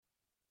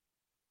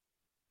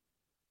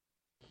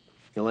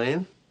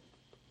Elaine?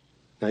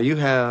 Now, you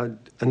had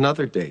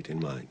another date in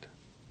mind.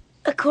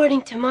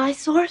 According to my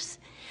source,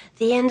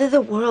 the end of the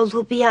world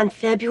will be on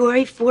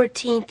February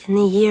 14th in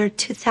the year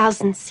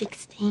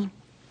 2016.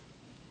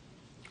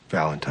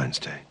 Valentine's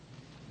Day.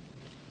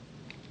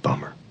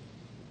 Bummer.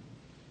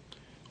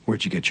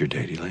 Where'd you get your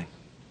date, Elaine?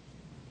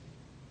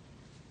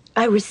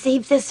 I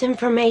received this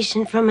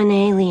information from an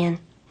alien.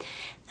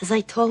 As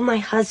I told my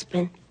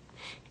husband,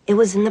 it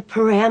was in the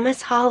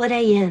Paramus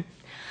Holiday Inn.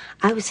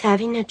 I was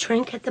having a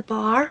drink at the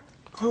bar,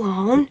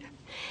 alone,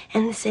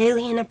 and this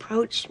alien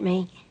approached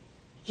me.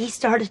 He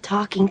started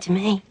talking to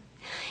me.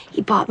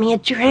 He bought me a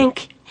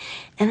drink,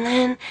 and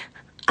then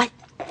I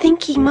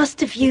think he must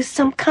have used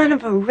some kind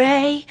of a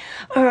ray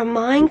or a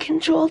mind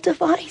control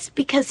device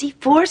because he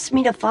forced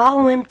me to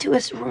follow him to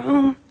his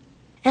room.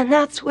 And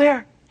that's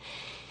where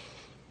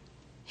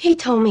he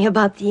told me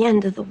about the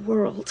end of the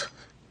world.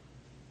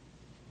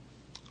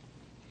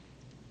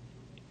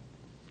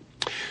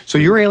 So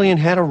your alien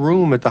had a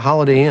room at the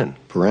Holiday Inn,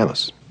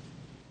 Paramus.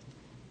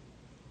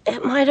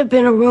 It might have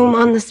been a room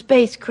on the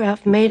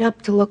spacecraft made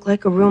up to look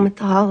like a room at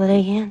the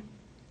Holiday Inn.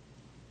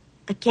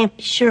 I can't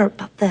be sure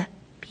about that,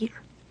 Peter.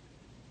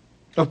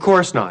 Of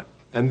course not.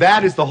 And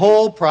that is the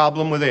whole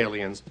problem with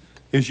aliens,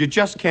 is you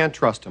just can't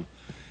trust them.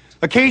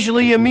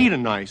 Occasionally you meet a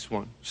nice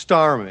one,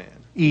 Starman,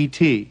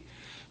 E.T.,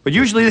 but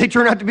usually they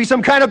turn out to be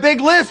some kind of big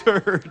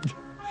lizard.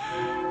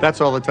 That's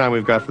all the time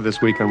we've got for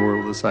this week on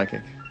World of the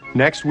Psychic.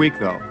 Next week,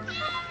 though,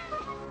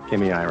 give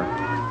me Ira.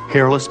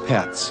 Hairless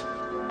pets.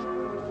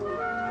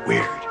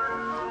 Weird.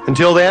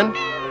 Until then,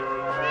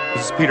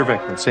 this is Peter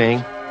Vickman saying,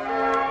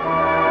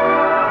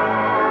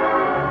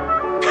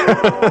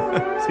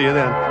 see you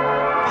then.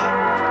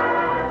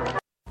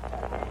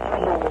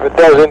 It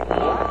doesn't.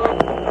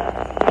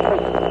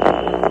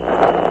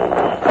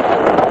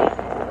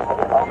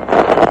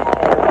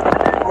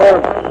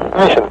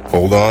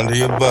 Hold on to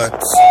your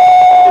butts.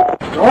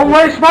 Don't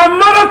waste my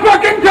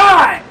motherfucking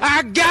time!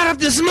 I got up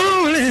this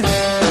morning,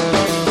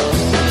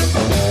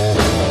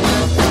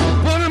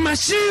 put on my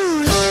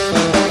shoes,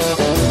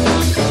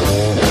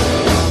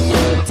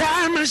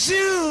 tied my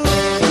shoes,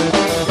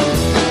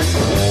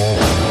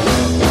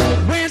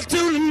 went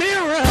to the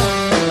mirror,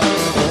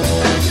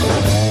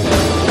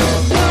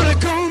 put a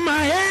comb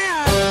my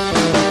hair,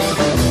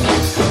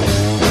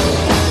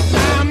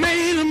 I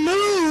made a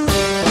move,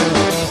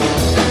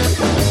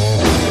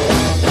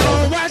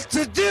 know what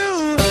to do.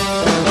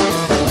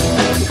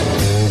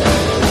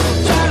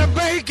 Try to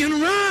break and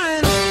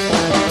run.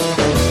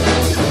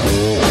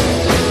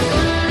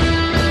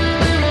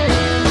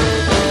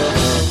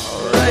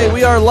 All right,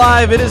 we are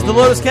live. It is the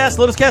Lotuscast.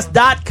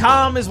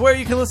 Lotuscast.com is where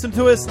you can listen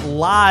to us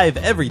live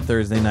every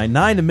Thursday night,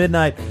 9 to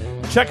midnight.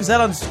 Check us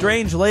out on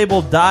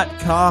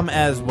strangelabel.com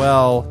as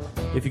well.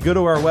 If you go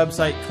to our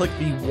website, click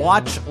the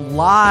Watch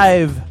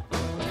Live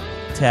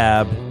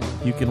tab.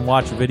 You can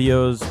watch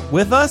videos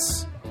with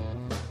us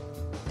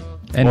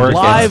And or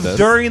live against us.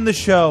 during the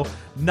show,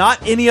 not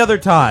any other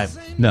time.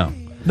 No.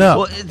 No.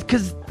 Well,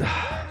 because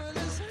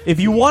If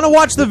you want to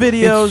watch the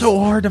videos, it's so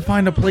hard to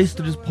find a place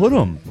to just put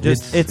them.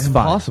 It's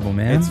impossible, fine.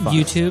 man. It's fine.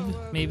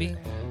 YouTube, maybe.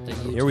 The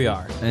YouTube. Here we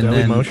are. And Daily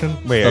then Motion?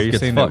 Wait, stuff are you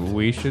gets saying fucked. that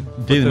we should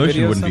put Daily the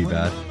Motion videos wouldn't be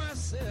somewhere? bad.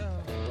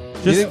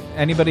 Do you think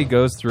anybody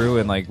goes through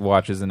and like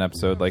watches an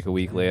episode like a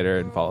week later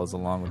and follows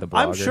along with the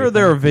blog? I'm sure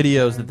there are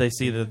videos that they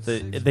see that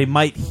they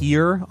might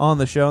hear on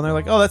the show, and they're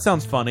like, "Oh, that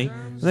sounds funny."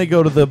 And they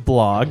go to the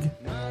blog,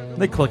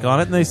 they click on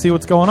it, and they see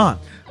what's going on.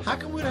 How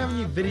come we don't have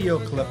any video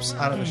clips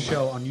out of the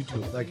show on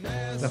YouTube? Like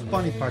the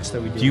funny parts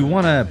that we do. Do you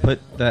want to put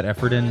that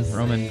effort in,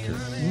 Roman?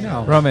 'Cause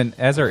No. Roman,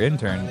 as our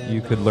intern,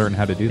 you could learn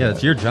how to do that. yeah,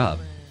 it's your job.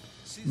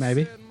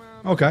 Maybe.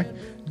 Okay.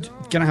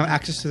 Can I have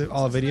access to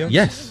all the videos?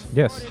 Yes.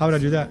 Yes. How would I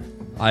do that?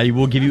 I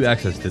will give you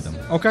access to them.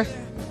 Okay.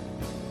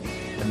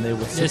 And they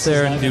will sit This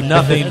there is and not do gonna-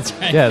 nothing. That's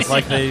right. Yes.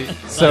 Like they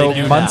So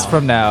do months now.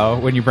 from now,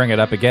 when you bring it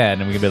up again,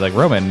 and we can be like,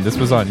 Roman, this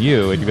was on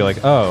you, and you'd be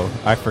like, oh,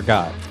 I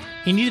forgot.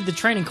 He needed the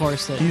training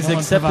course that He's no one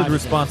accepted provided.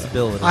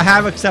 responsibility. I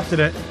have accepted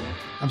it.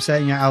 I'm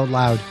saying it out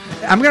loud.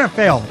 I'm going to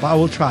fail, but I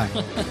will try.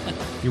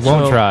 You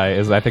won't So- try,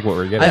 is I think what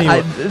we're getting.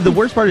 The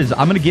worst part is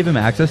I'm going to give him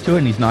access to it,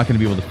 and he's not going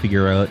to be able to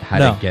figure out how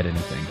No. to get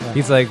anything.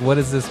 He's like, what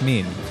does this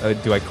mean?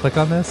 Do I click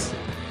on this?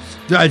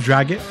 Do I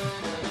drag it?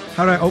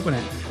 How do I open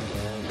it?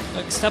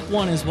 Like, step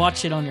one is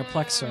watch it on your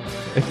Plex server.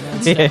 And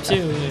then step two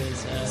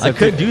is... I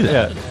could do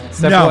that. Yeah.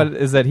 Step No. one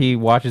is that he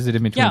watches it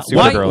in between yeah,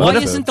 Superbowl why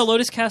episodes. isn't the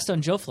Lotus Cast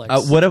on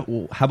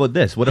JoeFlix? How about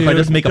this? What if I Dude,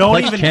 just make a don't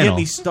Plex even channel? get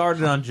me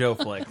started on Joe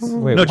Flicks.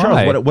 Wait, No, why?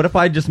 Charles. What if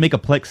I just make a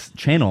Plex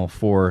channel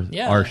for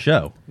Yeah. our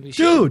show? We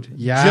should. Dude,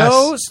 yes.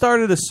 Joe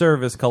started a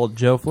service called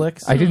Joe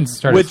Flicks. I didn't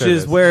start a which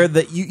is service. where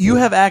that you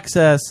have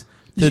access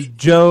to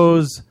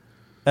Joe's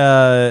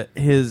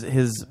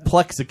his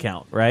Plex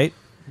account, right?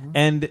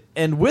 And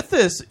with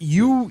this,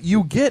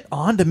 you get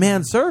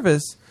on-demand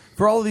service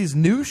for all of these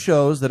new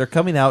shows that are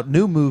coming out,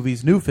 new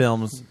movies, new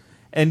films,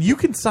 and you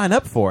can sign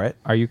up for it.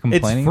 Are you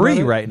complaining It's free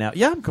about it? right now.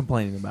 Yeah, I'm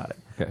complaining about it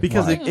Okay,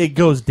 because why? it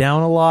goes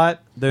down a lot. It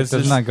There's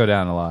does this- not go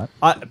down a lot.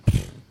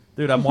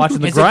 Dude, I'm watching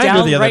The Is it Grinder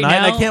down the other right night,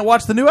 and now? I can't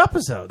watch the new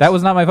episodes. That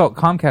was not my fault.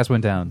 Comcast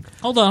went down.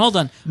 Hold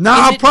on. Not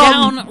Is a it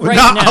problem. down right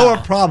Not now?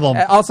 our problem.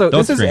 Also, Don't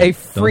this is scream. a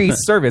free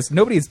service.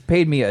 Nobody's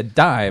paid me a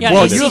dime. Yeah,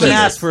 Well, he's, you haven't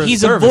he's- asked for a he's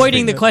service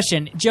avoiding fee. the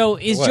question. Joe,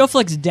 is What? Joe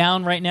Flex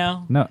down right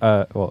now? No,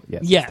 well,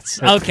 yes. Yes.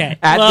 Okay.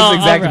 At Well, this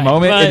exact all right.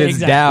 moment, Well, it is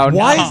exactly. down.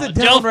 Why No, is it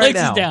down Joe right Flex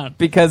now? is down.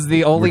 Because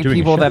the only doing a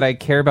people show. that I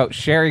care about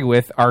sharing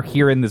with are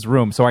here in this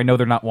room, so I know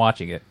they're not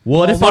watching it.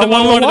 What if What I if I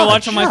want wanted to to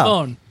watch on my Yeah.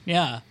 phone?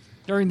 Yeah.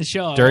 During the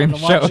show. I During the wanted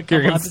to watch show, a couple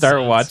you're going to start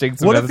episodes. watching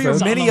some What if your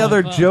episodes. many Something on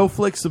other my phone. Joe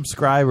Flick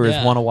subscribers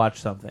Yeah. want to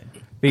watch something?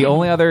 The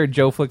only other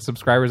Joe Flick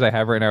subscribers I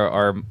have right now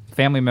are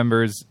family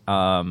members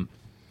and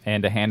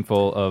a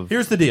handful of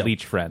Here's the deal.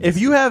 Leech friends. If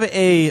you have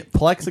a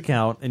Plex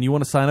account and you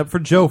want to sign up for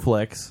Joe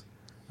Flicks,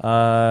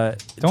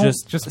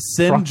 just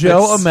send promise.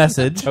 Joe a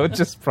message, Don't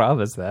just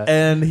promise that.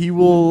 and he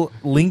will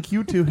link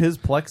you to his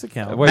Plex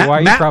account. Wait, why are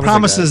you Matt promising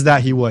promises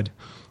that he would.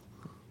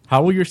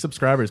 How will your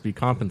subscribers be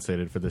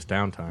compensated for this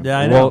downtime? Yeah,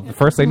 I know. Well,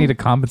 first they need to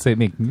compensate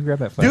me. Can you grab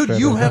that flash Dude, drive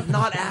you real have quick?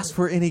 not asked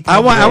for any. I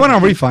want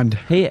a refund.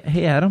 Hey,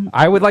 Adam.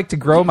 I would like to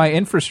grow my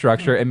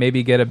infrastructure and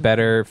maybe get a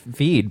better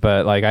feed,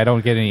 but like I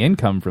don't get any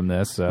income from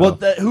this. So. Well,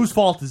 whose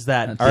fault is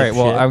that? all right.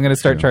 Well, dipshit? I'm going to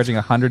start charging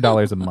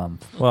 $100 a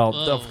month. Well,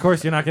 of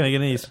course you're not going to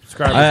get any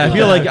subscribers. I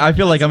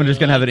feel like I'm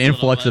just gonna have an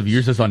influx of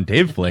users on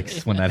Dave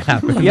Flicks when that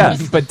happens.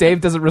 Yes, but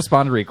Dave doesn't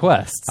respond to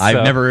requests. I've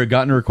so- never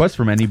gotten a request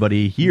from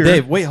anybody here.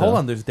 Dave, wait, so- hold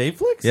on. There's Dave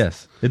Flicks?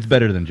 Yes, it's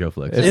better than Joe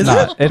Flicks. It's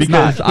not. It's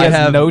because not. He I has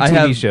have no I TV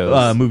have,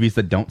 shows. movies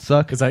that don't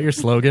suck. Is that your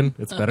slogan?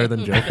 It's better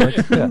than Joe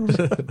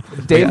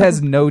Flick? Dave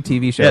has no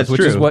TV shows, That's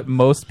which is true. what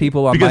most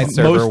people on my Because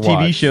server most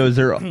TV watch. shows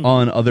are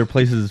on other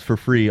places for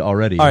free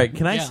already. All right,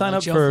 can I Yeah, sign like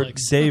up Joe for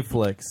Flicks. Dave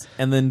Flicks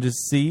and then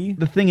just see?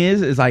 The thing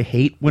is I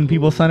hate when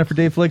people sign up for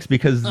Dave Flicks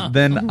because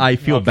then I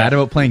feel bad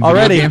about playing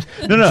Already, video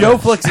games. No. Joe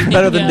Flicks is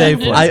better than Yeah. Dave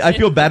Flicks. I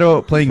feel bad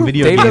about playing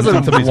video Dave games when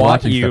doesn't somebody's want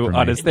watching stuff you for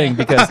on me. his thing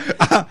because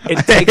it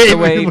takes hate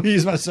away when we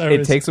use my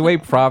service. it takes away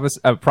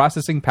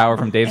processing power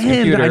from Dave's And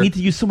computer. I need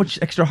to use so much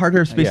extra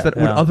hardware space Yeah. that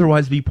would Yeah.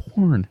 otherwise be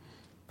porn.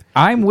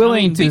 I'm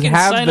willing we to can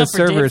have sign the up for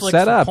Dave server Flicks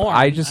set for up. porn.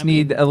 I just I mean-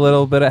 need a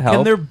little bit of help.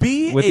 Can there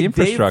be with a the Dave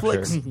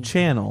infrastructure? Flicks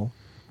channel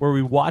where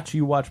we watch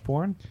you watch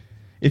porn?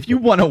 If you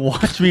want to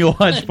watch me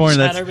watch porn,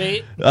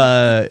 Chatterbait.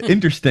 that's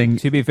interesting.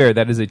 To be fair,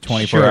 that is a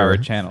 24-hour Sure.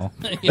 channel.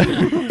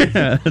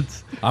 Yeah,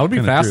 that's I would be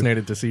kinda true.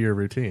 fascinated to see your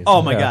routine.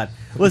 Oh my Yeah. god!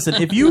 Listen,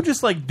 if you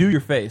just like do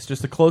your face,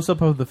 just a close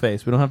up of the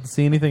face, we don't have to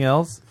see anything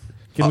else.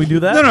 Can we do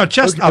that? No,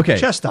 chest up. Okay.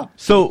 Chest up.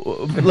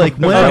 So, like,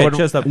 when All I, right,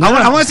 chest up.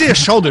 I want to see his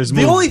shoulders The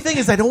move. only thing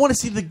is, I don't want to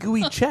see the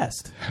gooey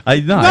chest. I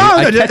No,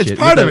 catch it's it.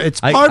 part of it. It's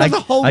part of the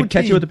whole I catch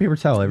routine. it with a paper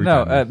towel every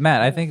No, time.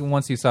 Matt, I think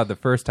once you saw it the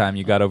first time,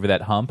 you got over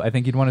that hump. I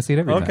think you'd want to see it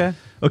every time. Okay.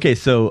 Okay,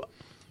 so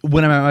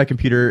when I'm at my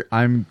computer,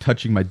 I'm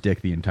touching my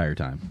dick the entire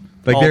time.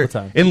 Like All there- the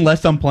time.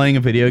 Unless I'm playing a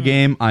video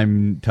game,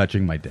 I'm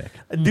touching my dick.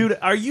 Dude,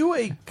 are you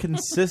a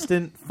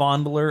consistent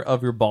fondler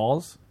of your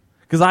balls?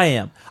 Because I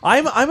am.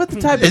 I'm at the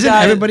type of Isn't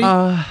guy everybody?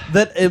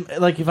 that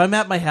like if I'm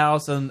at my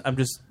house and I'm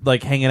just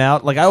like hanging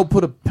out, like I'll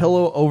put a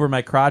pillow over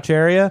my crotch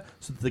area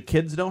so that the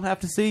kids don't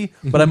have to see.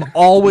 But I'm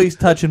always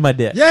touching my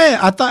dick. Yeah,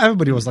 I thought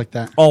everybody was like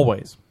that.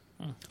 Always.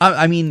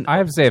 I mean, I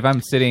have to say, if I'm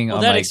sitting Well,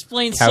 on that my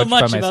explains couch so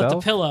much by about the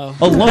myself, pillow.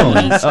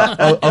 alone,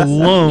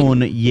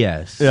 alone,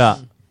 yes. Yeah.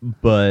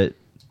 But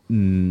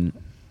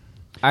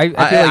I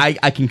feel like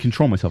I can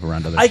control myself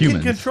around other I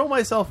humans. can control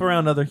myself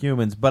around other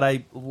humans, but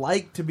I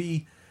like to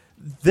be.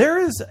 There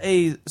is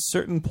a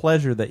certain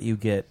pleasure that you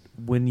get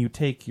when you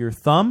take your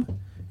thumb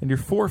and your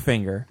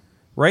forefinger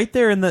right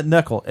there in the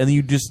knuckle, and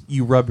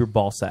you rub your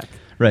ball sack.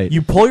 Right.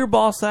 You pull your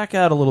ball sack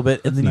out a little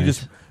bit, and then you nice.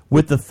 just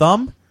with the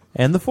thumb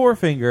and the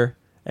forefinger,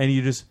 and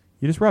you just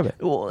rub it.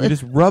 You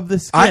just rub the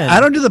skin. I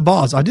don't do the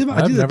balls. I do the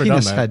never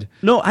penis done that. head.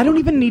 No, I don't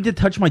even need to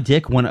touch my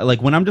dick when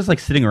I'm just like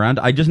sitting around.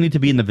 I just need to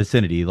be in the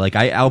vicinity. Like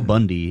I Al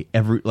Bundy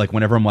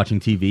whenever I'm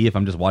watching TV. If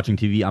I'm just watching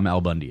TV, I'm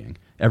Al Bundying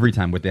every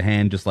time with the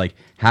hand just like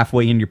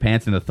halfway in your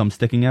pants and the thumb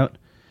sticking out.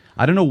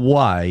 I don't know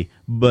why,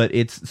 but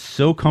it's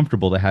so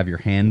comfortable to have your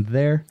hand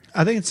there.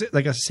 I think it's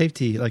like a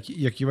safety. Like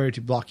you're ready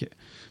to block it.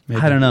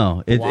 Maybe. I don't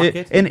know. Block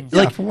it? And Yeah,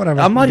 like for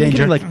whatever. I'm not even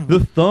Danger. kidding. Like the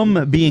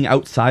thumb being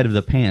outside of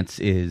the pants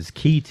is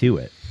key to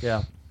it.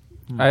 Yeah.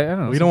 I don't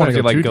know. We don't wanna sometimes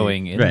you go like too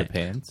going deep. in Right. the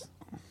pants.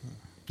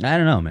 I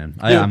don't know, man.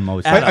 Dude, I'm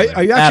always. Are you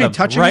actually Adam,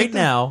 touching right it?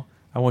 now?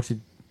 I want you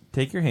to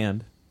take your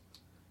hand,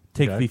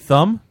 take Okay. the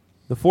thumb,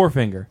 the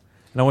forefinger,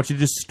 and I want you to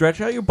just stretch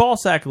out your ball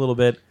sack a little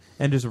bit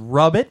and just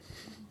rub it.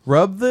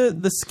 Rub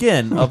the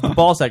skin of the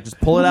ball sack. Just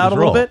pull it out a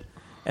little Roll. bit,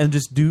 and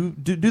just do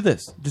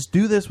this. Just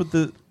do this with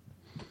the,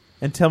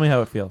 and tell me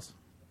how it feels.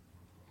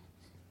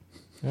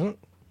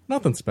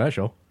 Nothing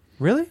special.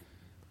 Really?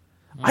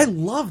 I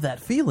love that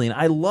feeling.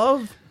 I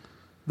love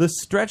the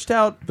stretched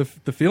out. The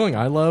feeling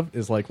I love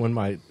is like when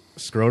my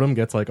scrotum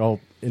gets like all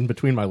in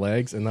between my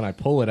legs and then I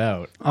pull it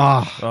out.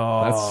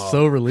 That's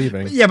so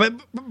relieving. Yeah, but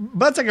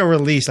that's like a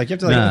release. Like you have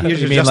to like. Nah. You're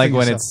You mean like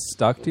when it's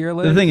stuck to your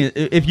leg? The thing is,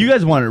 if you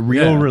guys want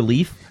real Yeah.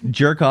 relief,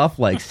 jerk off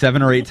like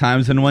 7 or 8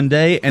 times in one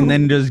day, and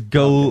then just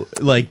go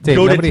like Dave,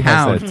 go to nobody has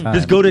town. that time.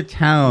 Just go to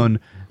town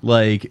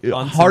like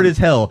On hard some- as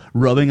hell,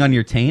 rubbing on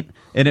your taint.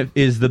 and it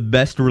is the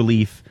best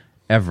relief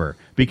ever,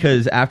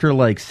 because after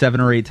like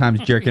 7 or 8 times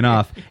jerking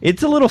off,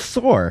 it's a little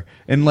sore,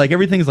 and like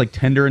everything's like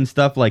tender and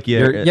stuff. Like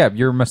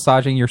you're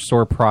massaging your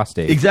sore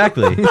prostate.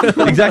 Exactly,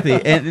 exactly.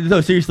 And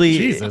no, seriously,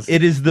 Jesus.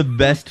 it is the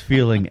best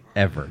feeling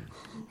ever.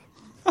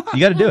 You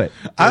got to do it.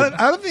 I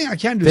don't think I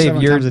can do Dave,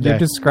 7 times a day. You're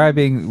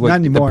describing Not the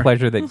anymore.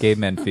 pleasure that gay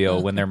men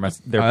feel when their That's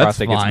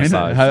prostate gets fine.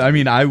 massaged. I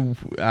mean, I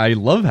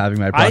love having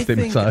my I prostate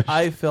think massaged.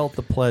 I felt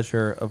the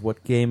pleasure of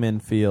what gay men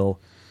feel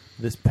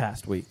this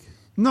past week.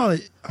 No,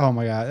 oh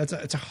my god,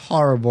 it's a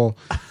horrible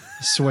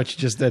switch you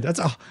just did. It's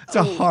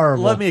a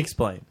horrible. Let me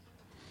explain.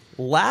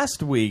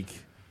 Last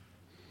week,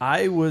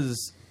 I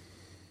was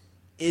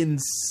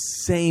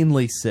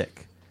insanely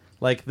sick.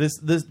 Like this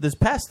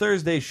past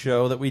Thursday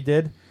show that we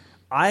did,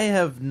 I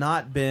have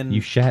not been.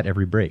 You shat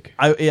every break.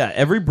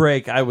 Every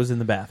break I was in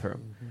the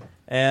bathroom,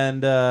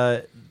 and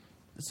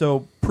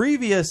so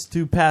previous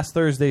to past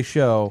Thursday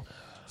show,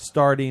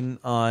 starting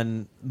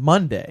on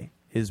Monday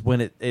is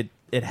when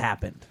it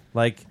happened.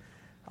 Like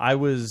I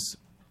was.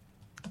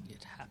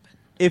 It happened.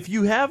 If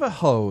you have a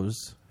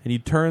hose and you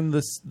turn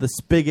the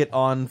spigot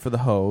on for the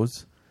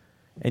hose,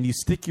 and you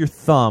stick your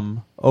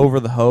thumb over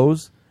the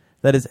hose,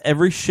 that is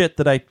every shit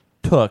that I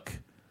took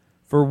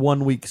for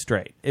 1 week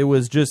straight. It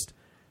was just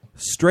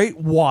straight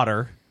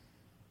water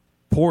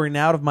pouring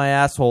out of my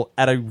asshole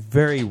at a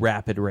very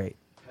rapid rate.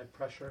 Had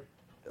pressure.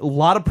 A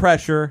lot of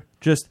pressure.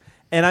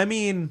 And I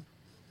mean,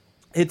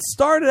 it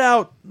started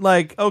out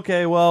like,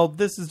 okay, well,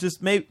 this is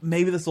just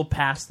maybe this will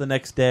pass the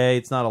next day.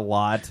 It's not a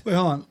lot. Wait,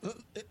 hold on.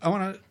 I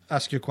want to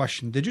ask you a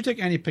question. Did you take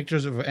any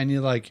pictures of any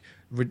No.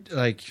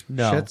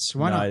 shits?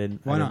 Why No, not? I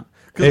didn't. Why not?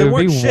 Because there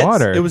weren't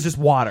shits. It was just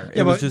water.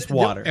 It was just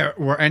water.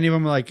 Were any of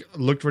them like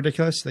looked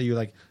ridiculous that you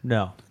like?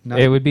 No.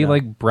 It would be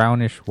like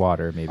brownish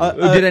water, maybe.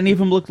 Did any of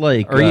them look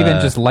like, or even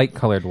just light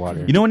colored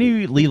water? You know when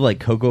you leave like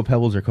Cocoa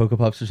Pebbles or Cocoa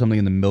Puffs or something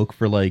in the milk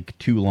for like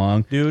too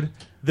long, dude?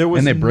 There was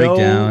and they break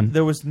down.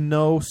 There was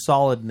no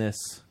solidness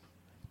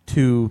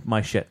to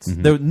my shits.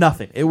 Mhm. There was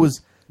nothing. It was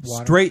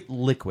Water. straight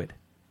liquid.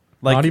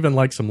 Like not even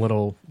like some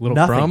little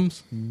nothing,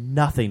 crumbs.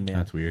 Nothing, man.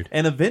 That's weird.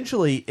 And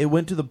eventually, it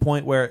went to the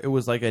point where it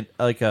was like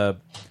a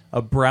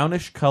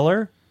brownish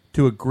color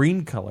to a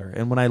green color.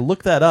 And when I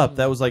looked that up,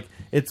 that was like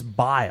it's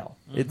bile.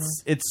 It's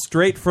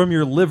straight from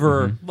your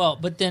liver. Well,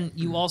 but then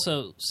you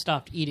also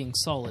stopped eating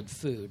solid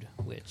food,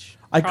 which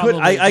I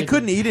probably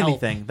couldn't eat didn't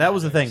help anything. That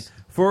was the thing.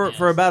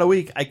 For about a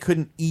week, I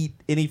couldn't eat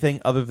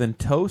anything other than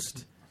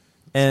toast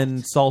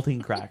and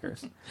saltine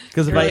crackers.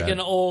 Because You're like an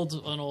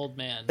old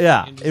man.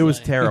 Yeah, You can it just was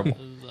like- terrible.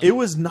 It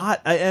was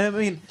not. I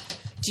mean,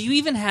 do you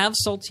even have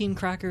saltine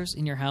crackers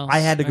in your house? I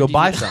had to Or go do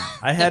buy you- some.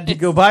 I had to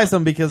go buy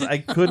some because I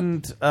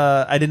couldn't.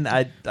 I didn't.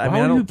 I mean, I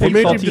don't. Well,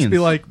 maybe just be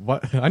like,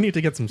 "What? I need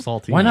to get some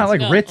saltines." Why not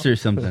like Ritz or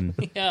something?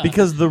 Yeah.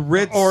 Because the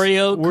Ritz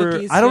Oreo were,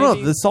 cookies, I don't know.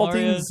 maybe? The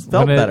saltines Oreos?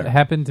 felt When better. it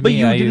happened to But me,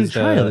 you I didn't used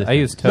try this. I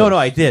used toast. No,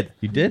 I did.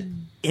 You did?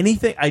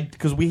 Anything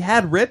because we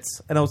had Ritz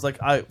and I was like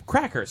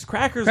crackers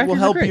will are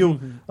help great.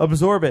 you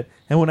absorb it,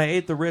 and when I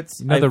ate the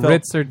Ritz, No, I the felt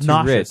Ritz are too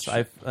nauseous.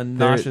 rich.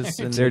 Nauseous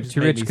and They're it just too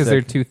made rich me because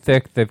they're sick. too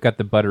thick. They've got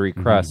the buttery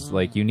crust.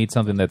 Like you need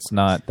something that's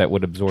not that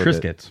would absorb it.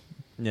 Triscuits.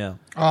 Yeah.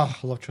 Oh,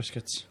 I love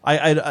Triscuits.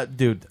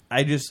 Dude,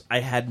 I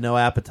had no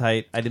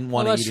appetite. I didn't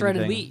What want to about eat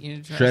shredded anything. wheat? You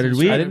didn't try Shredded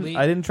some wheat?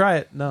 I didn't try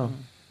it. No.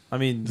 I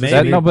mean, Is maybe.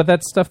 that, no, but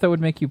that's stuff that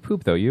would make you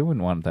poop, though. You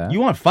wouldn't want that. You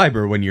want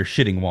fiber when you're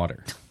shitting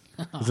water.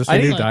 Is this I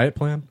a new need- diet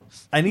plan?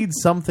 I need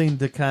something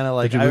to kind of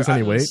like. Did you lose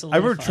any weight? I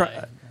ever tried.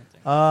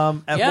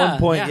 At Yeah, one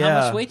point, yeah,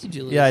 how much weight did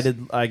you lose? Yeah, I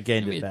did. I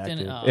gained Maybe it back. didn't-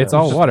 dude. oh. It's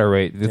all water,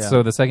 right? Yeah.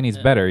 So the second he's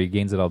better, he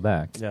gains it all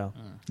back. Yeah,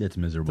 It's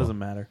miserable. doesn't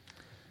matter.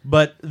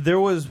 But there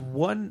was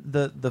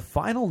the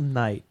final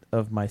night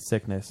of my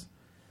sickness,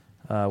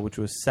 which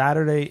was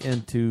Saturday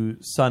into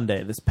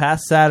Sunday. This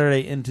past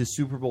Saturday into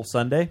Super Bowl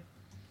Sunday,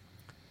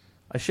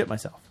 I shit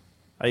myself.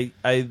 I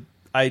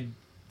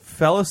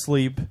fell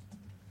asleep,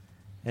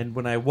 and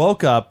when I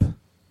woke up,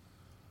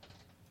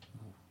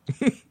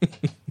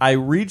 I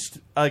reached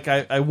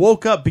I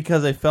woke up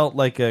because I felt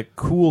like a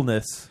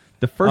coolness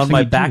The first on thing my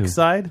you do-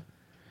 backside,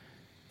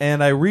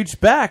 and I reached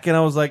back and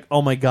I was like,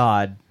 "Oh my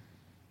god,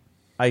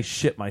 I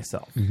shit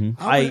myself."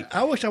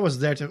 I wish I was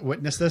there to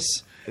witness this.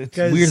 It's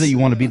weird that you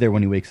want to be there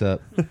when he wakes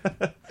up.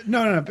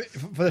 No,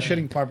 for the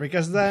shitting part,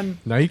 because then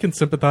Now you can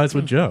sympathize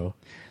with Joe.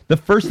 The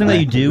first thing that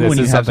you do This when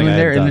you is have something something I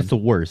there, have and done. it's the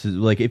worst, is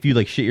like if you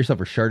like shit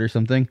yourself or shart or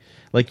something,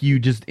 like you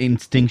just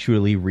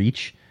instinctually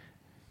reach,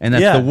 and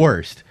that's Yeah. the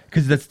worst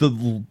because that's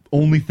the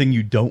only thing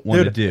you don't want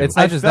to Dude, do. it's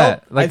not just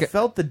that. Like I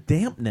felt the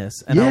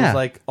dampness, and I Yeah. was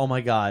like, "Oh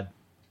my god!"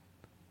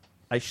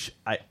 I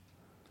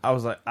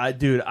was like,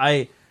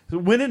 I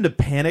went into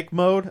panic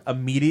mode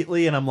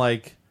immediately, and I'm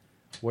like,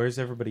 "Where's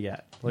everybody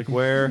at? Like,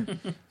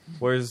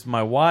 where's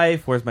my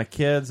wife? Where's my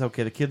kids?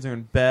 Okay, the kids are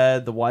in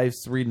bed. The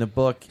wife's reading a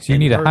book. So you in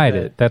need to her hide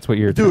bed. it. That's what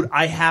you're Dude,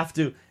 I have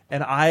to.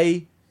 And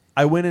I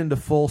went into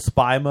full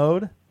spy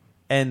mode,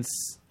 and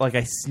like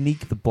I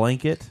sneaked the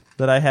blanket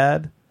that I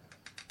had,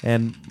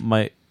 and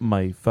my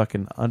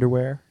fucking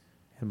underwear,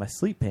 and my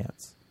sleep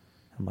pants.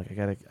 I'm like,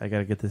 I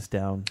gotta get this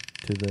down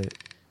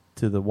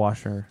to the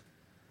washer,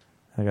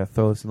 I gotta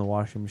throw this in the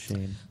washing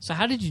machine. So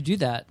how did you do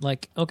that?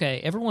 Like, okay,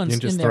 everyone's You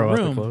can just in their throw out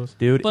the room, clothes?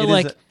 Dude,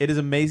 but it is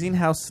amazing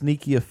how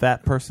sneaky a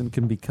fat person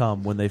can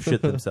become when they've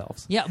shit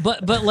themselves. yeah,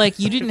 but like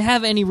you didn't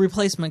have any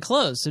replacement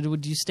clothes. So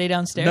would you stay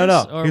downstairs?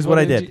 No. Or Here's what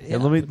I did. you- yeah.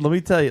 And let me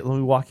tell you. Let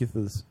me walk you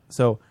through this.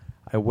 So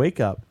I wake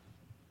up,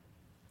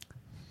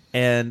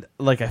 and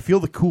like I feel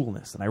the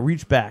coolness, and I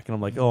reach back, and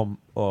I'm like,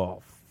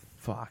 oh,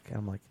 fuck, and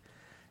I'm like,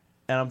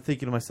 and I'm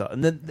thinking to myself,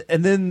 and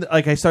then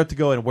like I start to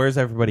go, and where's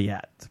everybody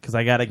at? Because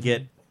I gotta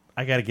get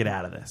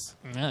out of this.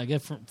 Yeah,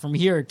 get from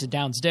here to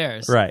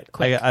downstairs. Right.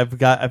 Quick. I've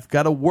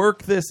got to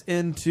work this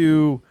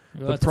into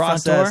Go the out the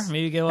front process. door?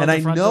 Maybe go out and the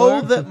I front know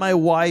door? that my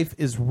wife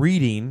is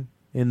reading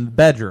in the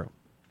bedroom,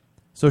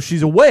 so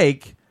she's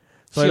awake.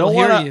 So She'll I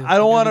hear don't you. want. I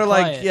don't You'll want be her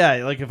like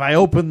quiet. like if I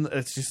open,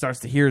 she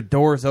starts to hear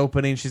doors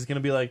opening. She's gonna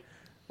be like,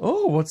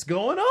 "Oh, what's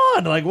going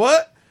on? Like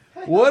what?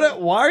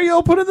 What? Why are you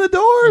opening the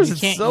doors? You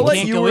It's can't- so you like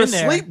can't you go were in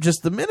there asleep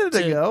just a minute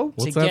ago.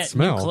 to get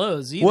new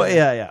clothes either. Well,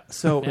 yeah.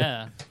 So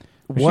yeah.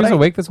 She was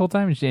awake this whole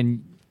time,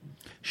 and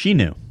she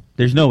knew.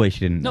 There's no way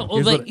she didn't No, know.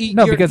 well, like,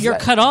 you're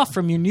cut off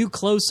from your new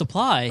clothes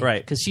supply,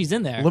 right? Because she's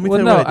in there. well,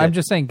 no, I'm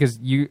just saying because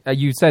you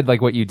said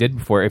like what you did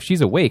before. If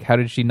she's awake, how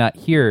did she not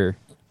hear?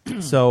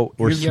 So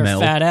your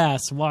fat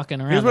ass walking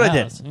around. Here's what the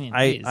I house. did. I mean,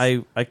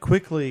 geez. I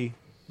quickly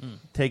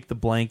take the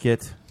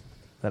blanket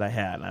that I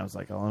had, and I was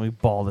like, "Oh, let me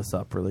ball this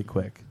up really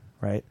quick."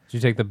 Right? Did you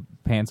take the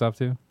pants off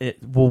too?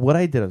 Well, what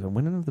I did is I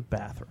went into the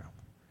bathroom,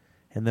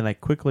 and then I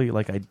quickly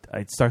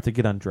I'd start to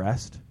get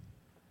undressed,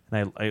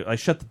 and I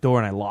shut the door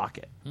and I lock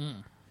it.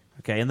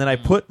 Okay, and then I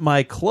put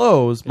my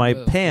clothes, my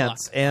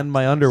pants, and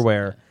my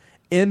underwear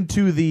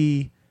into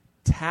the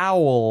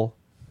towel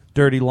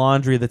dirty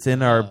laundry that's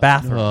in our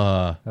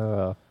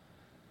bathroom.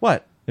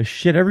 What? There's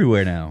shit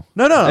everywhere now.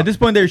 No. At this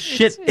point, there's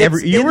shit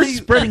every. You were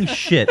spreading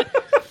shit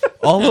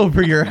all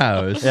over your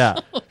house. Yeah.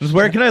 Just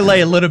where can I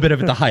lay a little bit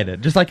of it to hide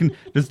it? Just so I can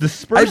just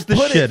disperse the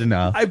shit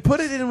enough. I put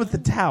it in with the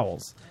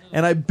towels,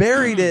 and I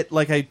buried it.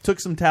 Like I took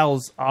some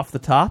towels off the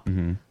top.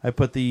 Mm-hmm. I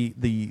put the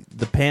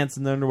pants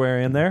and the underwear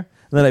in there,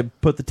 and then I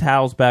put the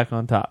towels back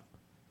on top.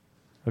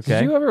 Okay.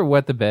 Did you ever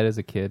wet the bed as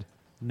a kid?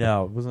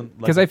 No, it wasn't.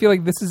 Because I feel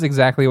like this is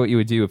exactly what you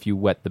would do if you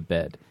wet the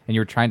bed and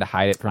you were trying to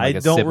hide it from like I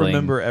a don't sibling.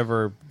 remember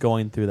ever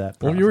going through that.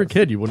 Well, when you were a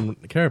kid, you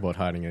wouldn't care about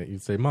hiding it.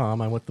 You'd say,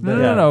 "Mom, I wet the bed."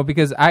 No,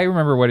 because I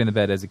remember wetting the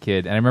bed as a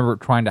kid, and I remember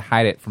trying to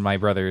hide it from my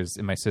brothers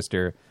and my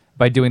sister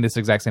by doing this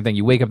exact same thing.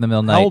 You wake up in the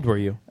middle of the night. How old were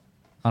you?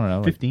 I don't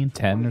know, 15,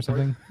 10 or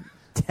something.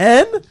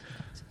 10?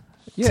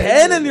 Yeah.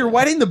 10 and you're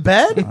wetting the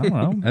bed? I don't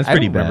know. That's I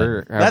pretty don't bad.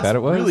 remember how That's bad it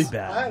was. really I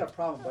bad. had a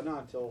problem, but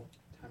not until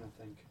 10,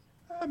 I think.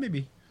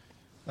 Maybe.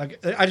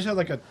 Like I just had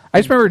like a. I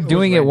just remember was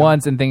doing it random.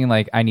 once and thinking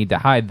like I need to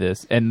hide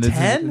this, and this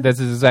 10? is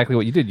exactly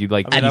what you did. You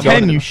like I mean, At I'm 10,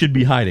 almost- you should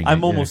be hiding. I'm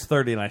it, almost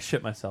 30 and I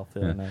shit myself the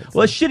other night.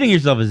 Well, shitting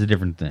yourself is a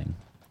different thing.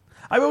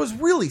 I was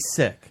really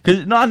sick. Because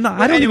I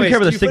don't even care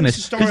about the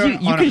sickness. Because you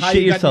can shit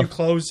You yourself. got new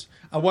clothes.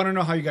 I want to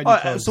know how you got new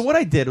clothes. So what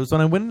I did was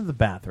when I went into the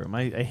bathroom,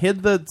 I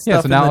hid the stuff.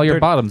 Yeah, so in now the all your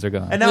dirt- bottoms are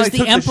gone. And now It was I the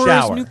took the Emperor's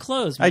shower. new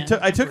clothes, I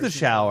man. took the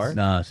shower.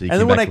 No, so you and came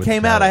then when I back with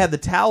came the out, I towel. had the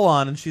towel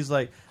on, and she's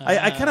like,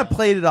 I kind of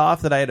played it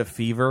off that I had a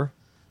fever,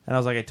 and I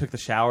was like, I took the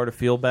shower to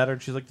feel better.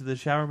 And she's like, did the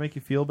shower make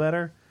you feel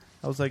better?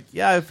 I was like,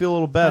 yeah, I feel a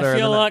little better. I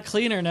feel And a then lot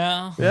cleaner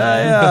now.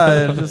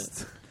 Yeah. I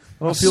just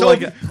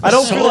I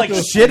don't feel like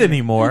shit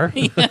anymore.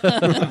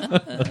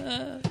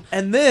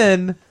 And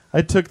then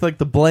I took like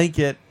the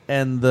blanket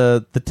and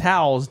the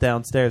towels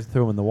downstairs, and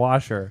threw them in the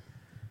washer,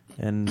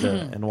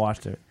 and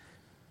washed it.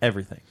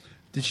 Everything.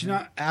 Did she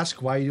not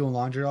ask why you doing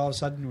laundry all of a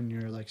sudden when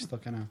you're like still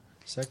kind of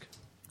sick?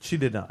 She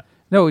did not.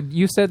 No,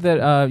 you said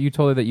that you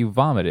told her that you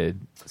vomited.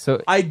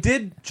 So I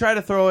did try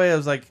to throw away. I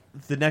was like,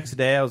 the next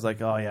day, I was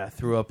like, oh yeah, I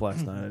threw up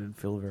last night. I didn't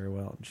feel very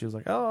well. And she was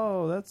like,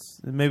 oh,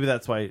 maybe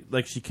that's why.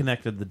 Like she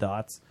connected the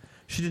dots.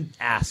 She didn't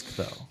ask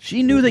though.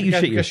 She knew that you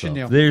Because shit she yourself.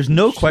 knew. There's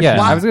no question. Yeah,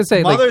 I was gonna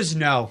say like, Mothers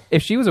know.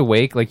 if she was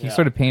awake, like you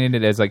sort of painted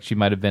it as like she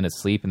might have been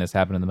asleep and this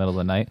happened in the middle of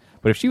the night.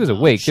 But if she was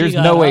awake, She there's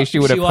got no way up, she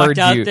would have walked heard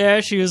out you.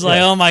 there. She was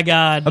like, "Oh my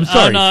god, I'm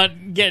sorry. I'm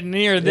not getting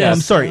near this."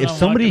 I'm sorry. If I'm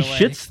somebody walking away.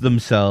 shits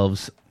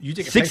themselves You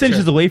take a 6 picture.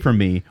 inches away from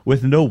me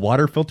with no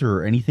water filter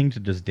or anything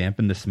to just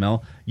dampen the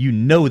smell, you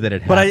know that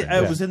it But happened.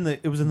 I was in the.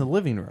 It was in the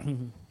living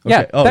room. Yeah,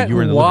 Okay. Oh, that you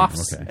were in the living room.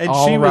 wafts Okay. And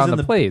all she was around in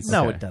the place.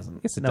 No, Okay. it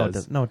doesn't. Yes, it no,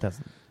 does. No, it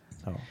doesn't.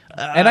 No.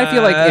 And I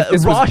feel like if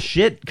this raw was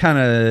shit, kind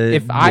of.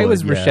 if I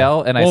was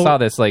Rochelle and I saw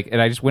this, like, and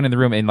I just went in the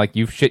room and like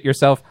you shit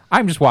yourself,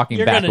 I'm just walking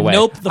You're back gonna away.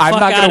 nope the I'm fuck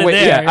not out gonna of wait.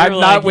 there. Yeah, You're I'm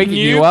like, not waking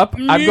you up.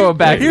 I'm going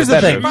back. Here's to the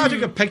the thing. bedroom. I'll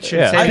take a picture.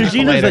 Yeah. And save it Because for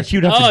you know later. that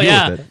you'd have Oh to deal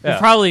yeah, with it. you're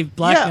probably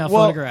blacking out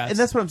well, photographs. and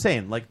that's what I'm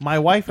saying. Like my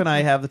wife and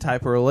I have the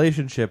type of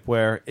relationship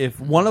where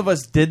if one of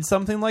us did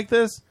something like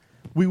this,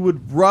 we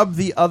would rub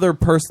the other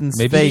person's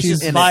Maybe face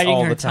she's in it biding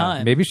all her the time.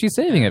 time. Maybe she's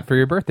saving it for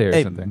your birthday or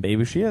Hey, something.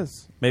 maybe she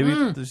is. Maybe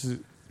this is.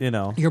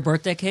 Your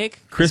birthday cake,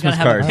 Christmas is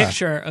gonna have card. a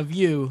picture of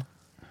you,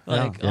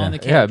 like on the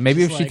cake. Yeah,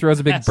 maybe if Just she like, throws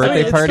a big that's birthday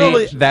it. it's party,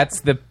 totally-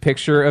 that's the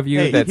picture of you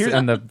Hey, that's here's-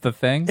 on the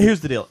thing. Here's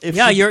the deal. If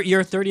Yeah, she,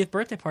 your 30th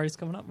birthday party's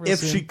coming up. Real if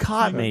soon. she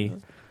caught me,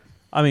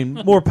 I mean,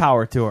 more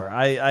power to her.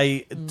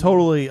 I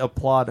totally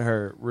applaud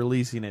her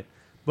releasing it.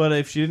 But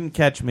if she didn't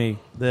catch me,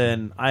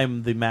 then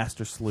I'm the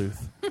master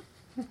sleuth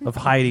of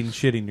hiding,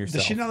 shitting yourself.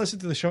 Does she not listen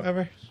to the show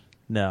ever?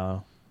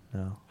 No.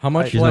 How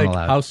much, She's not like,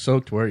 allowed. how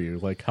soaked were you?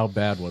 Like, how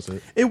bad was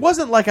it? It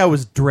wasn't like I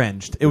was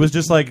drenched. It was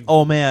just like,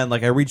 oh man,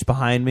 like I reached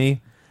behind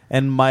me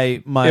and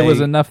my It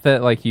was enough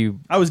that like you.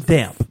 I was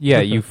damp.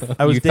 Yeah, you.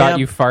 I was you thought damp.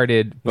 you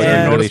farted, but Was there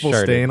you a really noticeable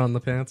sharted. stain on the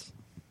pants?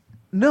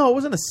 No, it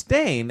wasn't a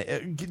stain,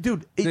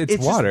 dude. It's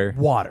just water.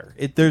 Water.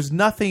 There's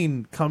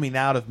nothing coming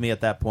out of me at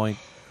that point.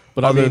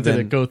 But I other mean, did than-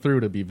 it go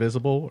through to be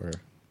visible, or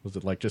was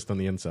it like just on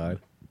the inside?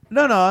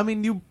 No. I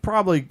mean, you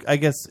probably. I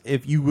guess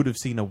if you would have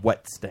seen a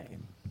wet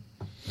stain,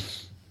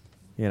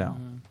 you know.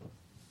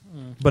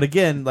 But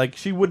again, like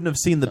she wouldn't have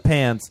seen the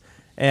pants,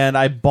 and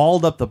I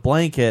balled up the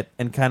blanket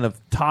and kind of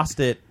tossed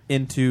it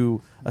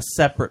into a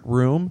separate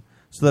room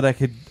so that I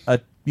could,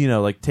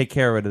 like take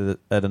care of it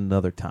at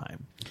another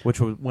time, which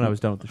was when I was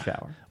done with the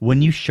shower.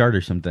 When you shart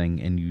or something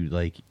and you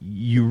like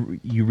you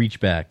reach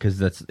back because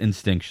that's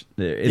instinct.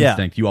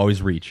 You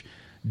always reach.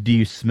 Do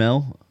you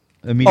smell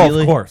immediately?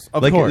 Oh, of course.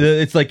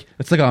 It's like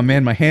oh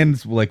man, my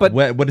hands like But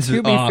wet. What is to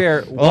it? be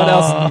fair, what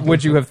else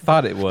would you have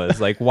thought it was?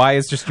 Like, why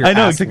is just your I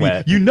know ass exactly.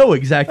 wet? You know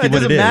exactly It what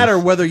it doesn't is. matter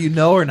whether you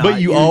know or not.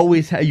 But you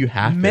always you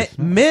have to.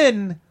 smell.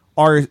 Men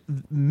are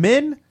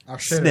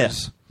shitters. sniff.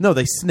 No,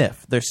 they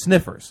sniff. They're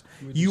sniffers.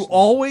 You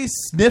always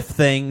sniff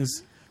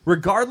things,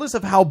 regardless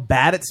of how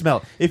bad it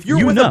smells. If you're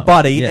You with know. a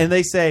buddy Yeah. and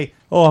they say,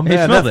 "Oh Hey,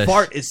 man, smell that this."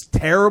 fart is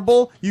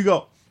terrible," you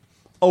go,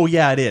 "Oh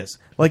yeah, it is."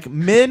 Like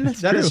men,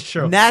 That is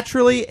true.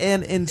 naturally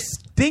and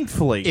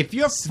instinctively. If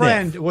your sniff.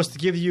 friend was to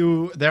give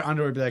you their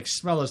underwear, be like,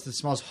 "Smell this. It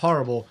smells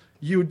horrible."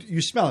 You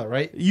smell it,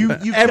 right? you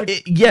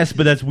Yes,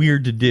 but that's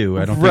weird to do.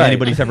 I don't think Right.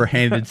 anybody's ever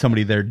handed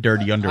somebody their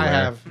dirty underwear. I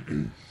have.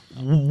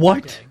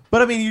 What?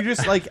 but I mean, you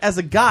just like as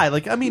a guy,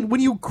 like I mean,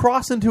 when you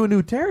cross into a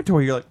new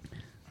territory, you're like,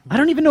 I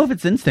don't even know if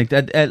it's instinct. No,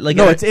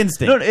 it's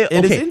instinct. No,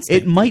 It is instinct.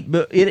 It might.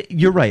 But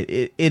you're right.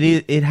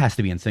 It has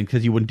to be instinct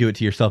because you wouldn't do it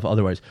to yourself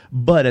otherwise.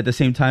 But at the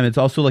same time, it's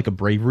also like a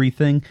bravery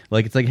thing.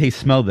 Like it's like, hey,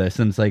 smell this,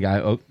 and it's like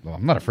I'm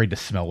not afraid to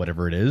smell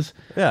whatever it is.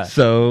 yeah.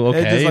 So It's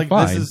okay, just like,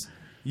 fine.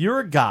 you're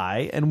a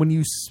guy, and when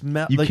you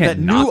smell You like can't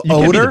that new not- you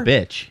can't be odor, the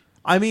bitch.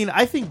 I mean,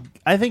 I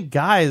think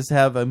guys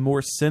have a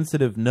more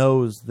sensitive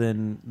nose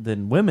than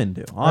women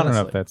do. Honestly, I don't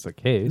know if that's the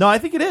case. No, I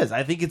think it is.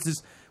 I think it's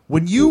just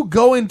when you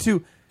go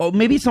into. Oh,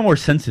 maybe it's not more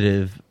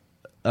sensitive.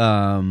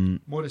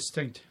 More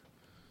distinct.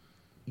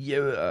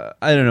 Yeah,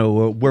 I don't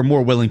know. We're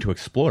more willing to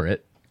explore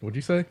it What'd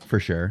you say? for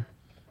sure.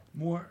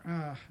 More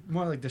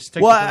like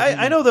distinct. Well,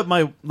 I know that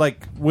my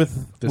with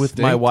my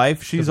Distinct?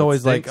 wife, she's Because it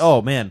always like, stinks?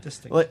 "Oh man,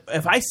 Distinct. like,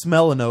 if I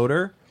smell an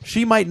odor,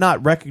 she might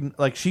not recognize.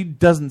 Like she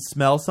doesn't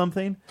smell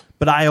something,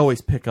 but I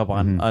always pick up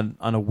on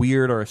a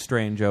weird or a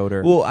strange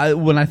odor." Well,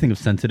 when I think of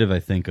sensitive, I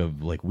think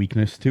of like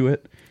weakness to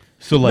it.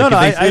 So, like, No,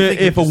 if, I think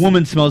if a it's-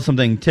 woman smells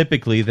something,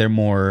 typically they're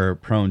more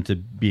prone to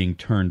being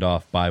turned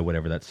off by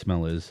whatever that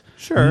smell is.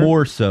 Sure.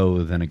 More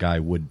so than a guy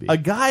would be. a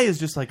guy is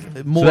just like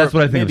more. that's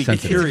what I think of maybe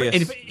sensitive.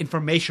 curious.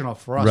 Informational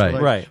for us. Right.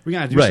 Like, Right. We're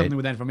gonna do Right. something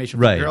with that information.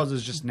 Right. For girls,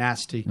 is just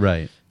nasty.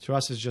 Right. To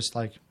us, it's just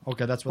like,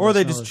 okay, that's what. or the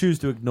they smell just is. choose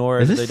to ignore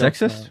it. Is if this they don't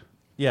sexist? smell it.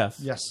 Yes.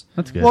 Yes.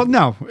 That's good. Well,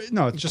 no, it's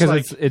just because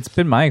like it's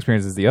been my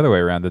experience is the other way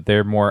around, that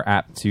they're more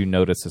apt to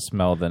notice a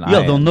smell than I Yeah,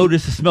 am. they'll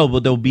notice the smell,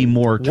 but they'll be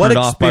more What turned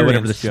off by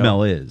whatever the experience, Joe?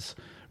 smell is.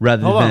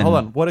 Rather Hold than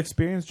on. What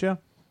experience, Joe?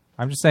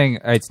 I'm just saying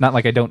it's not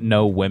like I don't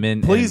know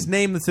women. Please and,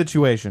 name the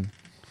situation.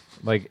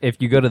 like if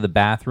you go to the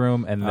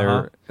bathroom and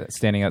they're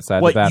standing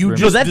outside What, the you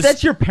bathroom. No, just-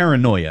 that's your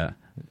paranoia.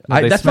 No,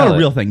 they That's not smell a it.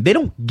 real thing. They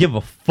don't give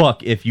a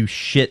fuck if you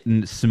shit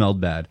and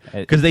smelled bad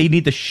because they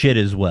need to shit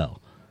as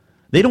well.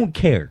 They don't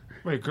care.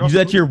 Wait, girls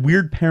That's do- your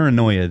weird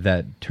paranoia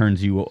that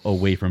turns you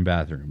away from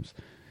bathrooms.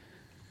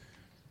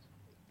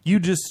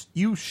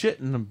 You shit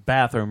in a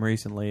bathroom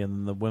recently,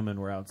 and the women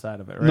were outside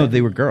of it, right? No,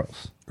 they were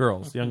girls.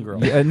 girls, young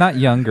girls. Not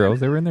young girls.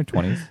 They were in their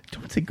 20s.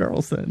 Don't say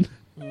girls then.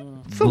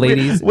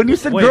 Ladies. When you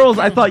said Wait, girls,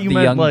 I thought you the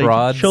meant young like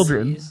broads.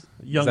 children,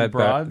 Young Is that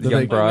broads. the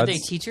young Were broads. Were they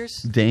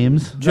teachers?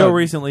 dames. Joe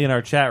recently in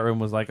our chat room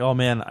was like, "Oh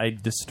man, I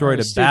destroyed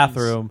Oh, a students.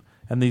 bathroom,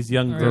 and these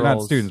young They're girls."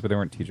 not students, but they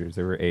weren't teachers.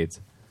 They were aides.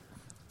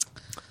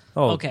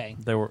 Oh, Okay.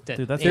 They were. That-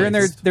 Dude, that's They're in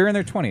their racist.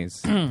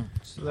 20s.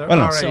 they're I don't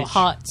know. our So age.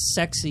 hot,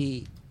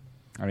 sexy.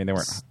 I mean, they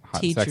weren't hot,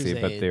 Teachers' sexy,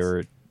 but they aides.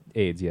 were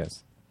aides.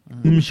 Yes.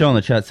 Michelle in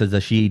the chat says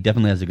that she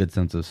definitely has a good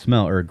sense of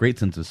smell, or a great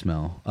sense of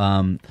smell.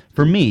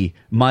 For me,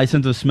 my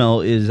sense of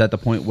smell is at the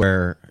point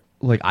where,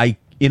 like,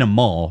 in a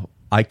mall,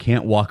 I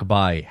can't walk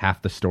by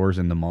half the stores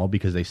in the mall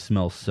because they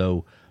smell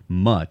so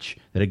much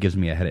that it gives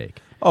me a headache.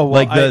 Oh,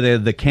 well, like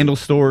the candle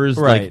stores,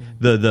 Right. like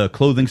the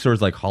clothing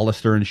stores, like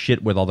Hollister and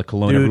shit, with all the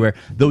cologne Dude. everywhere.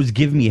 Those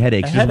give me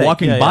headaches A just headache,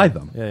 walking yeah, by yeah.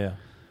 them. Yeah, yeah.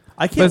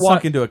 I But can't it's walk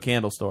not- into a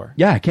candle store.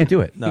 Yeah, I can't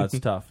do it. No, it's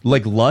tough.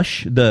 Like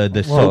Lush, the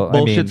Well, soap I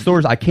bullshit mean-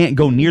 stores, I can't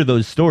go near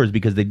those stores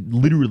because they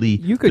literally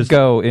You could just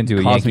go into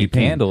a cause me Yankee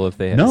pain. Candle if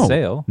they had no, a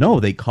sale. No,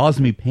 they cause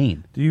me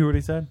pain. Do you hear what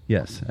he said?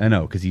 Yes, I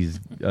know because he's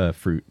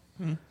fruit.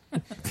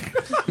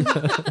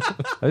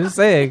 I was just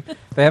saying, if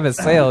they have a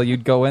sale,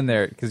 you'd go in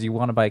there because you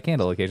want to buy a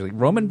candle occasionally.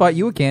 Roman bought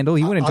you a candle.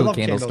 He went into a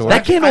candle store.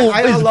 That candle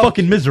is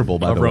fucking miserable,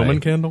 by the way. A Roman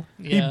candle?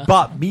 Yeah. He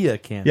bought me a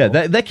candle.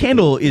 Yeah, that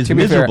candle is To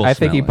be fair, miserable. I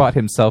think he smelling. bought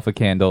himself a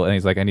candle, and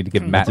he's like, I need to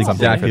give Matt That's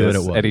something exactly for what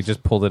this, it was. and he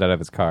just pulled it out of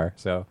his car.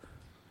 So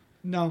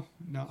No,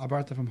 I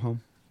brought that from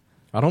home.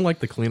 I don't like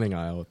the cleaning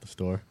aisle at the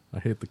store. I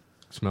hate the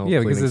smell yeah,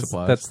 of cleaning because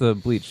supplies. that's the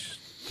bleach,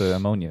 the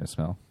ammonia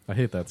smell. I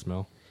hate that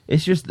smell.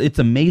 It's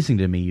amazing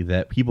to me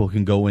that people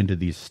can go into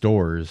these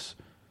stores,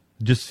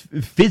 just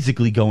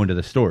physically go into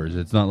the stores.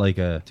 It's not like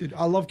a... Dude,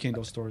 I love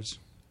candle stores.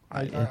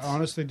 I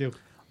honestly do.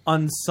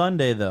 On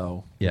Sunday,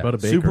 though, Yeah. But a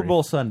bakery. Super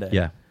Bowl Sunday,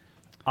 Yeah.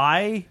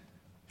 I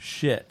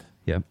shit.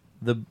 Yeah.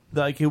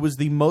 It was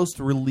the most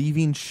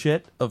relieving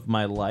shit of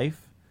my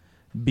life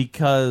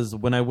because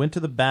when I went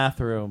to the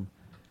bathroom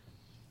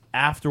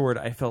afterward,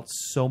 I felt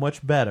so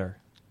much better.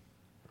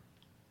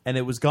 And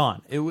it was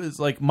gone. It was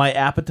like my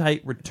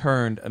appetite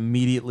returned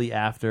immediately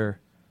after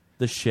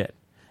the shit.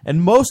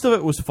 And most of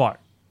it was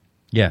fart.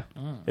 Yeah.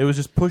 It was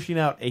just pushing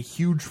out a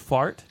huge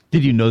fart.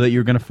 Did you know that you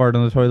were going to fart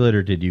on the toilet,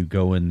 or did you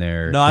go in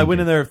there? No, I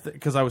went in there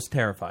because I was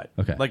terrified.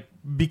 Okay. Like,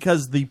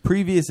 because the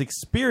previous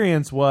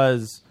experience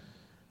was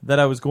that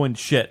I was going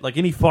to shit. Like,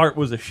 any fart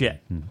was a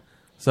shit.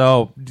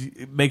 So,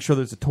 make sure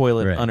there's a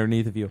toilet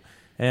underneath of you.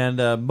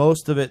 And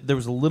most of it, there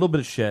was a little bit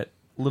of shit,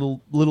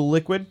 little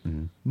liquid,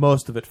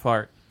 most of it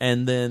fart.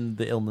 And then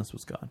the illness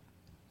was gone.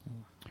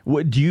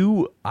 What do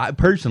you?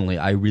 Personally,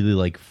 I really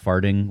like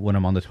farting when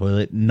I'm on the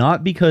toilet.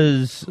 Not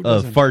because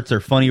farts are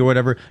funny or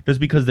whatever, just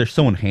because they're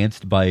so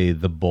enhanced by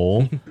the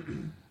bowl.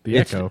 The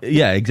echo.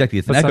 Yeah, exactly.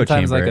 It's an echo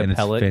sometimes chamber, like a and it's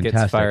pellet fantastic.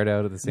 gets fired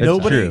out of the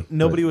same.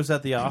 Nobody was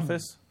at the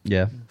office.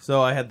 Yeah.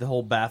 So I had the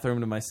whole bathroom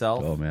to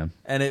myself. Oh man.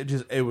 And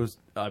it was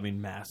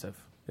massive.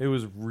 It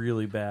was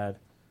really bad.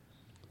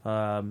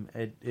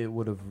 It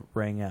would have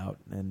rang out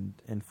and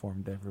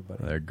informed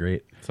everybody. They're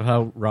great. So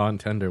how raw and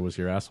tender was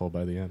your asshole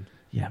by the end?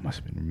 Yeah, it must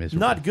have been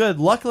miserable. Not good.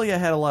 Luckily, I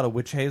had a lot of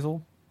witch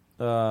hazel.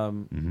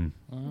 You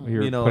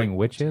were putting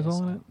witch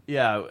hazel in it?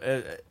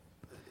 Yeah.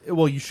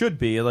 Well, you should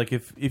be. Like,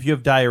 if you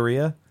have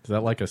diarrhea. Is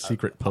that like a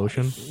secret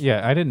potion?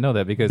 Yeah, I didn't know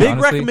that because Big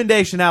honestly,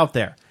 recommendation out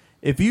there.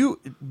 If you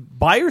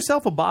buy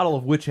yourself a bottle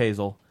of witch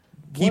hazel,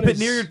 keep it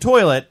near your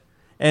toilet,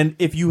 and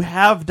if you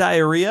have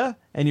diarrhea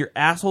and your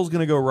asshole's going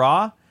to go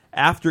raw,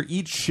 after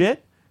each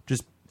shit,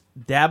 just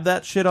dab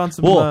that shit on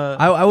some... Well,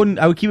 I wouldn't.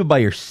 I would keep it by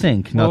your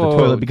sink, not the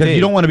toilet, because Dave.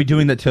 you don't want to be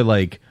doing that to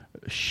like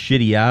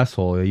shitty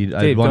asshole. Dave,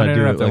 I'd want don't to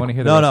do interrupt. it. I Like, want to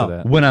hear the rest of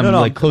that. when I'm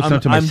like close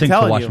enough to my I'm sink to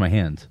telling wash you, my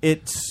hands.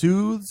 It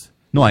soothes.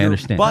 No, I your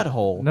understand.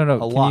 Butthole. No, a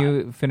can lot.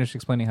 you finish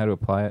explaining how to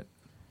apply it?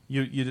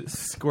 You just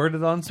squirt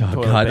it on some Oh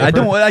toilet God,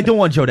 paper. I don't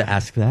want Joe to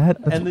ask that.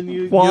 And then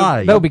you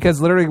why? No,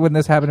 because literally when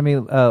this happened to me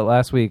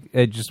last week,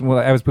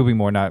 I was pooping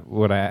more. Not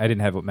what I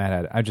didn't have what Matt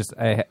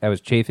had. I was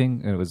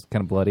chafing and it was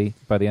kind of bloody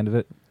by the end of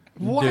it.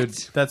 What? Dude,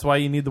 that's why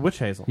you need the witch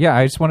hazel. Yeah,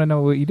 I just want to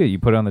know what you did. You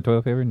put it on the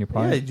toilet paper and you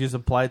apply Yeah, it. you just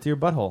apply it to your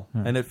butthole,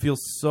 and it feels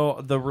so.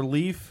 The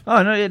relief.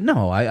 Oh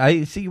no!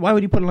 I see. Why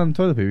would you put it on the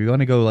toilet paper? You're going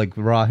to go like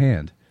raw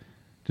hand.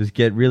 Just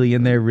get really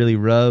in there, really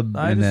rub,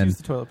 I and just then use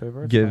the toilet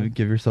paper. It's fine.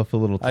 give yourself a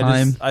little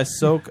time. I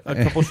soak a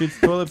couple sheets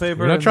of toilet paper.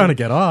 You're not trying to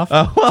get off.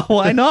 Well,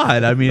 why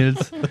not? I mean,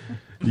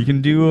 you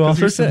can do all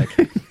sorts of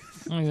things.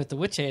 Oh, with the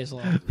witch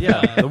hazel.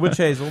 Yeah, the witch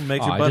hazel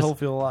makes your I just butthole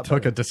feel a lot Took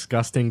better. a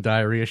disgusting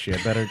diarrhea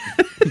shit. Better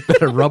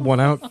rub one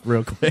out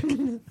real quick.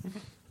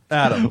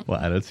 Adam, Well,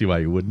 I don't see why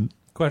you wouldn't.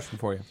 question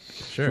for you.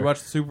 Sure. Did you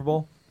watch the Super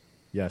Bowl?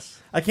 Yes.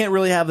 I can't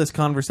really have this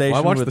conversation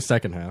Well, I watched with the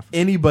second half.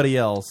 anybody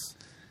else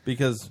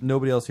because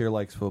nobody else here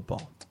likes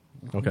football.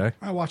 Okay.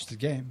 I watched the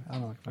game. I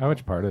don't know. I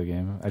watched part of the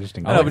game. I just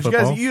didn't. I know, go. but you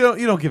guys,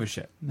 you don't give a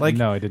shit. Like,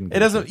 No, I didn't It give a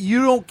doesn't.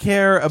 You don't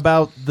care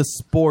about the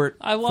sport.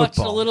 I watched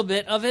football. a little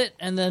bit of it,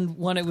 and then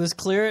when it was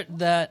clear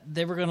that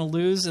they were going to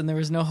lose and there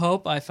was no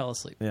hope, I fell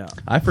asleep. Yeah.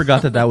 I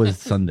forgot that was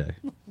Sunday.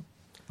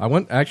 I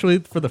went actually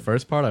for the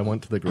first part. I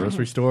went to the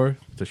grocery store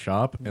to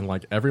shop, and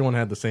like everyone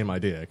had the same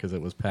idea because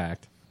it was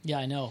packed. Yeah,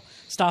 I know.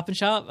 Stop and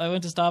Shop. I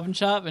went to Stop and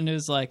Shop, and it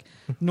was like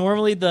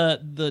normally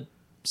the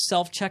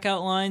self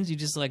checkout lines. You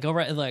just like go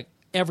right, like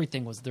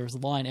everything was there was a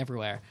line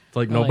everywhere. It's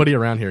like Or, nobody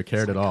around here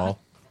cared at all.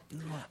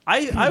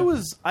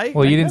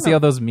 Well, you didn't see all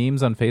those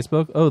memes on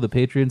Facebook? Oh, the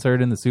Patriots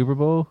aren't in the Super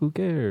Bowl? Who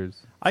cares?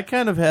 I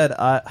kind of had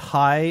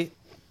high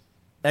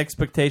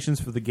expectations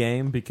for the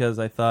game because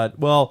I thought,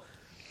 well,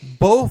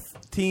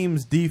 both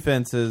teams'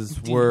 defenses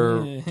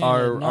are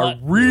Not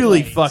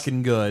really great.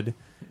 fucking good,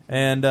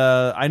 and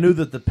I knew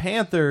that the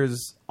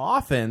Panthers'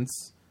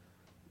 offense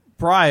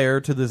prior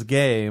to this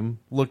game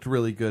looked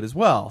really good as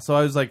well. So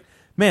I was like,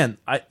 man,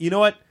 you know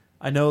what?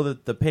 I know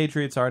that the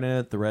Patriots aren't in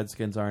it, the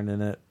Redskins aren't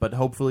in it, but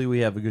hopefully we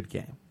have a good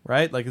game,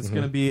 right? Like it's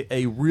going to be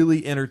a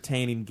really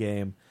entertaining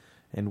game,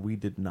 and we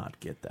did not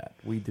get that.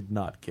 We did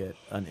not get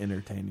an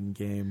entertaining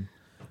game.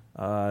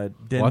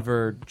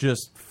 Denver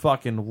just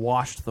fucking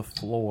washed the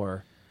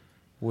floor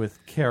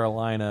with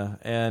Carolina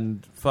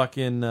and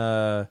fucking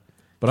But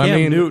Cam I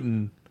mean,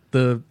 Newton.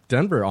 The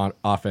Denver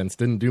offense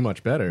didn't do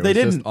much better. It They was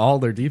didn't. just all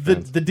their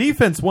defense. The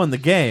defense won the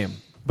game,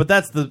 but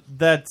that's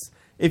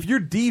if your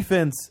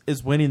defense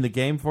is winning the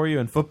game for you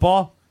in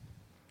football,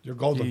 you're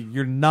golden.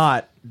 You're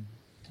not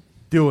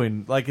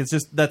doing it's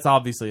just that's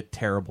obviously a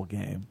terrible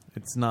game.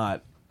 It's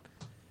not.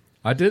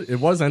 It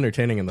was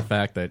entertaining in the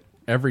fact that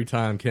every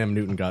time Cam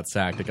Newton got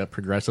sacked, it got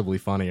progressively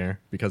funnier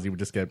because he would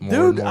just get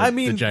more and more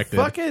dejected.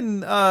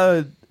 Fucking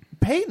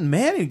Peyton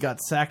Manning got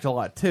sacked a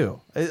lot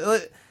too.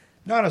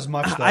 Not as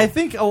much, though. I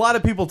think a lot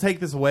of people take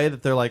this away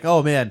that they're like,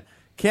 "Oh man,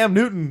 Cam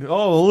Newton,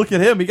 oh look at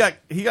him, he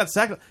got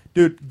sacked."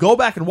 Dude, go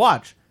back and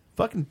watch.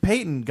 Fucking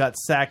Peyton got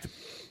sacked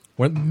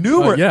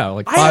numerous.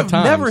 Like 5 I have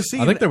times. Never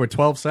seen. I think there were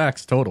 12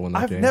 sacks total in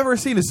that game. I've never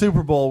seen a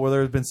Super Bowl where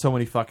there's been so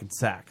many fucking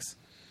sacks.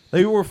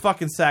 They were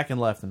fucking sacking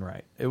left and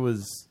right. It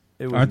was.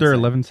 Aren't there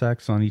 11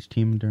 sacks on each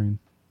team during?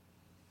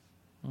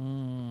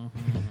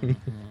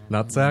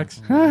 Nut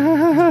sacks?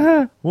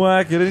 Whackity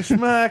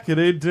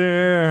schmackity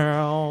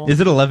down. Is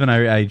it 11?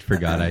 I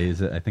forgot. I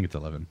think it's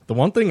 11. The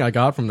one thing I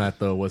got from that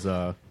though was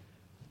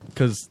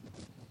because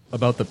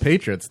about the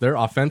Patriots, their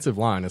offensive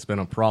line has been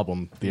a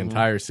problem the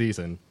entire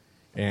season,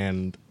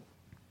 and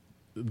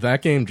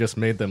that game just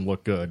made them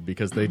look good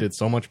because they did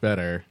so much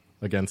better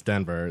against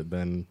Denver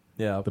than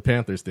the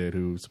Panthers did,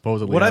 who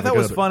supposedly. What I have a thought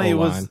was good funny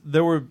O-line. was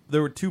there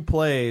were 2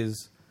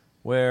 plays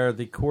where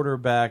the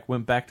quarterback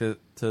went back to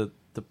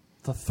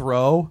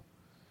throw,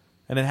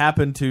 and it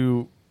happened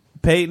to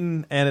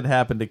Peyton and it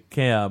happened to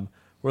Cam,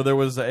 where there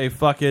was a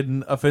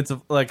fucking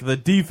offensive, the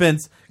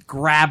defense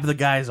grabbed the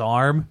guy's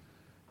arm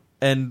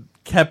and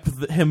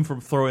kept him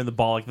from throwing the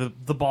ball.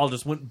 The ball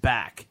just went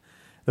back.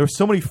 There were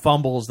so many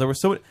fumbles.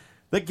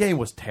 That game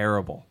was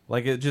terrible.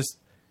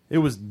 It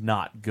was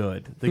not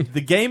good.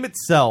 The game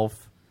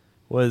itself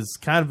was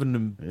kind of an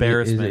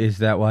embarrassment. Is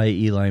that why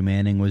Eli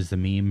Manning was the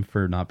meme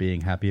for not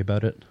being happy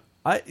about it?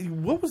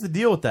 What was the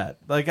deal with that?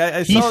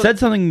 He said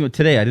something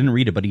today. I didn't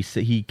read it, but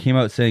he came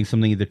out saying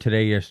something either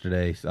today or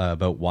yesterday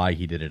about why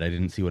he did it. I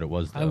didn't see what it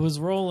was, though. I was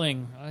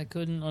rolling. I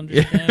couldn't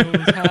understand what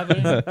was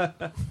happening.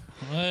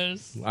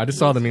 I just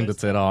saw the meme that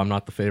said, "Oh, I'm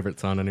not the favorite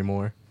son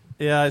anymore."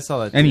 Yeah, I saw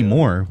that.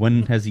 Anymore?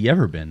 When has he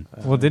ever been?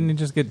 Well, didn't he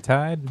just get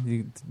tied?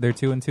 They're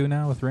 2-2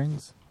 now with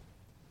rings.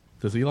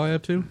 Does Eli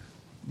have 2?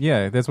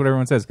 Yeah, that's what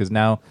everyone says, because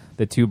now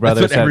the 2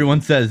 brothers. That's what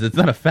everyone says. It's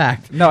not a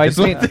fact. No,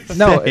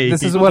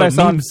 This is what I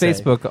saw on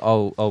Facebook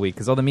all week,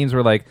 because all the memes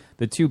were like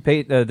the two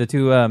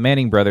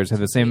Manning brothers have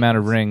the same amount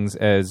of rings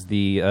as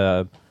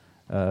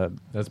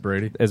as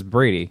Brady. As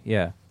Brady,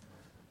 yeah,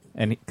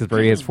 and because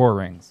Brady has 4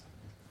 rings,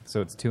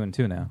 so it's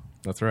 2-2 now.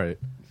 That's right.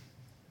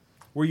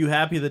 Were you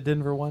happy that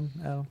Denver won,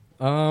 Al?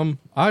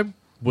 I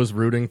was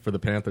rooting for the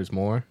Panthers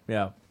more.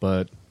 Yeah,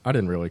 but I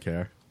didn't really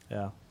care.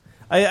 Yeah.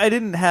 I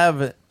didn't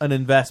have an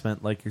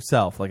investment like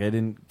yourself. I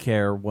didn't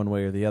care one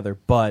way or the other.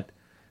 But,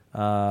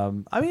 I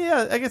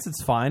guess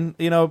it's fine.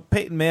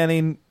 Peyton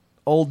Manning,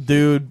 old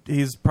dude,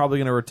 he's probably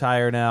going to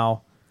retire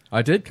now.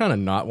 I did kind of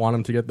not want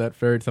him to get that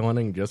fairy tale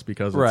ending just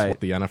because it's what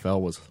the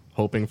NFL was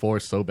hoping for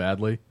so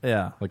badly.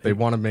 Yeah. They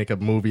want to make a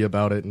movie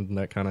about it and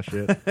that kind of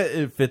shit.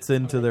 It fits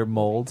into their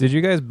mold. Did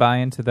you guys buy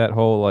into that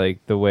whole,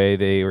 the way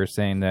they were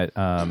saying that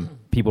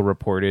people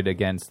reported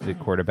against the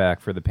quarterback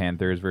for the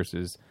Panthers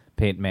versus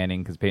Peyton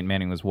Manning, because Peyton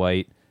Manning was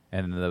white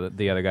and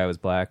the other guy was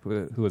black?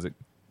 Who was it?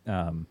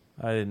 I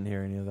didn't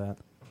hear any of that.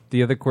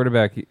 The other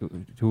quarterback,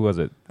 who was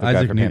it? The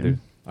Isaac guy for Newton. Panthers?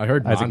 I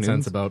heard Isaac nonsense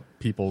Newton's? about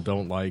people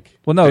don't like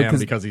Cam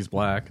because he's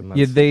black. And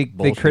that's they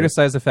bullshit.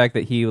 criticized the fact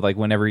that he,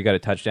 whenever he got a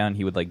touchdown,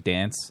 he would,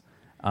 dance.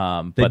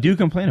 They do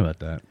complain about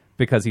that.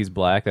 Because he's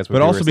black, that's what But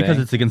they also were because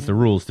saying. it's against the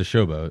rules to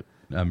showboat,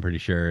 I'm pretty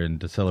sure,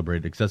 and to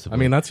celebrate excessively. I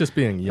mean, that's just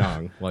being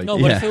young. No,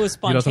 but if it was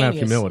he doesn't have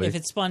spontaneous, humility. if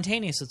it's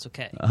spontaneous, it's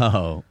okay.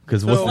 Oh,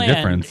 because If what's it's the planned,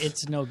 difference?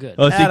 it's no good.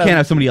 Oh, so you Adam- can't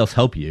have somebody else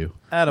help you.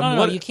 Adam,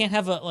 No, you can't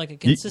have a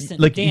consistent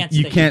dance.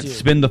 You that can't you do.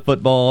 spin the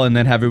football and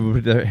then have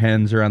everybody put their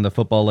hands around the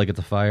football like it's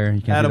a fire.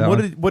 You can't Adam, do that what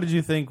one? did what did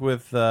you think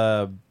with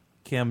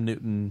Cam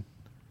Newton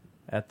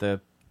at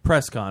the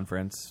press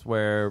conference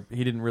where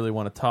he didn't really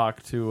want to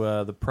talk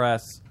to the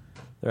press?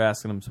 They're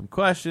asking him some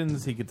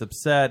questions. He gets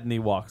upset and he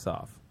walks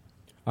off.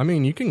 I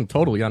mean, you can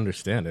totally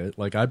understand it.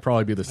 I'd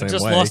probably be the same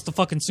just way. lost the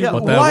fucking Super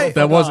But Bowl.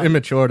 that was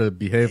immature to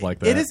behave like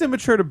that. It is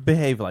immature to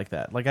behave like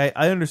that.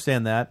 I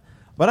understand that,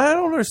 but I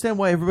don't understand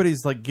why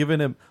everybody's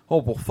giving him,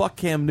 fuck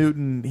Cam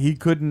Newton. He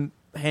couldn't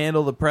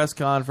handle the press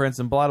conference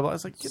and blah, blah, blah.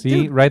 It's like,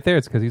 See, dude. right there,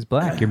 it's because he's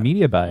black. Your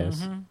media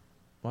bias.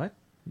 What?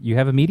 You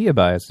have a media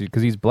bias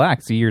because he's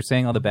black. See, you're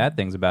saying all the bad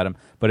things about him.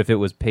 But if it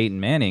was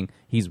Peyton Manning,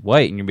 he's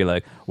white, and you'd be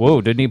like,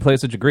 whoa, didn't he play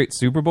such a great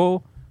Super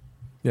Bowl?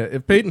 Yeah,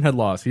 if Peyton had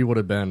lost, he would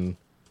have been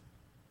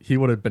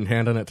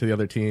handing it to the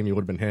other team. He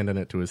would have been handing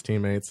it to his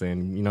teammates,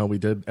 saying, we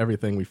did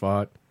everything we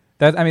fought.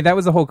 That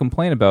was the whole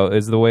complaint about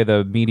is the way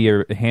the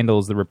media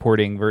handles the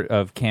reporting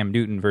of Cam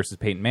Newton versus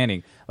Peyton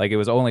Manning. It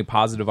was only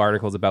positive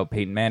articles about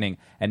Peyton Manning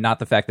and not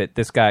the fact that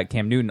this guy,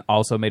 Cam Newton,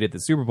 also made it to the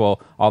Super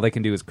Bowl. All they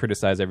can do is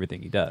criticize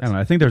everything he does. I don't know.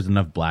 I think there's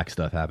enough black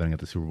stuff happening at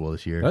the Super Bowl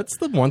this year. That's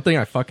the one thing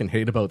I fucking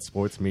hate about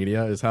sports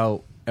media is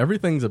how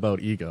everything's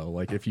about ego.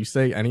 If you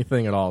say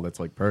anything at all that's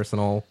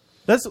personal,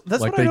 That's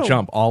what they I don't,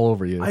 jump all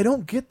over you. I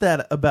don't get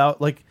that about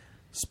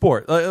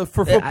sport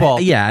for football.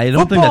 I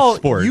don't think Football, that's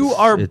sports. You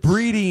are It's-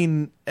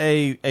 breeding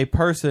a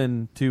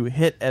person to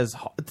hit as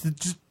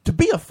to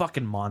be a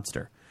fucking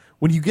monster.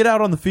 When you get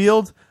out on the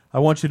field, I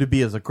want you to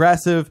be as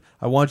aggressive.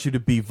 I want you to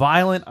be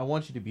violent. I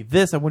want you to be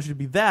this. I want you to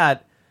be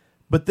that.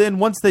 But then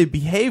once they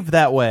behave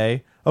that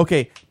way,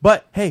 okay.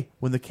 But hey,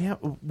 when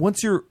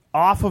once you're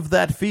off of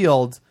that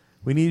field,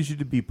 we need you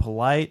to be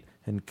polite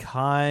and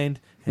kind.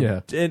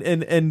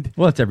 And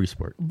well, it's every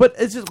sport. But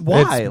it's just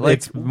why?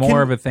 It's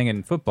more of a thing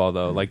in football,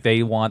 though. Like,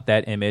 they want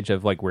that image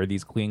of, like, we're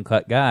these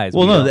clean-cut guys.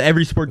 Well, no,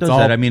 every sport does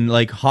that. I mean,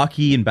 like,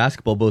 hockey and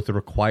basketball both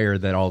require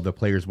that all the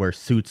players wear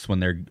suits when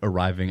they're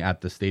arriving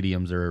at the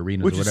stadiums or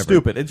arenas which or whatever. is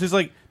stupid. It's just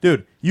like,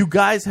 dude, you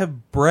guys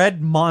have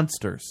bred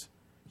monsters.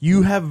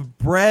 You have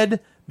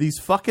bred these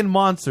fucking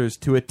monsters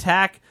to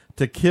attack,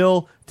 to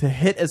kill, to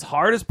hit as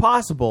hard as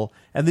possible,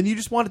 and then you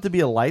just want it to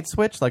be a light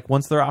switch, like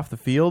once they're off the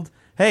field.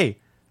 Hey,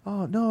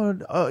 oh no,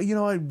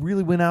 I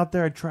really went out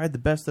there. I tried the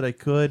best that I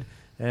could,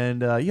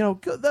 and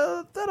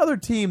that other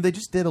team, they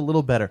just did a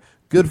little better.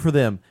 Good for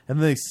them. And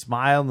then they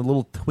smile and the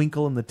little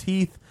twinkle in the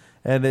teeth,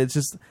 and it's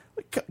just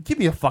give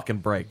me a fucking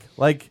break.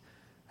 Like,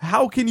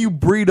 how can you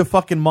breed a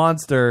fucking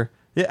monster?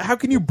 How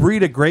can you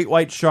breed a great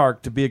white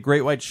shark to be a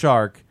great white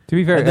shark? To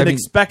be fair, and then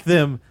expect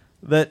them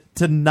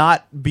to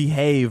not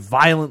behave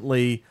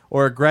violently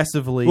or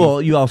aggressively.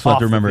 Well, you also have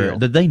to remember field.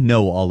 that they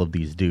know all of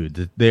these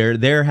dudes.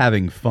 They're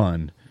having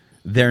fun.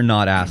 They're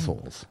not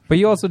assholes. But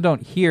you also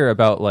don't hear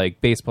about,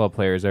 like, baseball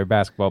players or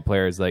basketball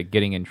players, like,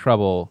 getting in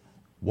trouble,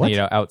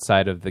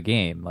 outside of the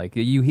game. Like,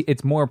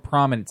 it's more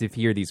prominent to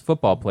hear these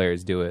football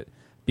players do it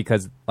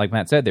because, like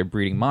Matt said, they're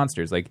breeding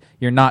monsters. Like,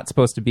 you're not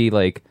supposed to be,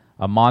 like,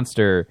 a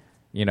monster,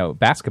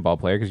 basketball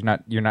player because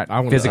you're not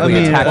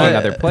physically attacking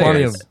other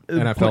players.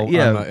 Plenty of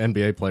NFL,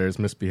 NBA players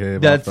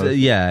misbehave. That's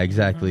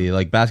exactly.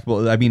 Like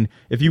basketball. I mean,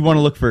 if you want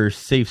to look for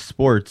safe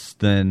sports,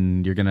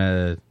 then you're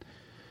gonna.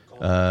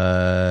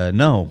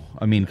 No,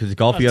 I mean, because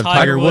golf you have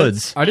Tiger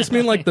Woods. I just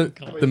mean like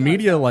the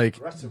media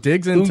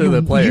digs into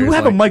the players. You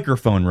have a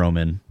microphone,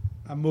 Roman.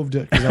 I moved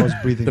it because I was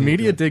breathing. The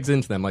media digs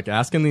into them, like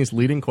asking these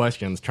leading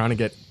questions, trying to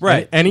get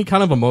any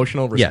kind of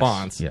emotional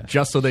response, Yes.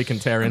 just so they can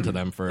tear into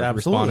them for Absolutely.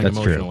 responding That's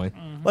emotionally. true.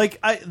 Like,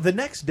 the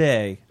next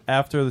day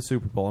after the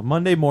Super Bowl,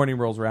 Monday morning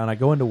rolls around, I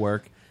go into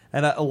work,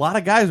 and a lot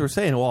of guys were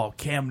saying, well,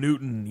 Cam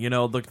Newton,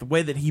 the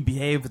way that he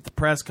behaved at the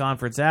press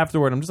conference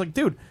afterward. I'm just like,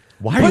 dude.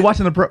 Why are you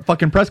watching the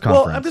fucking press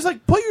conference? Well, I'm just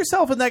like, put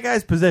yourself in that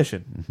guy's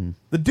position. Mm-hmm.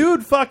 The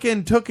dude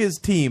fucking took his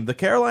team, the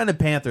Carolina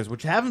Panthers,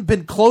 which haven't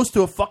been close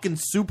to a fucking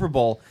Super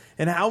Bowl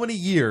in how many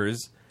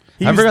years.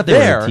 I forgot they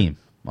were a team.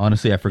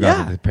 Honestly, I forgot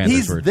that the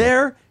Panthers were a team. He's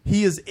there.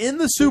 He is in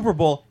the Super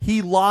Bowl.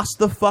 He lost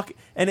the fuck.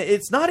 And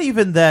it's not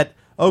even that,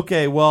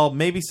 okay, well,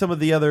 maybe some of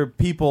the other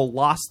people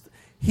lost.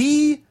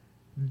 He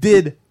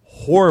did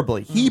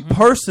horribly. He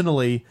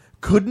personally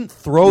couldn't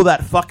throw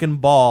that fucking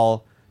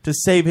ball to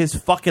save his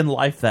fucking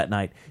life that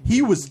night.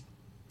 He was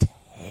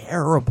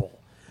terrible.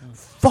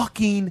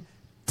 Fucking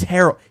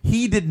terrible.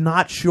 He did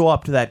not show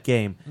up to that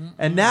game.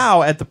 And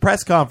now at the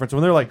press conference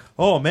when they're like,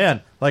 "Oh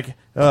man, like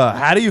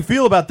how do you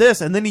feel about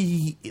this?" And then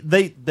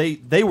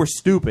they were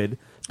stupid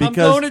because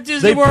I'm going to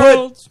Disney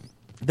World.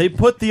 They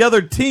put the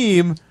other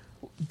team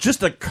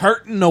just a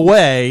curtain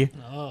away.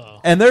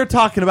 And they're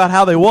talking about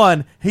how they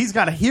won. He's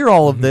got to hear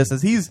all of this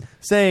as he's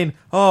saying,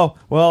 "Oh,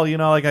 well,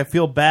 I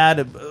feel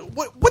bad."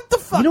 What the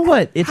fuck? You know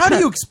what? How do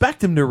you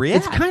expect him to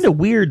react? It's kind of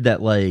weird that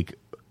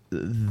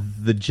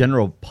the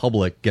general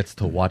public gets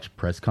to watch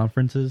press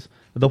conferences.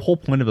 The whole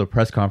point of the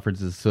press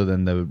conference is so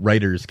then the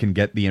writers can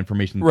get the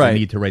information that they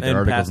need to write their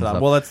articles pass it and on.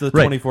 stuff. Well, that's the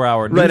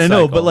 24-hour news Right, I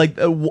know, cycle. but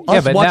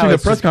us but watching now the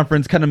it's press just-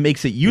 conference kind of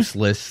makes it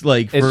useless,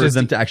 for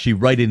them to actually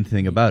write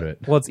anything about it.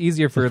 Well, it's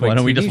easier for Why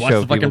don't we TV just watch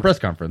show the fucking people, press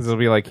conference? 'cause it'll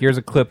be like, here's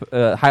a clip,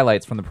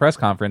 highlights from the press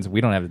conference. We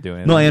don't have to do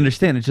anything. No, I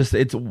understand.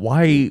 It's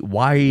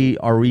why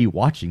are we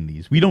watching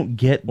these? We don't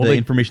get the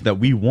information that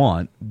we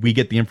want. We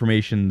get the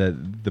information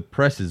that the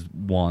press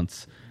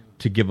wants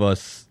to give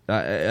us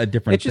a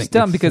different. It's just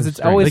dumb because it's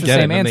always the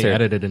same answer. They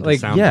edit it into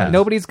sound bites.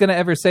 Nobody's gonna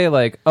ever say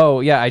like, "Oh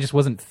yeah, I just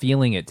wasn't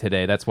feeling it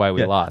today. That's why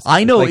we lost."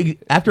 I know. Like,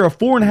 after a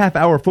 4.5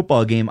 hour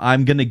football game,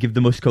 I'm gonna give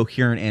the most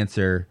coherent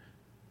answer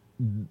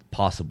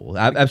possible.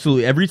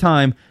 Absolutely, every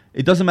time.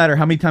 It doesn't matter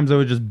how many times I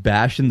would just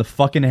bash in the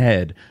fucking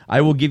head.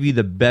 I will give you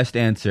the best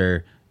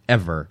answer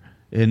ever,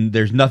 and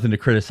there's nothing to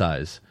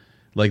criticize.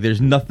 Like,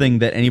 there's nothing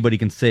that anybody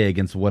can say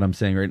against what I'm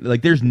saying. Right?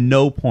 Like, there's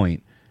no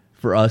point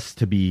for us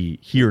to be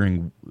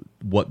hearing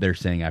what they're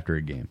saying after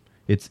a game.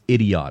 It's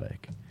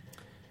idiotic.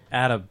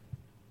 Adam.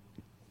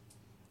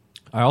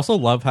 I also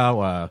love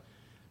how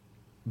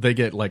they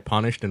get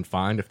punished and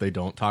fined if they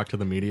don't talk to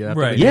the media after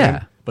Right. the game.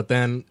 Yeah. But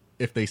then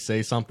if they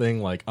say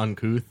something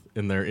uncouth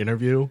in their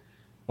interview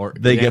or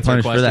They get answer a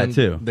punished for that,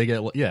 question, too.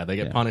 They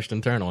get punished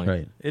internally.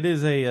 Right. It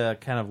is a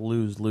kind of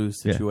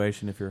lose-lose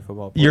situation if you're a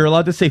football player. You're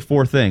allowed to say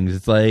 4 things.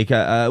 It's like,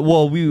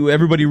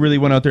 everybody really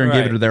went out there and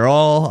gave it their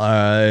all.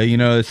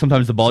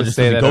 Sometimes the ball just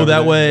say doesn't that go that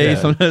over way. there. Yeah.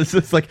 Sometimes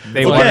it's like,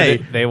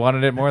 they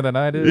wanted it more than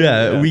I did.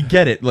 Yeah, we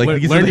get it. Like,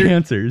 these are the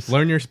answers.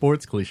 Learn your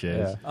sports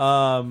cliches.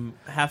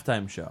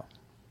 Halftime show.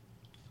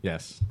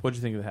 Yes. What'd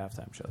you think of the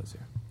halftime show this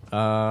year?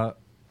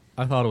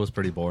 I thought it was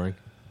pretty boring.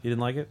 You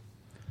didn't like it?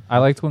 I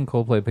liked when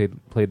Coldplay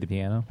played the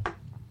piano.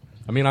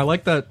 I mean, I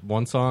like that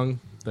one song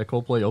that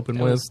Coldplay opened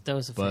That with, was- that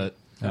was a but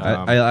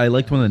I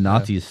liked when the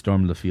Nazis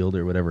stormed the field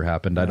or whatever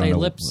happened. I don't They know.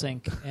 lip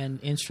sync and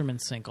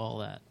instrument sync all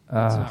that.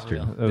 It's not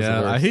real.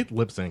 yeah, I hate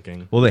lip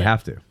syncing. Well, they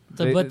have to.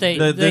 But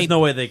there's no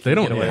way they can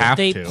don't get away. have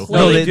They to. play-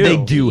 No, they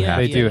do have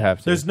They to. do have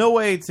to. There's no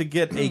way to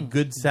get a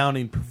good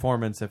sounding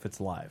performance if it's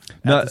live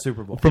No, at the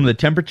Super Bowl. From the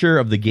temperature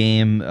of the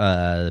game,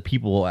 the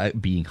people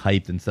being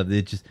hyped and stuff,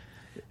 it just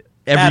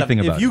everything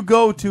Adam, about if you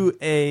go to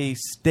a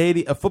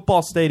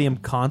football stadium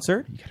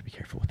concert, you got to be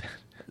careful with that.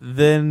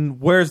 then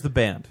where's the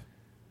band?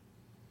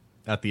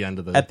 At the end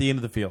of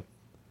the field.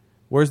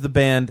 Where's the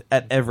band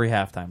at every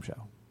halftime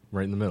show?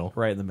 Right in the middle.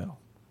 Right in the middle.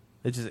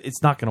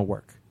 It's not going to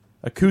work.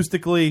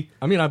 Acoustically,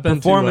 I mean, I've been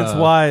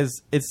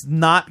performance-wise, it's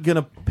not going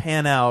to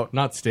pan out.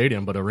 Not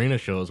stadium, but arena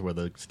shows where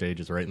the stage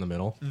is right in the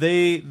middle.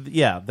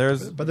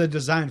 But they're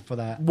designed for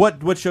that.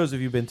 What shows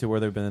have you been to where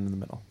they've been in the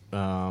middle?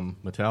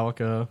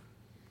 Metallica.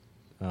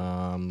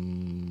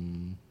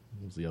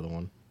 What was the other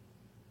one?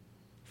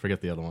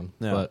 Forget the other one.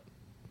 Yeah. But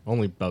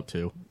only about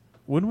 2.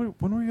 When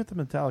were you at the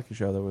Metallica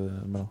show that was in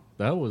the middle?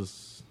 That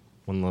was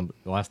when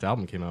the last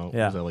album came out.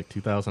 Yeah. Was that like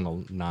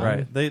 2009?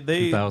 Right. They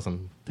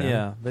 2010.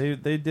 Yeah.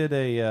 They did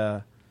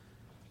a.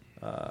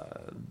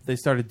 They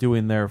started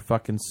doing their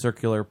fucking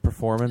circular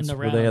performance In the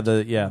where they had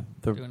round.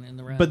 the Doing it in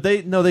the round. but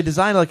they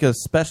designed like a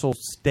special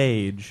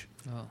stage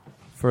Oh.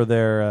 for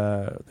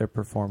their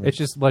performance. It's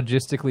just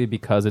logistically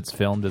because it's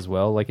filmed as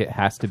well. Like it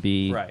has to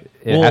be, Right.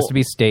 It has to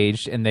be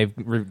staged, and they've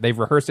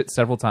rehearsed it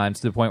several times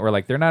to the point where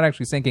like they're not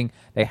actually syncing.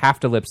 They have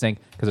to lip sync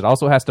because it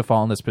also has to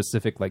fall in the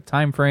specific like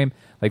time frame.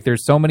 Like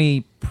there's so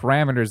many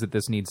parameters that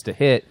this needs to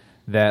hit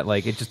that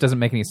like it just doesn't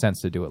make any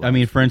sense to do it. I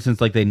mean, for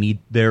instance, like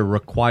they're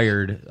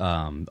required,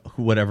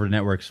 whatever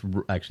networks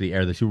actually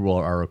air the Super Bowl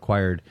are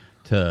required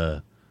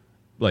to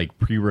like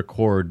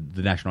pre-record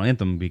the national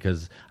anthem,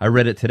 because I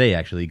read it today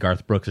actually.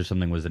 Garth Brooks or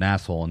something was an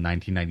asshole in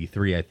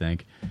 1993, I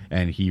think,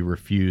 and he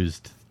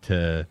refused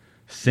to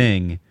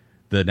sing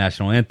the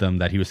national anthem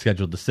that he was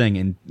scheduled to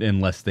sing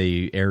unless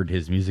they aired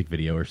his music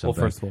video or well,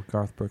 something. first of all,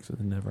 Garth Brooks is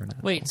never an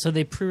asshole. Wait, so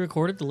they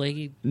pre-recorded the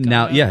Lady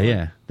Now, Gaga?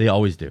 yeah, they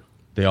always do.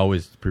 They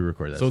always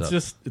pre-record that. So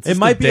stuff. it's just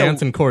might a be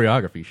dance and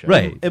choreography show.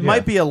 Right. It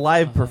might be a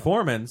live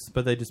performance,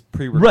 but they just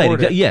pre-record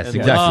Right. it. Yes, and-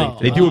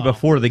 exactly. They do it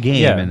before the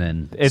game, Yeah. and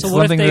then It's So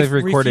what if something they've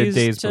they've recorded refused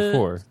days to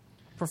before.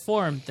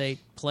 Perform, they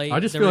play. I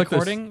just the feel like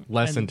recording there's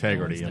less and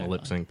integrity in a no lip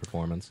one's sync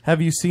performance.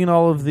 Have you seen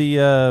all of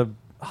the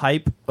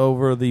hype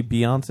over the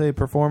Beyonce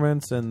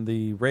performance and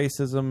the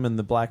racism and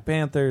the Black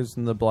Panthers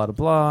and the blah blah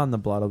blah and the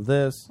blah of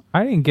this?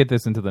 I didn't get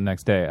this until the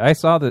next day. I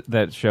saw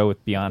that show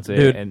with Beyonce,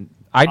 Dude, and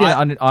I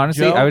didn't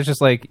honestly. Joe? I was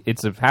just like,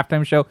 it's a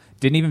halftime show.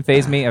 Didn't even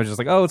faze me. I was just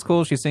like, oh, it's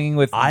cool. She's singing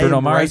with I Bruno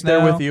am Mars right there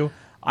now. with you.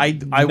 I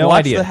No watched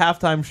idea. the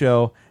halftime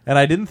show and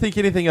I didn't think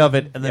anything of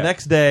it. And the Yeah.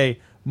 next day,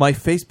 my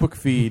Facebook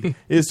feed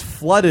is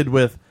flooded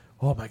with,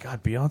 oh my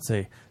God,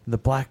 Beyonce and the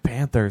Black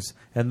Panthers.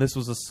 And this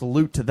was a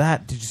salute to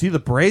that. Did you see the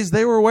berets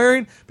they were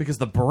wearing? Because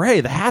the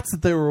beret, the hats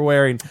that they were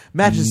wearing,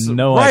 matches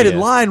No right idea. in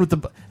line with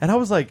the. And I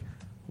was like,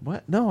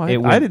 what? No, I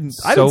It went didn't.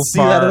 So I didn't see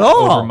far that at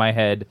all. over my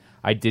head.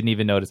 I didn't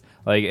even notice.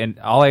 Like, and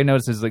all I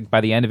noticed is like by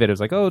the end of it, it was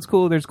like, oh, it's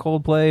cool. There's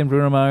Coldplay and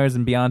Bruno Mars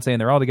and Beyonce,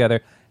 and they're all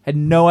together. Had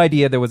no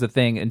idea there was a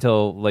thing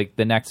until like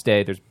the next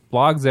day. There's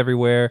blogs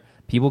everywhere,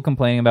 people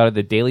complaining about it.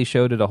 The Daily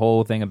Show did a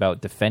whole thing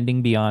about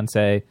defending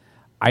Beyonce.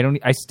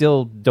 I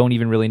still don't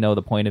even really know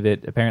the point of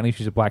it. Apparently,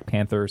 she's a Black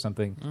Panther or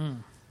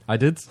something.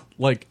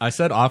 I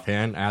said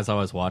offhand as I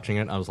was watching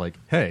it, I was like,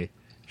 hey,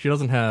 she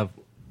doesn't have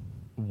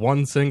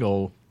one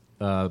single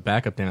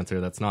backup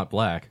dancer that's not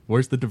black.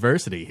 Where's the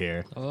diversity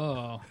here?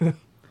 Oh.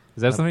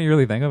 Is that something you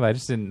really think of? I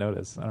just didn't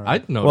notice. I don't know. I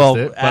noticed Well,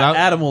 it. But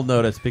Adam will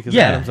notice because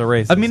Adam's a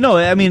racist. I mean, no,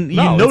 I mean, you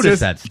No, it's notice just-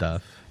 that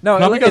stuff. No,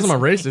 not like, because I'm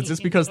it's- a racist. It's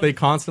just because they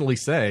constantly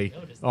say,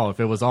 "Oh, if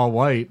it was all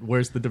white,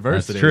 where's the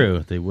diversity?" That's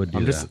true. They would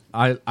do that.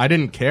 I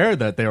didn't care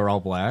that they were all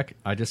black.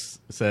 I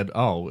just said,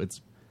 "Oh, it's."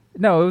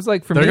 No, it was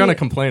like for They're me. going to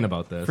complain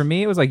about this. For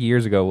me, it was like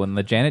years ago when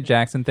the Janet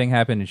Jackson thing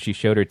happened and she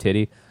showed her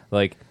titty.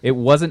 Like, it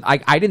wasn't...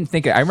 I didn't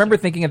think... I remember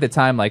thinking at the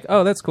time, like,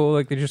 oh, that's cool.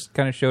 Like, they just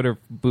kind of showed her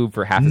boob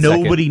for half a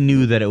second. Nobody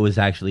knew that it was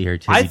actually her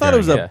titty. I thought it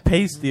was during a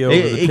pasty over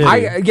the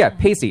titty. Yeah,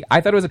 pasty. I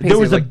thought it was a pasty. There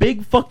was a like,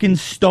 big fucking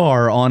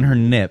star on her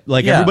nip.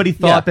 Like, Yeah, everybody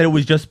thought yeah. that it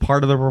was just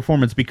part of the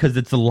performance because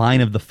it's the line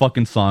of the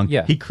fucking song.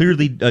 Yeah. He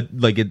clearly,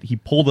 he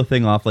pulled the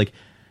thing off. Like,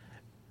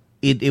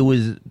 it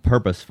was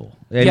purposeful.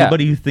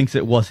 Anybody who thinks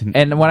it wasn't...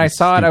 And when I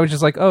saw it, stupid. I was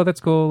just like, oh, that's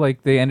cool.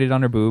 Like, they ended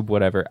on her boob,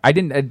 whatever. I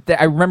didn't...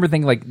 I remember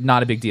thinking, like,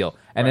 not a big deal.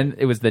 And then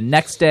it was the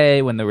next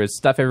day when there was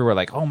stuff everywhere,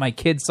 like, oh, my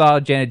kid saw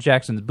Janet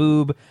Jackson's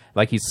boob.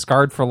 Like, he's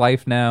scarred for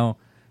life now.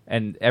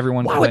 And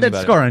everyone Why would complaining that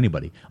about scar it.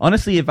 anybody?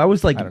 Honestly, if I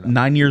was like I don't know.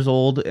 9 years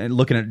old and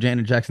looking at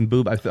Janet Jackson's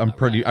boob, I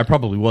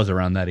probably was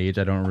around that age.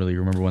 I don't really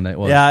remember when that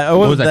was. Yeah, I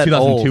what was wasn't that, that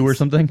 2002 old. or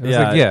something? It was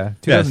like, yeah,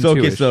 Yeah, so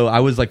 2002-ish. so I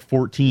was like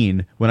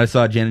 14 when I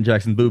saw Janet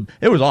Jackson's boob.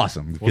 It was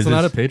awesome. 'cause Wasn't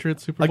that a it's-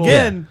 Patriots Super Bowl?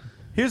 Again,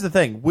 here's the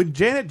thing. When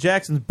Janet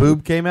Jackson's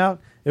boob came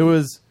out, it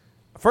was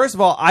First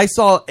of all, I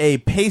saw a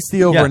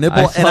pasty over Yeah, a nipple,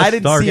 I saw and I a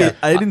didn't star, see yeah. it.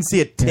 I didn't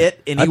see a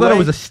tit anyway. I thought it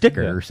was a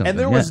sticker or something. And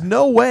there was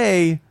no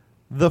way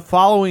the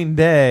following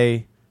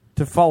day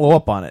to follow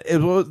up on it.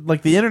 It was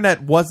like the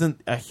internet wasn't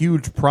a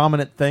huge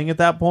prominent thing at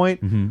that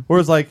point. Where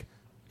it was like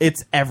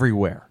it's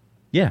everywhere.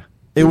 Yeah.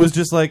 It was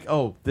just like,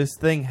 oh, this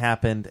thing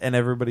happened, and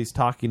everybody's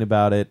talking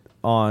about it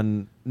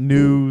on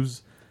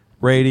news,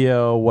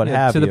 radio, what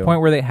have to you. the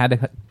point where they had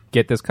to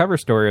get this cover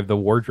story of the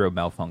wardrobe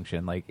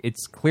malfunction. Like it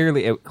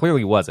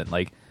clearly wasn't.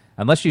 Like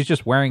unless she's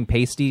just wearing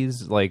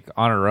pasties like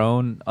on her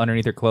own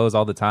underneath her clothes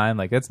all the time,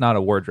 like that's not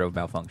a wardrobe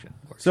malfunction.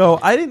 So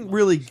I didn't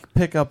really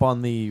pick up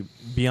on the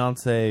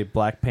Beyonce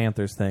Black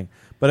Panthers thing,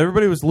 but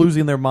everybody was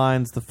losing their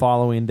minds the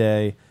following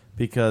day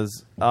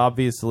because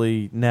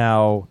obviously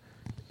now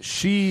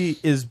she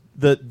is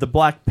the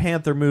Black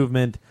Panther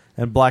movement,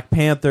 and Black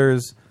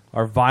Panthers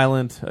are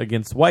violent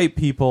against white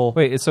people.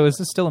 Wait, so is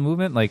this still a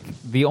movement? Like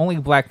the only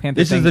Black Panther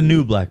This thing... is the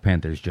new Black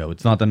Panthers, Joe.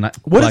 It's not the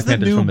What Black is the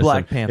Panthers new from this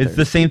Black thing. Panthers? It's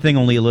the same thing,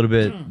 only a little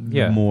bit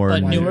more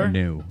But newer?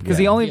 new. Because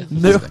the only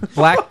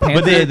Black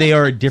Panther... But they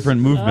are a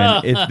different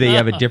movement. They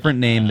have a different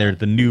name. They're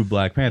the new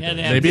Black Panthers.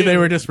 they have Maybe new- they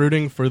were just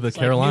rooting for the It's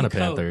like Carolina new Coke.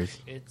 Panthers.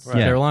 It's Yeah.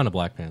 Carolina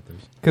Black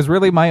Panthers. Because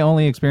really my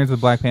only experience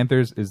with Black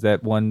Panthers is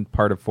that one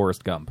part of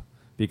Forrest Gump.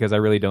 Because I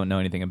really don't know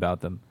anything about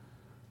them.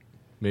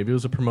 Maybe it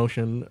was a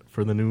promotion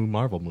for the new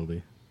Marvel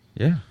movie.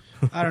 Yeah.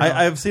 I don't know.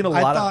 I've seen a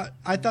lot of.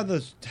 I thought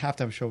the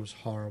halftime show was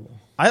horrible.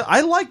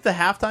 I like the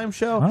halftime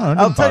show. Oh, it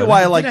I'll didn't tell you bother why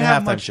me. I like the Didn't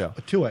have halftime much show.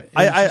 to it. It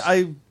was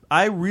just-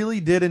 I really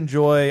did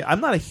enjoy. I'm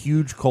not a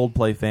huge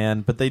Coldplay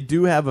fan, but they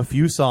do have a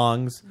few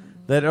songs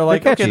that are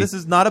like, catchy. okay, this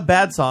is not a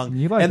bad song,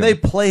 You like and them. they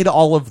played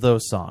all of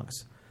those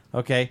songs.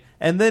 Okay,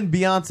 and then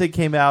Beyonce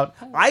came out.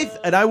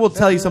 I will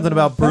tell you something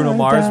about Bruno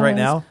Mars right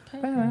now.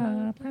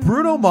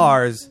 Bruno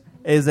Mars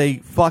is a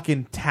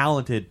fucking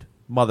talented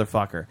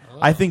motherfucker.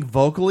 I think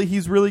vocally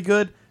he's really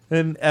good,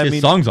 and I His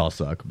mean songs all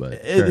suck,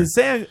 but sure.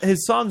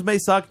 his songs may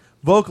suck.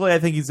 Vocally, I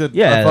think he's a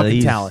yeah, fucking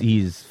he's, talent.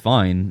 he's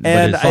fine,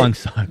 And but his songs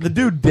suck. the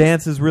dude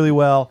dances really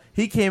well.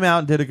 He came out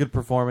and did a good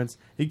performance.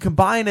 He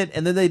combined it,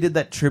 and then they did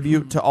that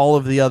tribute to all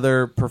of the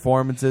other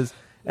performances.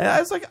 And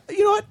I was like,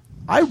 you know what?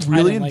 I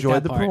really didn't like enjoyed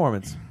that the part.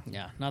 performance.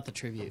 Yeah, not the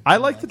tribute. I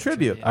like the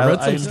tribute. I read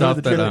some enjoyed stuff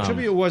the that, tribute. The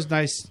tribute was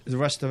nice. The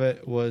rest of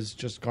it was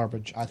just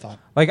garbage, I thought.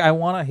 Like I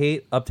want to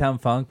hate Uptown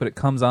Funk, but it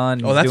comes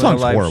on. Oh, that he's doing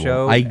song's a live horrible.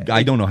 show.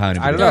 I don't know how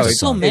anybody I don't does know. that There's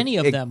so song. many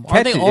of It them.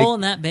 Are they catches- all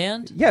in that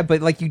band? Yeah,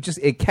 but like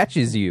it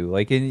catches you.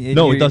 Like No,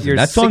 you're- it doesn't. you're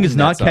That song is singing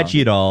not that song.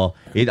 catchy at all.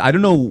 I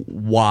don't know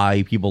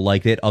why people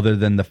liked it, other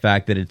than the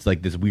fact that it's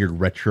like this weird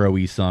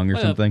retro-y song or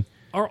Wait up. something.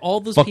 Are all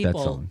those Fuck that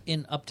people song.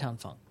 in Uptown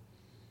Funk?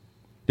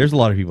 There's a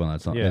lot of people in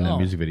that song Yeah. in that Oh.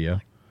 music video.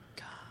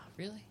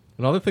 Really?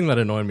 Another thing that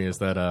annoyed me is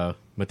that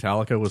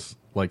Metallica was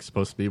like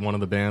supposed to be one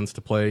of the bands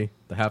to play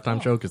the halftime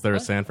show because they're a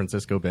San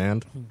Francisco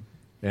band,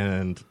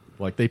 and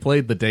like they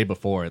played the day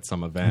before at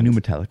some event. I knew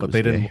Metallica but was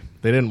they gay. didn't.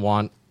 They didn't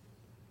want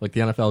like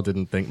the NFL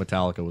didn't think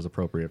Metallica was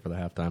appropriate for the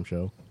halftime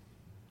show.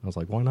 I was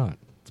like, why not?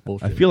 It's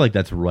bullshit. I feel like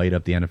that's right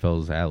up the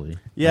NFL's alley.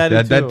 Yeah, Like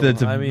I do that, too.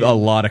 that's I mean- a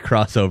lot of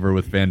crossover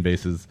with fan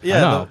bases. I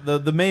Yeah, know.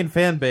 the main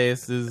fan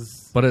base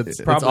is. but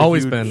it's probably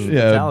always huge been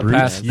Yeah, Metallica Bruce.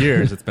 past fans.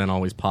 years. It's been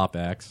always pop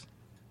acts.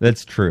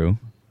 That's true.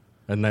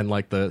 And then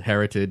like the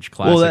heritage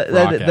classic. Well, that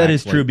rock that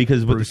is acts, true like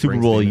because with Bruce the Super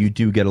Bowl, Springsteen you is-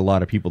 do get a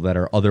lot of people that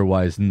are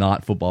otherwise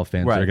not football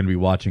fans that Right. are going to be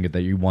watching it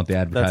that you want the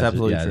advertisers.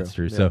 absolutely yeah, true. that's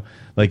true. Yeah. So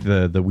like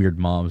the weird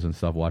moms and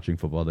stuff watching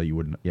football that you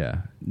wouldn't. Yeah,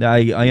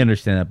 I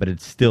understand that, but it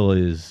still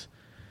is.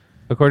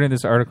 According to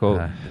this article,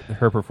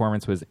 her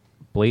performance was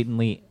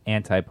blatantly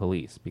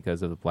anti-police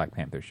because of the Black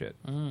Panther shit.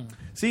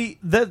 See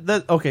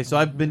that okay. So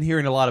I've been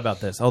hearing a lot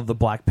about this. Oh, the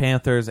Black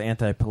Panthers,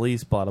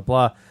 anti-police, blah blah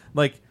blah.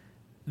 Like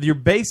you're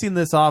basing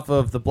this off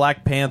of the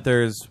Black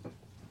Panthers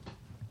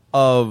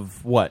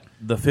of what,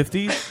 the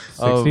 50s,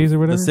 60s or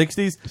whatever? the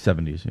 60s.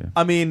 70s. Yeah.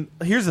 I mean,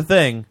 here's the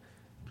thing: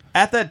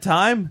 at that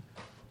time,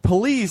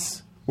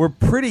 police were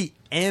pretty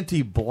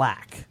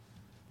anti-black.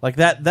 Like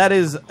that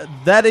is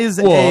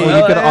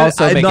Well, you could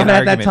also make not an at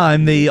argument. that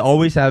time. They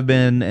always have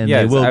been, and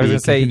Yes, they will I was be gonna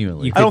say,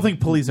 continually. you I don't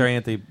think police are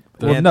anti.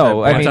 Well,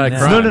 no, I mean-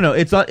 Anti-crime. no.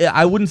 It's not.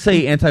 I wouldn't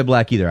say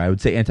anti-black either. I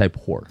would say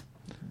anti-poor.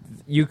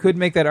 You could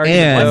make that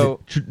argument. And though,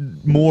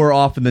 more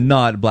often than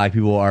not, black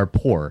people are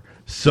poor.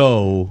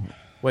 So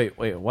Wait.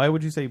 Why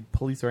would you say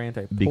police are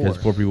anti-poor? because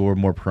poor people were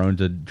more prone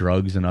to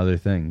drugs and other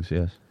things.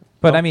 Yes.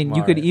 but I mean,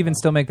 you could alright, even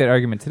still make that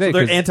argument today. So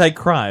they're 'cause-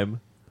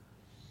 anti-crime.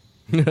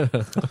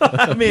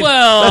 I mean,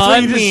 Well, that's what I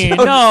you just mean,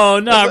 showed. no,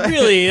 not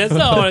really. That's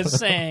not what I'm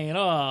saying at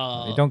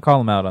all. don't call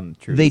them out on the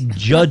truth. They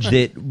judged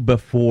it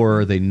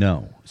before they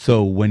know.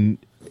 So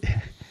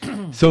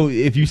so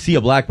if you see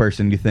a black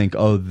person, you think,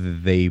 oh,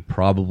 they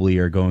probably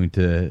are going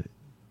to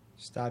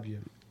Stab you.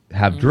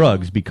 have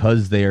drugs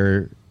because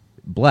they're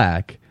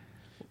black.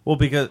 Well,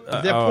 because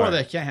If they're poor,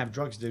 they can't have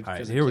drugs, dude. All right,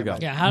 because they here we can't go. buy-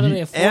 Yeah, how do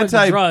they afford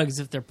the drugs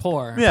if they're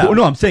poor? Yeah.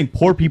 No, I'm saying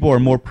poor people are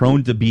more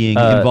prone to being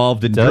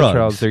involved in Duh, drugs.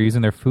 Charles, they're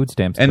using their food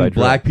stamps to buy And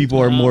black drugs. people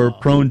are more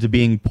prone to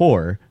being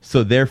poor.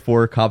 So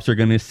therefore, cops are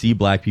going to see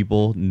black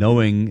people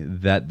knowing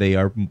that they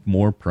are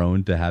more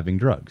prone to having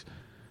drugs.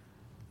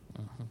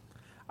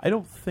 I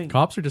don't think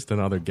cops are just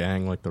another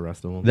gang like the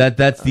rest of them.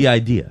 That's the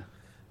idea.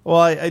 Well,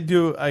 I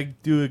do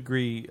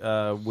agree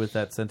with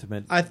that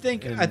sentiment. I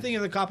think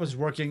if the cop is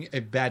working a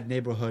bad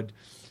neighborhood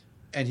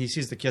and he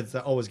sees the kids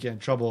that always get in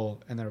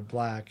trouble and they're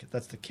black,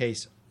 that's the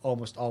case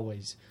almost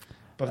always.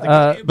 But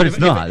it's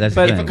not. That's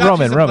the if thing. a cop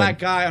sees a Roman. black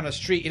guy on the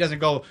street, he doesn't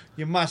go,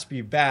 "You must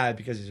be bad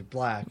because he's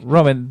black."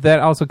 Roman,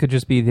 that also could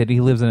just be that he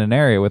lives in an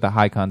area with a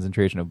high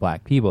concentration of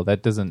black people.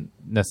 That doesn't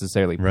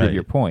necessarily prove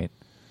your point.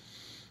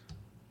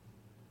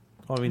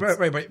 Well, I mean,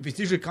 Right. But if it's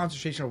usually a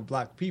concentration of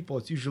black people,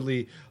 it's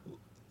usually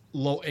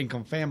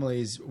low-income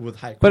families with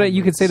high. But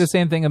you could say the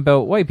same thing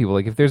about white people.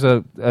 Like if there's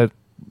a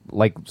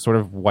like sort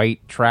of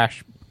white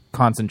trash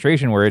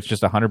concentration where it's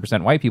just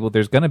 100% white people,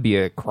 there's going to be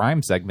a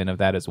crime segment of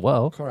that as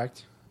well.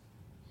 Correct.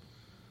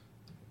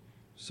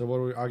 So what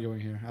are we arguing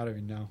here? I don't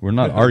even know. We're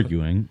not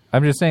arguing.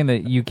 I'm just saying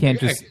that you can't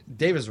just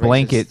David's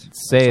blanket racist.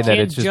 say that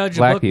it's just judge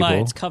black a book people. by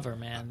its cover,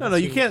 man. No,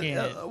 you can't.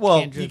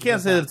 You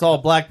can't say that it's all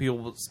black people.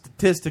 But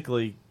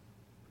statistically,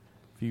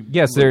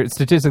 Yes,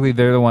 statistically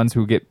they're the ones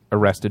who get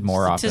arrested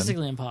more often.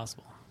 Statistically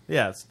impossible.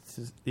 Yeah,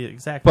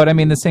 exactly. But I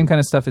mean, the same kind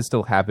of stuff is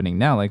still happening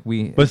now.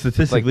 But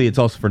statistically, it's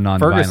also for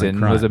non-violent Ferguson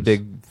crimes. was a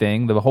big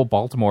thing. The whole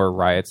Baltimore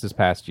riots this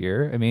past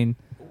year. I mean,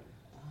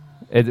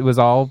 it was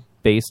all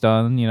based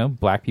on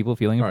black people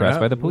feeling impressed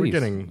by the police.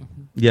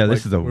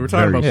 This is a we were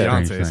talking about very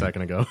Beyonce strange a thing.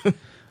 second ago.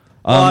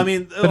 Well, I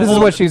mean, but this is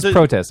what she's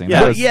protesting.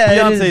 Yeah, Yeah,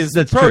 Beyonce's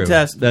that's true.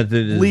 protest That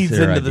is leads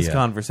her into this idea.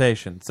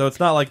 conversation. So it's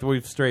not like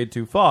we've strayed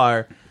too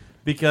far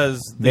because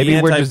the Maybe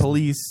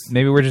anti-police.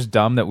 Maybe we're just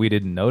dumb that we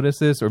didn't notice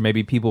this, or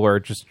maybe people are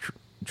just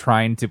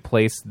trying to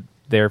place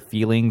their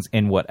feelings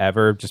in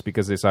whatever just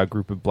because they saw a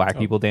group of black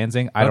people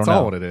dancing. I don't know. That's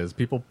all what it is.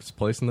 People just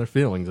placing their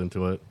feelings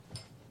into it.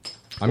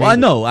 I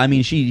know. I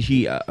mean,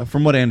 she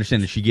from what I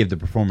understand, she gave the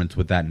performance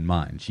with that in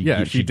mind. She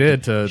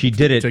did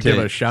it to give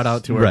a shout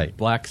out to her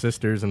black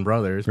sisters and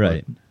brothers.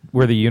 Right.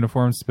 Were the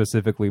uniforms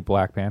specifically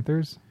Black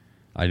Panthers?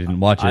 I didn't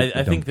watch it.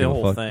 I think the don't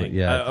give a whole fuck, thing. but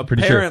yeah,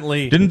 pretty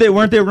Apparently, sure.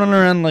 Weren't they running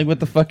around like with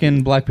the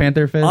fucking Black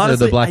Panther fist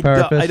honestly, or the Black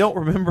Power fist? I don't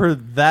remember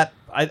that.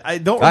 I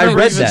don't. I remember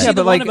read even that. seeing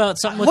The the one like, about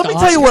something with let the me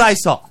tell you Oscars? what I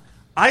saw.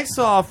 I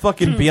saw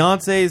fucking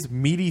Beyonce's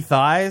meaty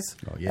thighs,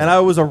 and I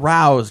was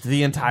aroused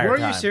the entire Were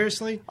time. you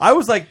seriously? I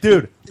was like,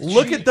 dude,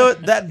 look at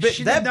that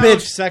she that did not look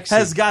bitch sexy.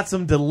 has got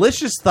some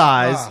delicious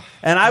thighs, Ah,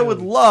 and I would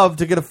love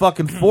to get a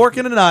fucking fork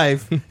and a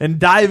knife and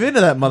dive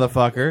into that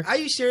motherfucker. Are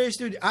you serious,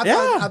 dude? I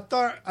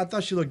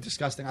thought she looked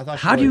disgusting. I thought.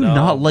 How do you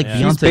not like Beyonce's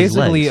She's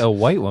basically legs? a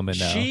white woman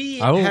now. She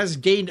has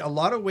gained a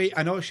lot of weight.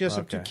 I know she has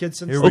some two kids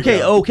since.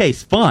 Okay,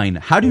 fine.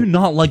 How do you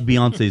not like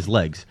Beyonce's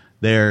legs?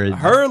 They're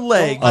her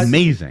legs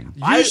amazing.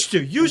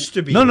 Used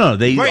to be. No,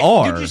 they Right,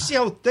 are. Did you see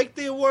how thick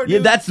they were? Yeah,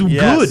 dude? that's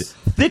good.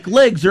 Thick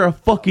legs are a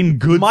fucking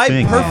good My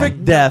thing.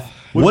 perfect death.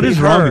 What is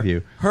wrong with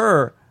you?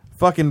 Her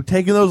fucking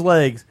taking those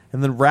legs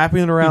and then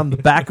wrapping it around the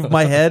back of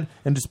my head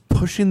and just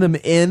pushing them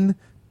in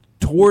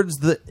towards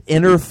the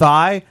inner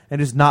thigh and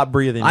just not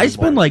breathing. I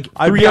spend like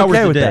I'd 3 be hours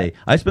okay a with day. that.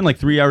 I spend like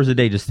 3 hours a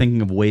day just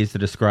thinking of ways to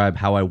describe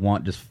how I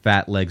want just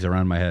fat legs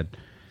around my head.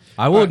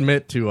 I will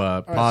admit to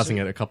pausing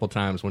it a couple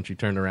times when she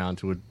turned around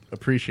to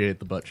appreciate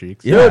the butt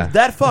cheeks. Yeah. Dude,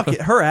 that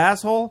her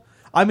asshole.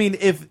 I mean,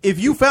 if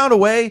you found a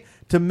way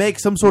to make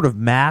some sort of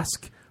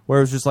mask where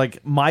it was just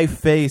like my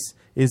face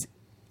is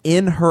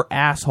in her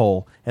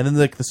asshole, and then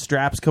like the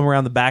straps come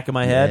around the back of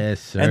my head, Yes,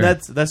 sir. and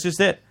that's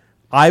just it.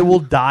 I will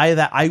die.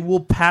 That I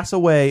will pass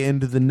away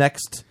into the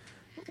next.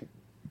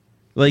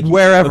 Like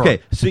wherever. Okay,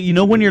 so you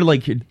know when you're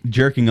like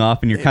jerking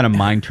off and your kind of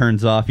mind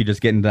turns off, you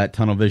just get into that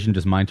tunnel vision,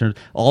 just mind turns.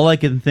 All I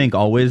can think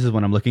always is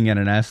when I'm looking at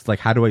an S, like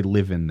how do I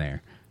live in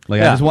there?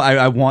 Like Yeah.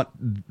 I want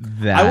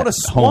that. I want to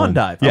swan home.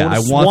 dive. Yeah, I I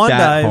want want that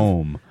dive,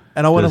 home.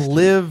 and I want to Just-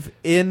 live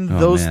in Oh,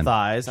 those man.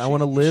 thighs. I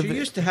want to live. She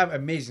used to have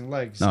amazing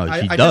legs. No,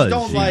 I she just does.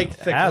 don't She like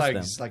thick has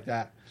legs them. like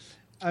that.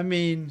 I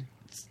mean,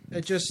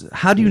 it just.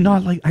 How do you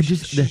not like?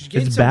 She's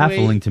gained It's some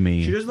baffling weight. to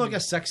me. She doesn't look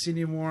as sexy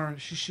anymore.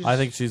 She's I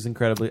think she's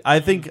incredibly. I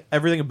think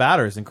everything about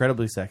her is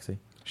incredibly sexy.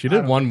 She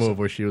did one move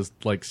where she was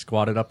like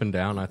squatted up and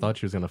down. I thought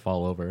she was going to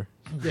fall over.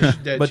 Yeah, she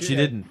did. But she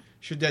didn't.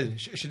 She did.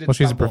 She did. Well,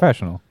 she's a stumble.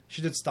 professional.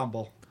 She did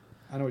stumble.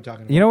 I know what you're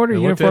talking about. You know what her It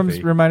looked uniforms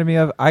iffy. reminded me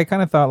of? I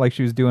kind of thought like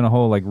she was doing a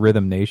whole like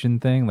Rhythm Nation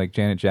thing, like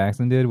Janet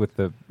Jackson did with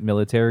the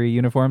military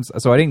uniforms.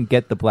 So I didn't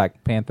get the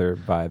Black Panther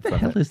vibe What the from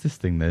hell it. is this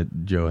thing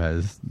that Joe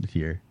has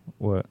here?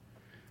 What?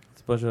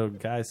 It's a bunch of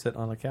guys sitting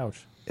on a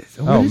couch.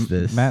 What is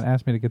this? Matt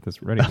asked me to get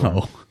this ready for him.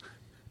 Oh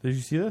Did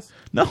you see this?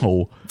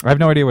 no! I have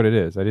no idea what it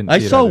is. I didn't. I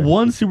see it saw either.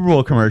 one Super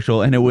Bowl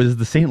commercial, and it was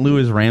the St.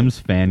 Louis Rams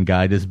fan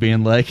guy just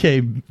being like,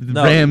 "Hey,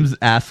 Rams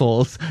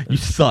assholes, you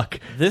suck."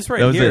 This That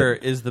right was here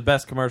it. is the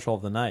best commercial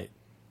of the night.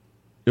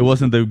 It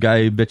wasn't the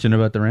guy bitching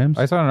about the Rams.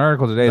 I saw an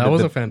article today. That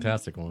was the, a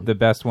fantastic one. The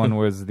best one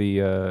was the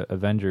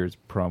Avengers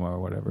promo or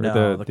whatever.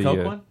 No, the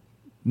Coke one?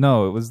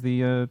 No, it was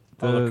the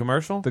the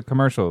commercial? The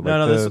commercial.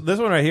 No, like this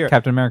one right here.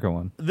 Captain America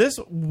one. This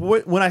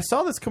when I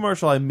saw this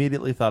commercial, I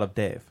immediately thought of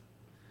Dave.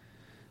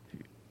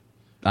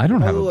 I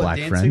don't have a little black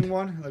dancing friend.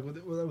 one. Like with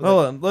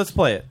Hold on, let's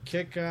play it.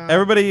 Kick.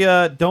 Everybody,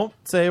 don't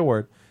say a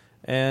word.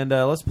 And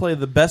let's play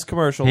the best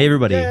commercial. Hey,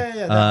 everybody.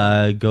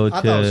 Yeah, go I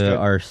thought it was to good.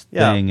 our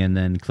thing and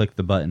then click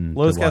the button.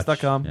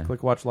 Lotuscast.com. Yeah.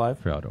 Click watch live.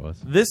 I forgot what it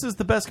was. This is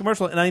the best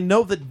commercial, and I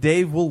know that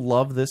Dave will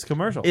love this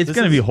commercial. It's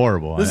going to be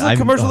horrible. This is a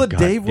commercial that God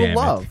Dave will damn it.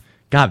 love.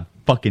 God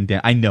fucking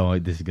damn. I know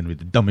this is going to be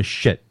the dumbest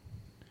shit.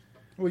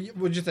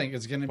 What'd you think?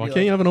 It's going to be Why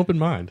can't you have an open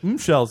mind?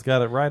 Michelle's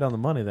got it right on the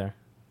money there.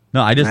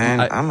 No, I just... Man,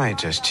 I might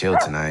just chill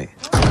tonight.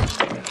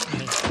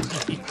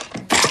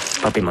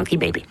 Puppy monkey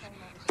baby.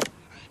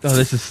 Oh,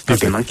 this is stupid.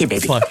 Puppy monkey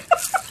baby. Fuck.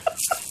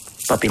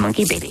 Puppy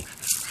monkey baby.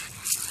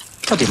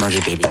 Puppy monkey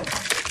baby.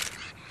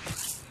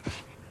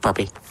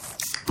 Puppy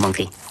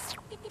monkey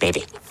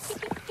baby.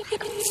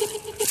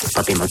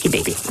 Puppy monkey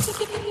baby.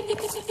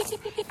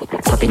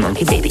 Puppy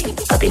monkey baby.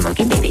 Puppy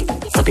monkey baby.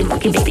 Puppy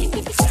monkey baby.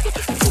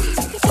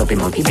 Puppy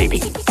monkey baby.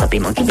 Puppy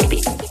monkey baby.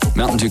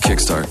 Mountain Dew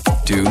Kickstart.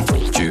 Dew,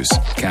 juice,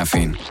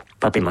 caffeine.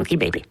 Puppy monkey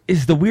baby.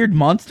 Is the weird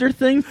monster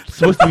thing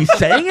supposed to be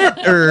saying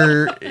it,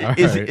 or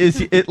is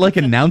it like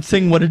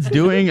announcing what it's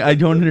doing? I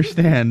don't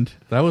understand.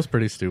 That was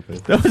pretty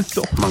stupid. That was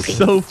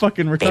so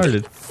fucking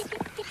retarded.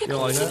 You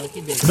don't like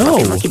that? No.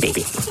 Puppy monkey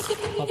baby.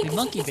 Puppy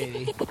monkey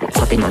baby.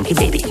 Puppy monkey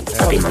baby.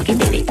 Puppy monkey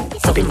baby.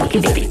 Puppy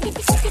monkey baby.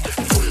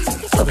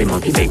 Puppy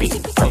monkey baby.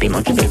 Puppy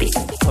monkey baby.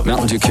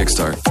 Mountain Dew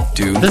Kickstart.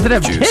 Dew, Does it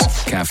have juice,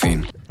 tits?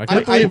 caffeine.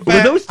 I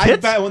Were those I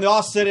tits? bet when they're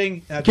all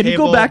sitting at a Can you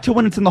go table- back to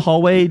when it's in the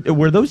hallway?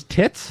 Were those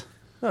tits?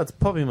 No, it's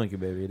Puppy Monkey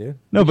Baby, dude.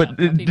 No, but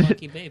Puppy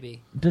monkey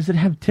baby. does it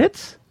have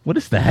tits? What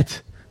is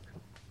that?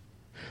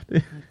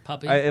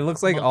 Puppy. It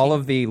looks like monkey all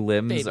of the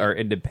limbs baby. are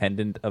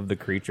independent of the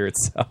creature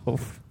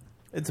itself.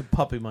 It's a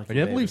Puppy Monkey I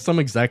can't Baby. believe some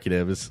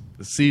executive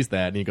sees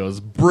that and he goes,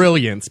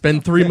 "Brilliant!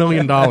 Spend $3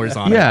 million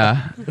on it."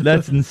 Yeah,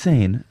 that's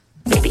insane.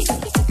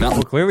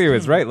 Well, clearly it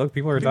was right. Look,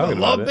 people are talking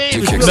about love it.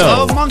 babies. People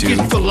love monkeys.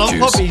 People love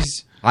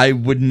puppies. I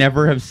would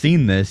never have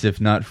seen this if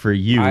not for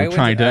you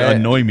trying to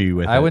annoy me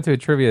with it. I went to a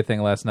trivia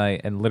thing last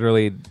night, and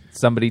literally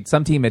some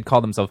team had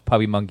called themselves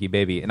Puppy Monkey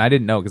Baby, and I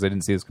didn't know because I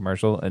didn't see this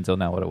commercial until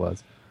now what it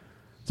was.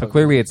 So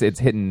clearly it's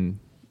hitting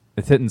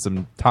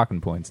some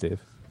talking points, Dave.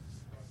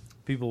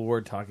 People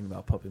were talking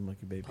about Puppy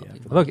Monkey Baby. After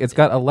that. Look, it's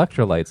got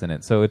electrolytes in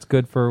it, so it's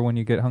good for when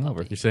you get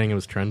hungover. You're saying it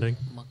was trending?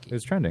 It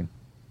was trending.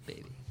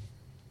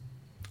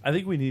 I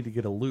think we need to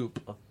get a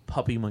loop of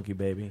Puppy Monkey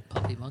Baby.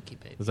 Puppy Monkey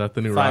Baby. Is that the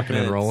new 5 rockin'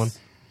 and minutes. rollin'?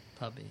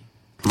 Puppy.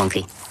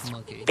 Monkey.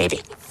 Monkey. Baby.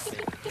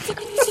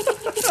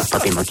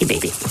 Puppy monkey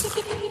baby.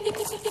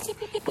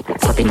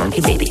 Puppy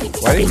monkey baby.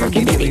 Why did you monkey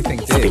immediately baby.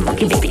 think Puppy Dave?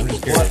 monkey baby.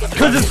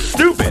 Because it's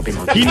stupid.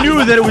 He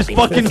knew that it was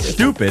fucking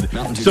stupid,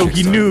 so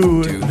he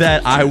knew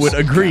that I would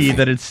agree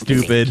that it's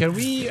stupid. Can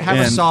we have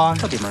a song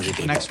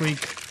next week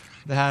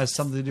that has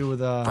something to do with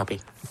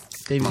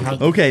Davy's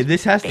Harvey? Okay,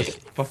 this has to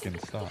fucking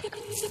stop.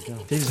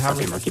 Davy's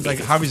Harvey, like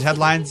Harvey's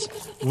headlines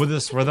with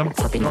this rhythm.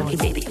 Puppy monkey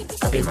baby.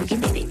 Puppy monkey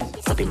baby.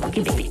 Puppy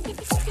monkey baby.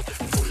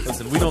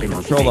 Listen, we don't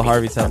control the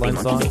Harvey's headline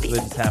songs. They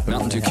just happen.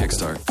 Mountain Dew when they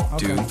happen. Kickstart.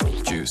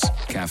 Dew, juice,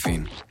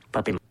 caffeine.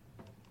 Puppy.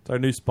 It's our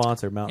new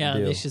sponsor, Mountain Yeah,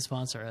 Dew. they should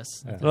sponsor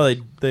us. Yeah. No,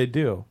 they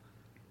do.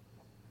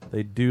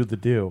 They do the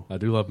dew. I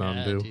do love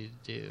Mountain Yeah, Dew.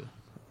 do.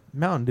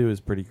 Mountain Dew is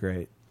pretty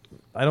great.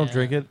 I don't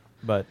drink it,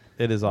 but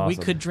it is awesome. We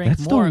could drink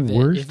more of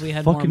it if we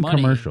had more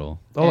money.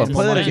 Oh,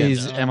 play that again.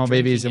 Monkeys, ammo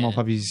babies, ammo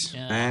puppies.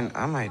 Man,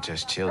 I might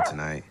just chill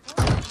tonight.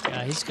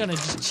 Yeah, he's gonna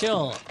just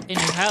chill in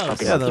his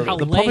house. Yeah, the How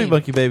Puppy lame.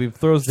 Monkey Baby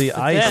throws the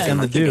ice Yeah. and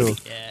the dew.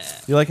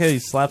 You like how he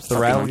slaps the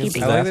rattle against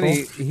his I like that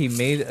asshole? he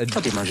made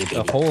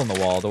a hole in the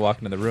wall to walk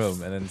into the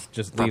room and then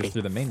just leaves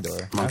through the main door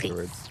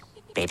afterwards.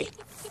 Baby.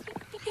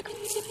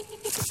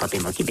 Puppy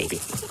monkey baby.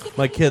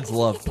 My kids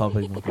love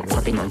Puppy Monkey Baby.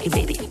 Puppy monkey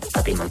baby.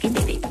 Puppy monkey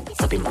baby.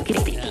 Puppy monkey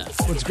baby.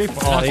 What's great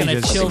for Not all gonna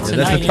ages. chill That's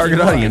tonight the target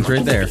anymore. audience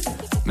right there.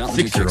 Mountain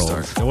Dew 6-year-olds.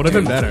 Kickstart. It would have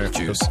been Dew, better.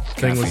 Juice, The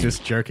thing was caffeine.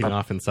 just jerking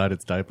off inside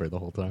its diaper the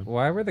whole time.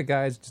 Why were the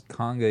guys just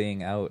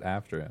congaing out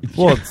after him?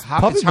 Well, it's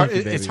Puppy It's hard,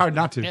 Monkey Baby. it's hard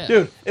not to. Yeah.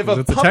 Dude, if a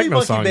It's a Puppy techno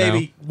Monkey song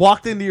Baby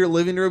walked into your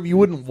living room, you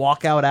wouldn't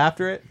walk out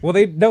after it? Well,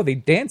 they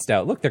danced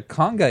out. Look, they're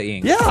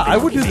congaing. Yeah, I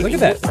would do Look at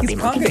that. He's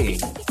congaing.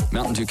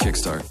 Mountain Dew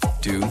Kickstart.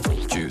 Dew,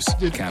 juice,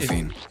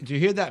 caffeine. Do you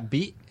hear that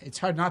beat? It's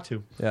hard not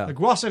to. Yeah. Like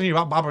we're all sitting here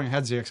bobbing our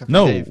heads here, except for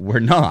No, Dave. we're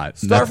not.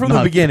 Start That's from the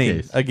not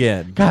beginning case.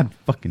 again. God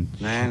fucking.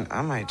 Man,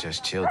 I might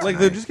just chill tonight. Like,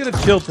 they're just going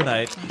to chill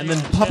tonight, and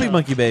then Puppy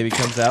Monkey Baby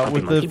comes out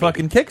with the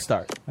fucking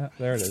kickstart.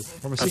 There it is.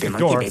 From a Puppy secret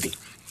monkey door. baby.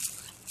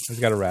 He's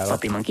got a rattle.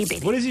 Puppy monkey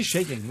baby. What is he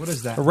shaking? What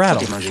is that? A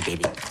rattle. Puppy monkey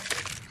baby.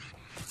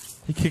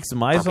 He kicks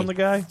some ice on the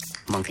guy.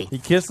 Monkey He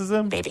kisses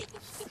him. baby.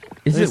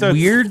 Is He it starts-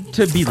 weird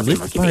to be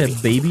licked by a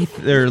baby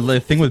or a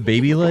thing with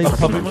baby legs?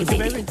 Puppy Monkey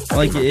Baby?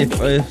 Like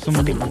if some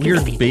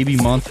weird baby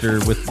monster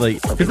with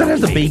like, because that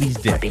has a baby's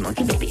dick. Puppy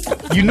monkey baby.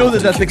 You know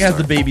that thing has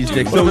a baby's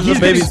dick. So So it's he's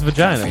a baby's getting,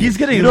 vagina. He's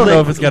getting You don't know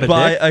licked if it's got a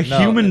by dick. a No.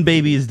 human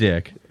baby's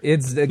dick.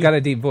 It got a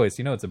deep voice.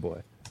 You know it's a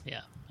boy.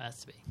 Yeah, has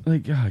to be.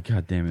 Like, oh,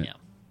 God damn it. Yeah.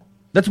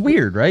 That's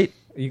weird, right?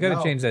 You got to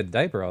No. change that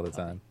diaper all the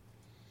time.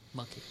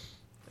 Monkey.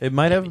 It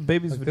might have a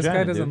baby's Look, vagina. this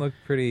guy doesn't dude. look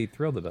pretty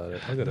thrilled about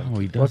it. Look at him. No,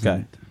 he What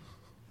doesn't. guy?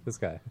 This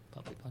guy.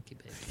 Puppy monkey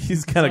baby.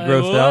 He's kind of Like,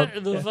 grossed out.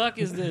 What the fuck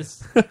is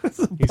this? He's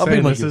Puppy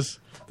saying monkey. this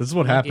is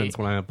what happens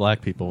when I have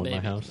black people in my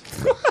Baby. house.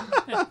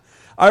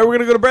 All right, we're going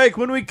to go to break.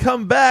 When we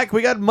come back,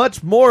 we got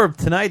much more of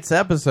tonight's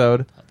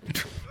episode.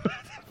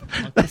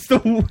 That's the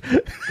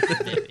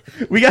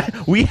we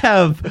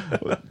have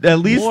at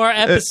least more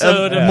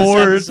episode of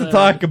more this episode. to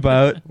talk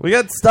about. We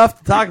got stuff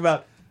to talk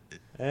about,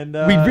 and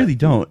we really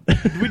don't.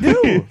 We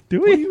do. Do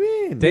What we? do you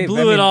mean? They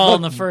blew it all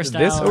in the first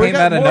This hour. came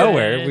out of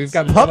nowhere. We've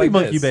got Puppy like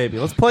Monkey this. Baby.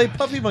 Let's play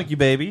Puppy Monkey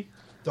Baby.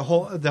 The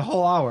whole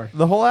hour.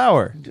 The whole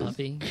hour.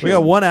 Puppy. We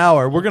got 1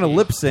 hour. We're going to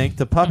lip sync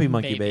to Puppy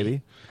Monkey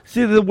Baby.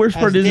 See, the worst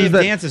part is Dave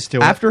that dances to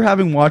it. after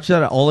having watched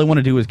that, all I want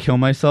to do is kill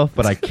myself,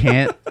 but I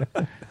can't.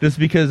 Just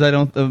because I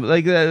don't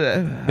like.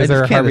 Is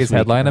there a Harvey's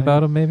headline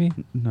about him? Maybe.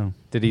 No.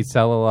 Did he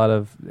sell a lot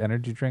of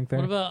energy drink there?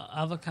 What about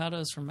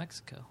avocados from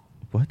Mexico?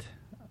 What?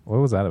 What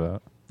was that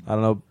about? I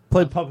don't know.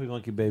 Play Puppy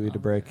Monkey Baby to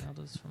break.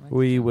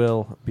 We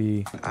will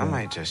be. I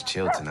might just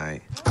chill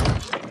tonight.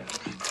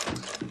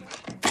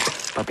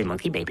 Puppy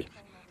monkey baby.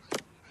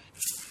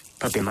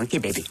 Puppy monkey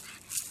baby.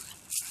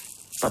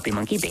 Puppy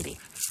monkey baby.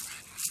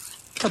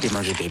 Puppy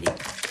monkey baby.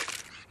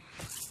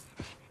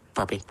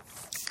 Puppy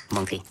monkey baby.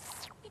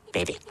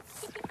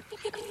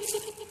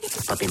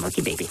 Puppy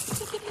monkey baby.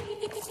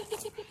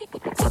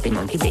 Puppy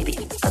monkey baby.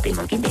 Puppy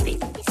monkey baby.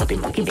 Puppy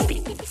monkey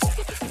baby.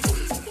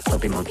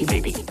 Puppy monkey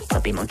baby.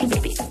 Puppy monkey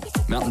baby.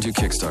 Mountain Dew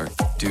Kickstart.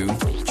 Dew,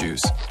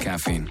 juice,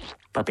 caffeine.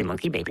 Puppy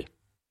monkey baby.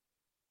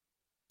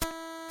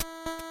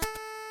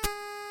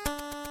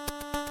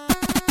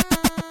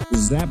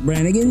 Zap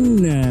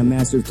Brannigan,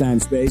 master of time,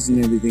 space,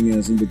 and everything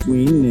else in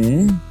between,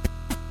 eh?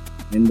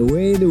 And the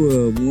way to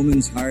a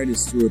woman's heart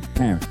is through her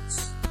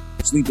parents.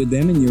 Sleep with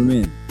them and you're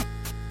in.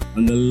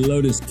 On the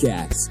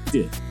Lotuscast.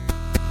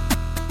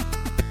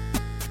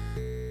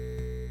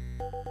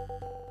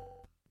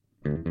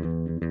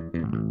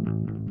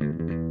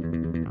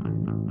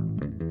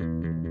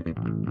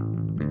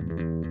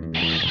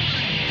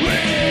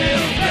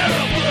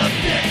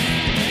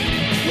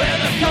 Where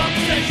the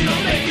conversation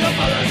will make your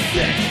mother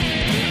sick.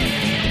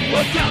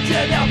 We're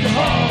counting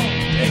alcohol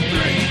in 3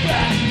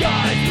 black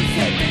guys with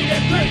safety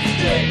and crazy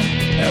dick.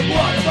 And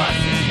one of us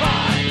is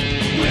high.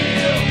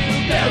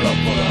 Wheelbarrow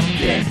full of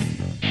dicks.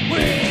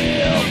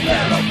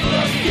 Wheelbarrow full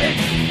of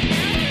dicks.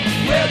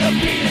 Where the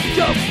meanest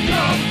jokes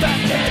come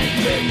fast and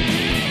quick.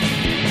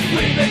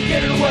 We've been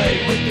getting away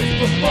with this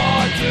for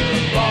far too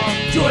long.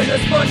 Join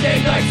us Monday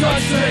nights on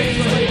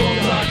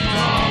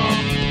strangelabel.com.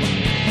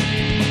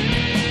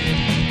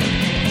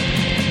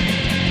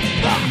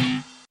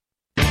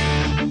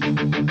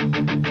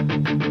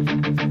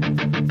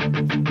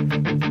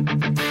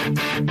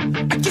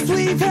 I guess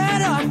we've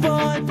had our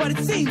fun, but it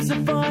seems the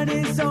fun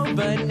is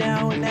over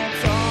now, and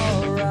that's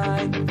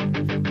alright.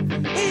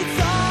 It's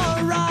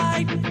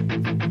alright.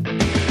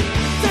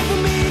 Time for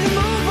me to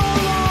move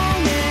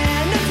along,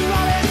 and after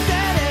all is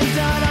said and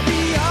done, I'll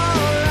be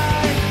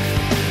alright.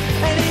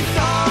 And it's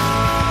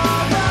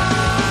alright.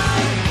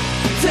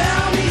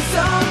 Tell me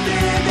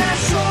something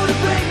that's sure to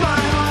break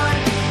my heart,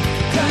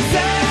 'cause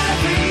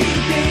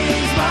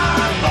everything's my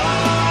fault.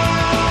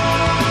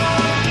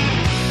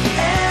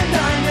 And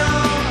I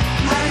know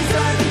I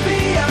deserve to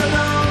be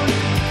alone,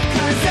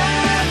 'cause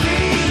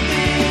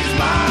everything's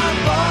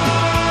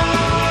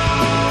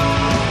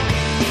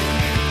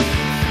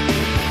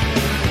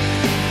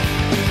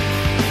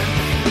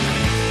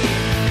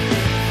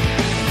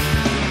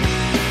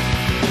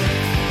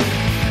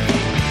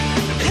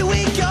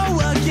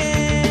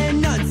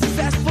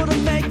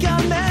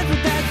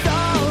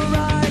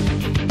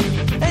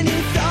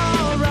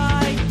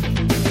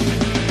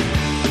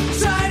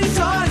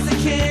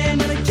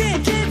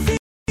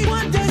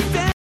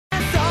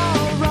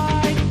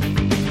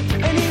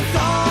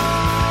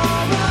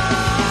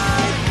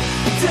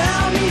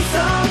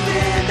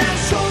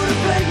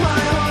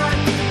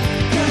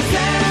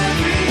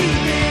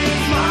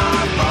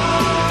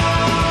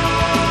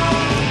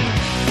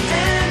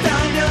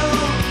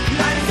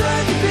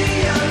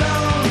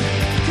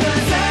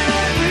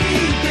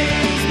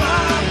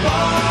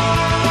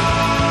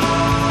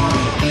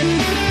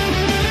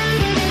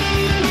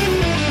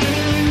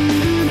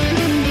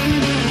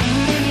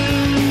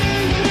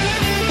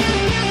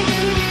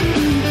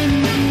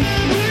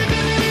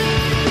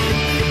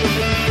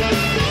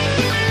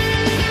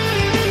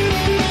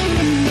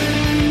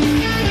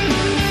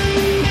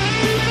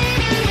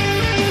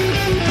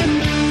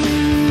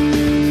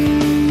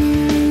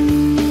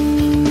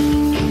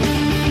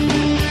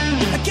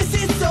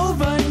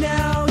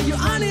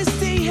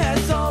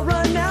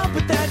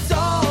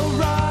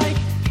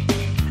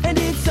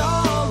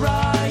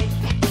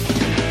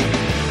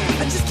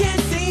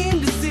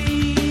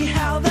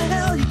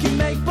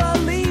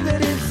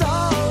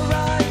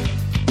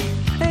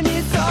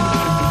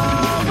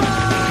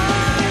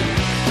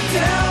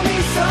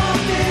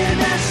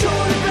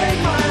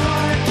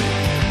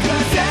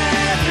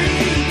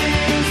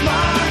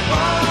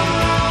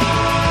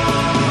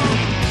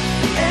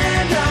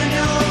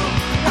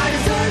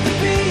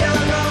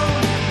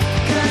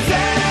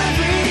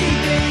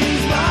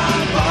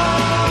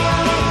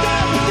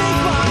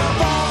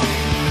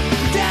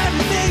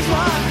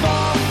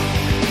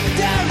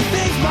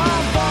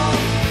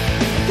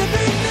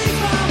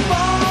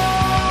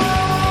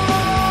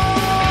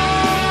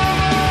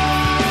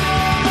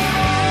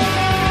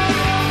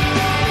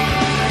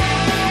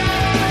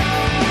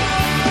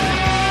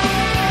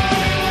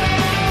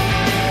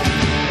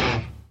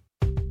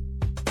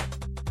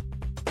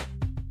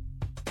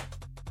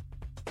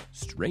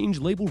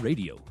Strange Label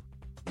Radio.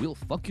 We'll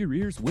fuck your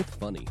ears with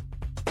funny.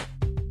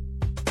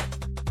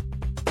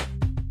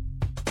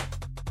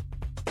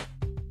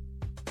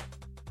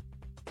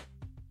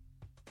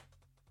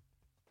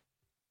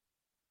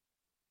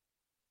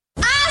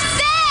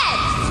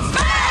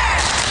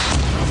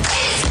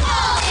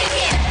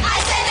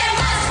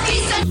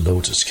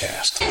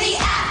 Lotuscast. In the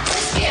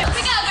atmosphere.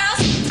 We go, girls.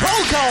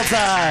 Roll call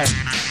time.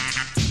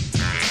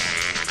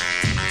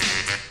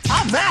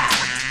 I'm Matt.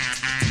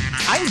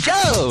 I'm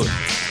Joe.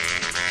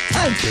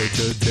 I'm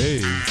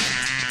Dave.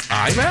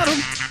 I'm Adam.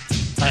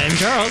 I'm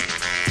Charles.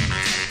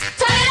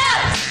 Turn it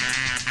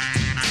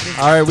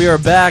up. All right, we are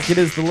back. It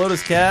is the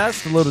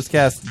Lotuscast. The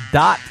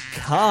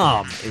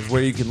Lotuscast.com is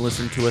where you can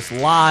listen to us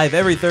live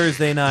every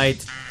Thursday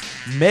night.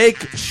 Make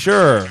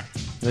sure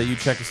that you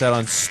check us out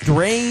on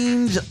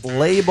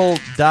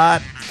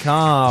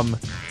strangelabel.com.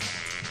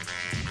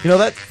 You know,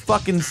 that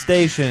fucking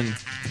station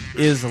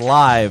is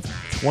live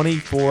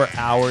 24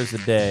 hours a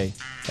day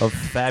of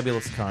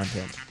fabulous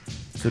content.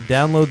 So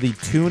download the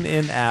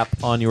TuneIn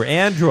app on your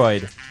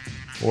Android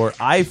or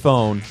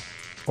iPhone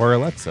or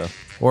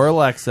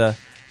Alexa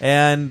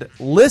and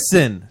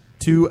listen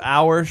to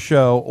our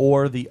show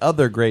or the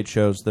other great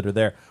shows that are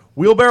there.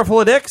 Wheelbarrow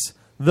Full of Dicks,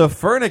 The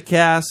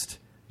Furnicast,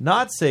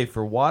 Not Safe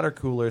for Water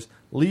Coolers,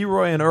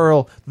 Leroy and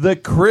Earl, The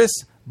Chris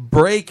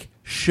Break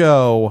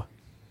Show.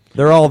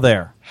 They're all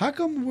there. How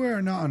come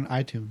we're not on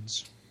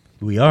iTunes?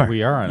 We are.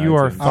 We are on You iTunes.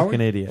 are a fucking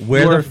idiot.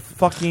 Where you are the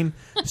fucking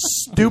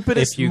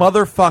stupidest If you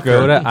motherfucker.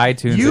 Go to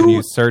iTunes and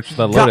you search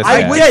the God, Lotuscast.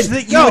 I wish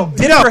that you would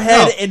dip your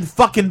head in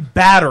fucking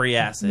battery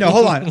acid. No,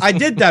 hold on. I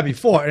did that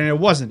before, and it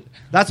wasn't.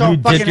 That's all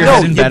You fucking. did your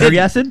head in battery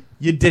acid?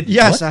 You did.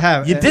 Yes, What? I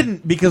have. You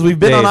didn't because we've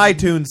been Dave, on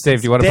iTunes Dave,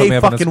 since do you want to day put me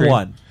up on the fucking screen?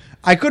 one.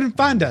 I couldn't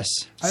find us.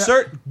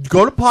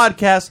 Go to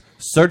podcast,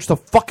 search the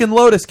fucking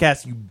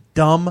Lotuscast, you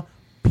dumb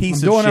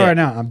piece I'm of doing shit. it right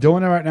now. I'm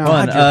doing it right now. Hold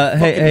on, God, you're a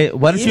hey, fucking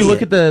why don't you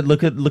look idiot.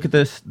 at look at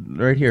this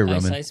right here, Ice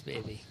Roman? Ice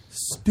Baby.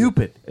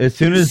 Stupid. As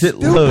soon as it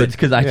Stupid. loads,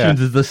 because iTunes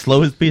Yeah. is the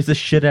slowest piece of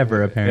shit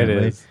ever. Apparently,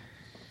 It is.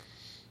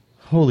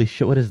 Holy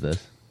shit! What is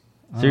this?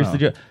 Seriously, Oh.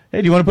 Joe?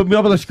 Hey, do you want to put me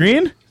up on the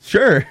screen?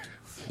 Sure.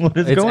 What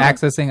is It's going on?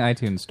 accessing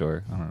iTunes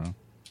Store. I don't know.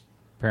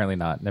 Apparently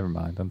not. Never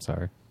mind. I'm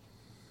sorry.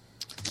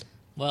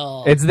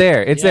 Well, It's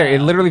there. It's there.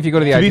 It literally, if you go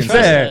to the To be iTunes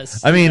fair,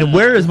 Yes. I mean,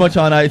 we're as much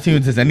on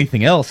iTunes as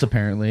anything else,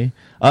 apparently.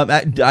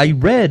 I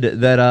read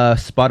that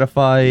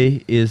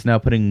Spotify is now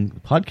putting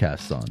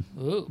podcasts on.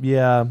 Ooh.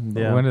 Yeah.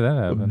 When did that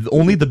happen?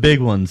 Only the big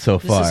ones so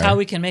This far. is how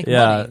we can make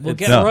Yeah, money. We'll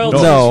it's- get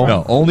royalties.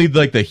 no, only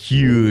like the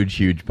huge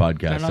They're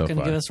podcasts not so going to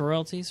far. give us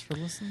royalties for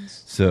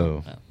listens.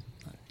 So,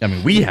 I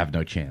mean, we have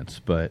no chance,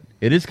 but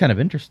it is kind of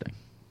interesting.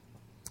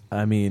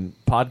 I mean,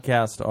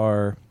 podcasts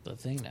are The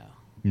thing now.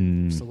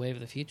 Mm. It's the wave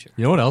of the future.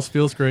 You know what else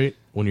feels great?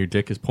 When your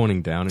dick is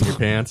pointing down in your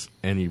pants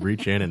and you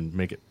reach in and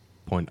make it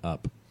point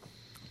up.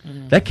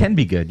 That can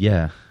be good,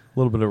 yeah. a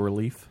little bit of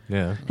relief.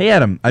 Yeah. Hey,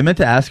 Adam, I meant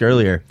to ask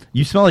earlier.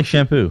 You smell like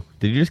shampoo.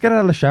 Did you just get out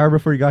of the shower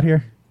before you got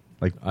here?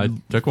 Like I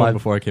took one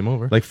before I came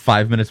over. Like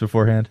 5 minutes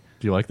beforehand.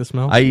 Do you like the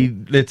smell?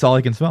 It's all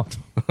I can smell.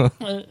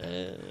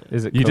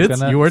 Is it You did.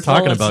 coconut? You were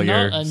talking it's about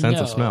your not a sense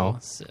no, of smell.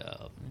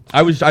 So.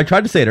 I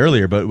tried to say it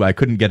earlier, but I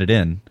couldn't get it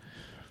in.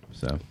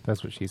 So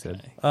That's what she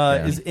said.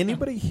 Yeah. Is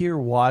anybody here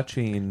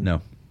watching?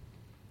 No.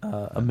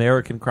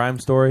 American Crime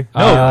Story?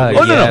 No,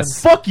 no.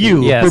 Fuck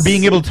you Yes. for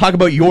being able to talk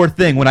about your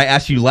thing when I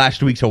asked you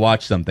last week to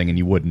watch something and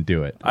you wouldn't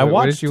do it. I What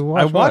watched. did you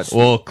watch? I watched.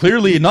 Well,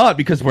 clearly not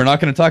because we're not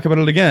going to talk about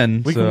it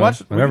again. We so can watch.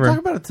 We Whatever. can talk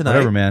about it tonight.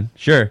 Whatever, man.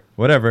 Sure.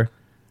 Whatever.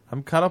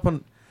 I'm caught up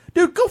on.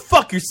 Dude, go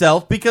fuck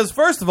yourself because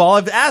first of all,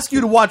 I've asked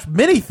you to watch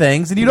many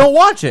things and you don't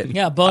watch it.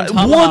 Yeah, Bone one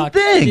Tomahawk.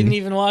 thing. Didn't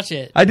even watch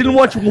it. I didn't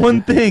watch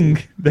one thing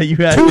that you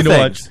asked Two me to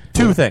watch. things.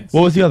 Two things.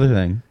 What was the other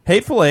thing?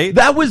 Hateful Eight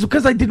That was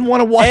because I didn't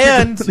want to watch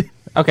and it.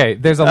 Okay,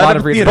 there's a Out lot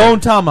of of reasons. Bone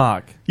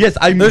Tomahawk. Yes,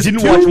 I There's didn't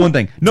two- watch one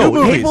thing. No, two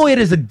movies. Hateful Eight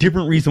is a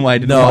different reason why I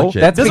didn't No, watch it.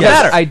 that's Doesn't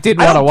because matter. I did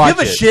I want to don't watch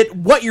give a it. shit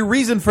what your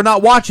reason for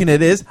not watching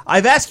it is.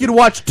 I've asked you to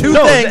watch two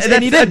no, things that's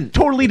and you didn't. a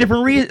totally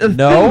different thing,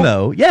 No.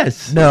 though.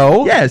 Yes.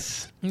 No.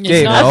 Yes. It's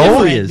Dave, not no.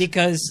 different It is.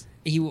 because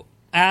he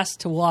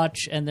asked to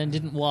watch and then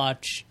didn't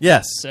watch.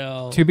 Yes.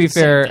 So To be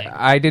same fair, thing.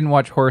 I didn't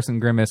watch Horse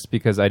and Grimace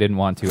because I didn't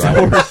want to.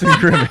 either. Horse and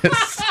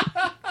Grimace.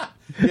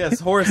 Yes,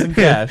 Horace and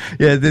Cash.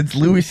 Yeah, it's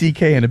Louis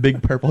C.K. and a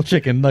big purple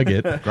chicken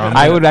nugget.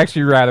 I would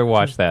actually rather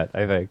watch that,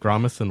 I think.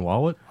 Gromus and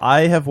Wallet?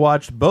 I have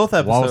watched both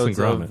Wallace and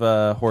episodes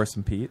of Horace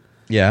and Pete.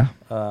 Yeah.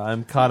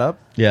 I'm caught up.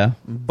 Yeah.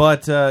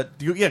 But,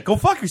 go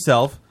fuck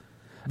yourself.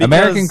 because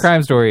American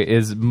Crime Story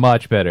is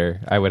much better,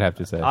 I would have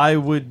to say. I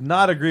would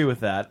not agree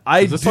with that.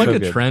 I Is this do- like a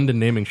good. trend in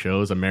naming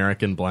shows?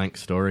 American blank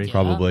story?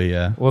 Probably,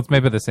 yeah. Well, it's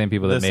made by the same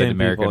people that The made same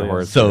American people, yeah.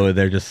 Horror. So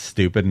they're just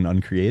stupid and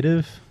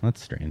uncreative?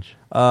 That's strange.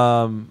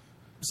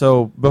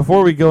 So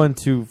before we go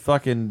into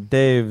fucking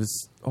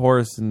Dave's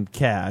Horace and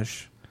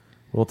Cash,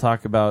 we'll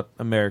talk about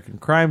American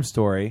Crime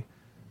Story,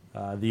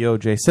 the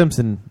O.J.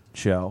 Simpson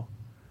show.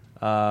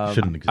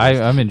 Shouldn't exist.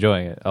 I'm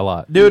enjoying it a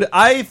lot. Dude,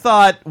 I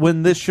thought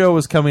when this show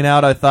was coming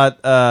out, I thought,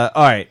 all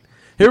right,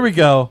 here we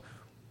go.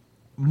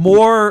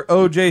 More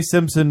O.J.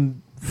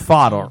 Simpson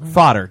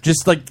fodder.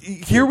 Just like,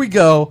 here we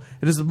go.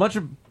 It is a bunch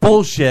of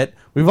bullshit.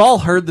 We've all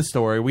heard the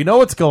story. We know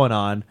what's going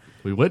on.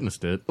 We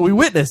witnessed it.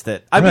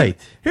 I mean,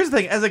 here's the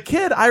thing. As a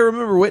kid, I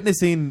remember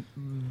witnessing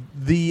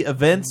the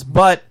events,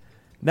 but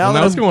now when that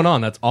that was I'm- going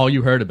on, that's all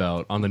you heard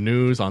about on the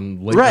news,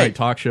 on late night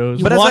talk shows.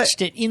 You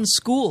watched it in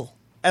school.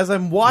 As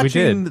I'm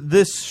watching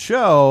this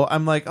show,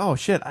 I'm like, oh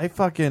shit,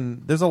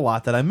 there's a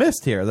lot that I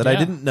missed here that I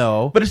didn't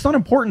know. But it's not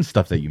important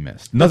stuff that you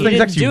missed. Nothing's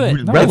actually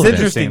relevant. It's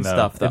interesting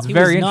stuff, though. It's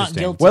very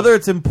interesting. Whether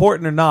it's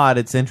important or not,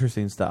 it's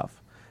interesting stuff.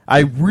 I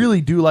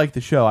really do like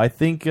the show. I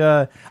think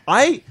a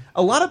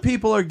lot of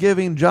people are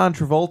giving John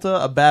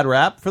Travolta a bad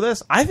rap for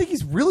this. I think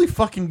he's really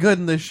fucking good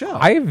in this show.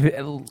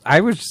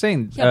 I was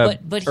saying but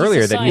he's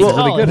earlier a that he's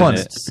really good in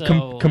it.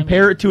 So,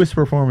 compare it to his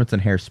performance in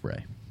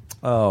Hairspray.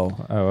 Oh,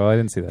 well, I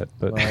didn't see that.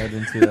 But I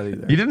didn't see that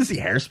either. You didn't see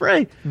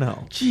Hairspray?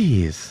 No.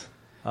 Jeez.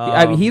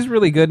 I mean, he's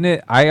really good in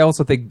it. I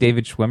also think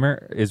David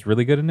Schwimmer is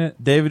really good in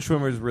it. David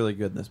Schwimmer is really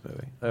good in this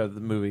movie. The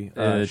movie,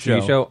 the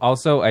TV show.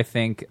 Also, I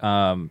think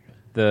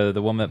the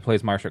woman that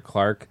plays Marsha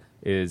Clark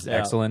is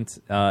excellent,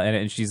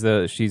 and she's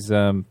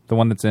the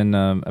one that's in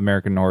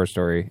American Horror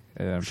Story.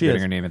 I'm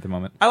forgetting her name at the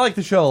moment. I like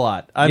the show a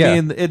lot. I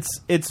mean,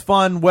 it's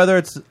fun, whether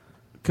it's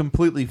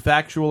completely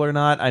factual or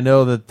not. I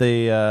know that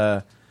they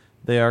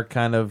are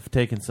kind of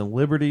taking some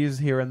liberties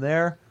here and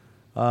there,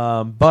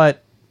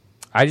 but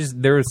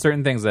there were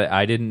certain things that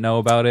I didn't know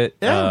about it.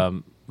 Yeah.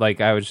 Like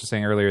I was just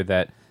saying earlier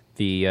that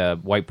the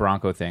white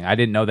Bronco thing, I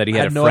didn't know that he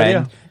had a no friend.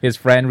 idea. His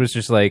friend was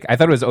just like, I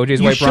thought it was OJ's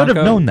You white should Bronco.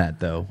 have known that,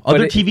 though. But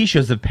Other TV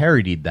shows have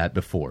parodied that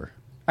before.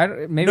 I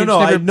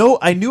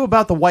knew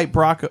about the white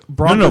Bronco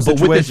but with his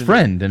situation.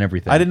 friend and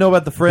everything. I didn't know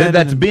about the friend.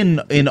 That's and-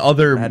 been in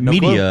other I had no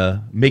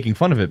media making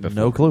fun of it before.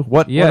 No clue.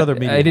 What other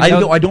media? I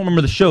don't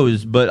remember the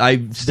shows, but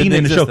I've seen it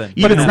in the show. But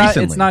Even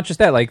recently. it's not just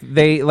that. Like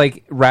they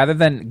rather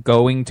than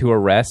going to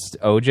arrest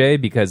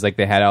OJ because like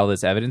they had all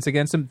this evidence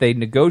against him, they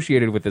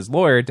negotiated with his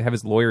lawyer to have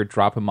his lawyer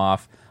drop him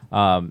off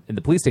in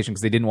the police station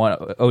because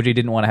OJ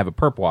didn't want to have a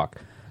perp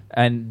walk,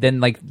 and then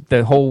like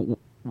the whole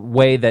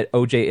way that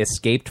OJ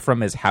escaped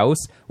from his house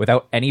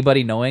without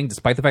anybody knowing,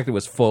 despite the fact that it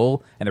was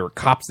full and there were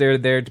cops there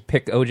to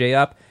pick OJ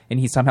up, and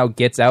he somehow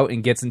gets out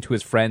and gets into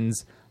his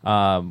friend's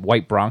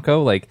white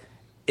Bronco. Like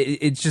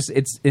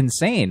it's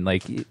insane.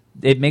 Like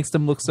it makes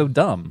them look so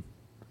dumb.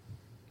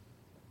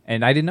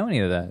 And I didn't know any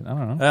of that. I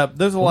don't know.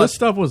 There's a Well, lot. this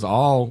stuff was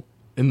all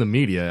in the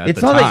media at It's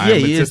the not time. that-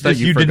 it's just that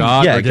you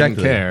forgot or didn't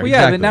care. Well,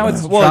 yeah, but now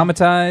it's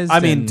traumatized. I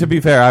mean, to be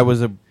fair, I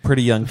was a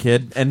pretty young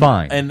kid and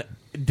Fine. and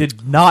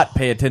did not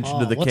pay attention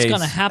to the what's case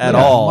going to happen at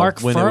when all. Mark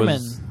when Furman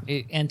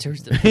it was,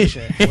 enters the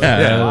picture?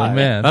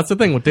 man. That's the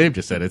thing. What Dave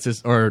just said. It's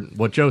just, or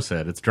what Joe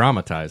said. It's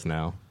dramatized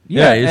now.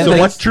 Yeah, and so like-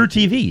 what's true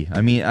TV?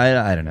 I mean,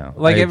 I don't know.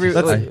 Like I every,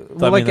 just- like, I-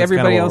 well, like that's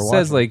everybody kinda what else we're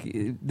says,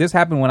 like this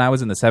happened when I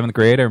was in the 7th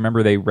grade. I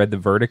remember they read the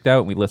verdict out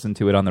and we listened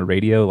to it on the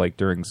radio, like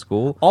during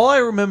school. all I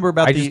remember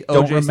about I the just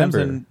don't O.J. remember.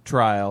 Simpson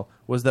trial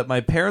was that my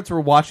parents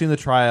were watching the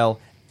trial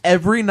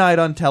every night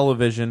on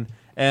television,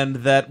 and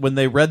that when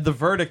they read the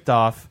verdict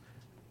off,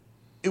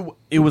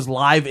 it was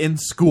live in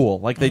school.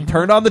 Like they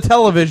turned on the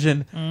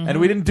television, and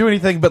we didn't do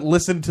anything but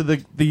listen to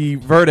the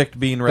verdict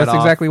being read That's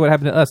off. exactly what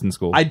happened to us in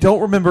school. I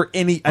don't remember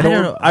any. I don't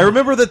don't. know. I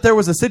remember that there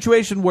was a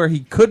situation where he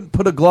couldn't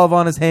put a glove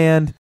on his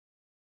hand.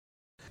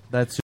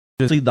 That's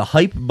See, the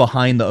hype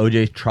behind the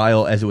OJ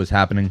trial as it was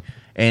happening,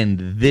 and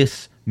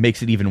this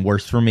makes it even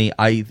worse for me.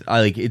 I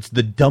like it's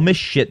the dumbest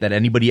shit that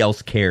anybody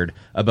else cared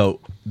about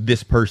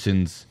this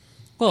person's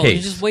Well, case.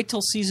 you just wait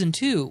till season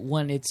 2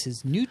 when it's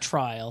his new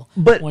trial.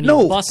 But when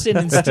no. he busts in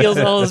and steals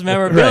all his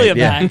memorabilia Right,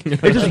 yeah. back.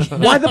 It's just,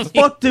 why the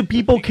fuck do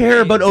people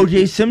care about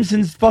O.J.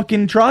 Simpson's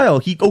fucking trial?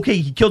 He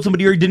killed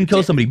somebody or he didn't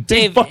kill somebody. Big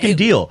Dave, fucking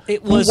deal.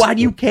 it was Why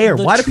do you care?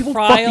 the Why do people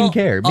trial fucking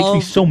care? It makes me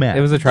of so mad.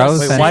 It was a trial of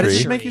the Wait, why did century.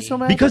 this make you so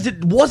mad? Because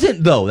it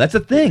wasn't though. That's the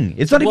thing.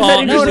 It's not even Well,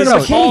 that no, interesting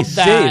it's of a called case.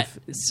 that,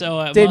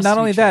 so it Dave, must not be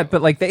only true. that,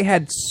 but like they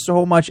had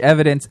so much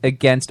evidence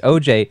against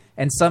OJ,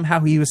 and somehow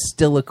he was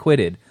still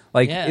acquitted.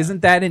 Like, Yeah.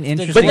 isn't that an But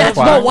interesting? But that's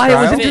trial? not why it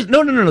was trial? interesting.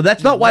 No.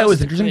 That's not why it was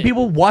was interesting. acquitted.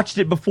 People watched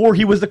it before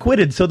he was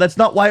acquitted, so that's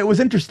not why it was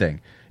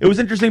interesting. It was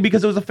interesting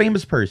because it was a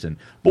famous person.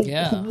 But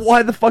Yeah.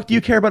 why the fuck do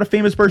you care about a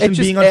famous person It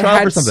just being on it trial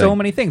had for something? so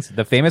many things.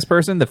 The famous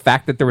person, the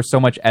fact that there was so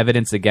much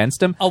evidence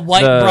against him, A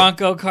white the-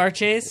 Bronco car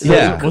chase?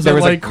 Yeah. Was There it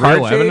was a like car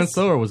real chase? evidence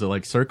though, or was it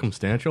like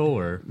circumstantial?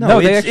 Or No,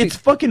 they it's, actually- it's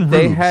fucking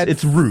They ruse. had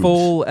It's ruse.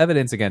 full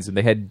evidence against him.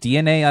 They had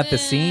DNA at the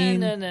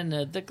scene.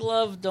 No. The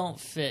glove don't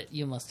fit.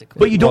 You must acquit.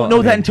 But you don't Well, know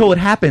I that mean- until it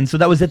happens. So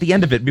that was at the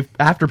end of it,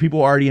 after people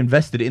were already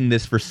invested in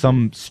this for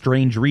some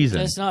strange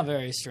reason. It's not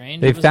very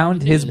strange. They It was found on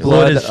the his news.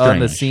 blood is on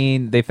the strange.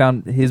 scene. They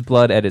found his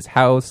blood at his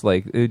house.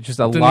 Like just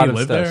a Didn't lot he of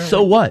live stuff. there?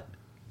 So what?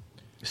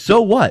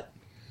 So what?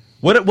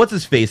 What's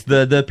his face?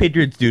 The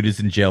Patriots dude is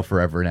in jail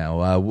forever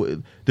now.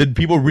 Did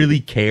people really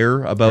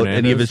care about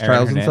any of his Hernandez?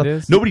 trials Aaron and stuff?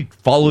 Hernandez? Nobody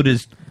followed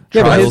his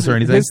Yeah, but trials his- or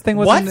anything. his thing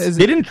wasn't- what? is-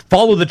 They didn't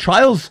follow the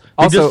trials.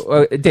 They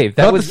Also, just, Dave,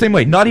 that not was the same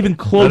way. Not even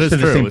close that is to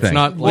the true. same It's thing.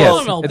 not. Well,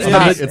 Yes, no, it's but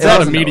not. It's it not a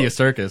wasn't- media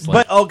circus.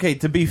 Like, But okay,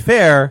 to be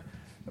fair,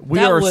 We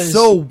that are was,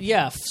 so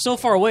so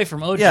far away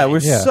from OJ. Yeah, we're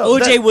so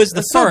OJ was the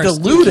that's so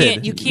first.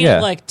 diluted. You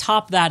can't like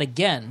top that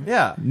again.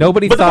 Yeah.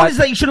 Nobody But the thought point is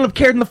that you shouldn't have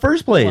cared in the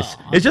first place.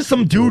 It's just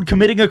some dude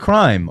committing a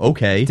crime.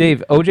 Okay,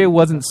 Dave, OJ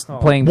wasn't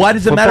playing. Why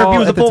does it matter if he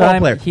was a at the football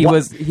time. player? He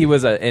Why-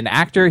 was an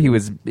actor. He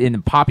was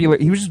in popular.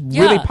 He was just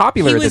really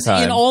popular he at the was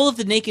time. in all of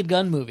the Naked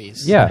Gun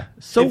movies. Yeah.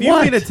 So if you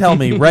what? mean to tell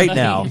me right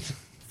now,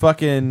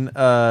 fucking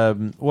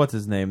what's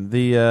his name?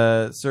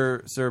 The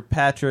Sir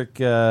Patrick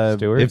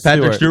Stewart. If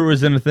Patrick Stewart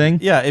was in a thing,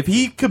 Yeah, if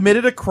he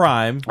committed a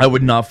crime, I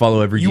would not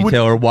follow every You would-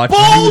 detail or watch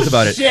Bullshit! news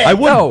about it. I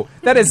wouldn't. No,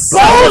 that is so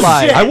Bullshit!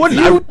 lie. I wouldn't.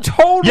 You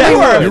totally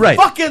Yeah, would. you're right.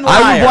 Fucking I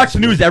liar. would watch the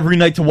news every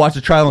night to watch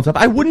the trial and stuff.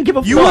 I wouldn't give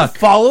a you fuck. would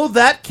follow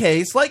that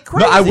case like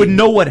crazy. No, I would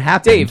know what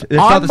happened. Dave, it's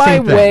not on the my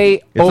same thing. way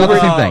It's not over the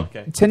same thing.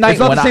 okay. tonight, It's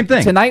not when the same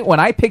thing. Tonight, when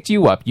I picked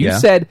you up, you Yeah.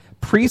 said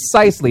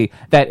precisely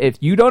that if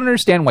you don't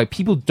understand why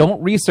people don't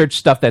research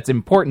stuff that's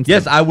important, to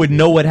Yes, them, I would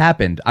know what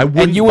happened. I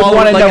wouldn't and you would follow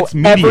want it to like know it's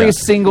media. every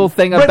single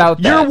thing But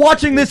about that. you're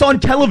watching this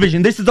on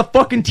television. This is a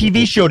fucking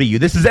TV show to you.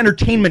 This is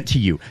entertainment to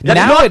you. That's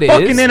now not it is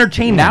fucking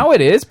entertainment. Now it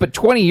is, but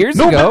 20 years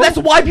no, ago, but that's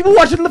why people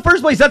watch it in the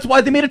first place. That's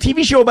why they made a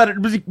TV show about it.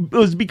 It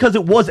was because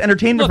it was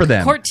entertainment Look, for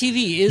them. Court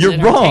TV is You're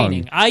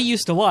entertaining. wrong. I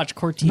used to watch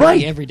Court TV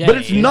Right, every day. but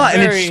it's not,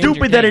 and it's very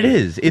stupid that it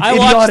entertaining. is. It's I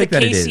watched idiotic the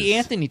that it Casey is.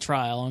 Anthony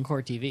trial on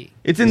Court TV.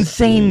 It's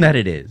insane that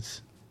it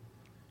is.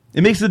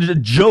 It makes it a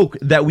joke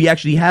that we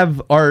actually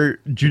have our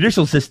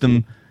judicial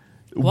system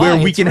where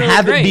Why? we It's can really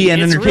have great. it be an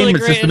It's entertainment really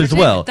great system as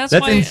well. entertainment.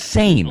 That's why-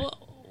 insane.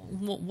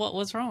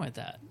 What's wrong with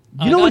that?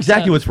 You know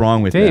exactly what's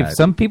wrong with Dave, that.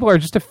 some people are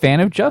just a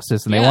fan of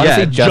justice, and they want to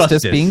see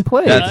justice being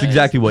played. That's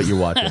exactly what you're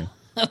watching.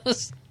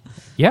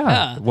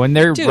 Yeah, when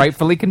they're Dude,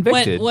 rightfully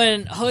convicted.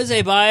 When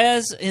Jose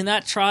Baez in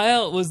that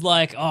trial was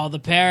like, "Oh, the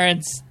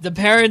parents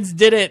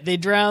did it. They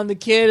drowned the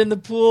kid in the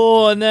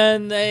pool, and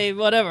then they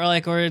whatever,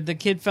 like, or the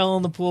kid fell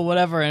in the pool,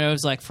 whatever." And it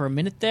was like for a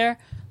minute there,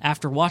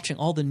 after watching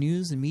all the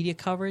news and media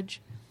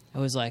coverage, I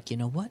was like, you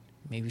know what?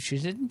 Maybe she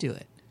didn't do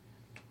it.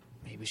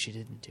 Maybe she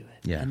didn't do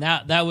it. Yeah. And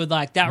that would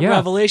like that Yeah.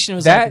 revelation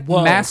was that like,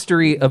 whoa,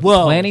 mastery of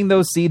whoa. planting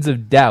those seeds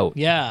of doubt.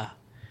 Yeah.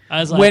 I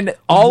was like, When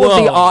all of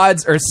the whoa.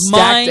 odds are stacked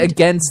Mind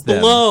against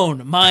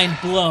them. mind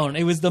blown.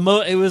 It was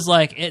it was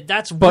like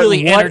that's But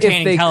really what if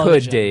entertaining they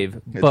television. could, Dave?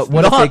 It's But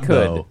what if not, they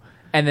could? though.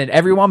 And then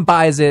everyone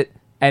buys it,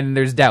 and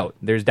there's doubt.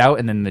 There's doubt,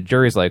 and then the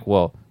jury's like,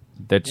 well,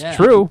 that's Yeah.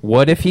 true.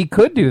 What if he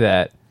could do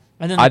that?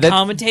 And then the that's-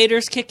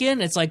 commentators kick in.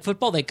 It's like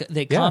football. They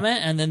Yeah. comment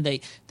and then they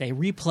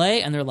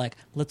replay and they're like,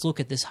 "Let's look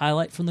at this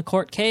highlight from the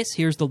court case.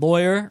 Here's the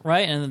lawyer,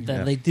 right?" And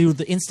then they do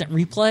the instant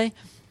replay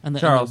and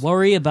they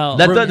worry about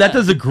That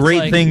does a It's great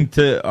like- thing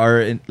to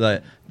our.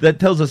 That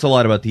tells us a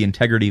lot about the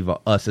integrity of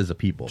us as a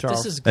people.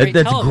 This is great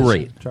That's television.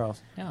 great. Charles.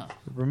 Yeah.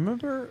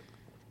 Remember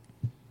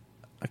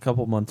a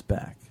couple months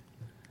back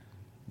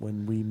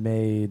when we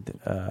made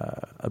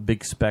a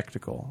big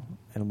spectacle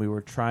and we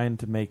were trying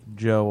to make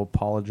Joe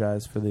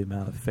apologize for the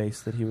amount of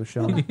face that he was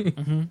showing?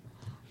 Mhm.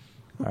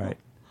 All right.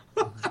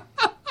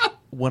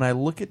 When I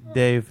look at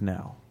Dave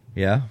now,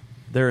 Yeah,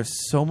 there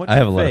is so much I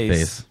have a lot of face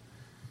face.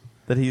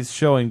 that he's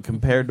showing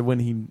compared to when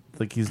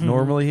he's Mhm.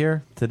 normally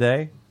here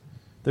today.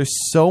 There's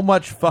so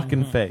much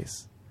fucking Mm-hmm.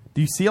 face.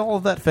 Do you see all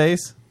of that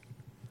face?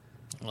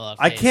 Well,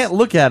 I can't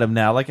look at him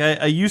now. Like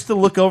I used to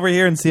look over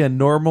here and see a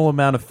normal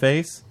amount of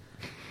face,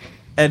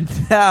 and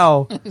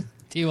now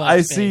Do you want I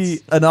face? see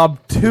an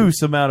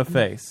obtuse amount of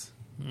face.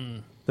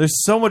 Mm.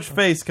 There's so much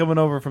face coming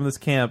over from this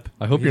camp.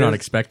 I hope you're not Here's-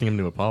 expecting him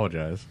to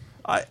apologize.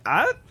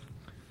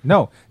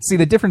 No. See,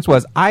 the difference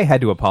was I had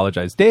to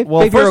apologize. Dave,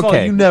 Well, Dave, first you're of all,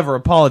 okay. you never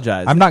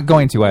apologize. I'm not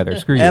going to either.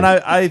 Screw you. And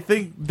I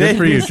think Dave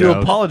for you, needs to Joe.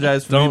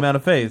 apologize for the Don't- amount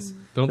of face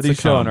don't that he's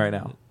succumb. showing right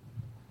now.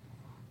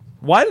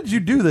 Why did you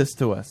do this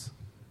to us?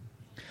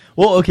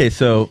 Well, okay,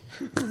 so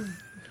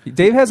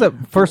Dave has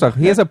first off,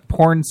 he has a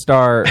porn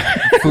star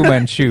Fu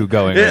Manchu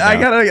going. Right I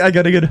now.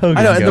 got a good Hogan.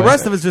 I know, and the going.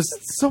 rest of it's just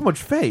so much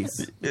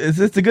face.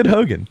 It's a good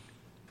Hogan.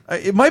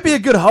 It might be a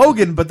good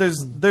Hogan, but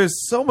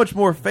there's so much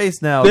more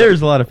face now.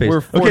 There's a lot of face. We're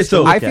Okay, forced so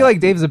to look I feel at. like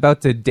Dave's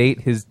about to date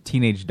his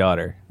teenage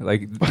daughter.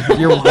 Like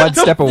you're one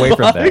step away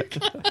from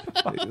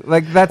that.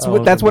 Like that's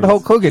what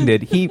Hulk Hogan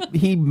did.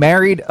 He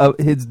married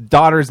his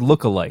daughter's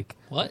lookalike.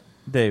 What?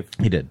 Dave,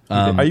 he did.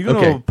 Are you going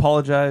to okay.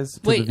 apologize to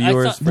Wait, the I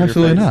viewers? thought- For your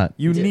Absolutely face? not.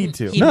 You need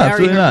to. He No, married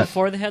absolutely her not.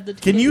 before they had the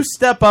Can kid? you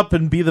step up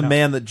and be the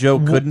man that Joe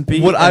couldn't be?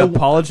 What and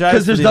apologize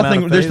because for the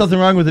amount of there's face? nothing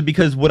wrong with it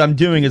because what I'm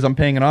doing is I'm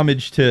paying an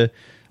homage to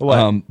What?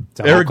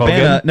 To Eric Hulk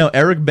Hogan? Bana. No,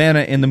 Eric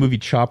Bana in the movie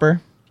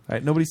Chopper. All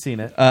right, nobody's seen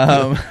it.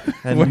 And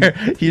And- where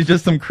he's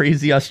just some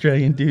crazy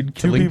Australian dude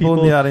killing people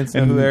in the audience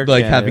know and who Eric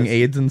like Bana having is.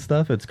 AIDS and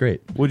stuff. It's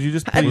great. Would you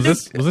just please?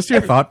 Was this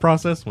your thought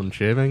process when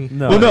shaving?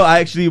 No. Well,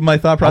 no, my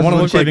thought I process want to when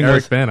look like shaving Eric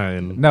was Bana.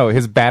 And No,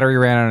 his battery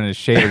ran out on his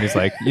shaver, and he's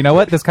like, you know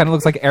what? This kind of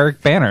looks like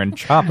Eric Banner and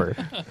Chopper.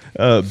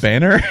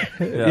 Banner.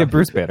 Yeah,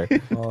 Bruce Banner.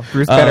 Well,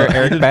 Bruce Banner, he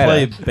Eric did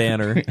Banner. play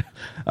Banner.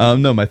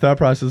 No, my thought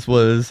process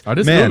was I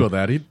just man, googled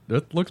that.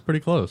 It looks pretty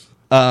close.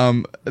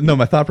 No,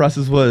 my thought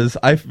process was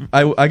I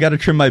got to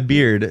trim my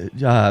beard,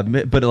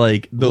 but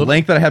like the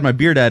length that I had my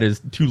beard at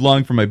is too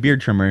long for my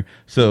beard trimmer.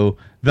 So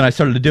then I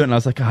started to do it, and I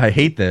was like, oh, I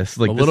hate this.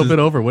 Like a little bit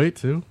overweight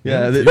too.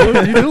 Yeah, you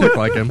do look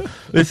like him.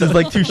 This is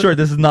like too short.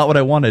 This is not what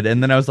I wanted.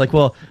 And then I was like,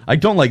 well, I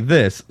don't like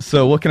this.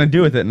 So what can I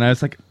do with it? And I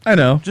was like, I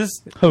know,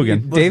 just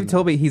Hogan. Dave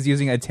told me he's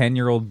using a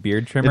 10-year-old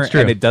beard trimmer, It's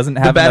true. and it doesn't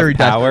The have battery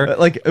enough power. died.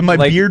 Like, my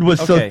beard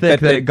was so thick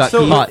that it got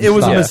hot. It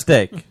was a and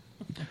mistake.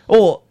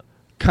 Well,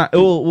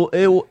 Well,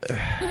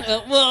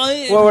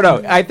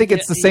 no, I think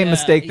it's the same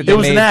mistake that It they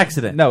was an made.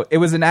 accident. No, it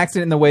was an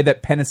accident in the way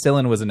that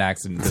penicillin was an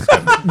accident.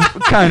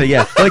 kind of,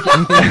 yeah.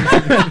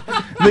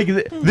 Like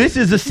this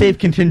is a safe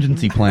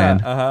contingency plan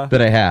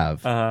that I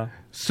have.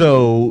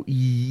 So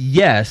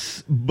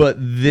yes, but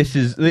this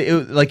is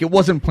it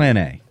wasn't Plan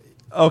A.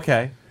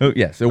 Okay. Oh,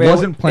 yes, it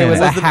wasn't Plan A.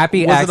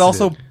 Was it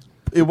also?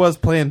 It was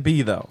Plan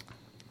B though.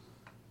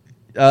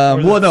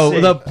 Well, no,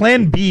 the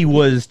Plan B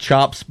was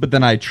chops, but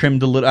then I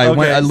trimmed a little. I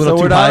went a little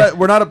so too high.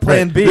 We're not at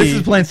Plan B. This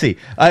is Plan C.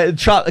 Are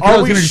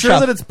we sure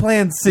that it's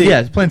Plan C?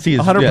 Yes, Plan C is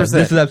 100%. yeah,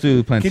 this is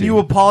absolutely Plan C. Can you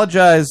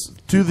apologize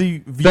to the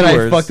viewers that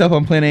I fucked up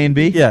on Plan A and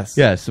B? Yes.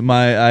 Yes.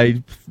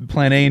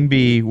 Plan A and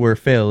B were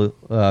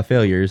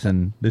failures,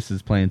 and this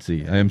is Plan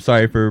C. I am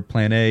sorry for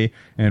Plan A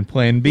and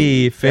Plan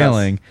B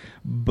failing,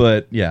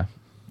 but yeah,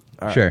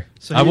 sure.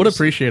 So I would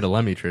appreciate a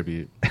Lemmy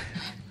tribute.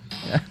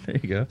 There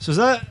you go. So is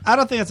that? I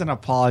don't think that's an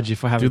apology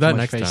for having Do that too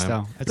much next face,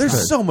 time. though.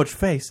 There's so much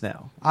face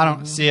now. I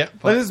don't see it.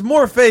 Like, there's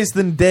more face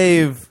than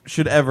Dave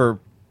should ever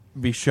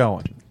be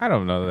showing. I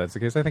don't know that that's the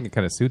case. I think it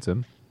kind of suits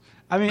him.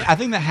 I mean, I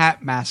think the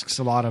hat masks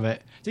a lot of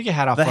it. Take your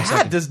hat off The for a hat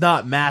second. does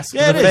not mask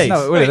Yeah, the it is. face.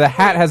 No, wait, the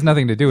hat has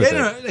nothing to do with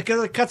Yeah, it. no,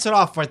 because it cuts it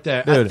off right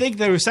there. I Dude. think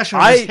the recession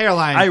of his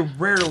hairline. I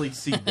rarely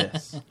see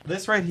this.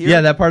 This right here.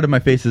 Yeah, that part of my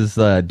face is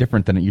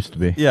different than it used to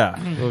be. Yeah.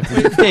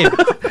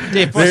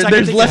 Dave, for a second,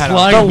 there's take less your hat off.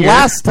 line The here.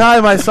 last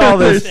time I saw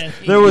this,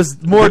 there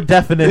was more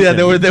definition. Yeah,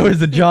 there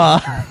was a jaw.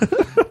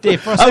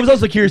 Dave, for a I second. was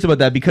also curious about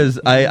that because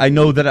I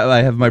know that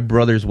I have my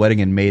brother's wedding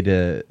in May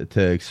to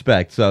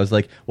expect. So I was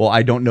like, well,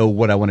 I don't know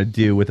what I want to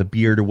do with a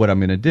beard or what I'm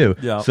going to do.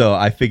 Yeah. So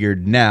I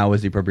figured now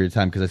is the appropriate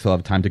time because I still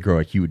have time to grow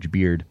a huge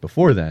beard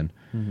before then.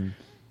 Mm-hmm.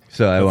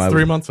 So That's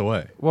 3 months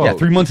away. Whoa. Yeah,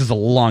 3 months is a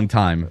long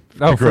time to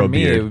grow for a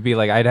me, beard. it would be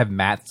like I'd have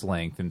Matt's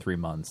length in 3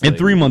 months. In Like,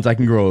 3 months, I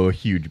can grow a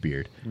huge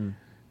beard.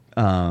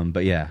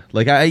 But yeah,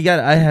 like I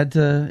had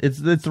to. It's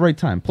the right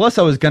time. Plus,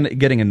 I was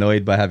getting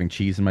annoyed by having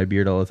cheese in my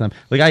beard all the time.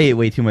 Like I ate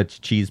way too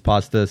much cheese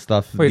pasta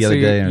stuff Wait, the so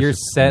other day. and you're it's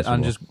just set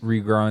on miserable. just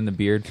regrowing the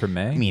beard for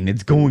May? I mean,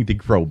 it's going to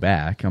grow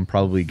back. I'm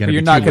probably going But to.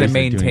 you're not going to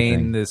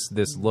maintain this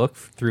look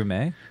through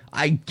May?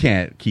 I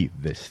can't keep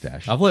this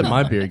stash. I've let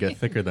my beard get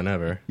thicker than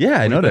ever. Yeah, I What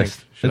do you noticed.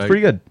 think? Should That's I-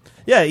 pretty good.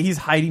 Yeah, he's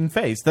hiding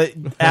face.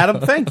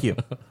 Adam, thank you.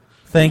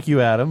 Thank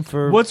you, Adam,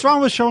 for... What's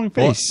wrong with showing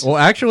face? Well,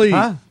 actually,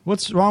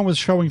 What's wrong with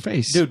showing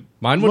face? Dude,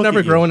 mine would look never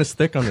at grow you. in as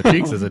thick on the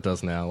cheeks as it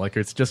does now. Like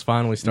it's just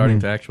finally starting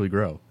to actually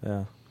grow.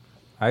 Yeah.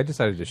 I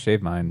decided to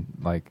shave mine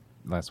like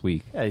last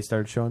week. Yeah, he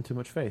started showing too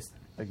much face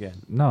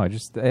again. No, I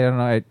don't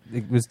know.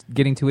 It was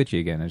getting too itchy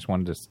again. I just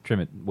wanted to trim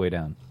it way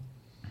down.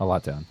 A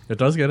lot down. It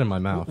does get in my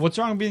mouth. What's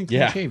wrong with being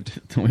clean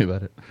shaved? Tell me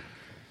about it.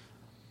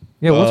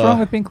 Yeah, what's wrong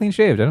with being clean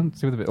shaved? I don't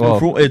see what the... Well,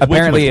 it's way too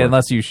apparently, much work.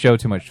 unless you show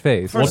too much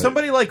face. For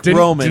somebody like Didn't-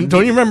 Roman...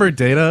 Don't you remember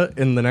Data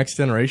in The Next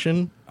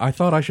Generation? I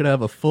thought I should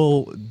have a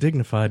full,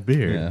 dignified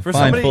beard. Yeah, For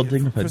fine, somebody- full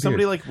dignified for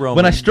somebody beard. like Roman-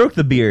 when I stroke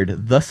the beard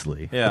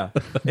thusly. Yeah.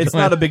 It's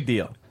not a big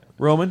deal.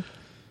 Roman,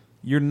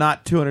 you're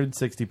not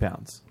 260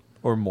 pounds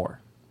or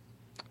more.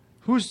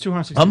 Who's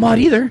 260? I'm not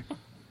either.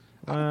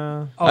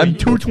 Uh, I'm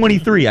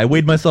 223. I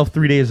weighed myself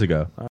 3 days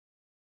ago.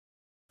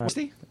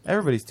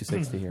 Everybody's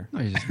 260 here. No,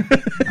 he's-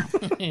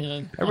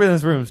 Everybody in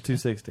this room is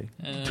 260.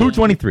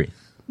 223.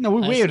 no,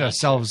 we I weighed see.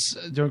 ourselves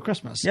during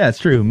Christmas. Yeah, it's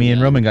true. Me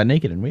and Roman got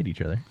naked and weighed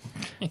each other.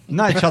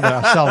 Not each other,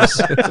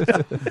 ourselves.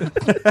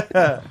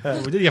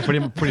 We did get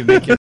pretty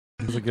naked.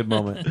 It was a good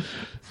moment.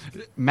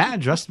 Matt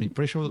addressed me,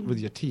 pretty sure, with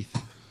your teeth.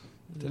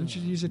 Didn't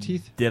you use your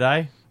teeth? Did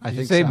I? I Did you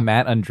think say so.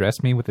 Matt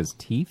undressed me with his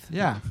teeth?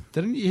 Yeah,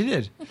 didn't he? He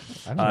did.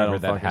 I don't I remember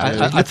don't that fucking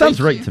happening. That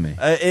sounds right to me.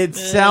 It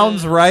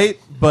sounds right,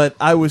 but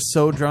I was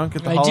so drunk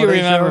at the I do holiday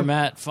remember show.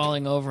 Matt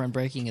falling over and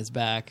breaking his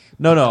back.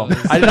 No, That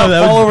was- I did not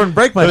that fall was- over and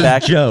break my that was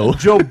back. Joe.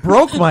 Joe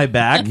broke my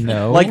back,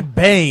 No. like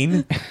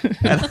Bane.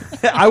 And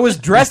I was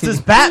dressed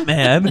as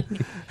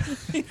Batman,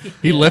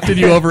 He lifted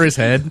you over his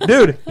head.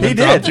 dude. He and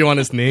dropped did. you on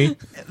his knee.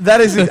 That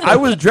is, I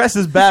was dressed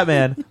as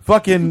Batman.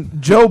 Fucking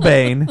Joe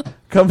Bane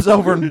comes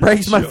over and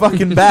breaks my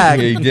fucking back.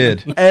 Yeah, he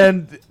did.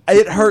 And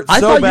it hurt I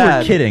so thought bad. you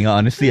were kidding,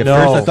 honestly. At No.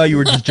 first, I thought you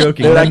were just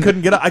joking. Dude, I Then-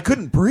 couldn't get up. I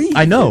couldn't breathe.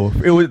 I know.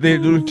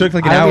 It took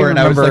like an I don't hour, even and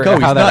I was remember like, oh,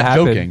 he's how that not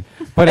happened. joking.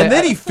 But And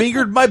then he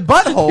fingered my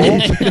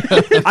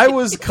butthole. I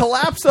was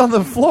collapsed on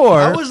the floor.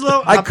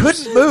 I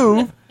couldn't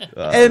move.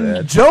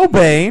 And Joe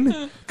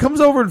Bane comes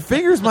over and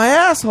fingers my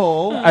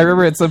asshole. I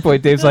remember at some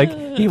point Dave's like,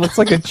 he looks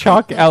like a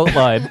chalk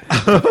outline.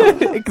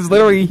 Because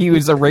literally he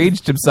was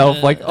arranged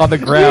himself like on the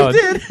ground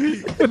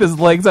with his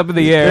legs up in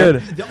the air.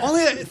 Dude. The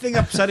only thing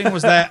upsetting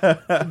was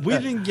that we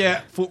didn't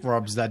get foot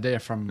rubs that day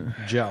from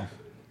Joe.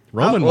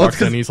 Roman Well, walks it's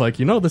 'cause- in, he's like,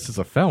 this is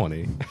a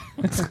felony.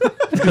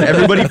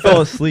 Everybody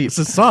fell asleep. This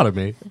is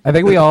sodomy. I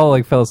think we all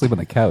like fell asleep on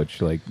the couch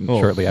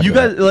shortly after. You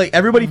guys, that. like,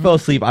 everybody fell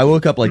asleep. I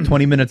woke up like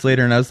 20 minutes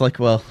later, and I was like,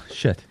 well,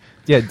 shit.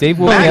 Yeah, Dave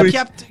woke I me up.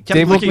 kept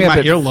Dave woke licking me up my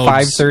at earlobes.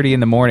 5:30 in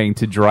the morning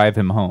to drive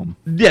him home.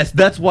 Yes,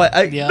 that's why.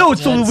 No,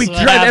 so that's we what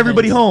drive happens.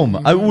 everybody home.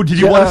 Did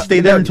you want to stay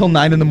there until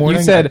 9 in the morning?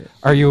 You said,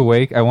 "Are you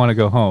awake? I want to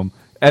go home."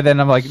 And then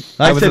I'm like,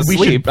 I was said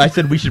asleep. I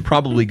said we should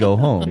probably go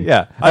home.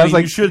 Yeah, I was mean,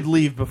 like, you should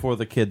leave before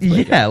the kids.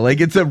 wake Yeah, up.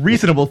 like it's a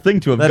reasonable thing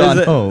to have That gone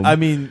is home. I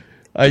mean,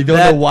 I don't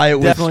that know why it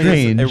was definitely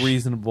strange. Is a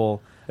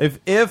reasonable.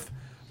 If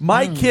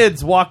my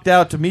kids walked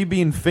out to me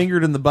being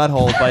fingered in the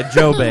butthole by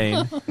Joe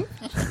Bain,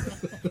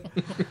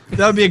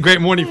 That would be a great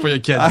morning for your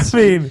kids. I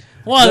mean,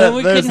 Well, then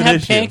we there's couldn't an have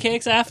issue.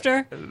 pancakes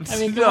after. I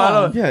mean, come No, I on.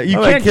 don't- Yeah, you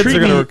My can't kids treat are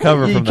gonna me.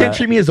 recover You from can't that.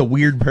 treat me as a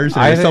weird person,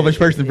 I or a think selfish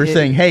person for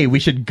saying, "Hey, we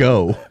should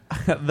go."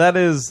 That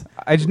is.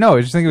 I just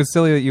think it was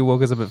silly that you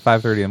woke us up at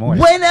 5:30 in the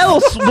morning. When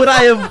else would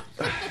I have?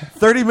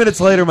 30 minutes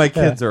later, my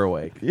kids are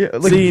awake. Yeah,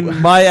 like- seeing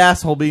my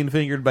asshole being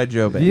fingered by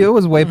Joe Bain. It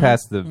was way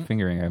past the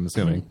fingering. I'm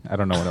assuming. I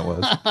don't know what it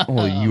was.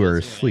 Well, you were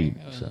asleep,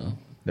 so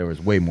there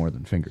was way more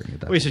than fingering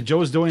at that. Wait, so Joe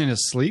was doing it in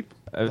his sleep?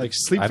 Like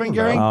sleep I don't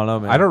fingering? I don't know,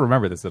 man. I don't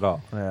remember this at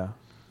all. Yeah.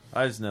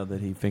 I just know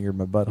that he fingered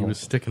my butthole. He was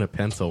sticking a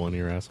pencil in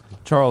your ass.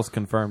 Charles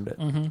confirmed it.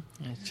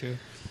 That's true.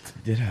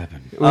 It did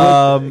happen.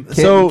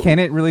 Can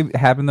it really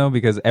happen though?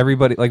 Because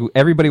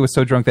everybody was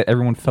so drunk that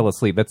everyone fell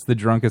asleep. That's the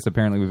drunkest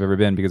apparently we've ever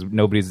been. Because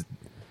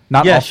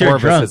not Yeah, all sure, four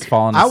of drunk. us has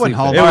fallen I asleep. went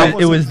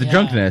home. It was the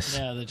drunkenness.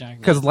 Yeah, the drunkenness.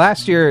 Because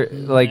last year,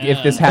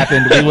 if this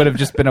happened, we would have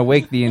just been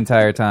awake the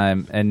entire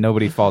time and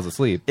nobody falls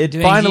asleep. It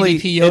Doing finally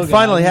DDP yoga.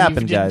 happened, We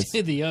didn't guys.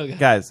 do the yoga.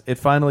 Guys, it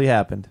finally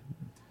happened.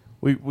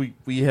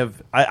 We have.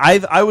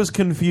 I was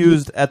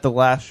confused at the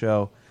last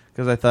show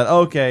because I thought,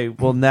 okay,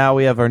 well now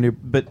we have our new.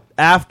 But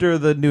after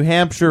the New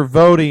Hampshire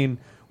voting,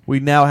 we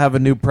now have a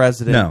new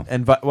president. No.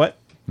 And what?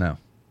 No.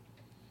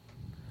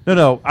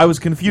 No. I was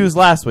confused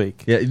last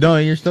week. Yeah, no,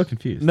 you're still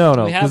confused. No,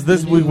 We because have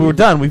this the we new- were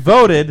done. We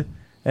voted,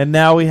 and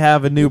now we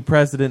have a new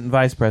president and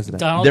vice president.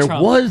 Donald There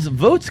Trump. was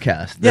votes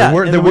cast. Yeah, There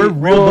were and there we- were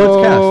real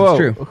votes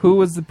cast. It's true. Who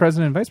was the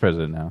president and vice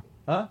president now?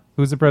 Huh?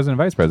 Who's the president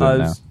and vice president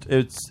now?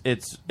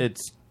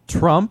 It's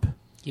Trump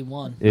He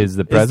won. Is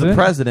the is president?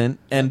 the president,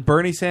 and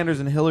Bernie Sanders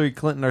and Hillary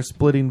Clinton are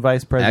splitting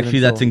vice president. Actually,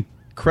 that's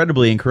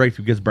incredibly incorrect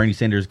because Bernie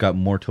Sanders got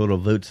more total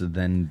votes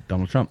than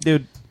Donald Trump.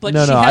 dude. But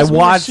no, she I has more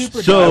watched.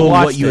 super So I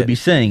watched what you would it. be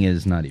saying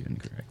is not even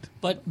correct.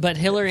 But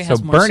Hillary So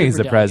has more Bernie's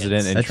the superdelegates.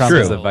 president and That's Trump true.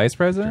 is the vice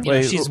president? Yeah,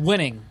 Wait, she's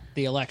winning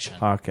the election.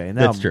 Okay,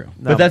 now That's true.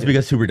 now But that's I'm-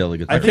 because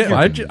superdelegates. I are think-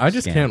 fucking I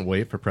just scam. can't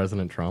wait for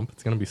President Trump.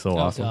 It's going to be so Oh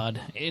awesome. God.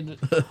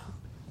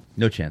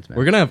 No chance, man.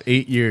 We're going to have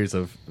 8 years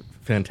of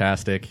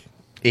fantastic.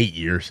 8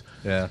 years.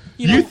 Yeah.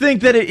 You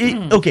think that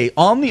okay,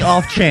 on the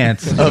off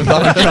chance of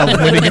Donald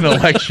Trump winning an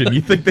election,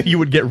 you think that you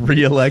would get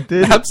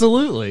reelected?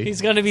 Absolutely.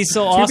 He's going to be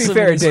so To awesome. be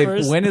fair, in his Dave,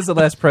 first- when is the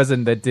last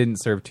president that didn't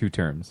serve 2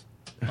 terms?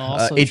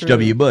 Also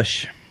H.W. true.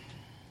 Bush.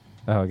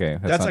 Oh, okay,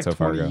 that's not like so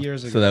far 20 ago.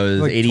 years ago. So that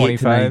was Like 88 to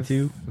 25?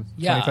 92.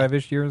 Yeah,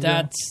 25-ish years ago?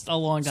 That's a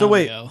long time So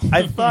wait, ago.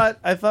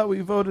 I thought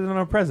we voted on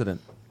our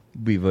president.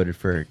 We voted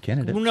for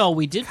candidates. No,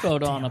 we did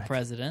vote on a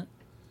president.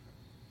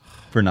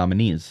 For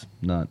nominees,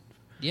 not.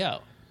 Yeah.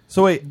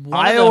 So wait, One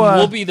Iowa of them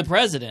will be the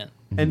president.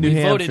 and New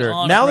We voted Hampshire.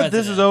 on Now a that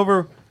this is president.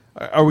 over,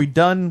 are we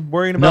done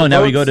worrying about? No,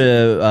 now we go votes?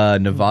 to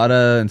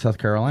Nevada and South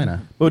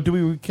Carolina. But do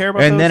we care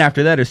about? And those? then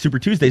after that is Super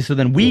Tuesday, so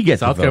then we get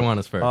South to vote.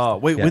 Carolina's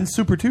first. Wait, Yeah. when's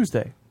Super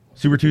Tuesday?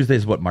 Super Tuesday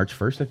is what, March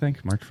 1st, I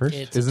think? March 1st?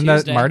 It's a Isn't that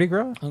Tuesday. Mardi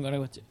Gras? I'm going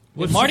to.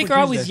 What's Mardi Super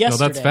Gras was Tuesday? No,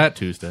 yesterday. that's Fat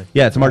Tuesday.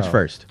 Yeah, it's March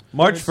 1st.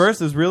 March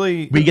 1st is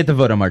really. We get to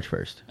vote on March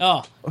 1st.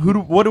 Oh,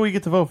 What do we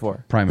get to vote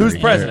for? Primary.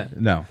 Who's president?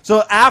 No.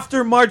 So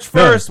after March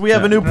 1st, we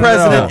have a new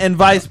president no. and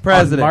vice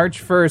president. On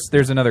March 1st,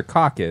 there's another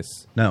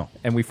caucus, No.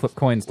 and we flip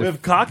coins to... we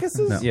have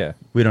caucuses. No. Yeah.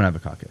 We don't have a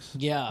caucus.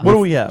 yeah. What do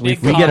we have? Big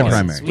We get a caucuses.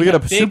 primary. We get a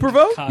big super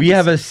vote? caucuses. We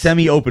have a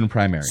semi-open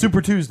primary.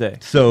 Super Tuesday.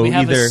 So We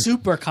have either a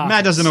super caucus.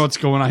 Matt doesn't know what's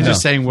going on. He's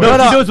just saying no,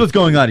 words. he knows what's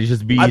going on. He's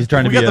just he's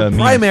trying to we be got a the meme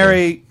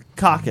primary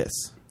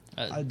caucus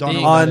I don't know big- what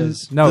that on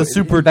is. No, the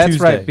Super that's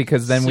Tuesday. right,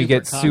 because then we Super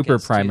get caucus super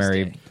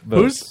primary Tuesday.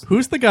 votes.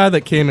 Who's the guy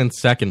that came in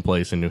second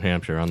place in New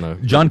Hampshire on the?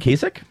 John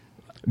Kasich,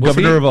 Was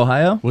governor he? of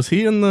Ohio. Was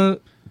he in the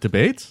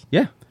debates?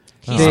 Yeah.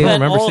 He I spent don't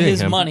remember all seeing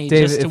his him. money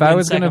Dave, just to if I win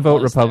was going to second vote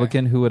place there.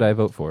 Republican, who would I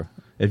vote for?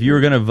 If you were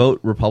going to vote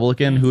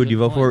Republican, who would you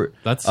vote for?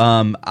 That's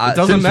I- it.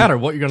 Doesn't since- matter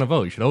what you're going to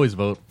vote. You should always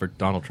vote for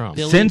Donald Trump.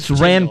 Bill- Since Billy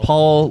Rand Jingle.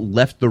 Paul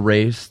left the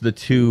race, the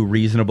two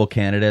reasonable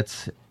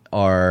candidates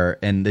are,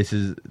 and this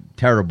is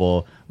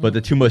terrible, but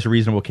the two most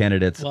reasonable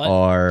candidates What?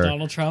 are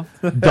Donald Trump.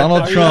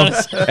 Donald Are you Trump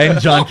honest? and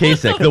John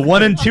Kasich. The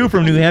 1 and 2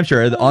 from New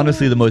Hampshire are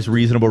honestly the most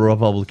reasonable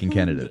Republican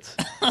candidates.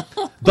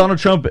 Donald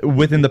Trump,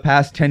 within the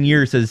past 10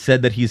 years, has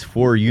said that he's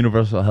for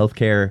universal health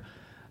care.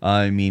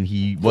 I mean,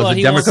 he was Well, a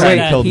he won't Democrat say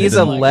that. until He's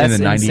in a the less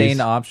 90s.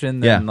 insane option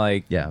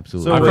than Yeah,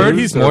 absolutely. So I've wait, heard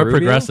who's he's the more Rubio?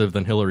 progressive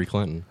than Hillary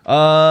Clinton.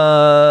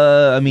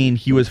 I mean,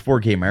 he was for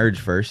gay marriage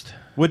first.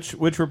 Which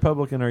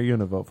Republican are you going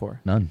to vote for?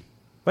 None.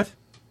 What?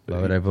 Why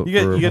would I vote You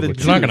get for you get to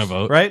Republican? You're not choose,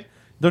 gonna vote. right?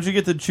 Don't you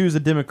get to choose a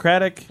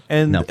Democratic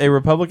and a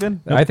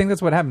Republican? I think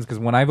that's what happens because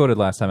when I voted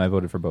last time, I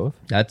voted for both.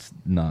 That's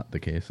not the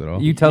case at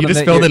all. You tell them just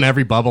that filled you're- in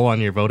every bubble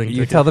on your voting You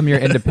ticket. tell them you're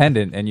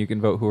independent and you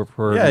can vote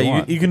whoever Yeah, you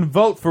want. you can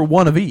vote for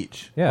one of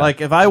each. Yeah. Like,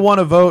 if I want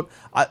to vote,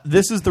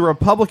 this is the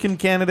Republican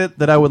candidate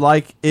that I would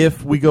like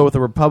if we go with a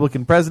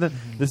Republican president.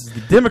 This is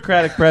the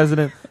Democratic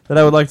president that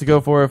I would like to go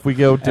for if we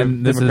go to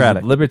And this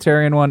Democratic. is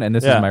libertarian one, and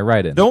this is my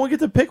write-in. Don't we get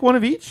to pick one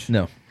of each?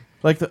 No.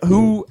 Like,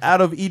 who out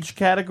of each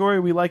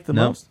category we like the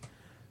No. most?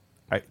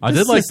 Right. I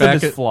This did like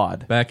system is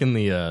flawed. back in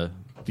the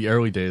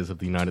early days of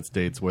the United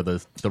States, where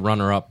the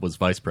runner-up was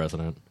vice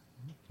president,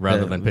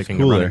 rather than It was picking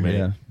cooler, a running mate.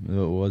 Yeah,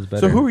 it was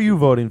better. So who are you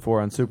voting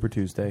for on Super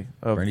Tuesday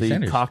of Bernie the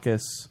Sanders.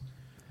 caucus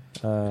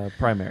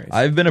primaries?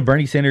 I've been a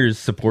Bernie Sanders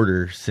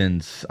supporter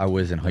since I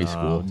was in high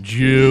school.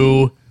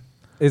 Jew.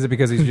 Is it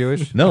because he's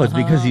Jewish? No, it's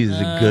because he's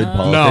a good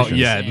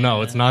politician.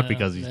 No, it's not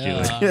because he's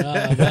Jewish.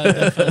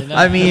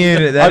 I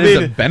mean, that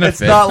is a benefit. It's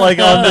not like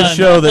on the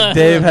show that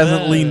Dave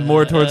hasn't leaned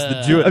more towards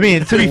the Jew. I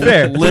mean, to be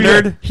fair,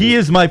 Leonard, he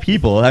is my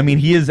people. I mean,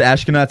 he is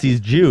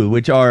Ashkenazi's Jew,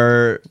 which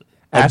are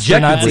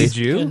objectively, Ashkenazi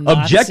Jew?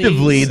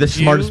 objectively the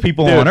smartest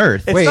people Dude, on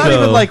earth. It's not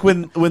even like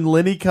when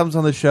Lenny comes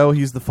on the show,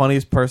 he's the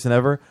funniest person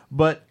ever.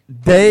 But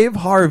Dave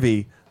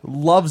Harvey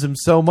loves him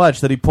so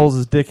much that he pulls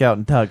his dick out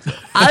and tugs it.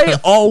 I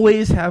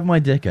always have my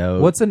dick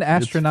out. What's an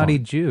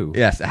astronauty Jew?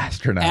 Yes,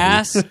 astronaut.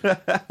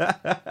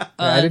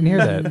 I didn't hear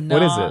that.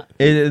 What is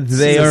it?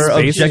 They are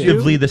Space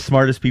objectively Jew? the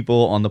smartest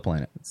people on the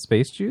planet.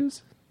 Space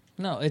Jews?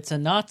 No, it's a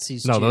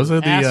Nazis No, Jew. those are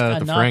the Ask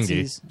a Ferengi.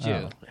 Nazis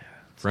Jew.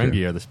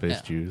 Ferengi are the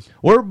space Jews.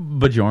 Or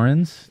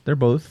Bajorans. They're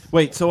both.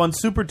 Wait, so on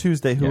Super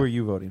Tuesday, who are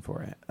you voting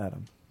for,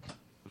 Adam?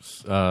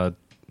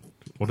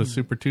 What is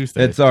Super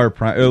Tuesday? It's our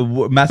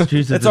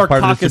Massachusetts. It's is our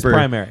part caucus of the Super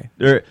primary.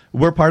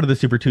 We're part of the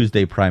Super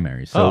Tuesday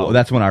primary, so Oh.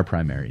 that's when our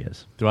primary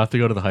is. Do I have to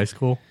go to the high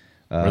school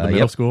or the middle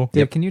Yep. school?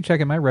 Dave, can you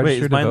check? Am I Wait,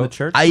 registered is mine to the vote?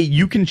 church?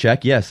 You can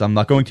check. Yes, I'm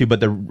not going to, but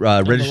the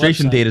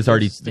registration website, date is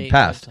already the state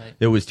passed. website.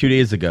 It was 2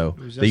 days ago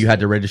was that you had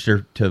to yesterday.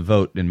 register to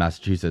vote in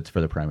Massachusetts for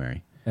the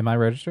primary. Am I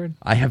registered?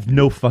 I have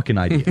no fucking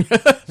idea.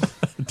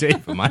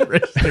 Dave, am I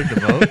registered to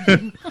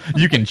vote?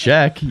 You can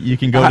check. You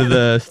can go to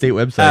the state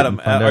website. Adam,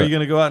 and find are out. you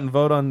going to go out and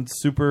vote on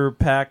Super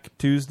PAC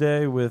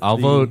Tuesday with I'll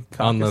the vote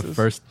on the caucuses?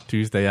 first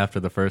Tuesday after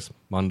the first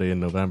Monday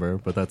in November,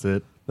 but that's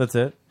it. That's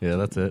it? Yeah,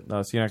 that's it.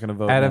 No, so you're not going to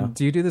vote Adam, now.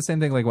 do you do the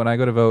same thing like when I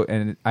go to vote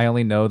and I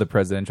only know the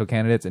presidential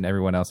candidates and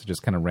everyone else is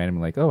just kind of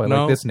randomly like, oh, I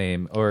No. like this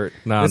name or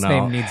No, this no.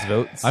 name needs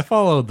votes? I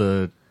follow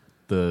the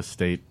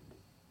state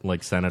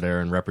like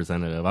senator and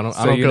representative. I don't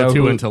So you go know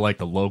too who- into like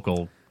the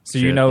local. So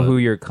you shit, know but- who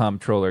your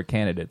comptroller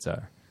candidates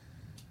are.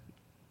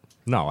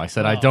 No, I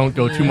said I don't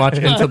go too much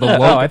into the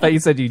local. Oh, I thought you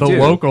said you the do.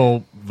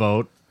 local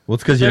vote. Well,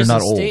 it's because you're There's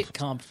not a old. state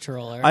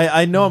comptroller.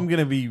 I know I'm going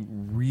to be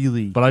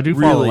really, But I do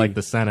follow really like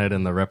the Senate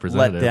and the let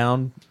representative.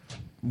 down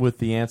with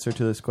the answer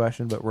to this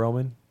question. But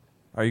Roman,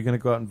 are you going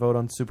to go out and vote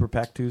on Super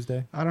PAC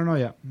Tuesday? I don't know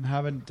yet.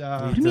 Haven't.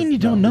 What do you mean you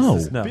don't know?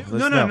 No,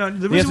 No. The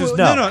The reason answer's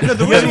why- no. no. The You reason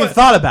haven't why- even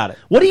thought about it.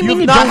 What do you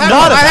mean you not don't have know?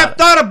 thought I about have it.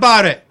 thought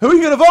about it. Who are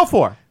you going to vote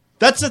for?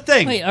 That's the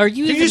thing. Wait, are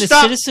you Can even you a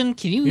stop? citizen?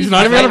 Can you? He's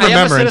not even I going to am a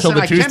remember until citizen.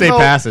 the I can Tuesday vote.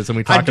 passes and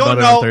we I talk don't about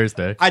it know. on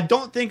Thursday. I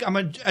don't think I'm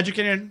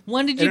educated.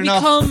 When did you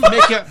enough become? to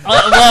make a,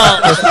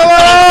 Well,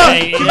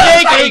 okay, to yeah,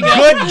 make there a you go.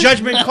 good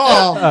judgment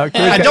call.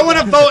 I don't want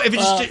to vote if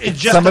it's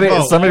just Somebody, a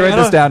vote. somebody write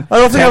this down. I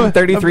don't think I'm-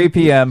 10:33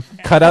 p.m.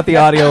 Cut out the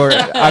audio, or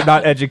I'm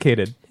not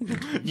educated.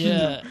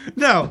 Yeah.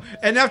 No,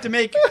 and have to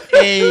make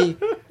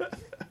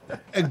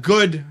a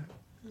good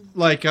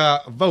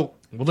vote.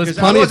 Well, there's Because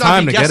plenty of otherwise I'll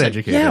time be to get guessing.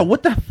 educated. Yeah,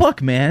 what the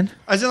fuck, man?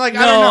 As in, like,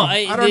 No, I don't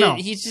know. I don't know.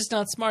 He's just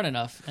not smart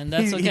enough, and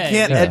that's He okay.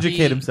 can't Yeah.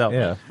 educate himself.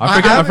 Yeah.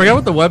 I forget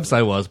what the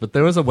website was, but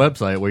there was a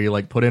website where you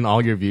like put in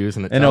all your views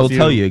and And it'll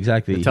tell you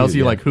exactly It tells who,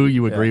 you yeah. like who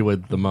you agree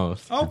with the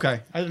most. Okay,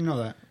 I didn't know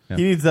that.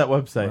 He needs that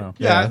website.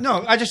 Yeah,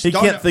 no, I just He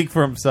don't can't know. think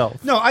for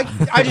himself. No, I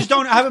just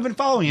don't. I haven't been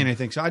following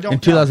anything, so I don't. In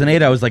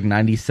 2008, I was like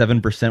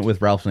 97% with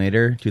Ralph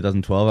Nader.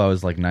 2012, I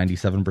was like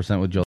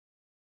 97% with Joe.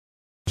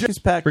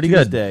 Just PAC Pretty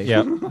good. Tuesday.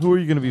 Yeah. Who are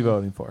you going to be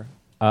voting for?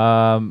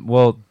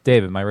 Well,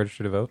 Dave, am I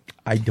registered to vote?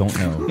 I don't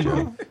know,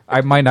 Joe.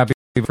 I might not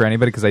be for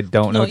anybody because I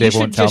don't know. No, you Dave should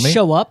won't tell just me.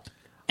 show up.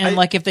 And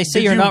like if they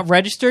say did you're you- not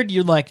registered,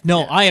 you're like,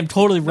 no, I am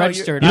totally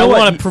registered. you know I what?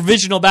 want a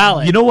provisional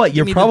ballot. You know what?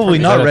 You're Give me the probably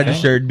provisional not ballot.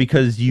 registered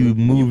because you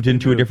moved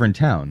into a different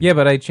town. Yeah,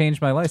 but I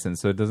changed my license,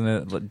 so it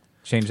doesn't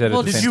change that Well,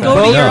 at the just same go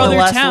time. to your No. other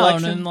Last town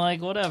election? and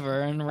like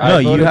whatever. And No, I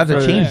you voted have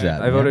to for- change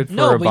that. I voted for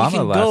no, but Obama you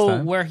can last go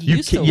time. where he You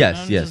used ca- to.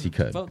 yes, and yes, just you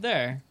could. vote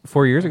there.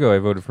 4 years ago, I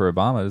voted for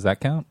Obama. Does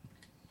that count?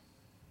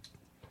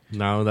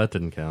 No, that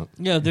didn't count.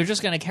 Yeah, they're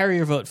just gonna carry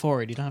your vote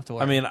forward. You don't have to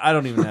worry. I mean, I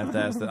don't even have to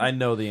ask that. I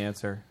know the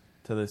answer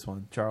to this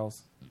one.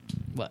 Charles.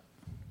 what?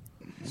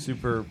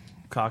 Super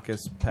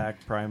Caucus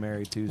PAC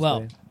Primary Tuesday.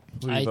 Well,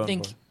 Who are you I voting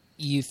think for?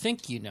 you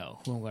think you know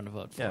who I'm going to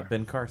vote for. Yeah,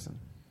 Ben Carson.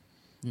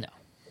 No.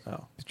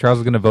 Oh. Charles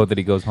is going to vote that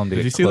he goes home to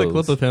Did get you see the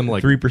clothes. clip of him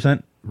like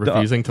 3%?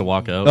 refusing to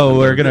walk out? Oh,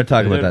 we're going to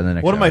talk about that in the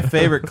next One of my hour.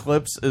 favorite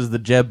clips is the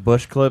Jeb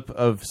Bush clip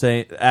of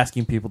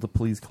asking people to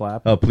please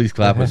clap. Oh, please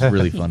clap was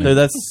really funny. Dude,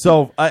 that's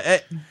so.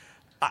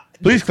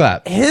 Please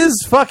clap. His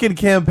fucking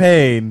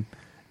campaign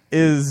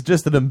is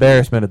just an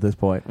embarrassment at this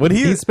point. When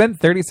he spent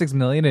 $36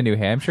 million in New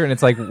Hampshire, and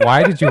it's like,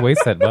 why did you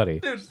waste that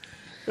money?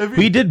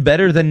 He did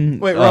better than.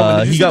 Wait,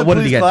 Roman, he got, what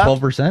did he get?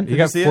 12%? He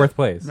got 4th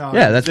place. No,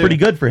 Yeah, that's pretty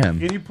good for him.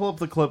 Can you pull up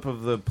the clip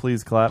of the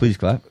please clap? Please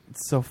clap.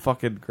 It's so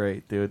fucking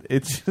great, dude.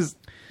 It's just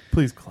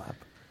please clap.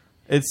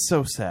 It's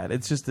so sad.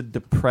 It's just a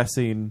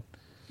depressing.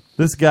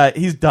 This guy,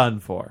 he's done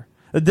for.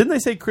 Didn't they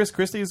say Chris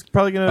Christie is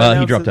probably going to?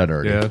 He dropped out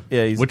already.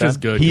 Yeah, he's which done. is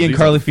good. He and he's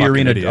Carly a fucking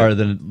Fiorina idiot. are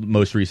the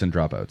most recent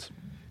dropouts.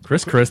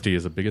 Chris Christie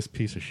is the biggest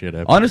piece of shit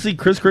ever. Honestly,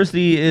 Chris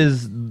Christie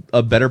is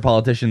a better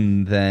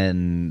politician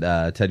than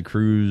Ted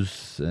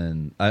Cruz.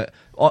 And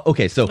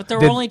okay, so But there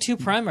were only 2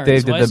 primaries.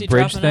 Did Why is the he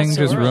bridge dropping out thing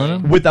so just early? ruin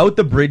him? without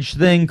the bridge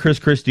thing, Chris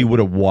Christie would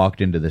have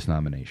walked into this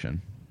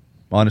nomination.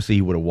 Honestly,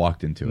 he would have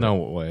walked into it. No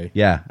way.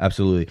 Yeah,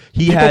 absolutely.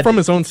 People from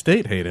his own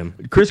state hate him.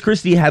 Chris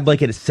Christie had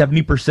like a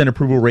 70%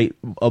 approval rate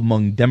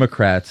among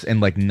Democrats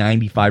and like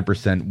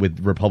 95%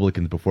 with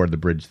Republicans before the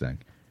bridge thing.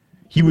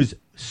 He was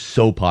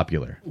so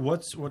popular.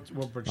 What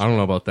bridge? I don't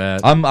know about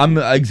that. I'm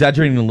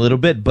exaggerating a little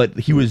bit, but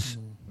he was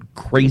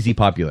crazy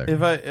popular.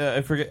 If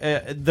I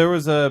forget, there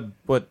was a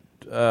what?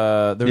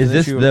 There was Is an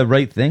this issue the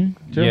right thing,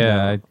 Joe?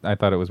 Yeah, I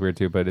thought it was weird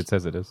too, but it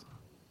says it is.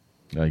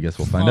 I guess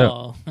we'll find out.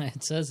 Oh,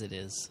 it says it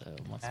is. So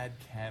Ad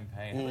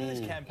campaign. What is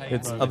campaign?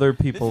 It's voting? other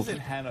people. This is in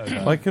Hanover.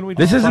 Why can we?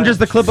 This isn't just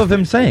the clip of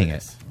him saying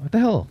it. What the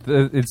hell?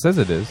 It says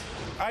it is.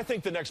 I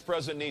think the next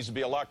president needs to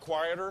be a lot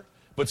quieter,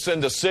 but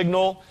send a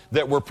signal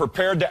that we're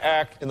prepared to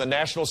act in the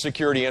national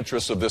security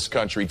interests of this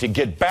country to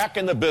get back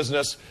in the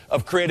business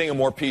of creating a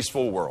more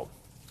peaceful world.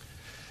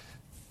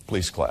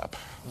 Please clap.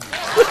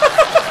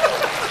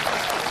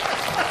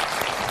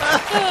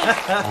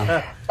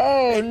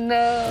 Oh,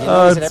 no.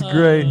 Oh, it's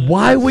great.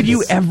 Why would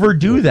you ever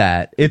do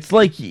that? It's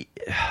like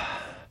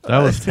that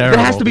was terrible.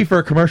 It has to be for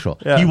a commercial.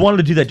 Yeah. He wanted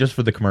to do that just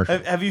for the commercial.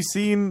 Have you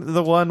seen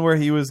the one where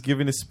he was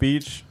giving a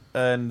speech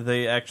and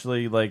they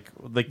actually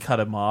they cut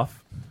him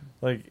off?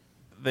 Like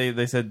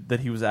they said that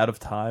he was out of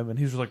time and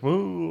he was just like,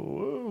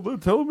 "Whoa, they're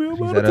telling me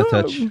I'm out of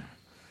time." Touch.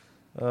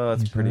 Oh,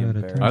 that's pretty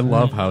embarrassing. I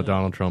love how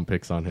Donald Trump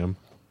picks on him.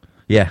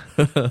 Yeah,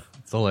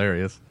 it's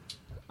hilarious.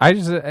 I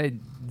just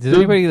did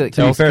anybody to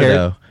be else fair care?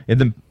 though,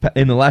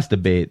 in the last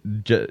debate,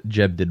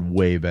 Jeb did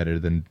way better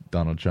than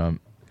Donald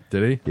Trump.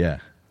 Did he? Yeah.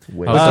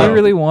 Way Do you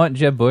really want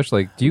Jeb Bush?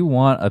 Like, do you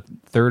want a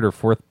 3rd or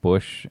 4th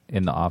Bush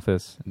in the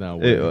office? No.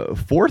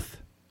 4th?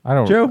 I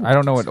don't. Joe? I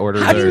don't know what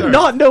order. How do you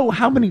not know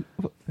how many?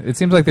 It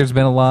seems like there's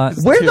been a lot.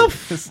 Where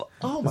the?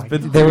 Oh my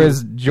God. There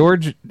was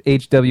George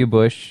H.W.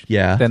 Bush.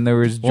 Yeah. Then there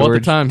was Well, at the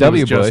George time, he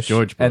W. was just Bush,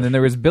 George Bush. and then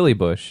there was Billy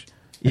Bush.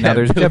 And Yeah, now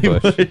there's Jeb Billy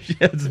Bush.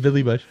 Yeah, it's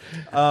Billy Bush.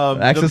 the-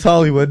 Access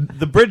Hollywood.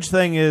 The bridge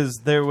thing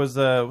is there was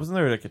wasn't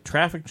there like a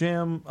traffic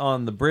jam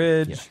on the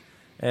bridge,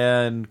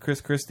 and Chris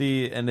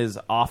Christie and his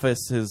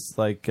office, his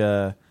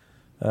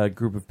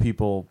group of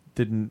people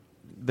didn't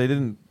They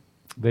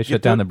get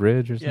shut to down it? the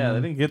bridge or something. Yeah,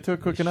 they didn't get to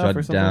it quick Shut enough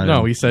or something. down.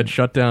 No, he said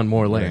shut down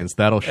more lanes.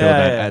 That'll show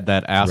Yeah,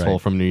 that asshole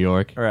Right. from New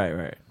York. Right.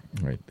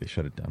 Right, they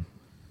shut it down.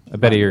 I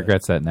bet he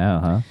regrets that now,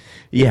 huh?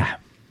 Yeah,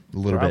 a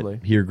little Probably.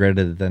 bit. He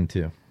regretted it then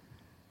too.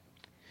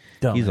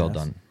 He's all Dumbass.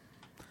 done.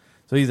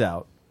 So he's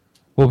out.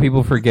 Will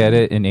people forget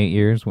it in 8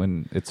 years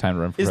when it's time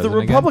to run for Is the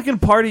president Republican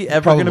Party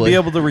ever going to Probably. be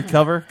able to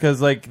recover? Because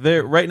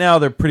they're right now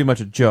they're pretty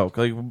much a joke.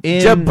 Like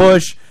In- Jeb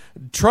Bush,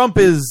 Trump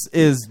is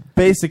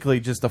basically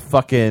just a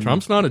fucking.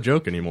 Trump's not a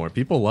joke anymore.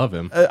 People love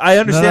him. I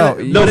understand.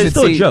 again? No, you it's should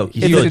still a see- joke.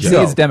 He's You still a should see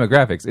joke. his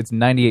demographics. It's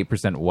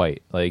 98%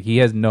 white. Like, he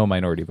has no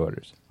minority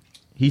voters.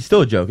 He's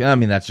still a joke. I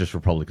mean, that's just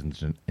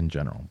Republicans in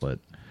general. But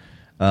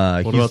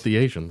What he's, about the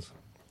Asians?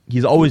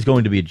 he's always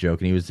going to be a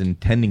joke, and he was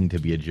intending to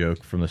be a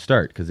joke from the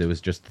start because it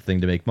was just the thing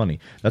to make money.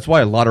 That's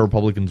why a lot of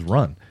Republicans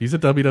run. He's a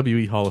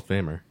WWE Hall of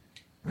Famer.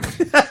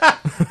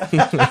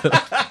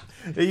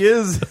 He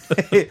is.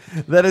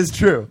 That is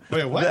true.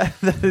 Wait, what?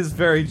 That is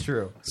very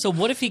true. So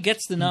what if he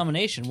gets the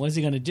nomination? What is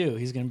he going to do?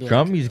 He's going to be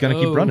Trump, like, he's gonna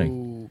keep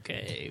running.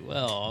 Okay,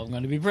 well, I'm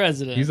going to be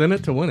president. He's in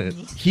it to win it.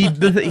 He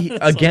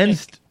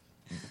against.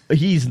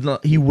 He's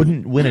not. He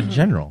wouldn't win a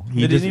general.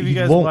 He Did just any of you he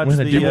guys won't watch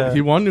win a the, general.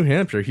 He won New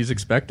Hampshire. He's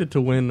expected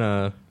to win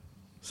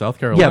South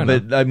Carolina. Yeah,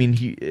 but I mean,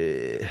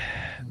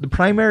 the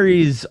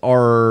primaries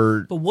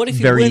are. But what if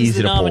he very wins easy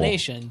the to pull.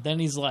 nomination? Then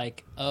he's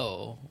like,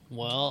 oh,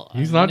 well,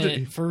 He's I'm not in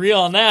ju- it for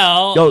real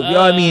now. No,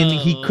 I mean,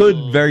 he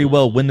could very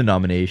well win the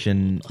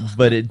nomination,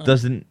 but it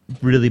doesn't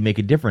really make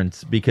a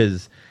difference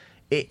because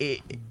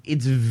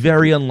it's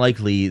very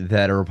unlikely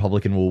that a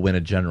Republican will win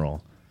a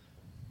general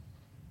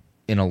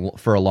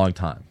for a long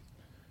time.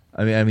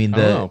 I mean, I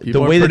don't know. the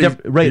People way are the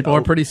pretty- people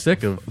are pretty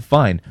sick of.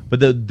 Fine, but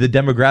the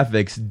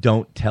demographics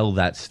don't tell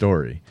that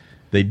story.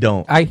 They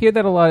don't. I hear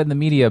that a lot in the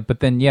media,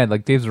 but then, yeah,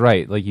 like Dave's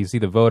right. Like, you see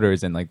the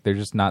voters, and like, there's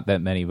just not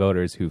that many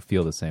voters who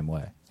feel the same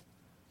way.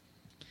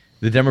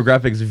 The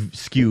demographics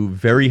skew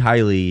very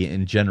highly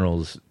in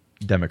general's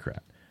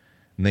Democrat.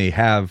 And they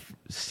have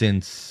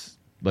since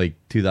like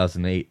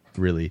 2008,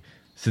 really.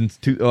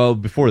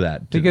 Before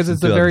that. Because since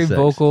it's the very 2006.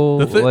 vocal,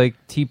 like,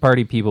 Tea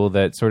Party people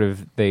that sort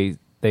of, they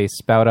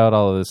spout out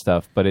all of this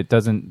stuff, but it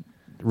doesn't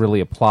really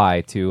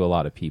apply to a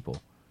lot of people.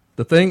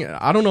 The thing,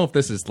 I don't know if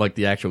this is like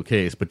the actual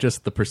case, but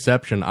just the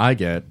perception I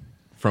get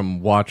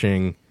from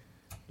watching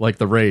like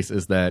the race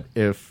is that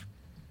if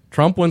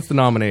Trump wins the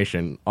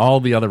nomination, all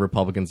the other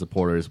Republican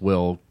supporters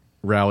will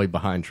rally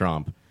behind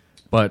Trump.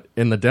 But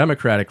in the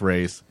Democratic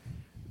race,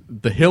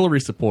 the Hillary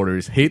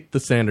supporters hate the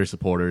Sanders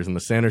supporters, and the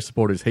Sanders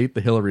supporters hate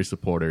the Hillary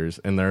supporters,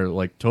 and they're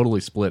like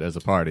totally split as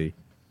a party.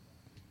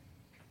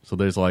 So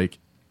there's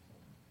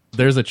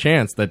a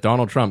chance that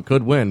Donald Trump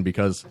could win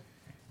because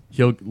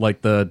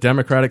the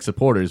Democratic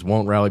supporters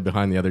won't rally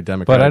behind the other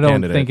Democratic But I don't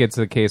candidate. think it's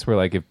a case where,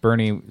 like, if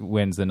Bernie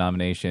wins the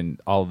nomination,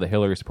 all of the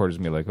Hillary supporters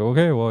will be like,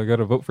 okay, well, I got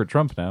to vote for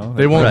Trump now.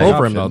 They won't Right. vote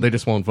for him, though. They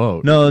just won't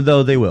vote. No,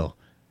 though they will.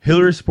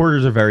 Hillary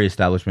supporters are very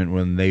establishment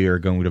when they are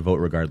going to vote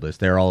regardless.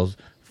 They're all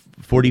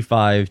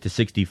 45 to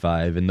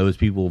 65, and those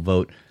people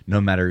vote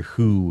no matter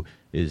who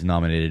is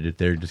nominated.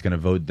 They're just going to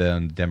vote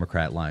the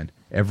Democrat line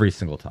every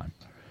single time.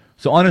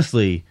 So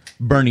honestly,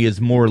 Bernie is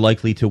more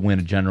likely to win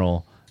a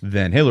general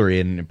than Hillary,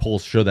 and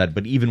polls show that.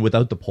 But even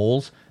without the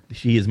polls,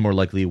 she is more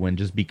likely to win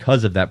just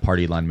because of that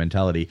party line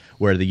mentality,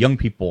 where the young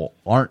people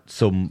aren't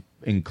so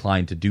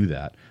inclined to do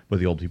that, but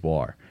the old people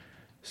are.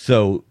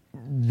 So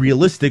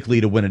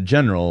realistically, to win a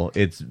general,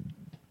 it's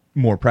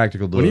more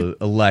practical to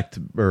elect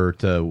or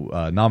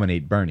to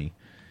nominate Bernie.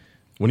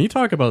 When you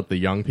talk about the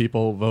young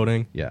people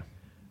voting, yeah,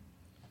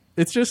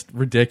 it's just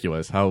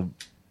ridiculous how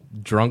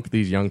drunk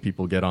these young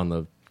people get on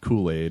the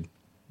Kool-Aid.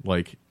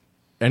 Like,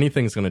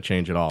 anything's going to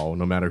change at all,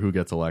 no matter who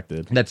gets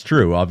elected. That's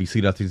true.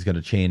 Obviously, nothing's going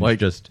to change.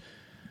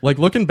 Like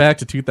looking back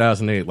to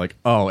 2008, like,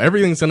 oh,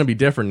 everything's going to be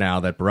different now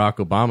that Barack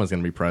Obama's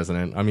going to be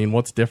president. I mean,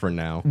 what's different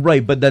now?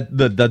 Right, but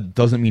that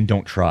doesn't mean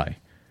don't try.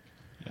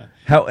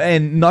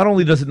 And not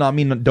only does it not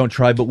mean don't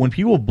try, but when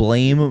people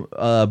blame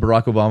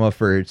Barack Obama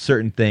for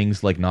certain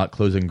things like not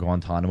closing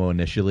Guantanamo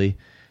initially,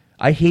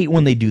 I hate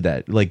when they do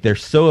that. Like, they're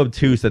so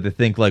obtuse that they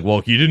think like,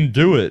 well, he didn't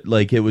do it.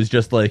 Like, it was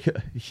just like,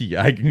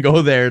 I can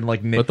go there and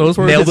like But those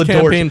were nail his the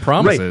campaign doors.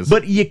 promises.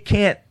 Right, but you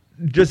can't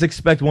just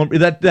expect one.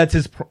 That's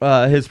his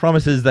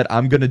promises that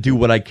I'm going to do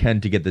what I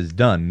can to get this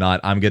done, not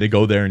I'm going to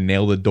go there and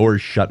nail the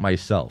doors shut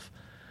myself.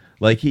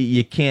 Like,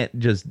 you can't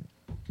just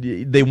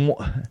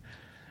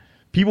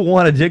people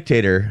want a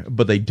dictator,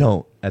 but they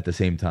don't at the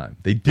same time.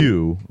 They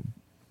do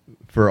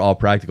for all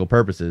practical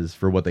purposes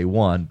for what they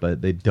want,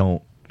 but they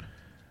don't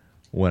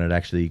when it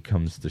actually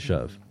comes to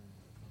shove.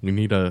 We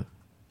need a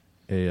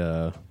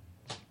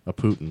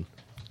Putin.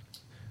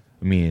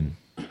 I mean,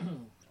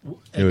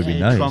 it would be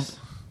nice. Trump.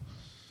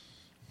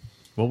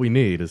 What we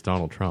need is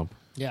Donald Trump.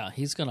 Yeah,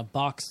 he's gonna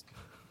box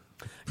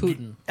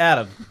Putin.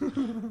 Adam.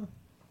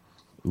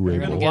 We're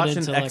gonna get watching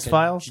into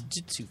X-Files? like a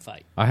jiu-jitsu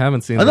fight. I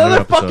haven't seen Another the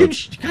new fucking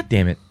episode. God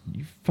damn it!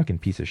 You fucking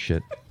piece of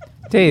shit.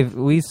 Dave,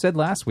 we said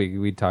last week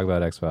we'd talk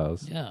about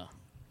X-Files. Yeah.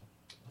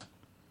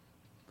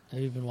 Have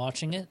you been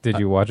watching it? Did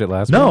you watch it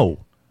last week? No,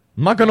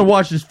 I'm not gonna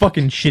watch this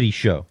fucking shitty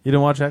show. You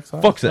didn't watch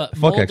X-Files? Fuck But Fuck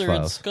Mulder and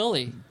X-Files.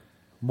 Scully.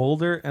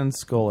 Mulder and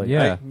Scully.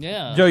 Yeah.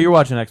 Yeah. Joe, you're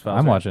watching X-Files.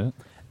 I'm right? watching it.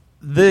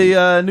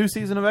 The new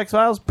season of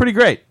X-Files, pretty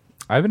great.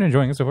 I've been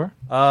enjoying it so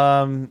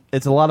far.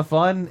 It's a lot of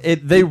fun.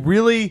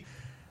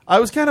 I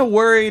was kind of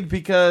worried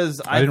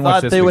because I didn't watch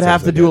thought this they would week's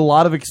have to episode do yet. a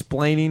lot of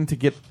explaining to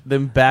get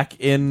them back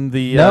in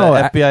the No,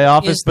 FBI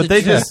office, Is but the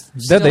they truth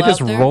just still they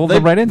just out there? rolled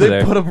them right into they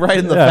there. put them right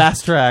in the Yeah.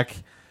 fast track.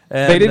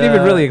 And, They didn't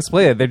even really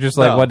explain it. They're just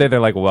like, no. one day they're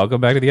like, welcome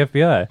back to the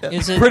FBI.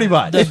 Is it Pretty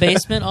much. the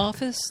basement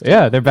office?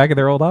 Yeah, they're back at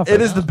their old office. It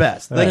is the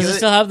best. Does it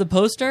still have the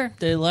poster?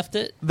 They left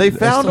it? They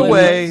found a still-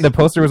 way. The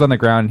poster was on the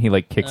ground, and he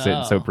like kicks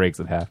it, so Oh. it breaks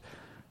in half.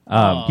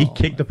 He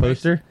kicked the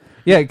poster.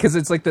 Yeah, because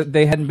it's like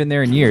they hadn't been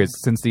there in years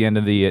since the end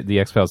of the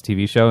X-Files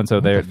TV show, and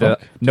so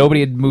nobody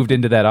had moved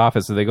into that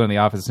office. So they go in the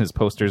office, and his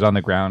poster's on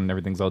the ground, and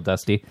everything's all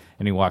dusty.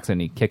 And he walks in,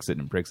 and he kicks it,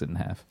 and breaks it in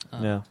half.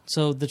 Yeah.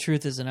 So the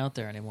truth isn't out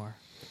there anymore.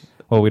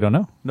 Well, we don't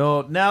know.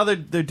 No, now they're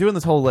doing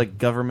this whole like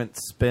government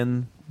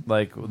spin,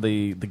 like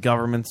the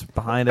government's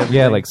behind everything.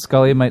 Yeah, like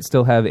Scully might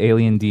still have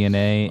alien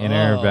DNA in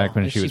her Oh, back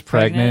when is she she was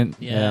pregnant.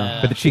 pregnant? Yeah.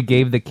 But she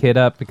gave the kid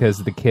up because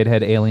the kid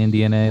had alien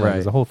DNA. Like, Right. it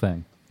was a whole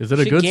thing. Is it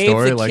a She good gave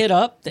story? the kid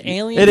up, the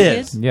alien It kid?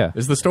 is. Yeah.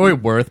 Is the story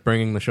worth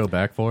bringing the show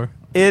back for?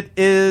 It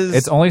is.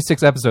 It's only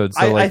 6 episodes,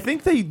 so I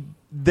think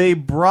they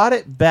brought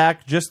it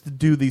back just to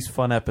do these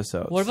fun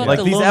episodes. What about like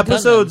the these Lone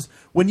episodes?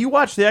 When you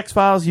watch the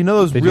X-Files, you know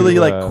those They really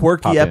do, like pop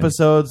quirky in.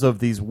 episodes of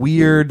these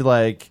weird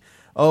like,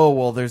 oh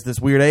well, there's this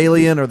weird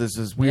alien or there's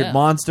this weird Yeah.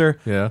 monster.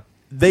 Yeah.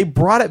 They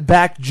brought it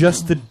back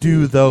just to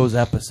do those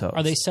episodes.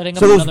 Are they setting up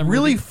so those another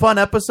really movie? fun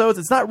episodes?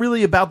 It's not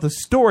really about the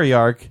story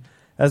arc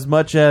as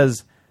much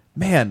as,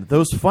 man,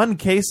 those fun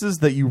cases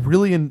that you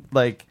really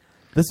like.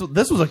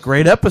 This was a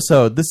great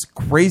episode. This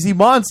crazy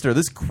monster,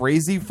 this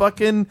crazy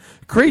fucking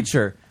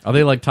creature. Are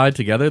they like tied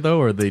together though,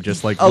 or are they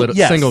just like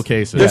Yes. single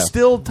cases? They're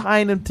still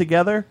tying them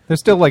together.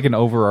 there's still like an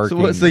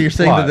overarching. So you're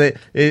saying plot. that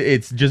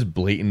it's just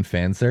blatant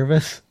fan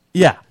service?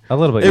 Yeah, a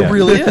little bit. It yeah.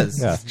 really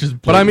is. Yeah. It's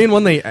just But I mean,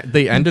 when they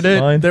ended It's it,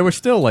 fine. there were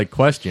still like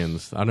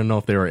questions. I don't know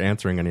if they were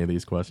answering any of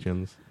these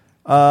questions.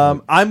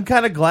 I'm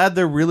kind of glad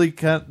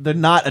they're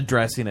not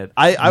addressing it.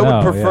 I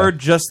would prefer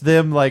just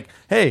them like,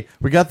 hey,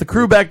 we got the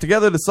crew back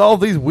together to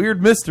solve these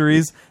weird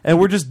mysteries, and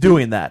we're just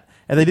doing that.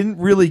 And they didn't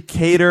really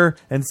cater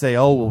and say,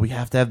 oh, well, we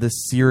have to have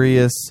this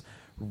serious,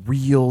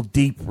 real,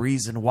 deep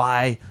reason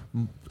why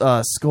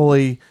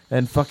Scully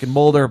and fucking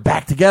Mulder are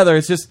back together.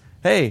 It's just,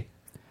 hey,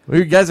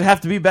 you guys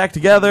have to be back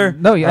together.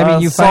 No, I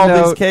mean, you solve find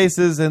out these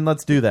cases and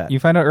let's do that. You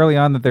find out early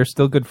on that they're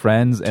still good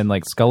friends, and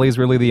like Scully's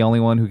really the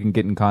only one who can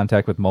get in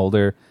contact with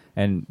Mulder.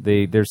 And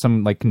there's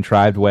some like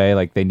contrived way,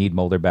 like they need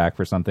Mulder back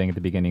for something at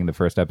the beginning of the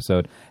first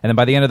episode, and then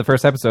by the end of the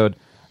first episode,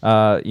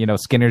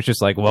 Skinner's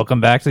just like, "Welcome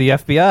back to the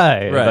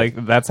FBI." Right.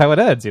 Like that's how it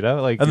ends,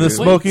 Like, and the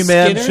smoking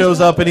man Skinner? shows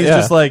up and he's Yeah.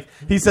 just like,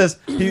 he says,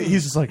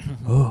 he's just like,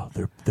 oh,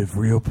 they've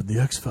reopened the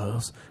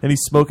X-Files, and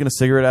he's smoking a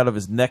cigarette out of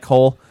his neck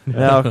hole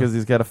now because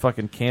he's got a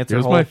fucking cancer. He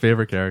was hole. my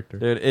favorite character.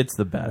 Dude, it's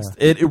the best.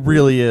 Yeah. It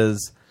really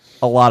is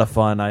a lot of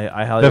fun. I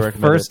highly recommend it.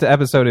 The first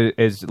episode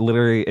is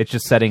literally, it's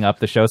just setting up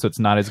the show, so it's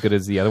not as good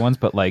as the other ones,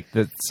 but like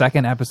the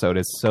second episode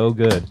is so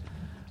good.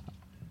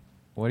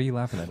 What are you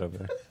laughing at over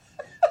there?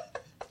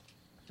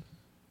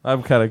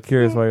 I'm kind of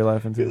curious why you're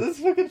laughing too. That's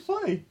fucking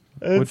funny.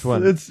 Which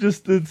one?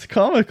 It's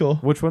comical.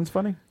 Which one's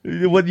funny?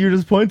 What you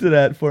just pointed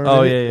at for me.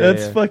 Oh yeah,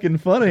 That's fucking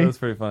funny. That's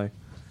pretty funny.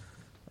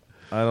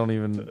 I don't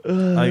even.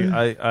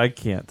 I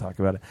can't talk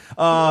about it.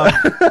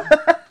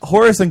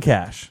 Horace and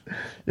Cash.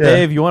 Yeah.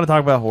 Dave, you want to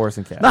talk about Horace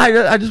and Cash? No,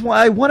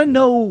 I want to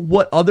know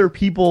what other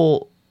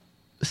people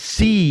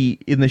see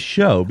in the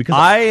show because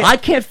I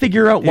can't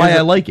figure out why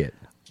I like it.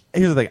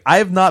 Here's the thing: I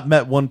have not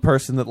met one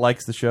person that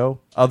likes the show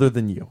other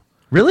than you.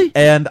 Really?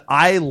 And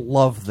I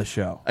love the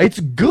show. It's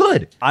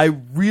good. I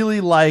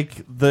really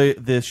like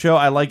the show.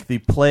 I like the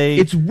play.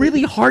 It's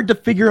really hard to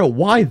figure out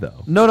why,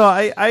 though. No,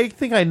 I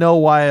think I know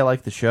why I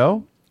like the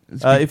show.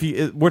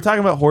 We're talking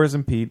about Horace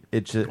and Pete.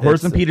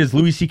 Horace and Pete is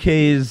Louis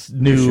C.K.'s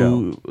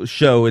new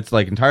show. It's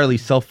like entirely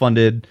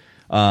self-funded,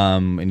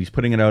 and he's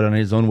putting it out on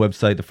his own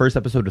website. The first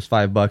episode was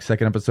 $5.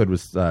 Second episode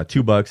was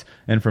 $2,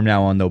 and from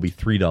now on they'll be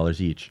 $3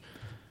 each.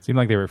 Seemed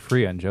like they were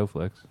free on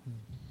JoeFlix.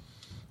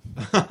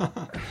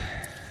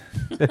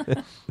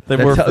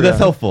 That's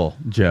helpful,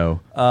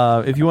 Joe.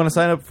 If you want to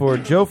sign up for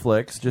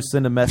JoeFlix, just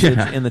send a message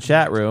in the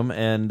chat room,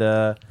 and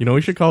you know what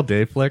we should call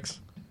Dave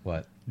Flix?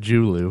 What?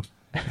 Julu.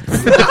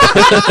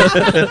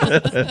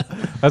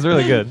 That's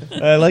really good.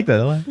 I like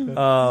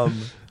that.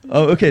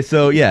 Okay.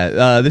 So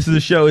yeah, this is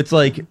a show. It's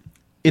like a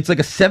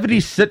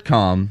 70s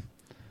sitcom.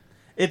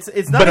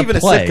 It's not even a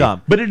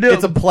sitcom, but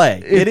it's a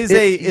play.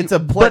 It's a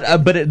play.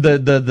 But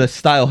the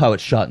style, how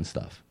it's shot and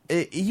stuff.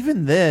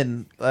 Even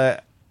then,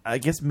 I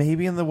guess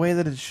maybe in the way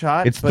that it's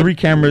shot. It's 3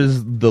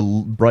 cameras, the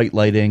bright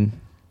lighting.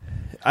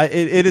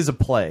 It is a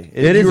play.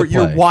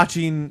 You're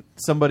watching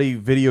somebody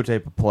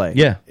videotape a play.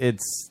 Yeah,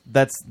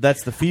 that's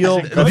the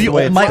feel. That's the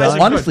way it's done.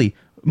 Honestly,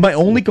 my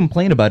only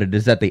complaint about it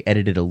is that they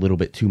edited a little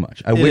bit too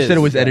much. I wish that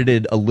it was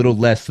edited a little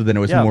less, so then it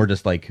was more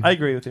just like I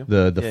agree with you.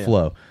 The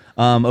flow.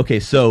 Okay,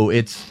 so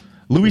it's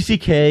Louis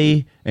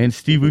C.K. and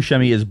Steve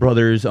Buscemi as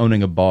brothers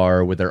owning a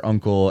bar with their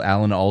uncle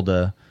Alan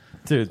Alda.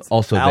 Dude,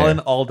 also Alan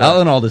there. Alda.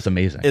 Alan Alda's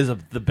amazing. Is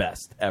the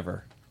best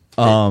ever.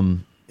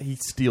 He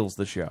steals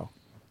the show.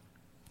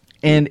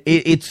 And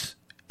it's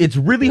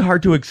really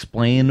hard to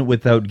explain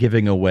without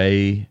giving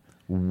away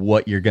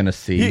what you're going to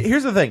see.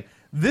 Here's the thing.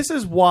 This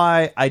is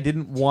why I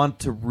didn't want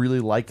to really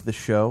like the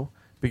show,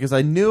 because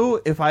I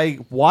knew if I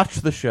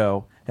watched the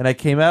show and I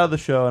came out of the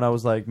show and I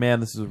was like,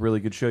 man, this is a really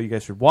good show, you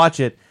guys should watch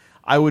it,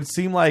 I would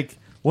seem like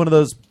one of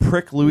those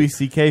prick Louis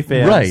C.K.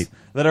 fans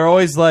that are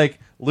always like,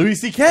 Louis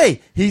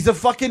C.K., he's a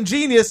fucking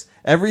genius.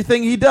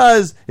 Everything he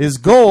does is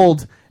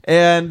gold.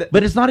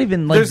 But it's not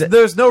even like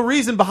there's no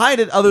reason behind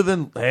it other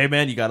than, hey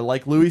man, you got to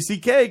like Louis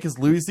C.K. because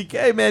Louis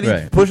C.K. man,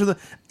 he pushes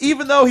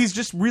even though he's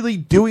just really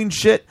doing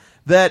shit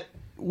that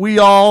we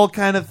all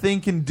kind of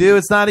think and do.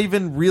 It's not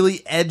even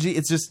really edgy.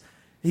 It's just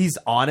he's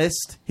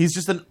honest. He's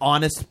just an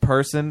honest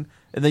person,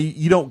 and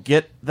you don't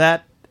get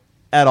that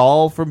at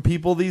all from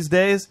people these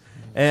days.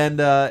 And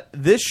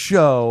this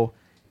show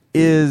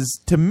is,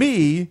 to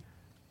me,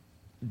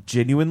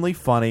 genuinely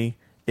funny.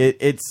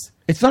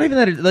 It's not even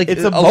that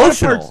it's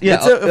emotional.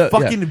 It's a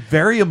fucking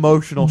very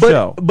emotional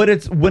show. But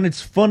it's when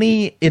it's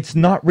funny, it's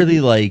not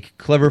really like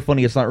clever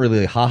funny. It's not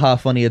really like haha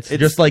funny. It's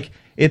just like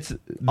it's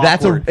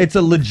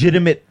a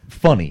legitimate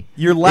funny.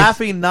 You're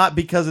laughing not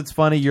because it's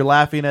funny. You're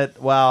laughing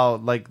at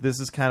like this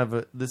is kind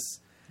of is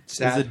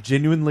a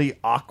genuinely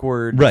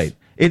awkward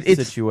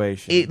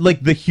situation.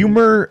 Like the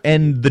humor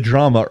and the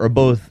drama are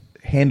both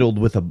handled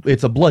with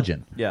it's a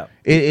bludgeon. Yeah.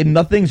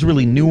 Nothing's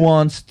really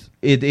nuanced.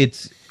 It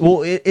is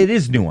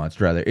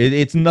nuanced rather.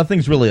 It's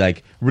nothing's really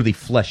like really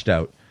fleshed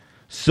out.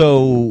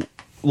 So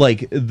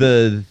like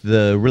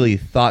the really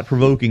thought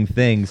provoking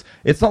things,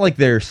 it's not like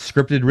they're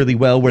scripted really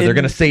well where they're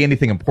going to say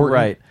anything important.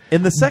 Right.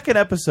 In the second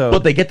episode,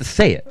 but they get to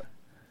say it.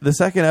 The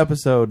second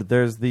episode,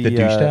 there's the douche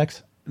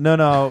tax.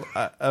 No,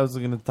 I was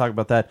going to talk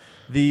about that.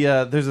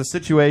 There's a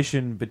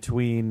situation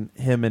between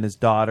him and his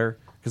daughter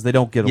because they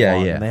don't get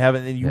along. Yeah. And they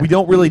haven't. And we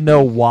don't really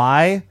know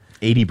why.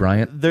 A.D.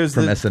 Bryant from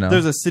SNL.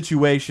 There's a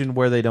situation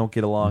where they don't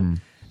get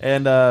along,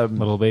 And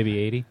little baby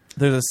 80.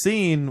 There's a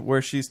scene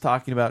where she's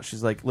talking about.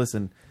 She's like,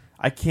 "Listen,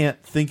 I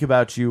can't think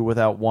about you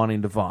without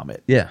wanting to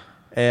vomit." Yeah.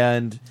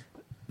 And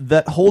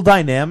that whole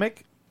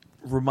dynamic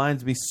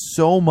reminds me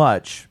so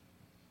much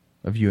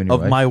of you and your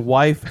wife? my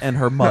wife and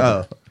her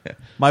mother. Oh.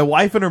 My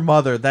wife and her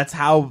mother. That's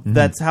how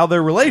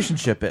their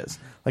relationship is.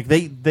 Like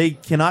they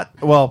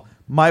cannot. Well,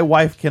 my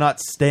wife cannot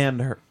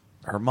stand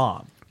her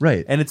mom.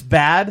 Right. And it's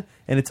bad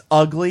and it's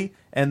ugly.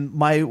 And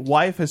my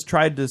wife has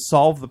tried to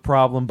solve the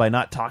problem by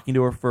not talking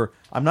to her for,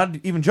 I'm not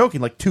even joking,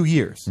 like 2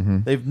 years.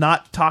 They've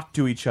not talked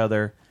to each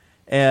other.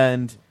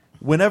 And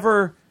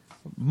whenever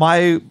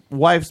my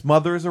wife's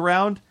mother is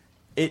around,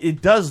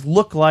 it does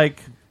look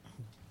like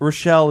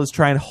Rochelle is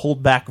trying to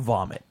hold back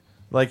vomit.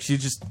 Like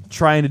she's just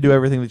trying to do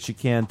everything that she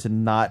can to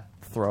not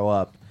throw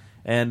up.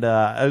 And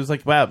I was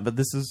like, wow, but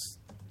this is,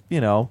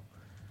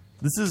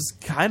 this is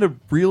kind of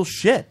real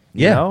shit.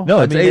 You know? No,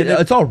 I it's mean,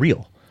 it's all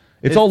real.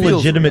 It's all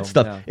feels legitimate real,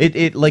 stuff. yeah.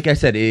 It like I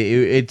said,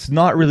 it's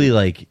not really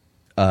like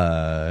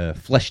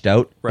fleshed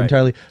out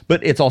entirely,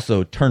 but it's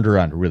also turned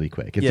around really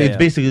quick. It's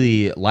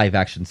basically live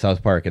action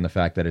South Park in the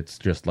fact that it's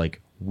just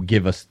like,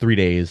 give us 3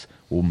 days,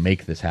 we'll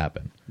make this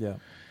happen. Yeah.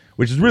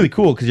 Which is really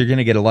cool because you're going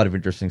to get a lot of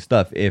interesting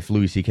stuff if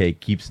Louis C.K.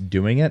 keeps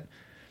doing it.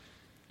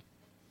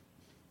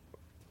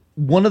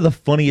 One of the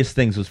funniest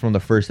things was from the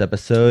first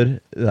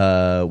episode.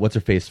 What's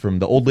her face from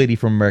the old lady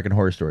from American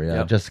Horror Story,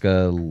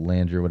 Jessica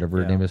Lange or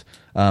whatever her name is,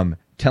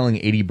 telling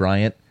Adie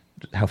Bryant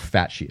how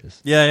fat she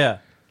is. Yeah.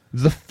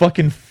 It's the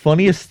fucking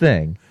funniest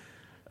thing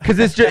because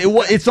it's just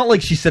it's not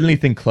like she said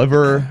anything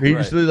clever.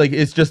 Like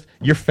it's just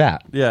you're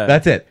fat. Yeah,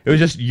 that's it. It was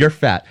just you're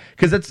fat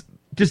because that's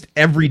just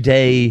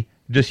everyday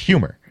just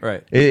humor.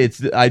 Right.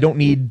 It's I don't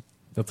need.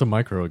 That's a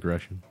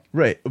microaggression.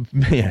 Right.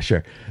 Yeah,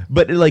 sure.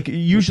 But like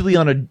usually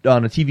on a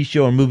TV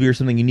show or movie or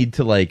something, you need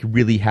to like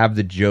really have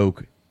the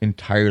joke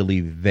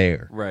entirely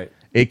there. Right.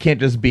 It can't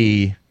just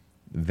be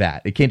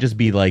that. It can't just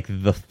be like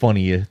the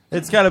funniest.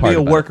 It's got to be a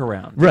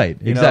workaround. Right.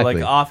 Exactly.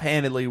 Like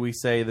offhandedly we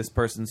say this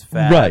person's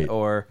fat. Right.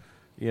 Or,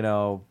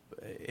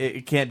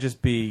 it can't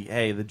just be,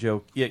 hey, the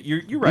joke. Yeah,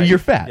 you're right. You're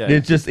fat. Yeah.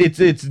 It's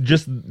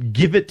just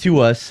give it to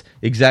us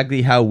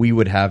exactly how we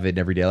would have it in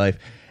everyday life.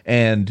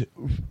 And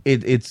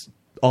it's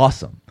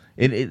awesome.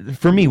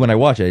 For me, when I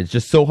watch it, it's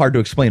just so hard to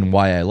explain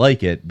why I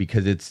like it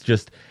because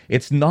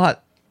it's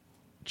not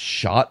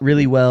shot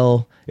really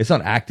well. It's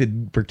not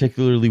acted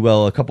particularly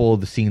well. A couple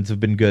of the scenes have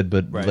been good,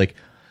 but like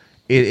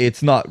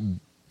it's not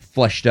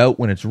fleshed out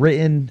when it's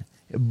written.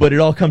 But it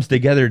all comes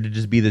together to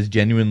just be this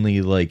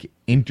genuinely like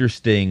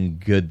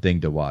interesting, good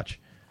thing to watch.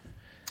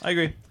 I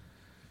agree.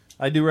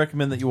 I do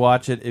recommend that you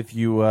watch it if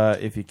you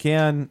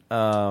can.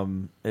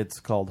 It's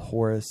called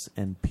Horace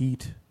and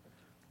Pete,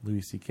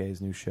 Louis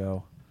C.K.'s new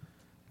show.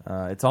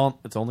 It's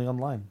only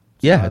online.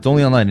 It's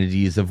only online, and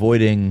he's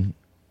avoiding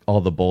all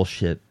the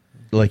bullshit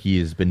like he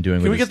has been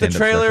doing. Can with we his get the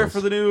stand-up trailer specials.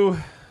 for the new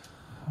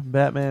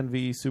Batman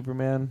v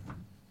Superman?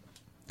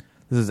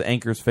 This is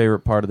Anchor's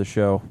favorite part of the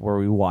show, where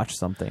we watch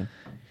something.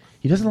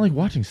 He doesn't like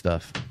watching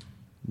stuff.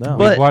 No,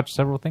 we've watched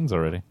several things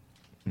already.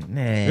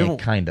 Nah,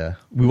 kinda.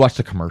 We watched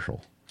the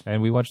commercial.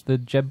 And we watched the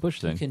Jeb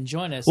Bush thing. You can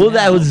join us. Well, now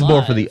that was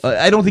more for live. the.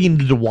 I don't think you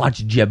needed to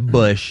watch Jeb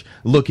Bush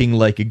looking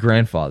like a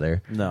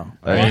grandfather. No.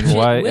 I mean,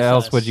 why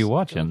else would you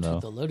watch him, Go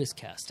though? to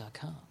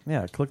Lotuscast.com.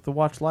 Yeah, click the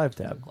Watch Live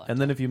tab. And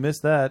then if you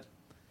miss that,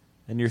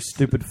 and you're a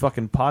stupid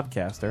fucking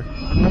podcaster,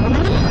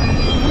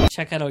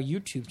 Check out our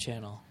YouTube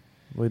channel.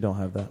 we don't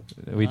have that.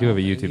 We do have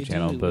a YouTube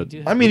channel, but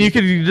I mean, you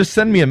could just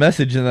send me a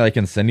message and then I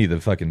can send you the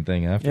fucking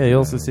thing after. Yeah, he'll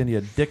also send you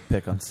a dick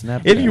pic on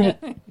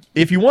Snapchat.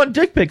 If you want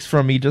dick pics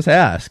from me, just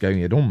ask. I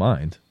mean, I don't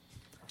mind.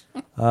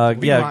 Go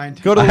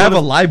to I have a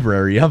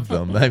library of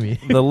them. I mean,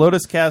 the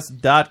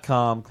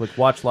lotuscast.com, click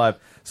Watch Live.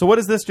 So what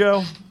is this,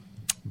 Joe?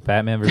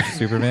 Batman versus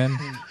Superman.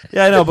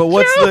 Yeah, I know, but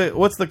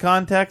what's the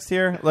context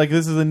here? Like,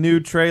 this is a new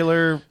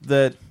trailer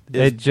that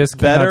is It just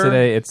came better out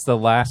today. It's the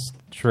last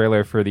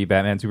trailer for the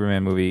Batman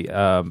Superman movie.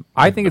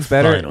 I think it's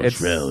better. Final It's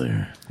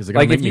trailer. Is it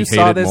gonna like make if me you hate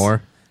saw it this,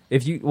 more?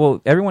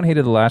 Everyone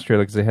hated the last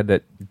trailer because they had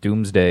that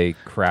Doomsday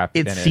crap.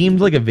 it in seemed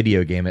like a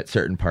video game at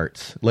certain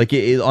parts. Like,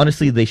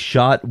 honestly, they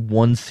shot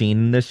one scene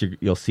in this.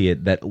 You'll see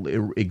it that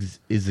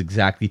is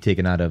exactly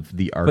taken out of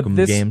the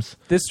Arkham games.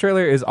 This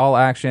trailer is all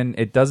action.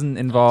 It doesn't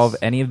involve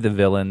any of the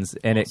villains,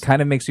 and it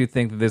kind of makes you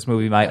think that this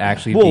movie might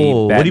actually be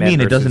Whoa, Batman what do you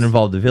mean it versus- doesn't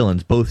involve the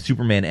villains? Both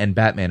Superman and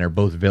Batman are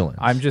both villains.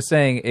 I'm just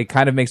saying it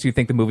kind of makes you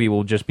think the movie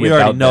will just be We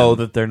about already know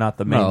them. that they're not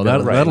the main No,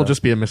 villain. that'll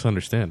just be a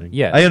misunderstanding.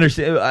 Yeah, I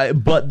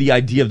understand, but the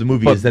idea of the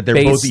movie is that they're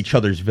both each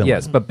other's villains.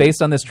 Yes, but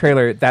based on this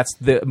trailer, that's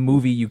the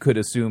movie you could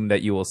assume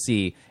that you will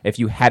see if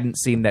you hadn't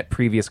seen that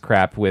previous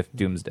crap with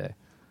Doomsday.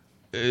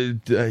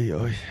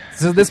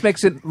 So this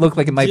makes it look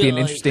like it might be an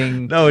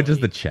interesting... No, it's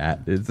just the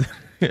chat.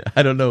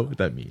 I don't know what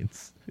that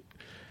means.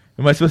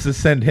 Am I supposed to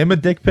send him a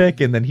dick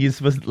pic and then he's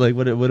supposed to, like,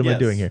 what am I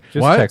doing here?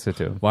 Just text it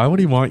to him. Why would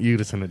he want you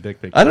to send a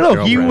dick pic? I don't to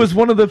know. his He girlfriend? was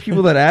one of the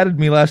people that added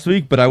me last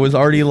week, but I was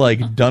already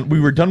like done. We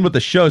were done with the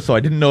show, so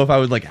I didn't know if I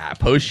was like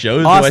post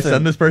shows. Do I Austin.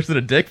 send this person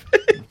a dick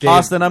pic?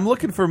 Austin, I'm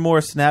looking for more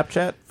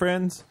Snapchat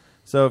friends.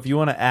 So if you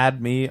want to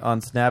add me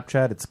on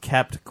Snapchat, it's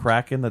Capt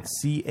Kraken. That's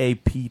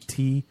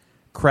CAPT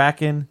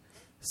Kraken,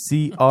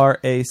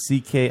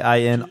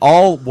 CRACKIN,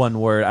 all one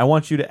word. I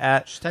want you to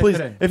add. type Please,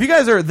 it in. if you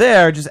guys are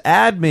there, just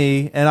add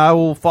me, and I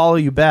will follow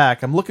you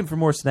back. I'm looking for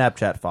more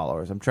Snapchat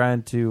followers. I'm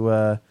trying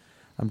to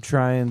boost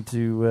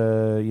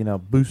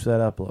that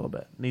up a little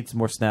bit. Need some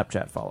more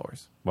Snapchat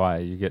followers. Why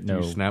you get Do no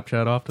you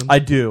Snapchat often? I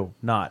do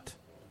not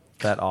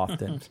that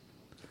often,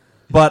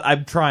 but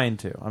I'm trying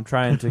to. I'm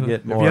trying to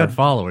get more. If you had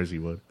followers,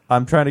 you would.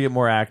 I'm trying to get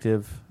more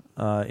active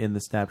in the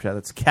Snapchat.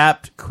 That's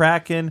Capt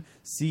Kraken,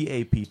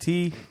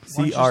 CAPT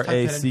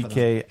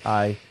CRACKI.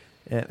 I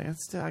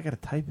gotta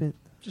type it.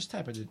 Just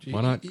type it. Why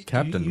not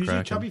Captain Use your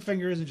Kraken? chubby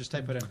fingers and just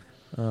type it in.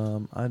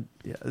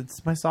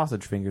 It's my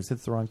sausage fingers.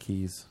 Hits the wrong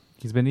keys.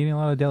 He's been eating a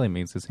lot of deli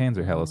meats. His hands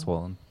are hella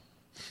swollen.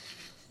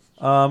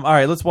 All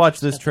right, let's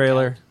watch this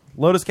trailer.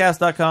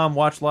 Lotuscast.com.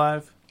 Watch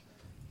live.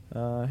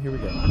 Here we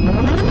go.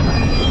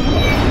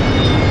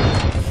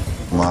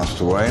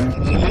 Master Wayne.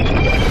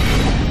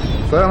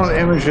 Thermal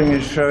imaging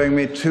is showing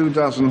me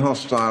 24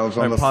 hostiles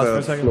on the pause for a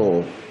third second.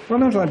 floor. Why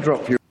don't I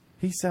drop you?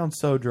 He sounds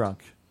so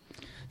drunk.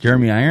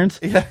 Jeremy Irons?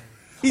 Yeah.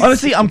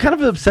 Honestly, I'm kind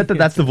of upset that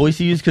that's the voice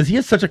he used because he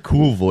has such a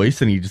cool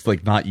voice and he's just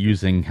like not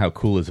using how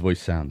cool his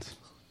voice sounds.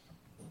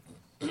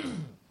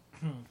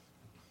 Can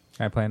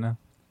I play it now?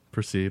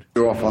 Proceed.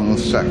 You're off on the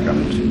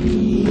second.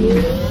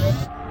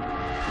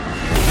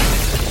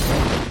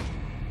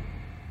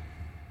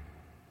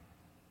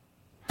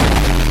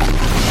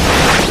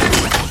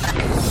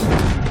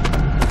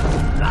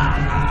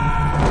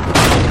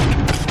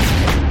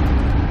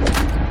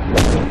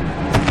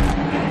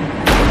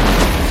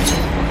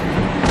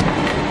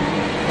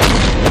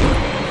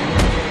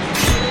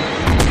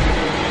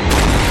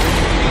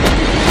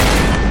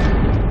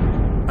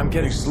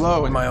 Getting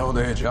slow in my old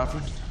age,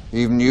 Alfred.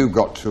 Even you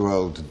got too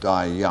old to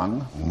die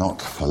young, not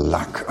for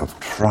lack of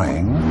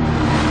trying.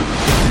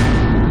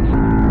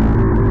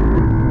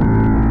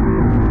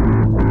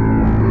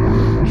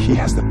 He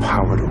has the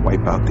power to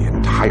wipe out the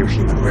entire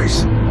human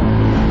race.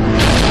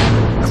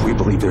 If we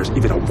believe there's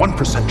even a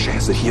 1%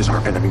 chance that he is our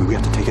enemy, we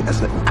have to take it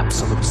as an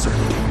absolute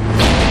certainty.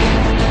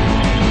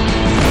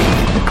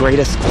 The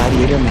greatest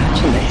gladiator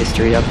match in the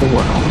history of the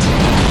world.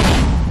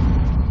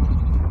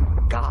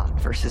 God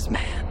versus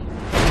man.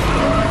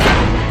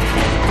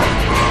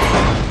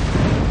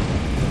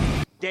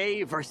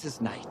 Day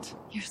versus night.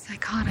 You're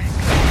psychotic.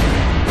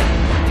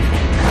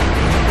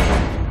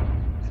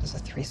 That is a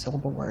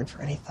 3-syllable word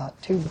for any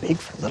thought too big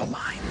for little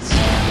minds.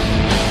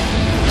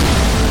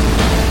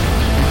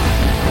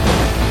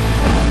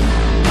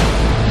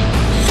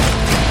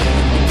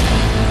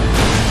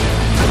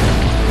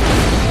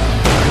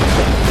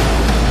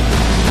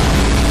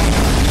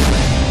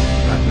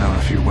 I've known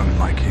a few women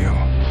like you.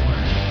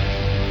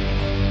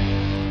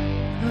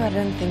 Oh, I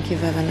don't think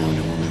you've ever known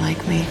a woman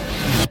like me.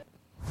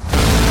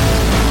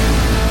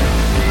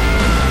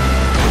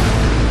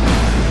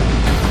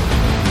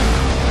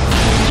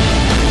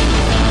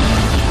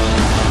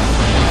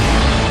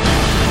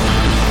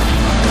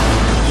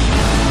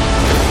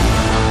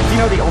 You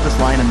know the oldest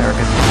lie in America?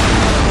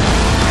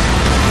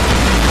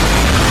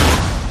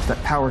 That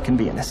power can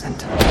be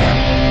innocent.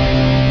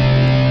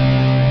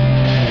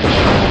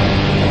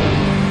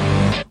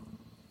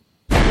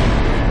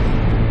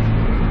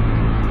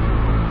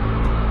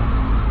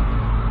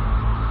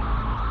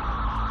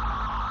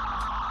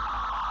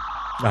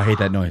 I hate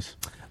that noise.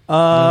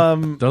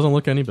 Doesn't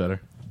look any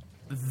better.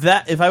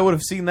 That if I would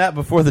have seen that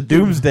before the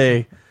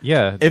Doomsday,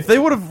 yeah. If they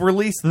would have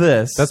released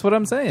this, That's what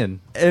I'm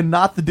saying. and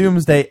not the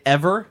Doomsday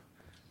ever,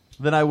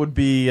 then I would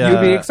be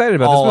You'd be excited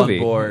about all this movie.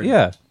 on board.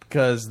 Yeah.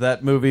 because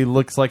that movie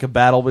looks like a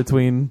battle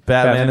between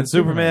Batman and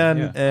Superman,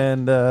 yeah.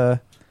 and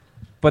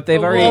but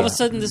they've all of a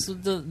sudden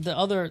the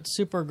other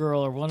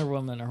Supergirl or Wonder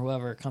Woman or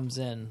whoever comes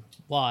in.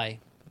 Why?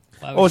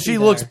 Why was she there?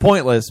 looks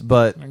pointless,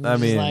 but Or I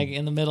just mean, like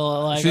in the middle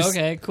of like, she's-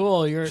 okay,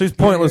 cool. she's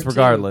pointless you're too.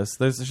 regardless.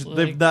 They've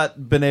Like-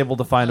 not been able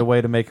to find a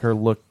way to make her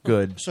look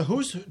good. So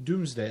who's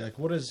Doomsday? Like,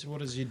 what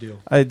does he do?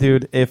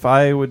 Dude, if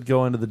I would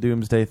go into the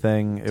Doomsday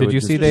thing, it Did would you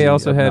just see they be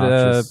also had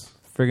obnoxious.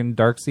 friggin'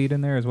 Darkseid in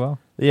there as well?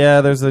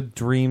 Yeah, there's a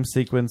dream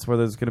sequence where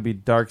there's going to be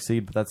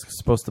Darkseid, but that's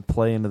supposed to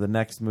play into the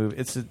next movie.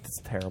 It's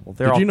terrible.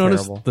 They're Did all you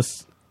notice terrible.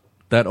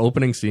 that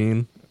opening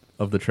scene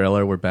of the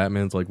trailer where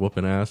Batman's like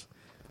whooping ass?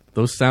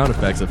 Those sound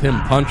effects of him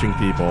punching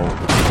people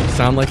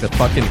sound like a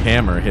fucking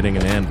hammer hitting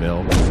an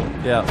anvil.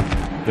 Yeah,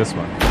 this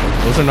one.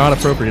 Those are not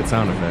appropriate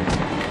sound effects.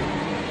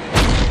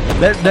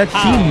 That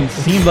scene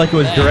seemed like it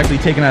was directly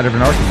taken out of an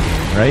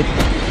Arkham game, right?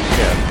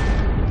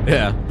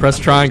 Yeah. Press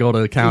triangle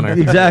to counter.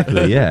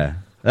 Exactly, yeah.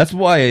 That's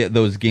why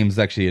those games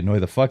actually annoy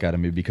the fuck out of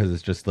me, because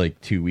it's just like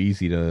too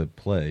easy to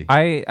play.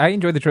 I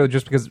enjoyed the trailer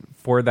just because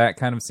for that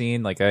kind of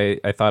scene, like I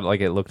thought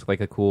like it looked like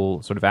a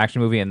cool sort of action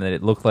movie, and that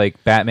it looked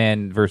like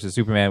Batman versus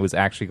Superman was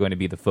actually going to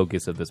be the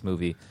focus of this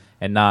movie,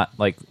 and not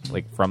like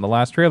from the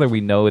last trailer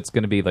we know it's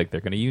going to be like they're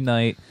going to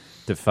unite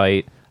to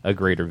fight a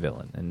greater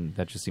villain, and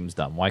that just seems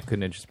dumb. Why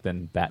couldn't it just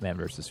been Batman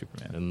versus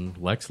Superman? And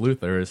Lex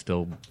Luthor is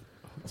still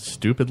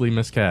stupidly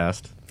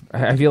miscast.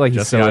 I feel like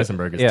he's Jesse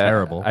Eisenberg is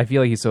terrible. I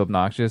feel like he's so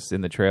obnoxious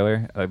in the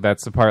trailer.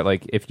 That's the part.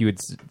 Like, if you had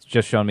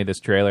just shown me this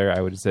trailer,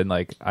 I would have said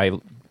like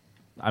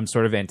I'm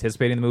sort of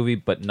anticipating the movie,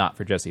 but not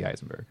for Jesse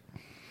Eisenberg.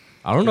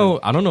 I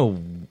don't know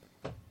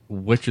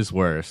which is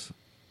worse,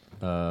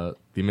 The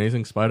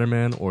Amazing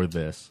Spider-Man or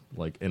this.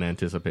 Like in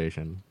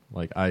anticipation,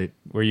 like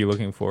were you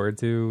looking forward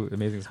to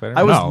Amazing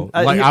Spider-Man?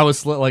 I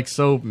was like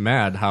so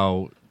mad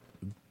how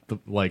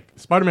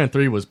Spider-Man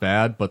 3 was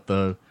bad, but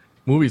the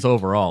movies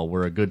overall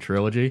were a good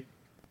trilogy.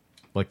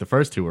 Like the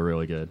first two were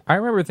really good. I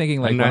remember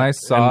thinking when I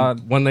saw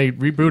when they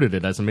rebooted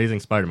it as Amazing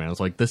Spider-Man, I was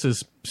like, this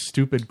is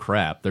stupid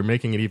crap. They're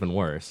making it even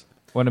worse.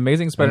 When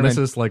Amazing Spider-Man, and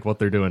this is like what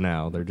they're doing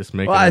now. They're just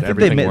making I think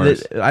everything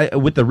worse.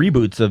 with the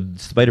reboots of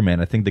Spider-Man,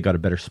 I think they got a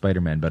better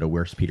Spider-Man, but a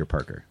worse Peter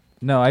Parker.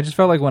 No, I just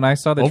felt like when I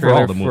saw the Overall,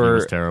 trailer the movie for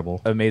was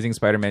terrible. Amazing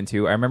Spider-Man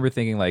 2, I remember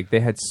thinking like they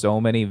had so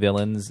many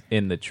villains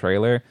in the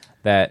trailer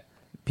that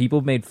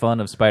people made fun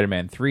of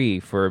Spider-Man 3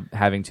 for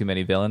having too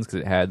many villains because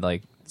it had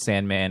like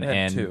Sandman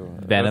and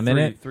Venom in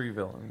it. 3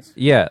 villains.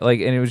 Yeah, like,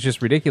 and it was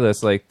just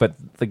ridiculous. Like, but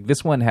like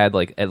this one had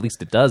like at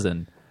least a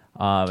dozen,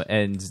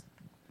 and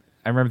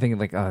I remember thinking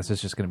like, oh, this is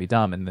just going to be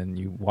dumb. And then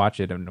you watch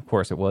it, and of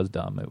course, it was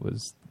dumb. It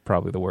was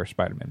probably the worst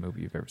Spider-Man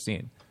movie you've ever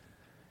seen.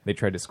 They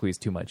tried to squeeze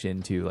too much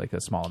into like a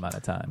small amount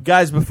of time.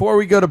 Guys, before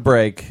we go to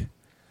break,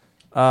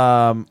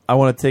 I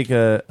want to take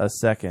a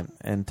second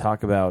and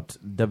talk about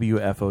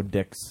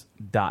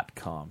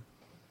WFODix.com.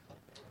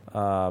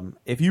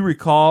 If you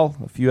recall,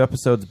 a few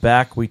episodes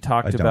back, we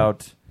talked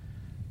about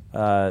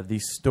the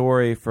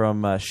story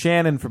from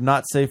Shannon from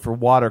Not Safe for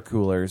Water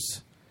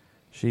Coolers.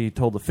 She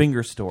told the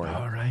finger story.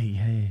 All right,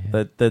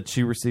 yeah. That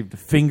she received a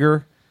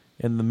finger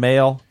in the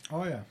mail.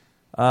 Oh, yeah.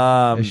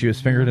 And she was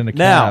fingered in a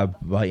cab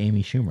by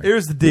Amy Schumer.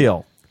 Here's the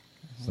deal.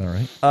 Is that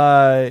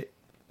right?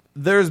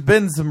 There's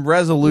been some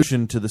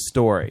resolution to the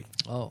story.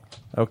 Oh.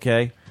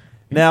 Okay.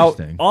 Now,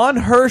 on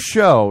her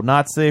show,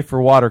 Not Safe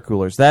for Water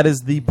Coolers, that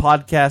is the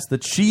podcast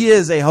that she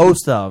is a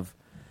host of,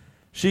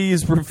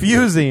 she's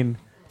refusing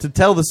to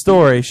tell the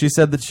story. She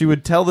said that she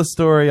would tell the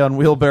story on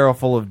Wheelbarrow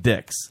Full of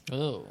Dicks.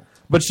 Oh.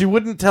 But she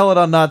wouldn't tell it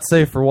on Not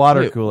Safe for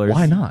Water Coolers.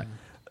 Why not?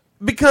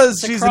 Because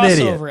It's a she's an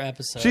idiot. crossover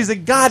episode. She's a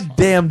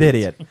goddamned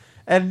idiot.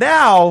 And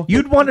now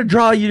you'd want to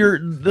draw your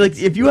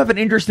if you have an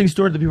interesting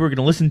story that people are going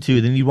to listen to,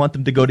 then you want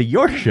them to go to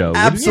your show.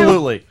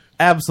 Absolutely.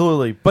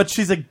 Absolutely. But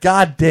she's a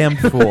goddamn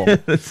fool.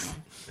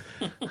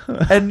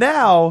 And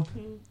now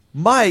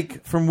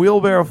Mike from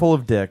Wheelbarrow Full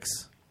of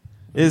Dicks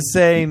is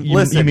saying,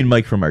 listen. You mean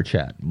Mike from our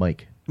chat.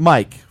 Mike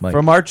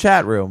from our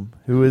chat room,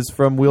 who is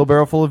from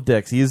Wheelbarrow Full of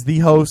Dicks. He is the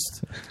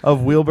host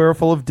of Wheelbarrow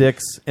Full of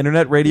Dicks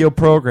internet radio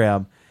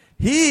program.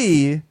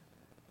 He's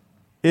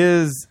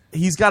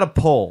got a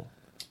poll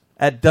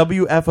at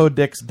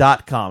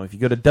WFODix.com. If you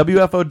go to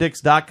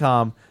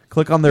WFODix.com,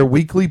 click on their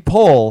weekly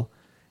poll,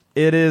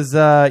 it is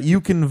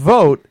you can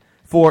vote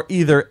for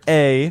either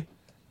A,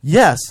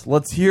 yes,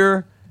 let's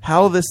hear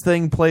how this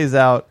thing plays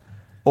out,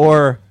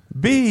 or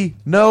B,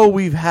 no,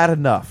 we've had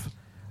enough.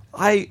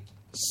 I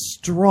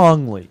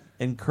strongly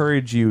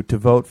encourage you to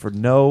vote for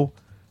no,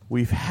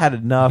 we've had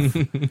enough.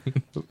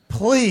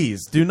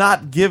 Please do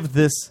not give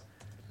this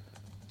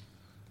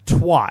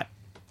twat.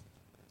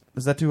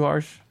 Is that too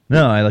harsh?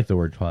 No, I like the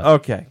word twat.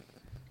 Okay.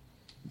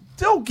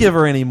 Don't give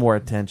her any more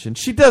attention.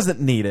 She doesn't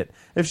need it.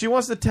 If she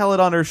wants to tell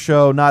it on her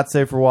show, Not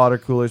Safe for Water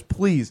Coolers,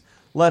 please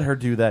let her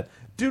do that.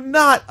 Do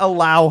not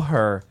allow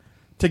her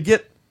to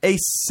get a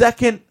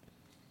second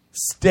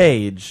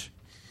stage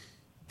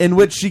in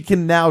which she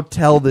can now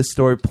tell this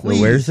story. Please.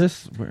 Where's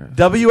this?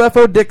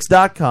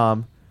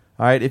 WFODix.com.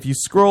 All right, if you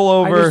scroll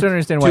over, I just don't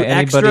understand why to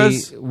anybody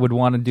extras, would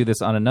want to do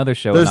this on another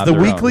show. there's and the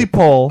not their weekly own.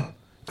 poll.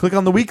 Click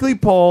on the weekly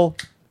poll.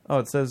 Oh,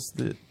 it says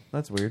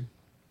that's weird.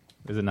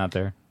 Is it not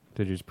there?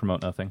 Did you just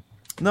promote nothing?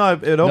 No,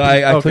 it opened. No,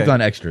 I okay. clicked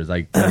on extras.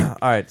 All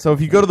right, so if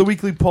you go to the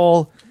weekly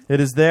poll, it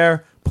is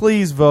there.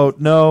 Please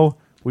vote no.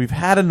 We've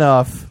had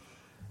enough,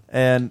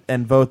 and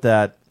vote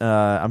that.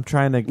 I'm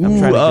trying to. Get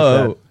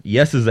that.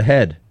 Yes is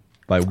ahead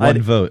by one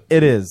vote.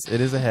 It is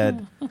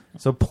ahead.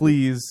 So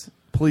please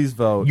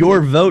vote.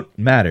 Your vote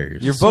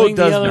matters. Your vote Swing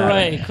does the other matter.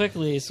 way,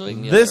 quickly.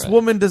 Swing the This other way.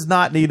 woman does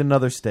not need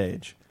another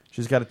stage.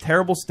 She's got a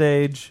terrible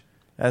stage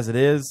as it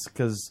is,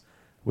 because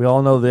we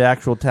all know the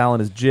actual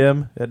talent is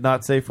Jim at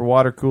Not Safe for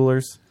Water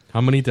Coolers. How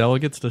many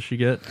delegates does she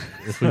get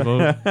if we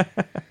vote?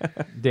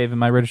 Dave,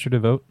 am I registered to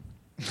vote?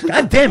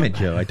 God damn it,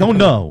 Joe! I don't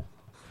know.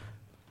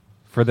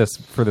 For this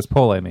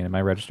poll, I mean, am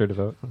I registered to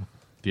vote?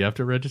 Do you have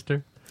to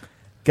register?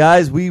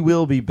 Guys, we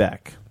will be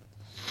back.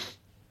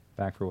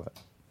 Back for what?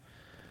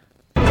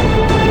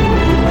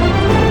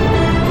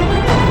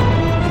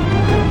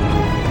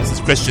 This is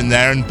Christian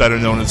Nairn, better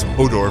known as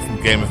Hodor from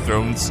Game of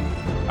Thrones,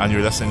 and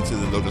you're listening to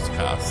the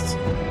Lotuscast.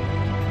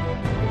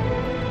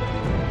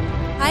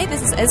 Hi,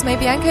 this is Esme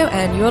Bianco,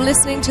 and you're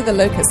listening to the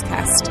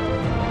Lotuscast.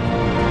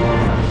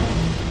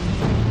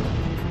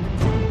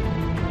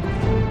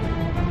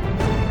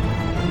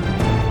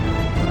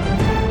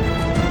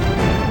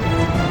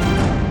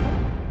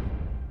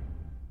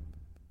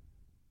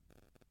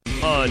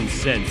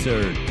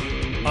 Uncensored,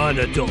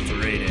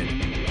 unadulterated,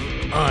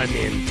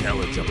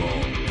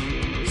 unintelligible.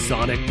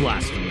 Sonic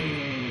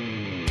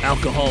Blasphemy.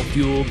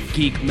 Alcohol-fueled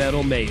geek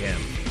metal mayhem.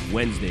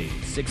 Wednesday,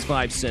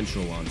 6/5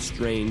 Central on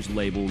Strange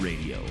Label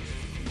Radio.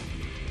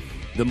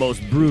 The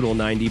most brutal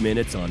 90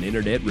 minutes on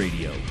internet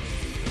radio.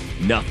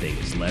 Nothing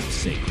is left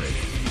sacred.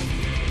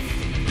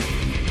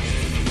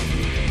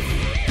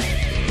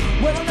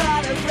 Well, I'm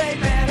not a great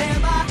man,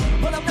 am I?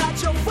 But I'm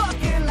not your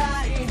fucking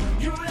lying.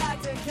 You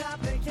like to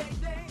complicate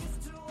things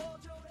to hold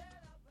your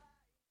head up.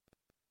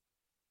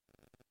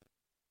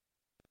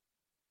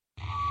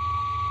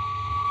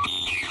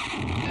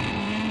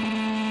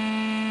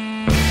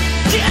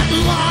 Get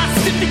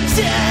lost in the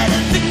dead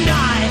of the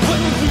night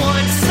when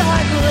one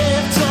side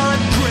lived on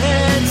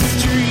Grand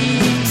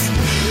Street.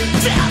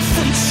 Death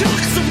and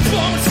chunks of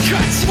bones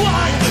cut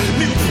wide.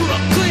 New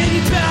Brooklyn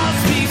bows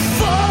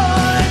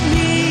before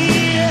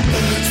me.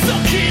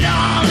 Suck it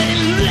all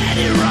and let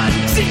it run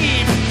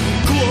deep.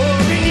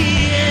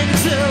 Glory and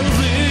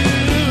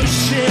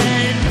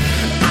delusion.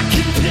 I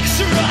can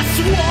picture us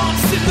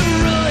walks in the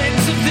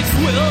ruins of this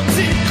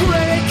wilted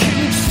great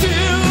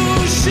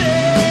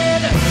confusion.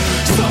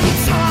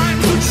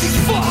 Sometimes when she's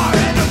far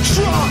and I'm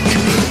drunk,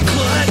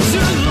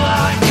 cluttered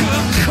like a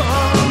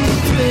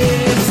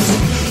compass.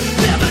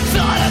 Never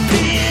thought of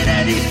being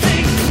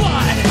anything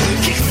but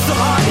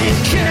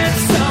quixotic and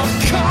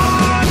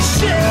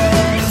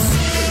self-conscious.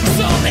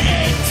 Some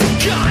hate to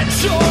guide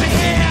your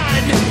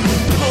hand,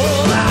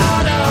 pull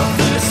out of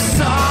the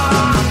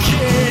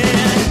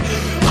socket.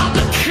 I'm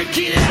the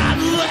cricket that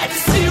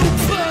lets you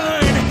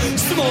burn,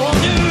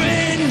 smolder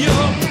in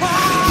your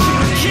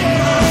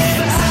pocket.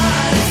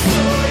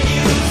 For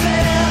you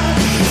there,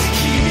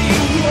 keep me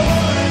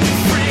warm and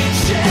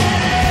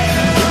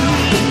frigid.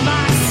 In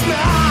my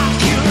smock,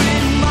 you're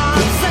in my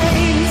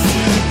veins.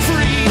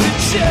 Free the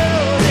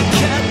chill that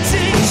kept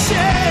in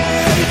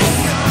chains.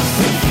 Not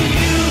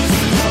confused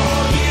with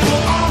all you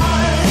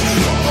are.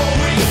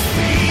 Always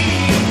be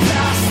a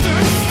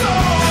bastard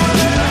star.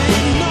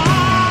 In my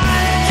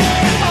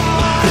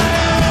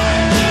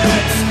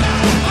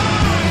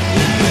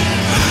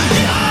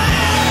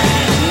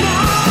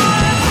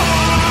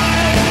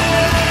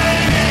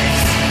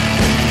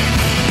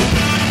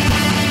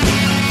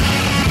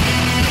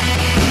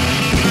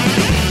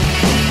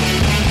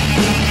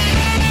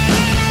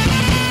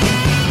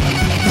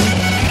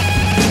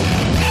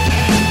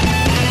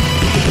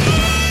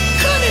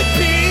could it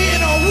be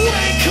in a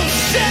wake of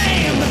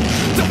shame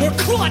that we're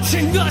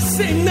clutching the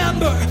same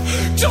number?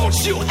 Don't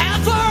you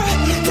ever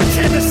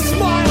pretend to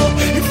smile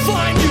and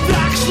find you've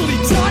actually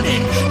done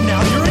it?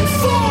 Now you're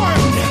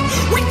informed,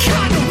 we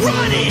kinda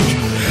run it,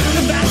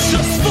 and that's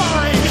just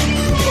fine.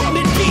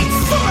 Plummet beat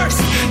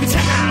first into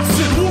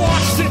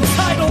acid-washed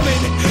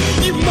entitlement.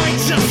 You might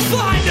just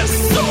find a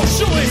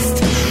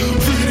socialist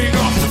feeding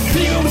off the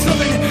fumes of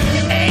an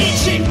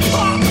aging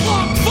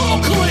pop-punk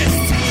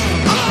vocalist.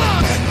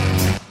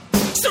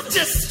 So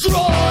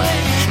destroy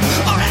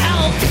our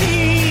LP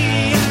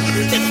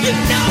if you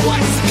know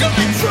what's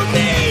good for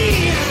me.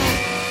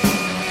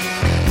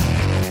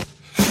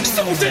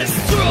 So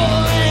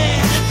destroy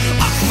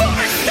our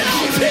first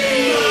LP.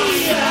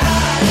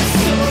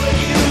 So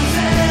you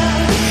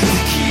there,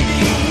 keep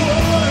me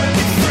warm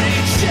and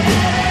frigid.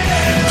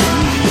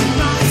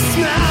 My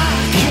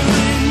smack, you're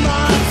in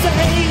my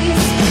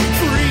veins.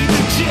 Free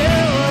the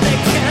chill that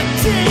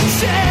kept in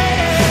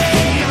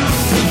chains.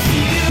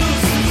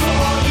 Confused with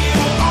all you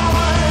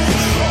are.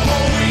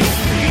 Always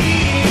be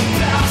a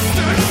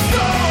bastard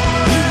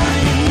star.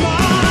 In my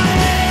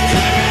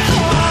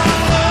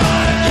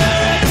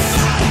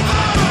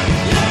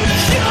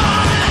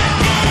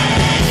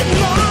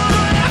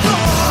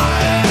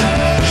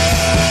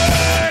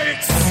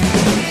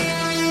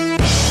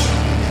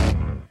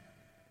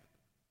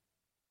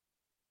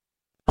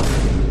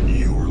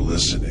You're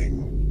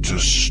listening to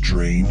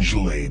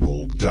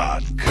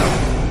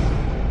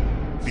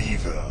strangelabel.com.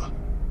 Viva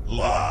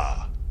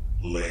la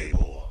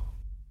label.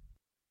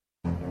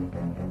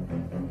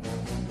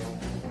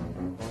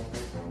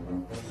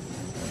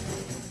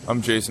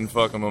 I'm Jason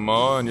fucking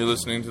Mama, and you're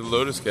listening to the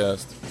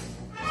Lotuscast.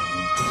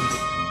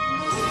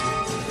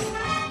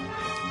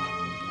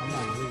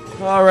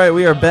 All right,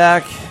 we are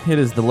back. It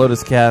is the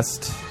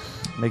Lotuscast.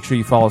 Make sure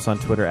you follow us on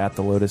Twitter at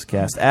the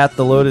Lotuscast, at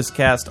the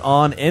Lotuscast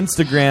on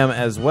Instagram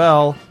as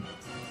well.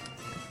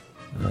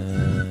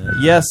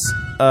 Yes,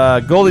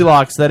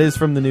 Goldilocks. That is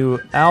from the new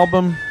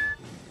album,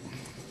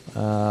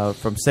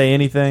 from Say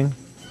Anything.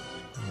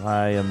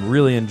 I am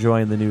really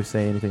enjoying the new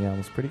Say Anything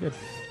album. It's pretty good.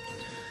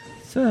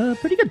 It's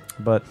pretty good,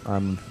 but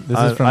This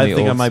is from I the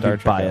think I old might Star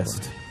be Trek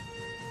biased.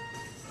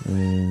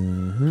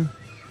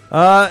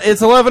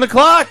 It's 11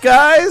 o'clock,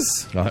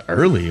 guys.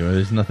 Early.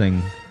 There's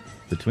nothing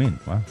between.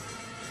 Wow.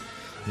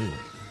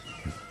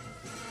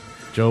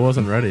 Joe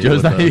wasn't ready.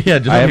 Joe's not. Yeah,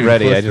 Joe's I not am even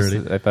ready. close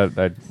I thought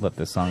I'd let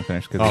this song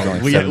finish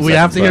because we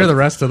have to hear the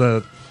rest of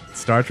the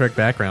Star Trek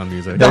background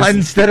music. No,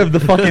 instead of the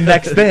fucking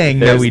next thing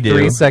that There's we do.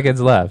 3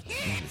 seconds left.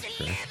 It's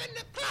 11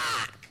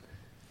 o'clock!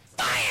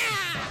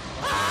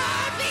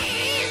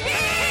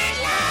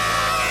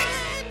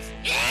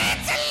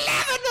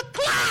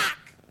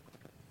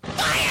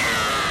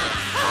 Fire!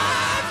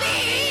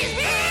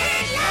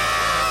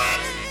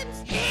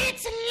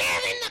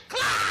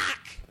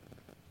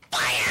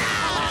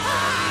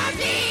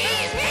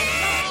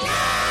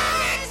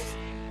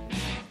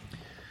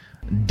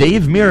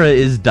 Dave Mira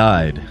is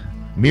died.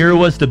 Mira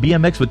was to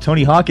BMX with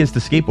Tony Hawk is to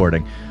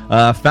skateboarding.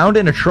 Found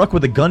in a truck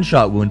with a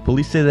gunshot wound.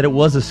 Police say that it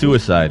was a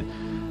suicide.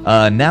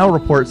 Now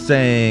reports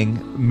saying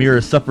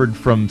Mira suffered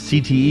from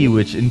CTE,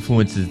 which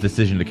influenced his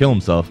decision to kill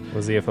himself.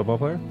 Was he a football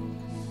player?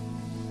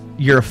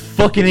 You're a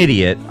fucking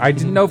idiot. I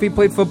didn't know if he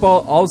played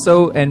football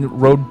also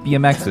and rode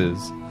BMXs.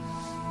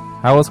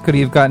 How else could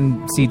he have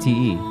gotten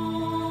CTE?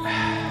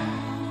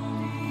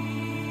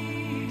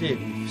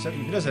 Dave, if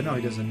he doesn't know,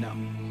 he doesn't know.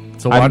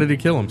 So why did he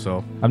kill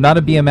himself? I'm not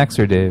a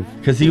BMXer, Dave.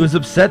 Because he was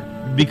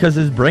upset because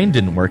his brain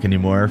didn't work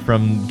anymore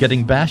from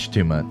getting bashed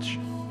too much.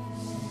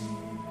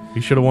 He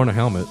should have worn a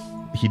helmet.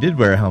 He did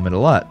wear a helmet a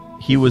lot.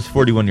 He was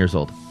 41 years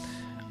old.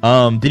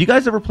 Did you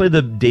guys ever play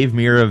the Dave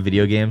Mira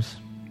video games?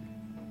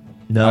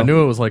 No. I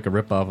knew it was like a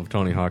ripoff of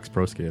Tony Hawk's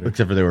Pro Skater.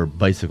 Except for they were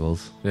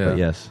bicycles. Yeah. But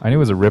yes. I knew it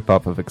was a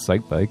ripoff of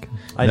Excite Bike.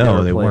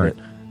 No, they weren't.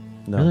 it.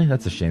 No. Really?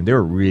 That's a shame. They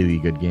were really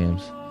good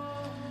games.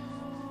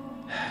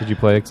 Did you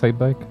play Excite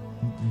Bike?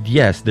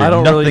 Yes, they're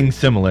nothing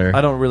similar.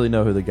 I don't really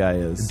know who the guy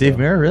is. Dave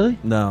Mira, really?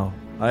 No.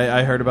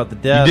 I heard about the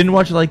death. You didn't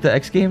watch like the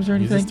X Games or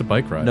anything? He's just a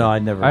bike rider. No, I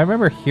never. I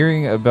remember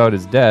hearing about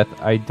his death.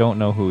 I don't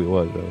know who he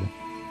was, though.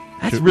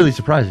 That's really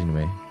surprising to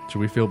me. Should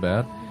we feel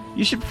bad?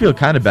 You should feel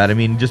kind of bad. I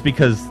mean, just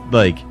because,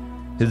 like,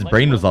 his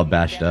brain was all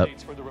bashed up.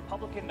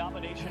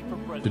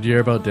 Did you hear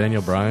about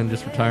Daniel Bryan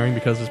just retiring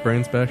because his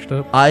brain's bashed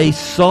up? I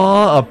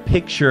saw a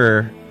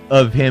picture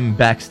of him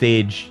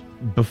backstage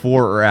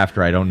before or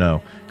after, I don't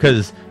know.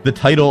 Because the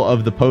title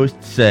of the post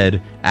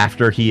said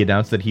after he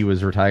announced that he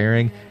was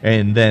retiring,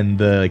 and then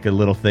a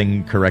little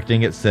thing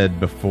correcting it said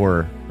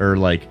before, or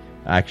like,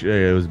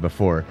 actually it was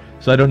before.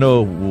 So I don't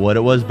know what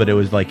it was, but it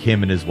was like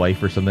him and his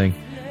wife or something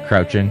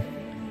crouching.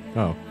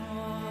 Oh.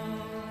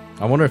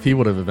 I wonder if he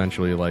would have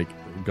eventually, like,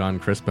 gone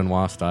Chris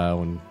Benoit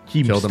style and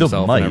killed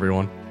himself and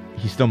everyone.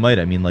 He still might.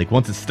 I mean, like,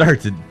 once it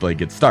starts,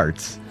 it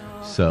starts.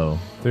 So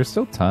there's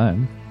still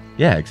time.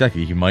 Yeah,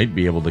 exactly. He might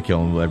be able to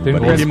kill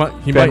everybody. Didn't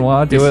Chris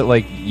Benoit do it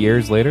like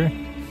years later?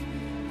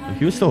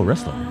 He was still a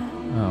wrestler.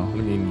 Oh, What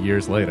do you mean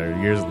years later?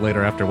 Years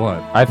later after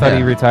what? I thought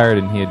he retired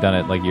and he had done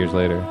it like years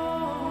later.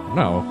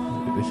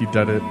 No, he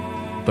did it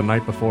the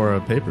night before a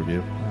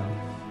pay-per-view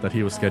that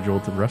he was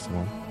scheduled to wrestle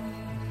on.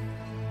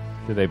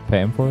 Did they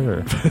pay him for it,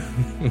 or?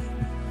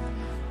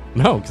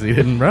 No, because he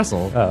didn't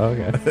wrestle. Oh,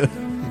 okay.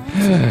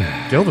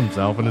 Killed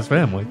himself and his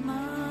family.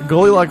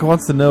 Goalie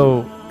wants to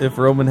know if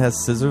Roman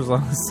has scissors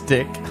on his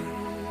stick.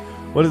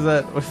 What is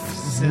that?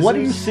 What are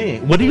you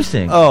seeing? What are you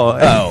seeing?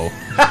 Oh.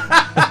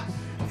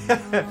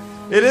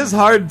 It is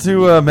hard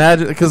to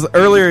imagine, because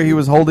earlier he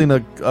was holding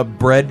a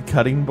bread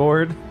cutting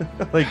board.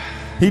 Like,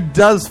 he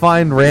does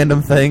find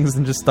random things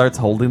and just starts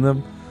holding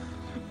them.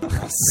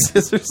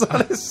 Scissors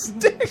on his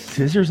stick.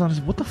 Scissors on his...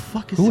 What the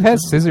fuck is... Who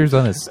has scissors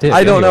on his stick?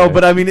 I don't know, anyway?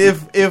 but I mean,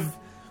 if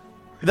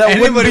that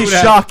wouldn't be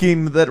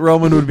shocking that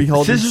Roman would be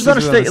holding scissors on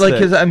a stick. Like,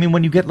 because I mean,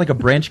 when you get like a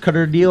branch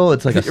cutter deal,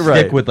 it's like a stick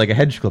Right. with like a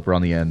hedge clipper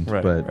on the end.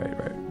 Right, but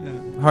right.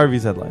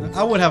 Harvey's headline.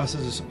 I would have a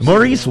scissors.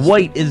 Maurice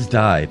White is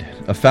died.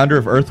 A founder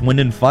of Earth,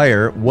 Wind, and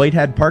Fire, White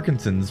had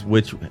Parkinson's,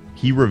 which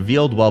he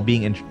revealed while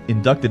being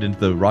inducted into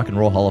the Rock and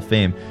Roll Hall of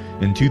Fame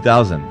in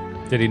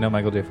 2000. Did he know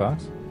Michael J.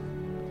 Fox?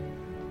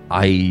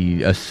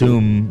 I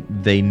assume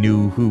they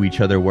knew who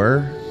each other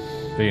were.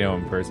 Did you know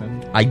him in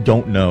person? I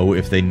don't know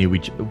if they knew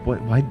each...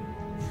 Why?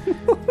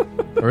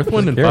 Earth,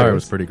 Wind, and Fire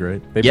was pretty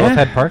great. They both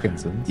had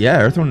Parkinson's.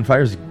 Yeah, Earth, Wind, and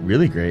Fire is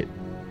really great.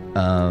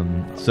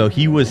 So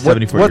he was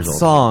 74 years old. What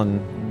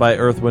song by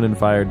Earth, Wind, and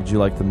Fire did you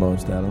like the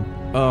most, Adam?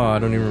 Oh, I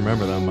don't even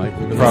remember them, Mike.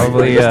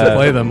 Probably used to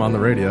play them on the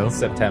radio.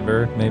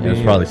 September, maybe. It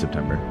was probably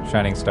September.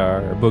 Shining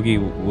Star or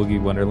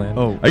Woogie Wonderland.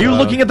 Oh, Are you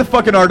looking at the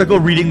fucking article,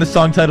 reading the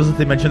song titles that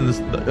they mentioned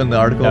in the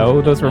article? No,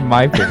 those were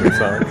my favorite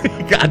songs.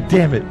 God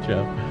damn it,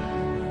 Joe.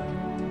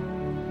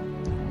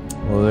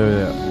 Well, there we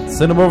go.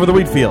 Send them over the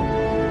wheat field.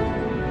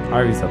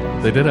 Harvey's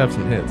headline. They did have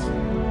some hits.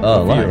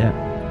 Oh, a lot,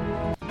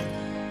 yeah.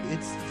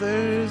 It's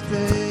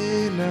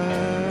Thursday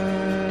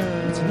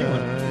night. It's a new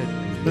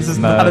one. This is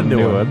not a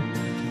new one.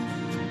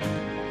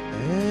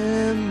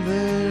 And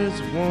there's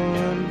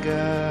one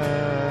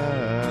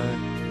guy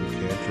who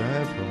can't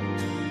drive home.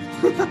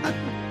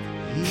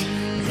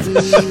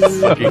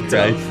 He's Fucking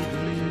Christ.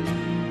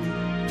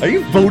 Are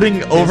you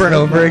voting over and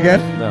over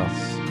again? No.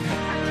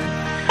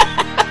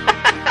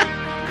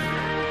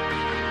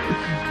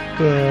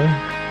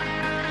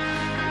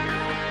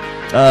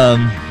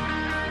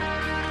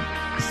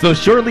 So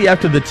shortly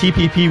after the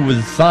TPP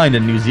was signed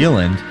in New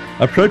Zealand,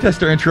 a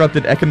protester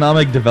interrupted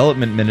Economic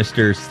Development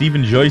Minister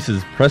Stephen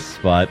Joyce's press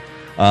spot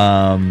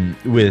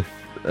with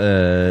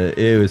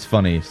it was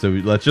funny. So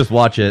let's just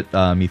watch it.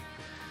 Then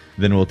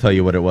we'll tell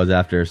you what it was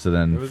after. So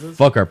then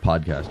fuck our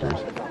podcasters.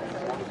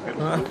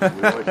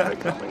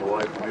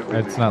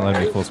 It's not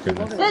letting me full screen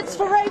this. It's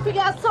for raping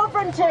our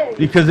sovereignty.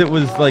 Because it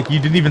was like you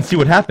didn't even see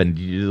what happened.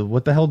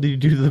 What the hell did you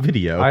do to the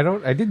video? I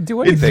didn't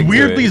do anything. It's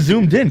weirdly to it.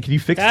 zoomed in. Can you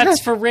fix that?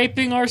 That's for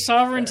raping our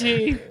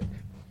sovereignty.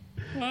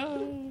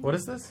 What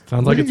is this?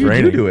 Sounds What like did it's you do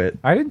raining. to it?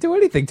 I didn't do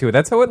anything to it.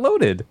 That's how it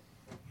loaded.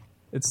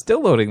 It's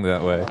still loading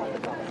that way.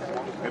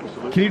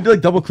 Can you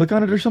like double click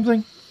on it or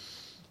something?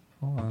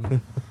 Hold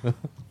on.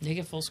 Make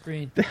it full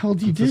screen. The hell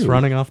do you do? Just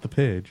running off the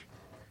page.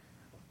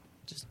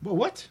 Well,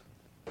 what?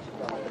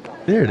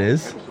 There it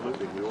is.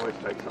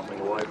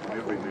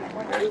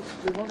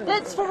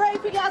 That's for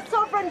raping our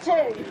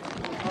sovereignty.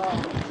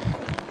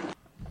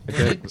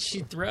 What did she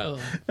throw?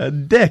 A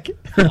dick.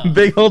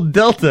 Big old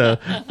delta.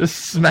 Just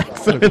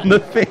smacks him in the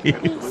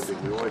face.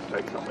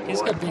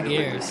 He's got big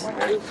ears.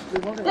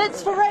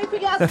 That's for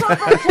raping our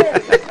sovereignty.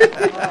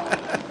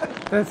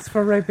 That's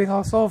for raping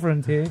our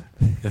sovereignty.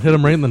 It hit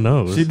him right in the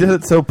nose. She did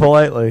it so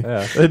politely.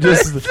 Yeah. It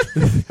just.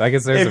 I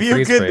guess there's a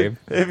freeze frame.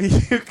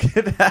 If you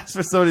could ask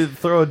for somebody to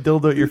throw a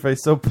dildo at your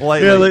face so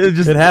politely, Yeah, like,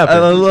 it happened.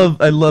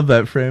 I love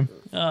that frame.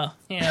 Oh,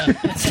 yeah.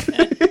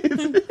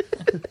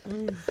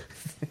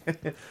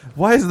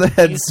 Why is the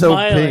head He's so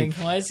smiling. pink?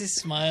 Why is he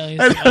smiling?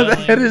 I know, the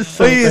head is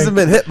so He hasn't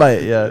been hit by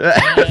it yet.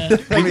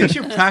 Like, did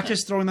you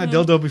practice throwing that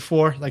dildo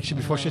before?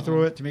 Before she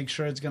threw it to make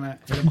sure it's gonna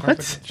hit him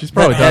perfectly? She's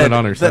probably done it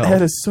on herself. That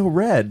head is so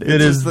red.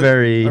 It is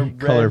very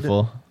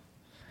colorful.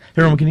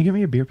 Hey, Roman, can you give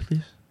me a beer,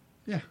 please?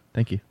 Yeah.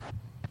 Thank you.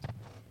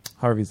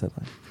 Harvey's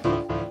headline.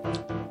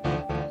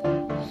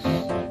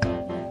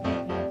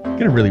 I'm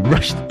gonna really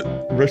rush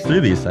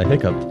through these. I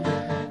hiccuped.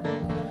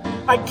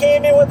 I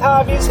came in with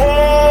Harvey's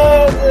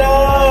headlines.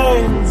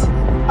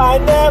 I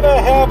never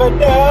have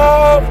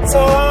enough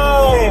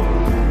time.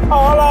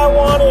 All I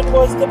wanted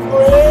was to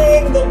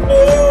bring the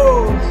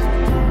news.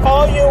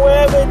 All you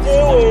ever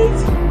do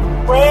is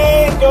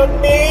rank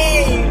on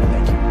me.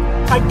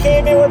 I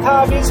came in with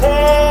Harvey's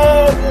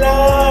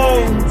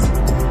headlines.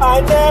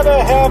 I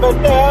never have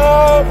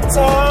enough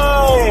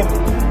time.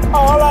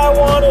 All I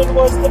wanted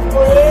was to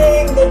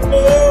bring the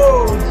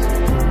news.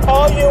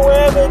 All you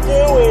ever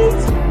do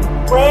is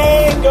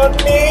rank on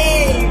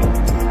me.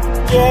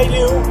 Yeah,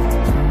 you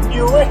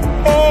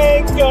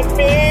rank on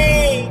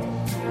me.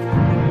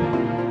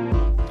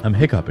 I'm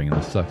hiccuping and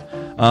this sucks.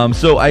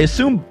 So I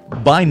assume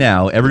by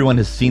now everyone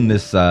has seen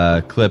this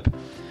clip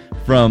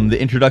from the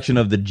introduction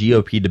of the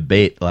GOP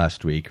debate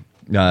last week.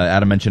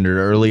 Adam mentioned it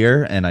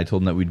earlier, and I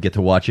told him that we'd get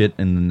to watch it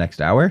in the next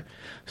hour.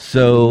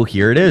 So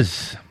here it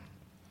is.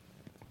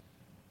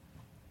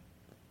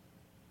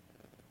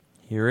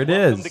 Here it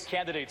Welcome is. to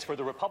candidates for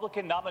the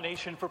Republican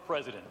nomination for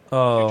president.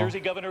 Oh. New Jersey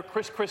Governor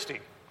Chris Christie.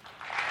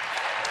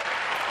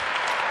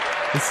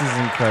 This is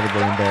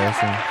incredibly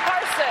embarrassing.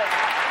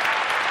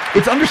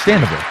 It's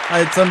understandable.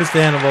 It's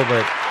understandable,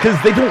 but because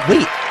they don't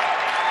wait.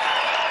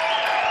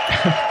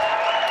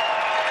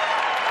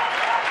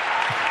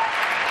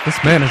 This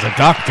man is a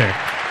doctor.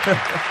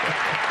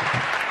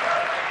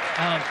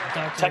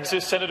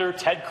 Texas Senator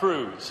Ted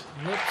Cruz.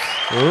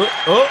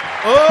 Oh,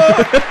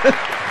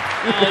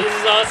 this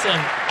is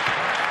awesome.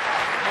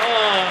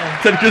 Oh.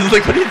 Ted Cruz is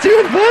like, what are you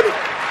doing, bud?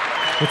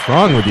 What's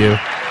wrong with you?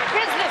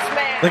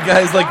 The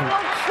guy's like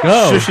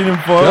Go. shushing him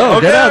forward. Go,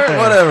 Okay, get out there.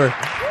 whatever.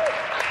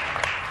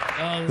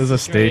 Oh, This is a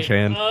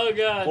stagehand. Oh,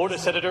 God. Florida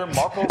Senator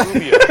Marco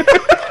Rubio.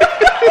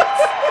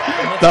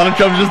 Donald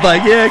Trump's just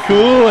like, yeah,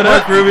 cool. And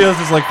Mark Rubio's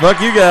just like,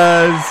 fuck you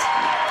guys.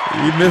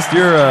 You missed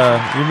your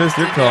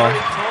call.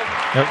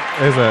 Yep,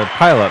 there's a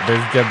pileup.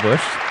 There's Jeb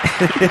Bush.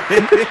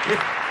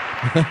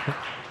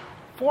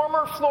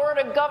 Former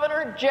Florida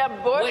Governor Jeb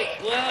Bush.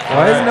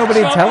 Why is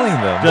nobody telling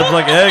them? Jeb's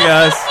like, hey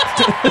guys,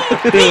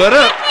 what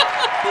up?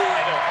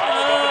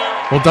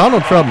 Well,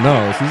 Donald Trump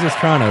knows. He's just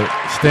trying to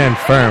stand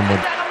firm with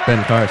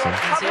Ben Carson.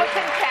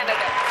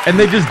 And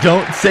they just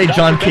don't say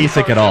John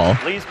Kasich at all.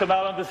 Please come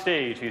out on the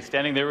stage. He's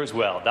standing there as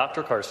well.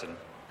 Dr. Carson.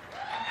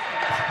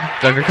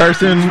 Dr.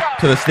 Carson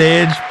to the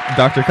stage.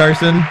 Dr.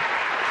 Carson.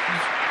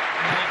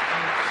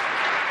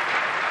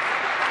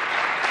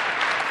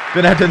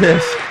 Then after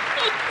this.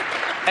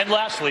 And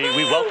lastly,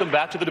 we welcome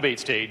back to the debate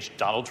stage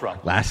Donald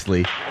Trump.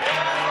 Lastly.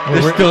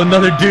 There's still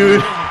another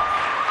dude.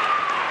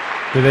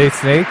 Do they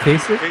say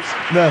Kasich?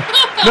 No,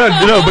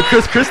 but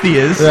Chris Christie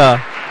is.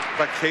 Yeah.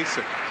 But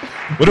Kasich.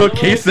 What about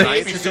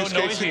Kasich? It's so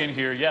noisy in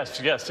here.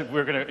 Yes.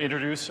 We're going to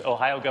introduce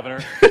Ohio Governor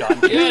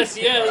John Kasich. Yes.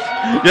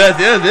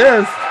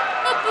 Yes.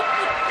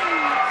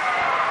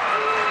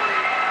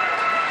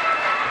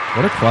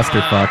 What a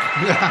clusterfuck.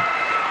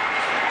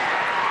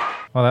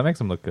 Well, that makes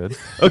them look good.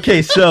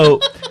 Okay,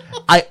 so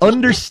I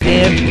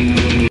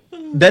understand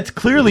that's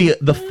clearly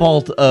the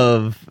fault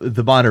of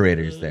the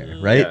moderators there,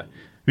 right? Yeah.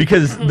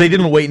 Because they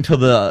didn't wait until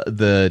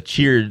the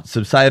cheer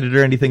subsided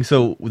or anything,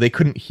 so they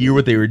couldn't hear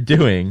what they were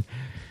doing.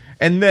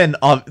 And then,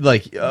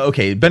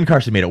 okay, Ben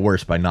Carson made it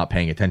worse by not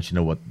paying attention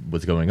to what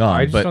was going on.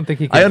 I just but don't think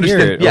he I could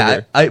understand. hear it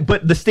Yeah, over-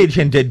 but the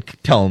stagehand did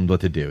tell him what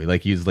to do.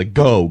 Like he was like,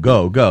 "Go,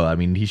 go, go." I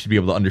mean, he should be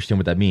able to understand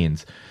what that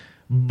means.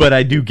 But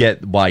I do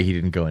get why he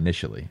didn't go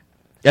initially.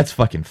 That's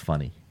fucking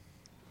funny.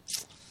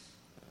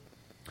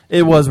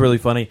 It was really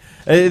funny.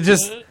 It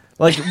just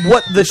like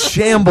what the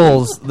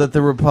shambles that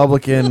the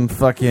Republican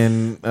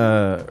fucking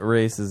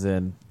race is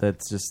in.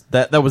 That's just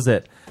that was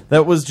it.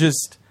 That was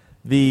just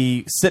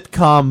the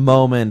sitcom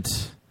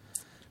moment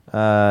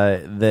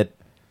that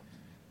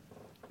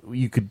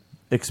you could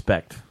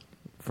expect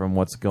from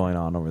what's going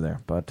on over there.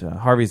 But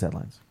Harvey's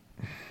headlines.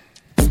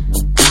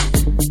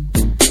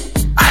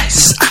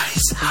 Ice,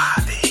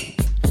 Harvey.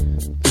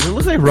 Does it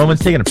Looks like Roman's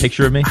taking a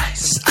picture of me.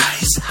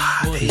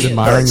 He's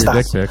admiring your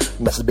dick pic.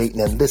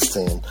 Masturbating and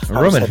listening.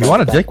 Roman, if you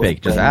want a dick pic,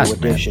 just ask,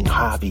 man.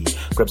 Hobby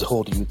grabs a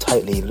hold of you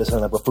tightly.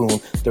 Listen like a buffoon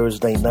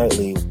Thursday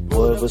nightly.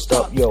 Whatever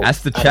stop, yo.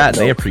 Ask the chat,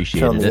 they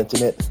appreciated the it.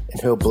 internet and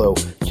he'll blow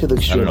to the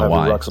extreme. know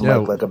why. Rocks Yeah,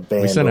 like a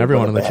band. we sent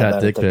everyone in the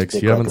chat dick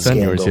pics. You haven't sent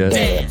yours yet.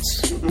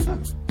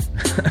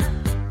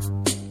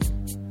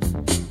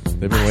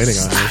 They've been waiting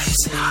on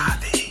this.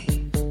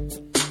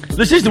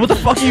 Listen, what the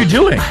fuck are you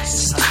doing?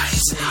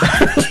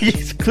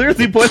 He's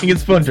clearly pointing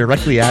his phone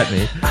directly at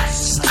me.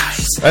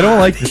 I don't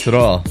like this at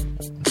all.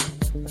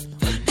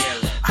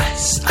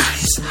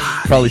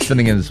 Probably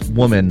sending his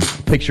woman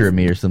a picture of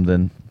me or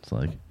something. It's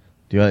like,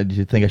 do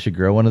you think I should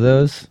grow one of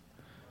those?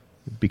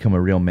 Become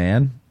a real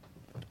man?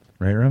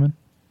 Right, Roman?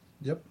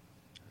 Yep.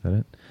 Is that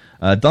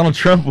it? Donald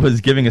Trump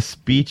was giving a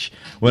speech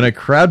when a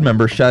crowd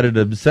member shouted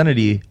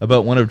obscenity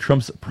about one of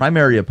Trump's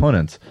primary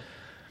opponents.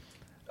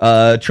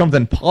 Trump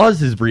then paused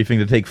his briefing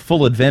to take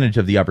full advantage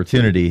of the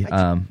opportunity.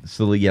 Let's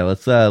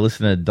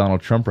listen to Donald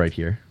Trump right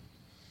here.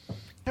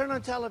 Turn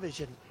on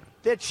television.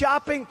 They're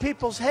chopping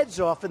people's heads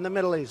off in the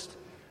Middle East.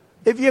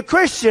 If you're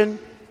Christian,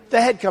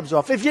 the head comes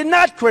off. If you're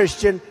not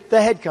Christian,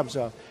 the head comes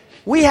off.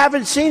 We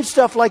haven't seen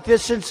stuff like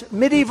this since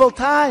medieval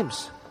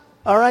times.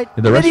 All right?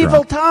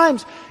 Medieval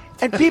times.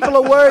 And people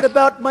are worried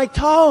about my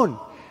tone.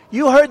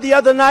 You heard the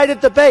other night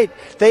at debate.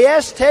 They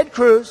asked Ted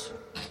Cruz,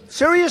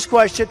 serious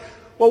question,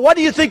 well, what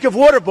do you think of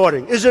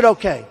waterboarding? Is it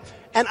okay?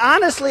 And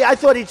honestly, I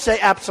thought he'd say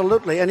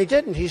absolutely, and he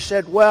didn't. He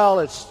said, well,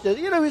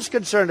 he's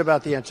concerned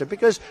about the answer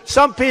because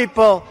some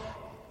people,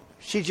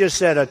 she just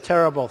said a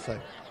terrible thing.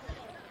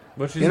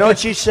 You know what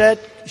she said?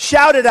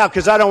 Shout it out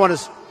because I don't want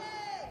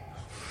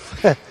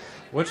to.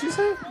 What'd she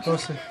say?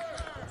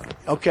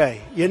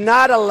 Okay, you're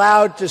not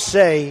allowed to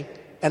say,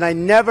 and I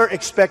never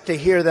expect to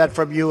hear that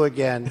from you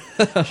again.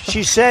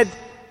 She said,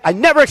 I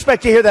never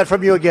expect to hear that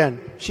from you again.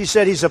 She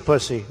said he's a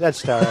pussy.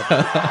 That's terrible.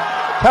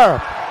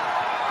 Terrible.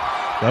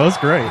 That was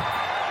great.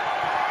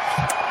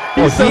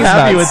 Well, he's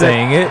not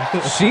saying it.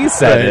 She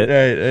said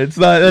it.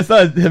 Right. That's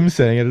not him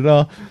saying it at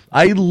all.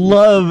 I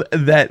love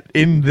that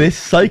in this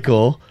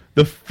cycle,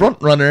 the front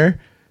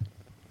runner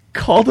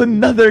called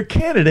another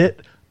candidate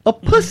a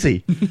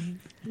pussy.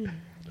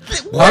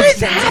 What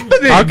is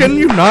happening? How can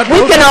you not We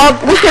vote can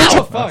all- we can-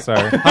 Oh, fuck.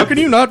 Sorry. How can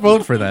you not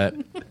vote for that?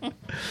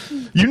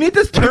 You need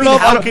this turn mean,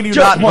 off. how can you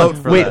not vote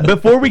for Wait, that?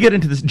 before we get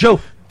into this, Joe,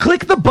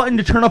 click the button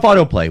to turn off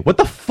autoplay. What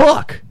the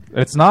fuck?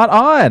 It's not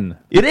on.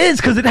 It is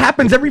because it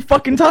happens every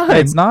fucking time.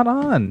 It's not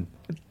on.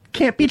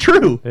 Can't be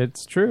true.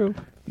 It's true.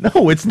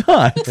 No, it's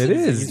not. It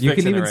is. You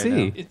can even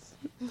see.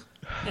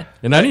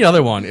 In any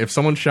other one, if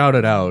someone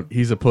shouted out,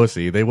 he's a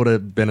pussy, they would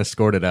have been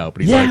escorted out.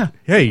 But he's Yeah. like,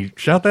 hey,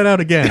 shout that out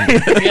again.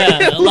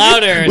 Yeah,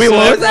 louder Wait, so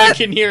what was everyone that?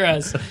 can hear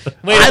us.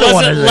 Wait, I it don't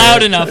wasn't wanna loud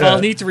say it. enough. I'll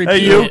need to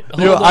repeat Hey, you, it.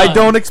 Hold I on.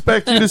 don't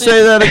expect you to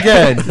say that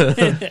again.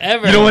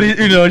 Ever.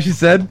 You know what she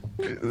said?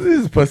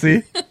 This is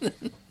pussy.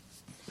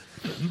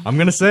 I'm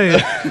going to say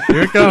it.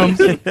 Here it comes.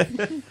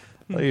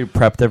 You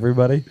prepped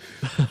everybody.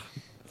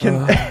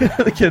 Can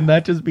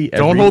that just be?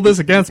 Don't hold this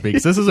against me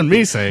because this isn't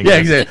me saying Yeah, it.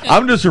 exactly.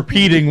 I'm just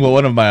repeating what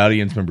one of my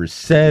audience members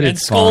said. And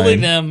It's scolding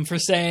fine. them for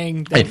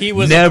saying that he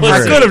was never, a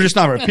pussy. I could have just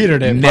not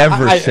repeated it. but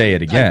Never I- say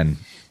it again.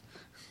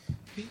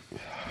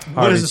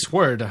 What is this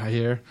word I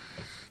hear?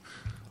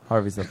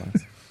 Harvey's the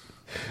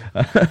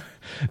boss.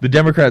 The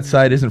Democrat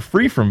side isn't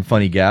free from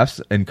funny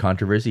gaffes and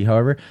controversy,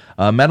 however.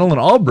 Madeleine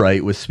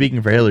Albright was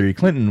speaking for Hillary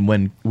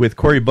Clinton with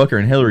Cory Booker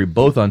and Hillary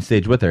both on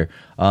stage with her.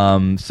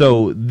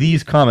 So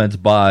these comments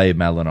by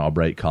Madeleine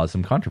Albright caused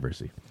some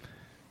controversy.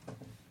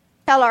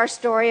 Tell our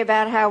story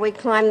about how we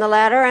climbed the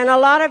ladder, and a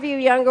lot of you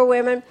younger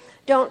women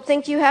don't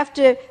think you have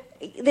to.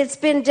 It's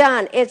been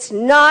done. It's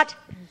not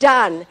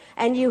done,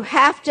 and you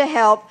have to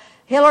help.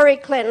 Hillary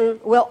Clinton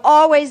will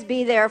always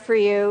be there for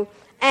you,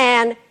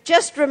 and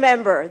just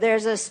remember,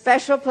 there's a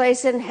special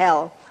place in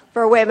hell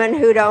for women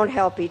who don't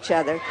help each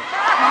other.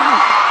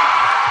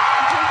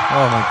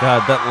 Oh my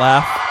God, that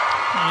laugh.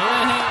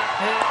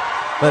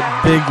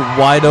 That big,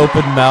 wide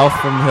open mouth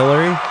from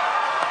Hillary.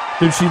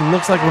 Dude, she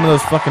looks like one of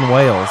those fucking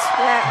whales.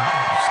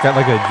 She's got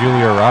like a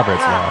Julia Roberts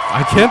laugh.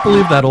 I can't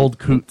believe that old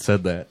coot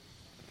said that.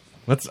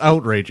 That's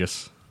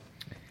outrageous.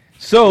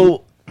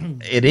 So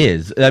it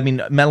is. I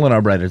mean, Madeleine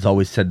Albright has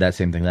always said that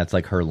same thing. That's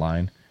like her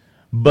line.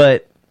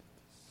 But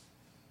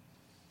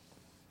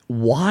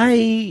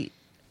why?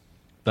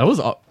 That was,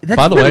 That's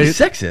by the really way,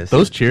 sexist.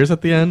 Those cheers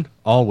at the end,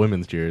 all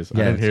women's cheers.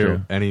 Yeah, I didn't it's hear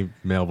true. any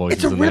male voices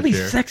It's a in really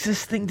that cheer.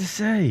 sexist thing to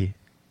say.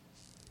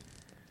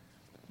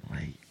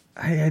 Like,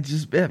 I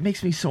just that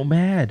makes me so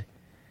mad.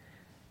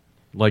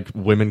 Like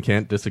women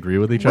can't disagree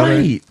with each other.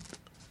 Right.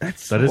 That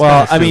is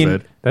Well, kinda I mean,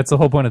 stupid. That's the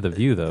whole point of the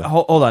View, though.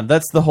 Hold on.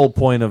 That's the whole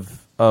point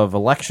of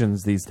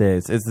elections these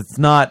days. Is it's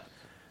not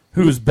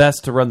who's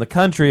best to run the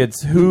country.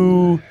 It's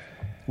who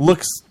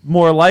looks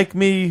more like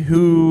me,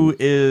 who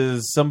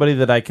is somebody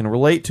that I can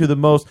relate to the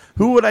most.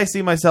 Who would I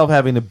see myself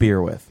having a beer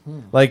with?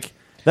 Like,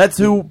 that's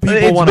who people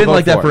It's want to been vote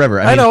like that for.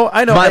 forever. I know.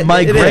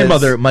 My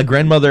It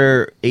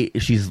grandmother,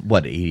 is. she's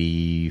what,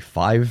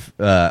 85,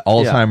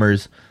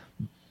 Alzheimer's.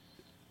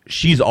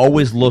 she's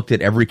always looked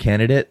at every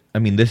candidate. I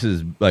mean,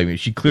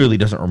 she clearly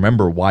doesn't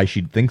remember why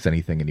she thinks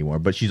anything anymore,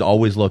 but she's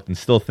always looked and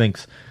still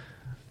thinks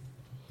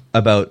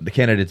about the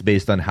candidates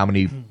based on how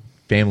many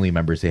family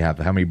members they have,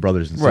 how many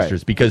brothers and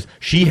sisters, because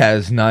she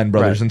has 9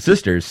 brothers and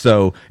sisters.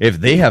 So if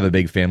they have a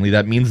big family,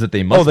 that means that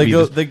they must be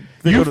you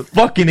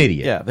fucking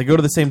idiot. Yeah, they go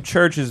to the same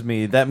church as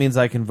me. That means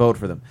I can vote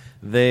for them.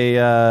 They,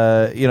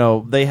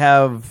 they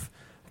have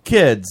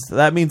kids.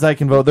 That means I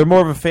can vote. They're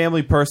more of a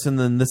family person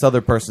than this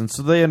other person,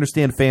 so they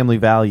understand family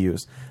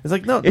values. It's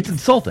like, no, it's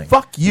insulting.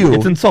 Fuck you.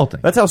 It's insulting.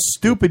 That's how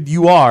stupid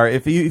you are.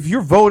 If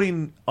you're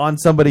voting on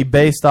somebody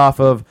based off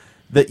of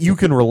that you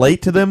can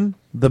relate to them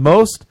the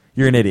most,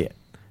 you're an idiot,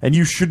 and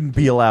you shouldn't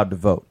be allowed to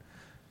vote.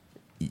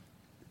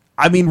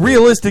 I mean,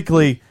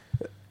 realistically,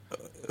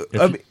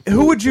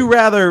 who would you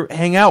rather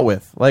hang out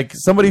with? Like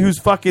somebody who's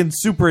fucking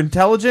super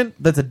intelligent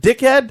that's a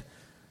dickhead?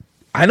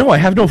 I know. I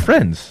have no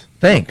friends.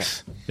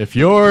 Thanks. Okay. If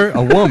you're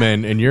a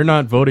woman and you're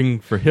not voting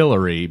for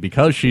Hillary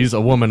because she's a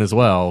woman as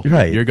well,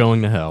 you're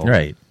going to hell.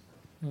 Right.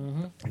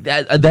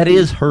 That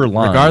is her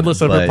line.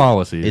 Regardless of her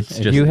policies.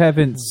 If you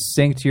haven't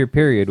synced your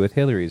period with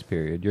Hillary's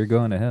period, you're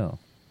going to hell.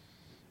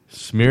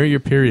 Smear your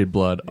period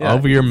blood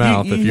over your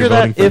mouth if you're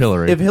voting for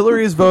Hillary. If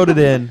Hillary is voted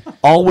in,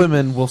 all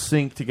women will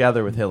sync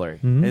together with Hillary.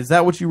 Mm-hmm. Is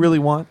that what you really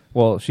want?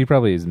 Well, she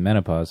probably is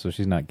menopause, so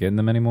she's not getting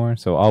them anymore.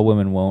 So all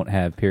women won't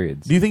have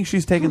periods. Do you think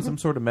she's taking some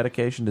sort of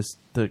medication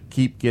to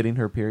keep getting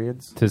her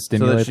periods? To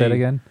stimulate that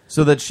again?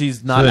 So that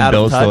she's not that out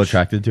Bill's of touch? still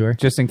attracted to her?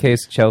 Just in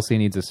case Chelsea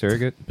needs a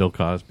surrogate? Bill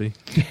Cosby.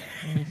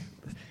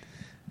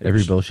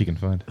 Every bill she can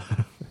find.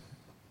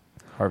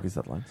 Harvey's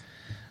headlines.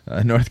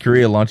 North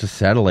Korea launches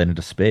satellite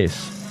into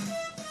space.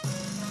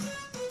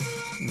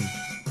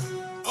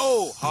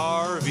 Oh,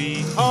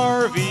 Harvey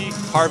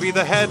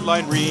the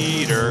headline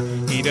reader.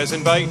 He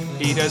doesn't bite,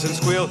 he doesn't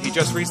squeal, he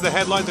just reads the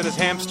headlines on his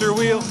hamster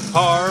wheel.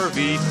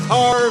 Harvey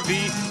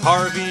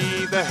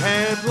the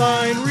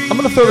headline reader. I'm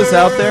going to throw this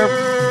out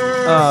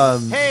there.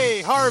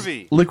 Hey,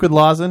 Harvey. Liquid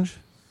Lozenge.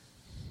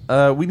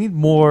 We need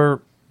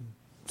more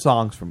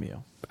songs from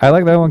you. I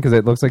like that one because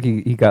it looks like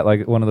he got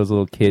like one of those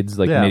little kids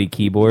MIDI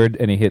keyboard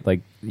and he hit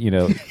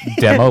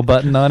demo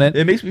button on it.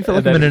 It makes me feel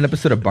like I'm in an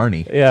episode of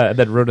Barney. Yeah,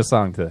 that wrote a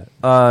song to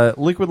that.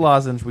 Liquid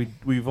Lozenge,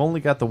 we've only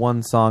got the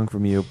one song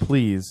from you.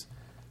 Please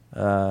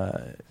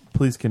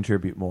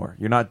contribute more.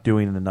 You're not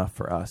doing enough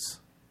for us.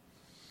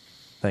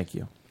 Thank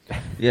you.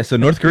 Yeah, so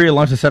North Korea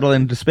launched a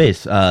satellite into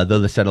space. Though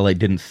the satellite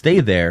didn't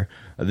stay there,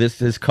 this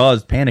has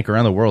caused panic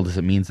around the world as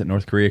it means that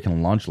North Korea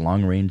can launch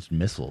long-range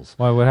missiles.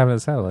 Why? What happened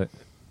to the satellite?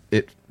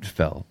 It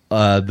fell.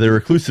 The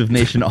reclusive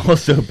nation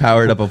also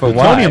powered up a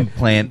plutonium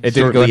plant It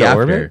didn't go shortly into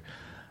after. orbit?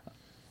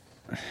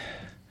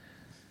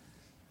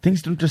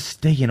 Things don't just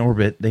stay in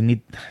orbit. They need...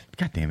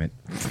 God damn it.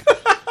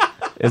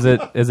 Is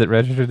it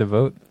registered to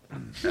vote?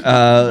 Wait,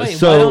 why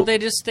don't they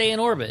just stay in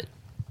orbit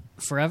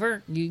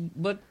forever?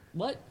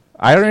 What?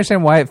 I don't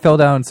understand why it fell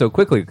down so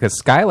quickly,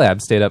 because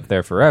Skylab stayed up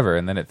there forever,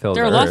 and then it fell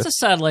There to are Earth. lots of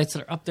satellites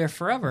that are up there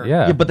forever.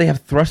 Yeah, but they have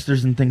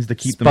thrusters and things to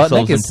keep Sputnik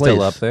themselves in is place.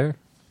 still up there.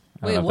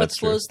 Wait, what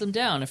slows them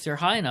down? If they're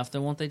high enough,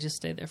 then won't they just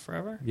stay there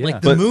forever? Yeah.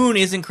 Like the moon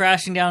isn't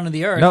crashing down to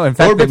the Earth. No, in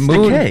fact, Orbits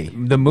decay.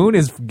 the moon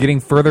is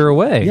getting further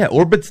away. Yeah,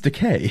 orbits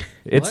decay.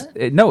 Its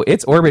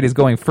orbit is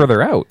going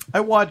further out.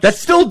 That's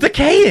still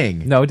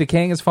decaying. No,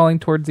 decaying is falling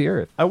towards the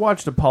Earth. I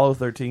watched Apollo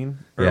 13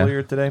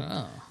 earlier today.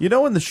 Oh. You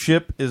know when the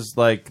ship is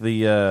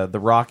the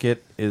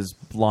rocket is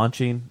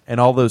launching and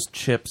all those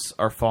chips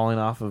are falling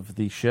off of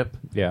the ship?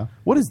 Yeah.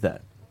 What is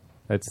that?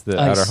 That's the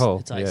Ice. outer hull.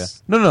 It's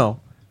ice. Yeah. No.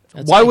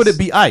 That's Why ice. would it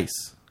be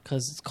ice?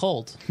 Because it's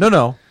cold.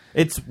 No.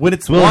 It's when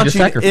it's Willing to launching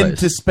sacrifice.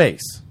 into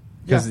space.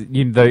 Because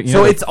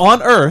So it's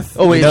on Earth.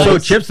 Oh, wait, You know, so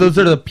it's- chips, those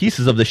are the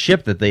pieces of the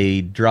ship that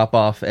they drop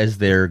off as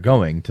they're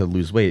going to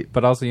lose weight.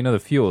 But also, the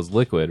fuel is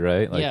liquid,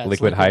 right? Like Yeah, it's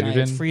liquid liquid,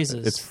 hydrogen. it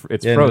freezes.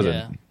 It's Yeah, frozen.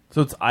 Yeah.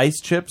 So it's ice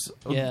chips?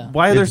 Yeah.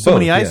 Why are there It's so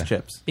many both, ice yeah.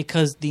 chips?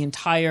 Because the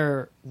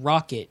entire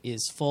rocket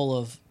is full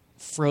of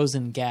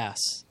frozen gas.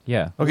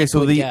 Yeah. Okay, so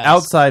Liquid the gas.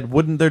 outside,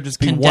 wouldn't there just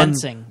be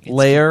Condensing. one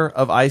layer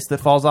of ice that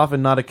falls off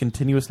and not a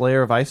continuous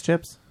layer of ice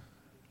chips?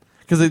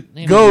 Because it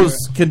You know, goes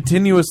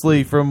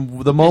continuously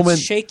from the moment...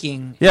 It's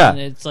shaking. Yeah. And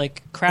it's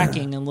like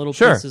cracking and little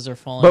Sure. pieces are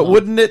falling But off.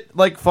 wouldn't it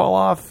fall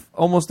off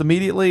almost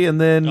immediately and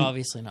then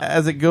Obviously not.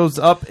 as it goes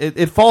up,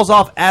 it falls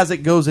off as it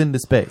goes into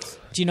space?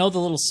 Do you know the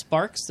little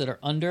sparks that are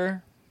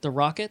under the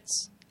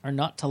rockets are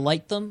not to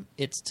light them?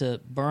 It's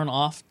to burn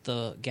off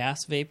the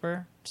gas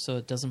vapor so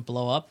it doesn't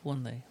blow up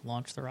when they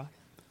launch the rocket.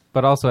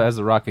 But also, as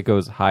the rocket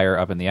goes higher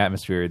up in the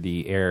atmosphere,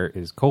 the air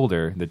is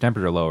colder, the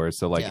temperature lowers,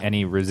 so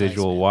any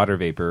residual water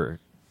vapor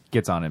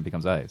gets on it and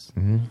becomes ice.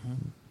 Mm-hmm.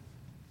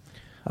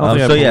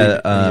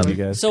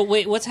 So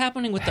wait, what's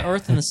happening with the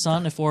Earth and the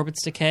Sun if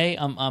orbits decay?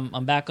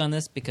 I'm back on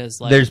this because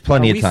There's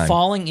plenty are of we time.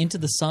 falling into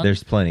the sun?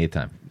 There's plenty of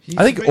time.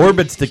 I think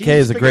Orbits Decay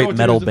is a great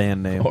metal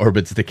band name.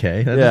 Orbits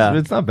Decay. Yeah.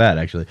 It's not bad,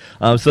 actually.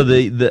 So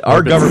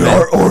our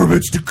government...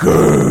 Orbits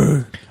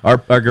Decay! Our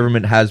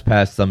government has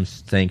passed some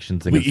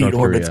sanctions against North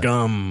Korea. Orbits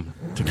gum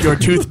to cure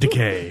tooth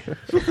decay.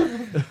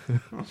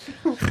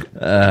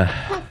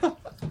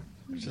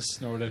 Just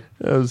snorted.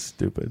 That was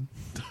stupid.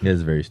 It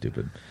is very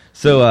stupid.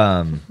 So,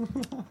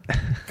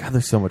 God,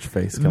 there's so much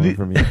face coming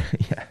from you.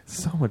 Yeah,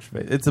 so much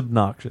face. It's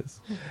obnoxious.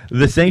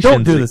 The sanctions.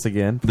 Don't do this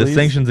again. The Please.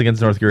 sanctions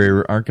against North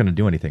Korea aren't going to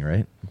do anything,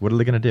 right? What are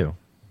they going to do?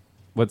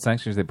 What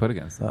sanctions they put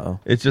against them? Uh-oh.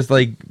 It's just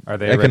like Are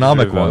they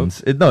economic registered to vote?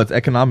 ones. No, it's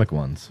economic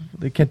ones.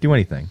 They can't do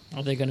anything.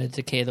 Are they going to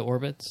decay the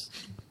orbits?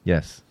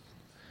 Yes.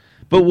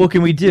 But what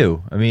can we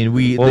do? I mean,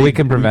 we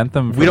can prevent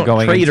them. We from don't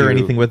going trade or into-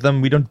 anything with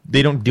them.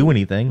 They don't do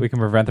anything. We can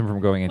prevent them from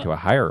going into a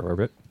higher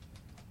orbit.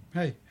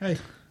 Hey.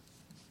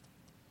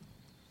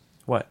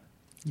 What?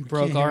 You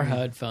broke can't our hear me.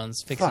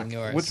 headphones fixing Fuck.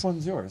 yours. Which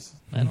one's yours?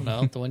 I don't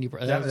know. The one you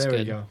broke. Yeah, That was there we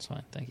good. go. It's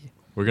fine. Thank you.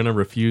 We're gonna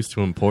refuse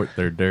to import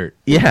their dirt.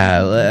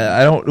 Yeah,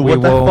 I don't. What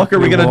the fuck are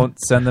we gonna? won't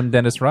send them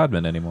Dennis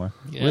Rodman anymore.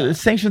 Yeah. Well,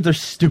 sanctions are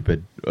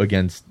stupid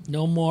against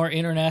No more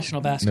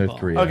international basketball. North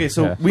Korea. Okay,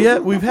 so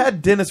we've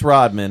had Dennis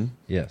Rodman.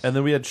 Yes. And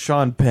then we had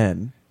Sean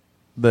Penn,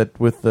 that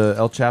with the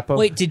El Chapo.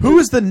 Wait, who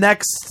is the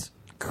next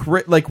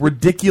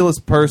ridiculous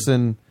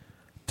person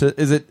to?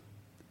 Is it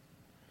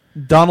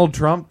Donald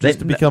Trump just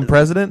to become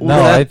president?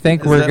 No, I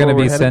think we're going to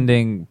be headed?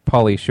 sending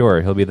Pauly Shore.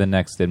 He'll be the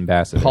next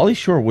ambassador. Pauly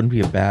Shore wouldn't be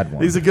a bad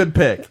one. He's a good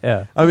pick.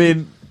 Yeah. I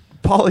mean,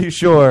 Pauly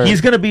Shore. He's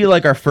going to be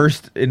like our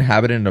first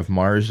inhabitant of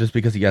Mars just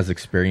because he has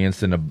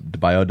experience in a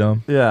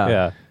biodome.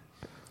 Yeah.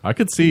 I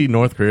could see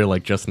North Korea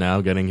like just now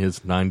getting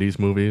his 90s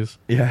movies.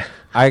 Yeah.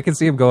 I can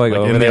see him going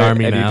Like over in the there,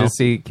 army and now. you just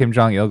see Kim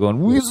Jong-il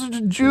going, "We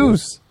the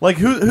juice." Like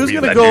who's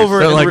going to go over?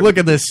 They're and like, look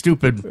at this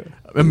stupid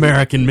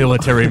American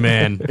military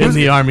man in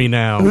the army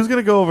now. Who's going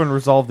to go over and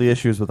resolve the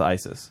issues with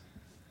ISIS?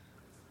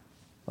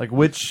 Like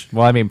which?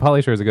 Well, I mean,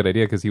 Pauly Shore is a good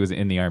idea because he was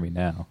in the army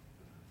now.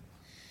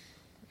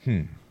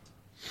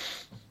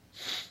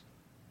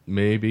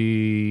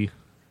 Maybe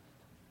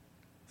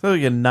So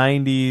like a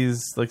 '90s,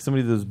 like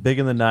somebody that was big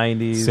in the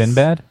 '90s.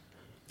 Sinbad.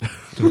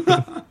 Sinbad's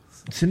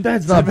not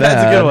Sinbad's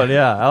bad. a good one.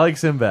 Yeah, I like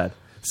Sinbad.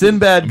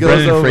 Sinbad goes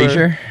Brendan over.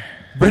 Fraser.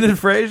 Brendan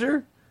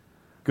Fraser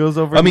goes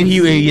over. I mean,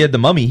 and- he had the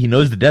Mummy. He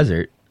knows the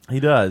desert. He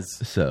does.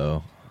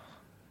 So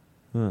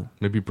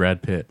maybe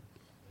Brad Pitt.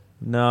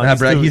 No, Nah,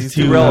 Brad, he's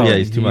too relevant. yeah,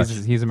 he's too much.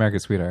 He's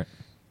America's sweetheart.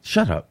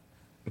 Shut up.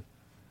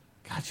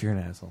 God, you're an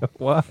asshole.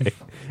 Why?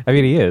 I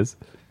mean, he is.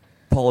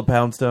 Paula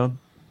Poundstone.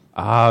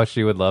 Oh,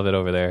 she would love it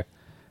over there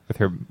with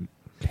her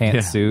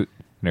pantsuit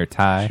and her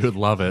tie. She would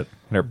love it.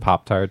 And her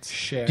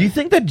Pop-Tarts. Do you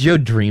think that Joe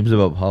dreams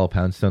about Paula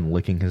Poundstone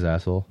licking his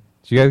asshole?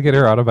 Did you guys get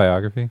her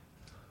autobiography?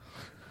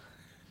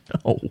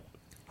 No.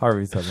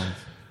 Harvey's headlines.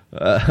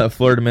 A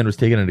Florida man was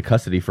taken into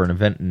custody for an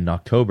event in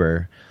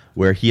October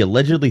where he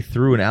allegedly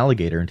threw an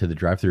alligator into the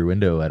drive-thru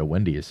window at a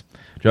Wendy's.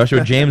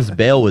 Joshua James'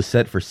 bail was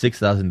set for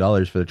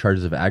 $6,000 for the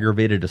charges of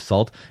aggravated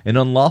assault and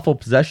unlawful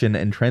possession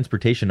and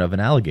transportation of an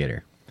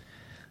alligator.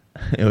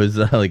 It was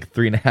like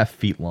 3.5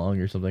 feet long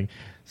or something.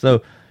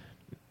 So,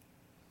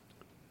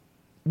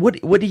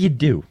 what do you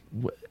do?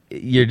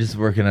 You're just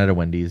working at a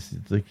Wendy's.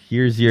 It's like,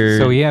 here's your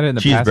So he had it in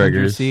the passenger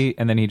cheeseburgers. seat,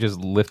 and then he just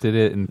lifted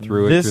it and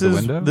threw it through the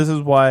window? This is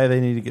why they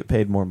need to get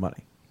paid more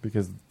money,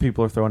 because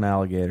people are throwing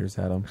alligators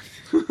at them.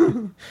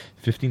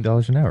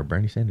 $15 an hour,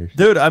 Bernie Sanders.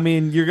 Dude, I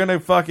mean, you're gonna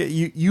fuck it.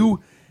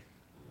 You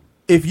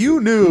if you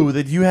knew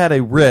that you had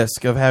a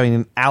risk of having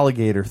an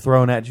alligator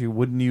thrown at you,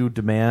 wouldn't you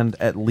demand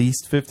at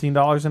least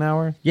 $15 an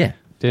hour? Yeah.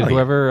 Did Oh, yeah.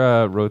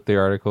 whoever wrote the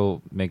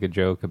article make a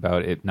joke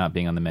about it not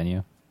being on the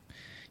menu?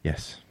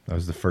 Yes. That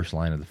was the first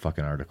line of the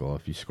fucking article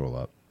if you scroll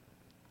up.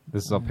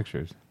 This is all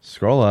pictures.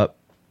 Scroll up.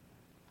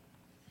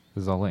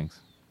 This is all links.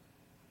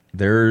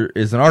 There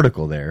is an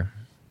article there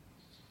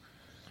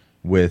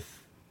with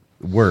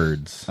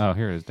words. Oh,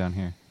 here it is, down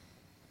here.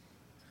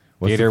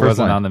 What's the Gator first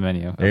wasn't line? on the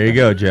menu. There you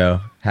go,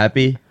 Joe.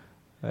 Happy?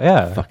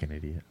 Yeah. Fucking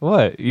idiot.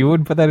 What? You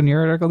wouldn't put that in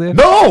your article, dude?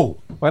 No!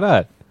 Why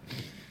not?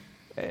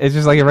 It's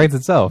just like it writes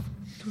itself.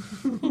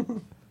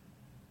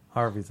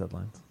 Harvey's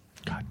headlines.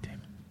 God damn it.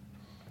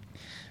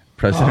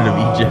 President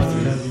of Egypt.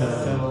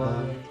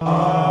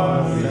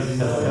 On the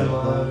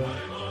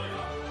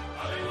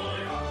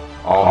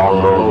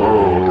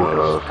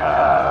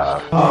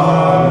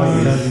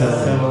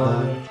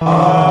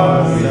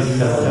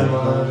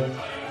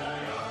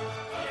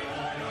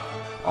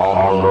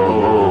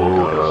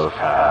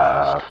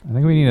I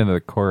think we need another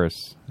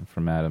chorus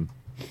from Adam.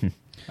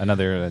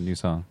 Another new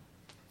song.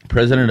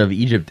 President of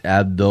Egypt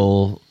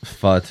Abdel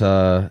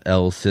Fattah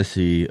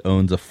el-Sisi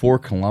owns a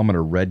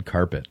 4-kilometer red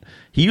carpet.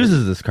 He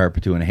uses this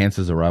carpet to enhance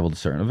his arrival to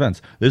certain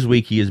events. This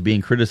week, he is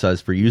being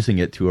criticized for using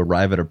it to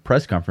arrive at a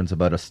press conference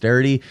about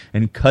austerity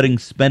and cutting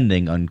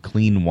spending on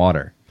clean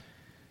water.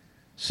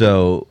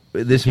 So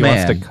this He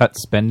man wants to cut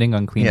spending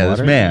on clean water?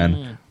 this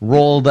man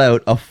rolled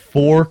out a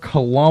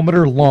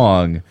 4-kilometer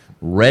long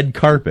red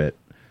carpet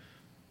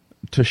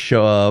to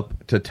show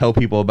up to tell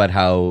people about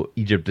how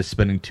Egypt is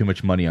spending too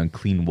much money on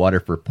clean water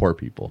for poor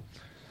people.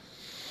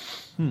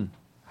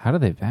 How do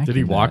they vacuum Did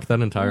he walk that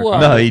entire Whoa.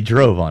 car? No, he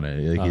drove on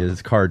it. Like,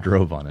 his car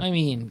drove on it. I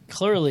mean,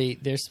 clearly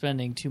they're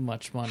spending too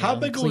much money How on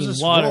big was clean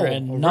this water roll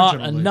and not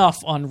originally? enough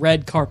on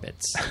red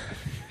carpets.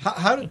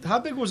 How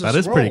big was That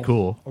this is pretty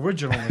roll cool.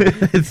 originally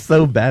It's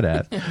so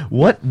badass.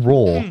 What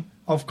roll?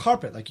 of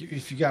carpet? Like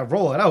if you got to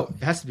roll it out,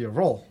 it has to be a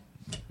roll.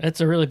 It's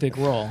a really big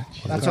roll.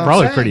 It's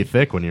probably pretty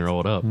thick when you roll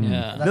it up.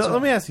 Yeah. No,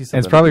 let me ask you something.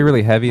 And it's probably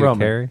really heavy Roman.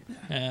 to carry.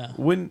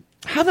 Yeah.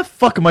 How the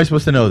fuck am I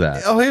supposed to know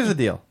that? Oh, here's the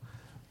deal.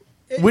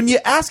 When you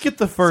ask it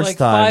the first like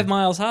time, 5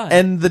 miles high.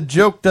 and the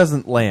joke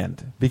doesn't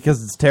land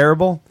because it's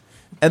terrible,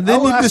 and then I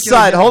will you ask you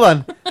decide, again. hold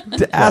on,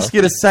 to ask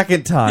it a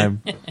second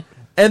time,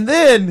 and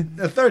then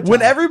The third when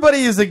time.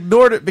 everybody has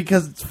ignored it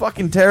because it's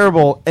fucking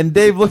terrible, and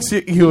Dave looks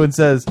at you and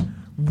says,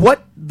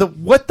 what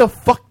the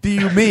fuck do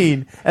you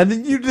mean? And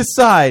then you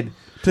decide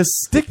to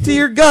stick to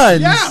your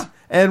guns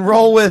and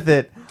roll with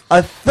it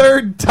a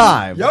third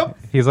time. Yep.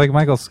 He's like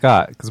Michael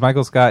Scott, because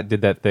Michael Scott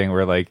did that thing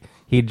where like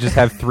he'd just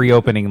have 3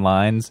 opening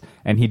lines,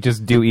 and he'd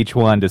just do each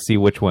one to see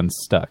which one's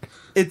stuck.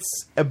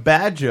 It's a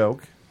bad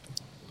joke.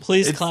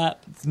 Please clap.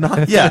 It's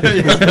not. Yeah.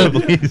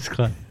 Please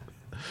clap.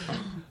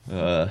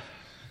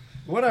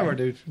 Whatever,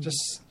 dude.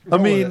 Just. I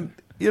roll with mean,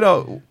 you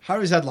know,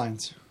 Harvey's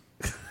headlines.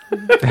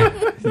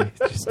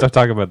 Just don't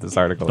talk about this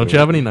article. Don't you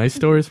have any nice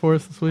stories for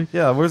us this week?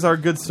 yeah. Where's our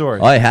good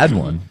story? I had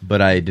one,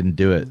 but I didn't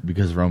do it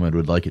because Roman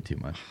would like it too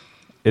much.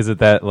 Is it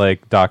that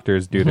like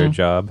doctors do their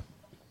job?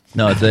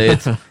 No, it's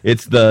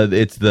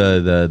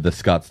the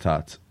Scott's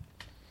Tots.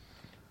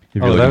 If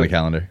you look that- on the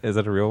calendar. Is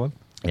that a real one?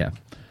 Yeah.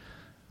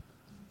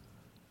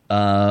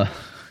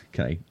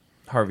 Can I?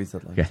 Harvey's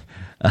headline. Okay.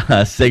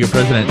 Sega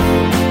president.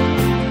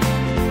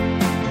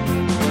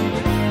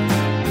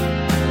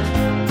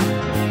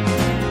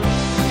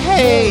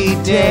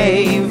 Hey,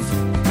 Dave.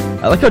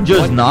 I like how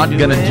Joe's not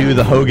gonna do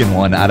the Hogan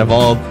one out of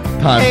all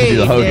time to do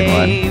the Hogan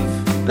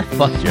one. The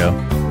fuck, Joe.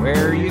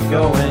 Where are you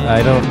going?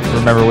 I don't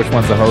remember which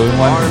one's the Hogan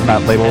one. It's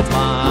not labeled.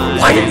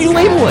 Why didn't you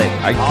label it?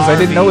 Because I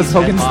didn't know it's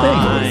Hogan's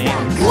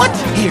thing. What?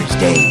 Here's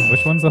Dave.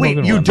 Which one's the Wait,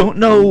 Hogan you one? don't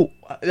know?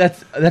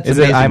 That's Is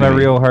amazing it I'm to a me.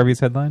 Real Harvey's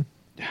headline?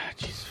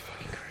 Jesus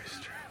fucking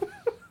Christ. Do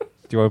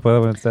you want to play that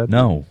one instead?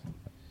 No.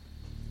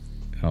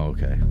 Oh,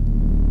 okay.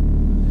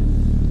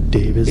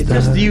 Dave is It's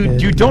just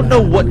you don't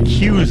know what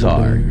cues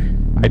are.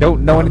 I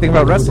don't know anything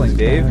about wrestling,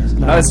 Dave.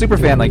 Not a super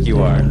fan like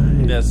you are.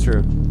 That's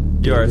true.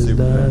 You are a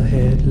super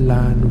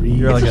fan.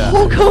 You're like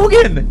Hulk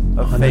Hogan.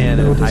 a fan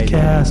in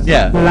hiding.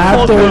 Yeah.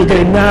 Live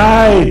Thursday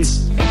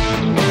nights.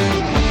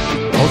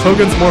 Hulk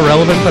Hogan's more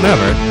relevant than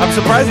ever. I'm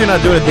surprised you're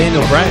not doing a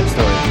Daniel Bryan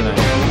story tonight.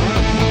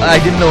 I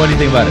didn't know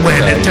anything about it. When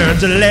it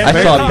turns 11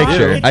 I saw a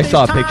picture. o'clock, I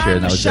saw a picture,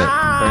 and that was it.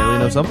 Apparently, you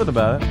know something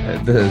about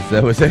it.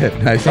 That was it. I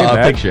Hey, saw a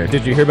Matt, picture.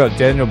 Did you hear about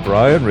Daniel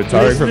Bryan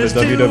retiring from the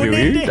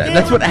WWE?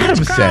 That's what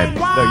Adam said.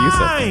 No, you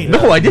said.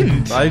 No, I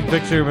didn't. I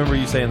remember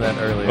you saying that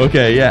earlier.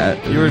 Okay,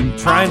 yeah. You were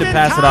trying to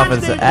pass it off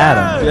as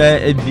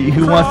Adam.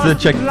 Who wants to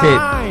check the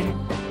tape?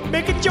 No,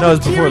 it was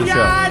before the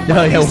show.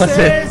 No, yeah, was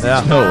it?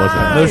 Yeah. No,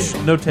 it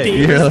wasn't. No tape.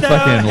 You're a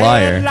fucking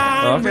liar.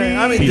 Okay,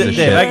 I mean, Piece of Dave,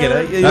 shit. I get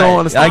it. You don't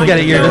want us to I think get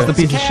it. that You're you're just a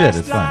piece of shit.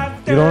 It's fine.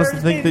 You don't want us to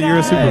think that you're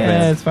a super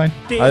fan. Yeah, it's fine.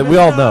 We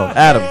all know.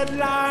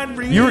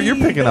 Adam, you're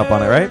picking up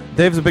on it, right?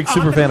 Dave's a big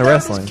super fan of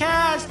wrestling.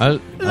 I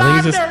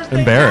think he's just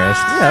embarrassed.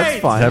 Yeah, that's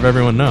To fine. have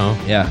everyone know.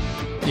 Yeah.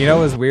 You know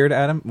what was weird,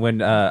 Adam?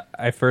 When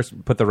I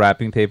first put the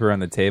wrapping paper on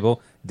the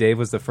table, Dave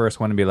was the first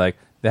one to be like,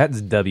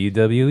 that's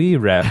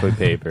WWE wrapping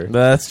paper.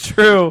 That's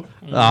true.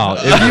 Oh,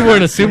 if you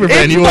weren't a super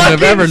fan, you wouldn't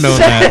have ever known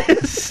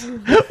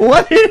that.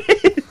 What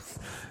it is.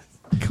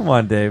 Come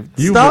on, Dave.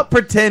 Stop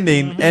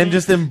pretending and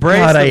just embrace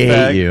God, the I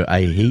fact. hate you.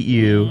 I hate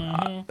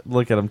you.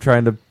 Look at him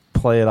trying to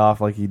play it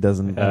off like he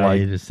doesn't I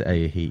like.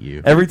 hate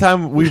you. Every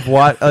time we've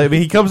watched, I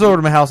mean, he comes over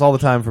to my house all the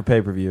time for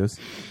pay-per-views.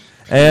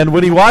 And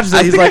when he watches it,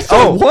 I he's think I like,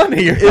 saw "Oh, one of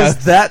your is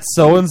house. that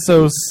so and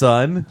so's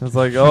son?" It's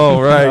like, "Oh,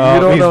 right, you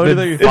don't he's know been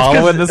anything."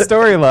 following the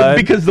storyline.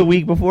 Because the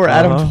week before,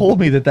 Adam told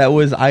me that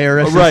was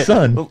IRS's Right.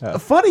 son.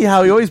 Funny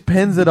how he always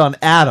pins it on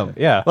Adam.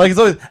 Yeah. Like it's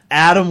always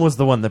Adam was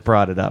the one that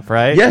brought it up,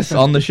 right? Yes,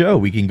 on the show.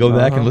 We can go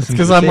back and listen to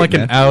Because the I'm tape, like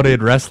an man.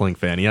 outed wrestling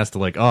fan. He has to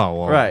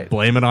Right.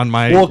 blame it on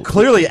my... Well,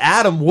 clearly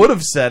Adam would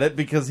have said it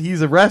because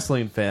he's a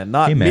wrestling fan,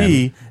 not Hey, man.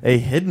 me, a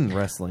hidden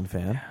wrestling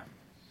fan.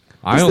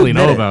 I Just only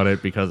admit know it. about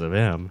it because of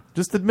him.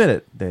 Just admit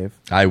it, Dave.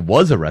 I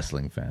was a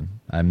wrestling fan.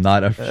 I'm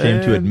not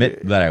ashamed to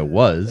admit that I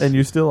was. And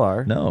you still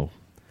are. No.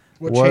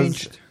 What Was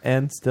changed?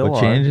 and still What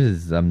are.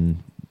 changes?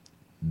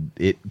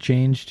 It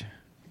changed.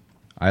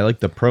 I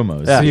like the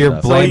promos. Yeah. So you're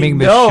and stuff. blaming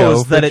the knows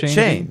show for that it changing?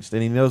 changed,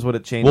 and he knows what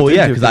it changed. Well,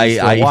 yeah, into because he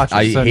still watches.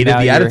 I So hated now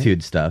the you're-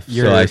 Attitude stuff,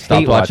 you're so I stopped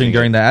hate watching watching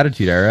during the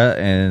Attitude era,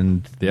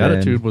 and The then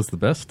Attitude was the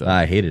best stuff.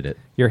 I hated it.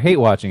 You're hate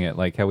watching it,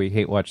 like how we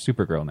hate watch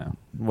Supergirl now.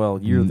 Well,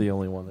 you're the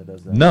only one that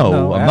does that.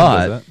 No, I'm Adam not.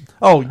 does that.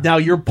 Oh, now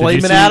you're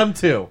blaming see- Adam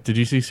too. Did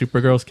you see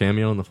Supergirl's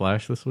cameo in The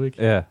Flash this week?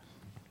 Yeah,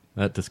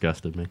 That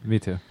disgusted me. me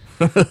too.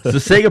 So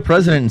Sega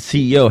president and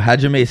CEO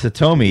Hajime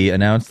Satomi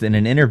announced in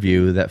an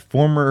interview that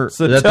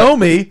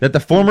Satomi? that the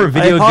former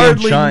video I game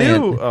hardly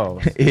giant knew. Oh.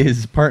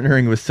 is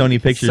partnering with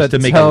Sony Pictures to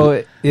make Sato-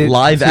 a it-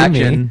 live to me.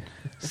 action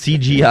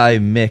CGI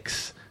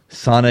mix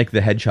Sonic the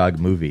Hedgehog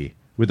movie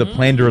with a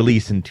plan to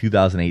release in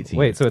 2018.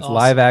 Wait, so it's Awesome.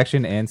 live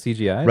action and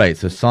CGI? Right,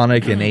 so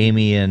Sonic and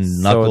Amy and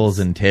So Knuckles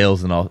it's- and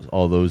Tails and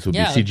all those will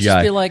Yeah, be it'd CGI.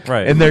 just be like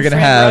Right. And they're gonna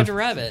Fred have Roger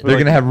Rabbit. they're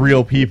gonna have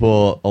real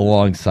people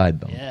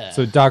alongside them. Yeah.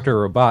 So Dr.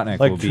 Robotnik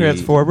Like will be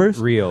Transformers?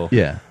 real.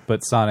 Yeah.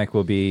 But Sonic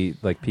will be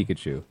like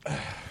Pikachu.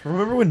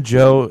 Remember when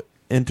Joe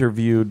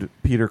interviewed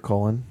Peter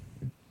Cullen?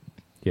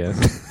 Yes.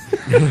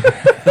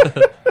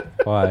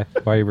 Why?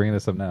 Why are you bringing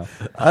this up now?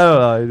 I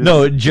don't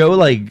know. No, Joe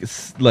like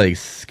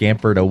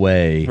scampered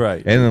away,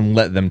 Right. and then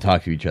let them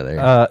talk to each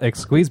other.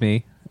 Excuse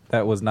me.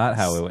 That was not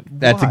how it went.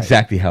 That's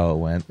exactly how it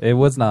went. It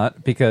was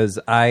not, because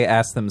I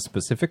asked them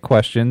specific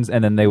questions,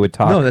 and then they would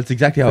talk. No, that's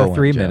exactly how for it went,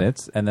 3 Joe.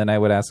 minutes, and then I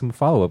would ask them a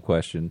follow-up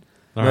question.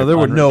 No, there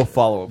were no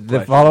follow-up The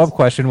questions. follow-up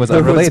question was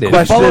There was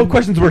unrelated. Follow-up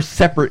questions were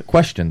separate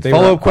questions. They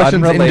Follow-up were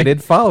questions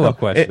unrelated follow-up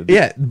questions.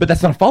 Yeah, but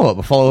that's not a follow-up.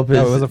 A follow-up is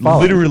No, it was a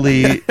follow-up.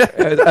 literally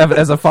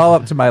as a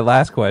follow-up to my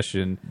last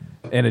question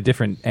in a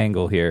different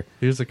angle here.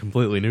 Here's a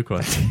completely new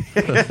question.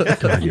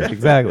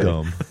 Exactly.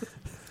 dumb.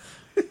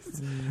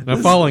 Now,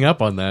 following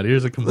up on that,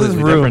 here's a This completely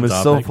room different is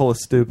topic. so full of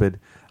stupid.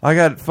 I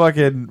got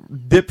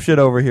fucking dipshit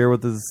over here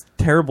with his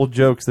terrible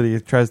jokes that he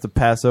tries to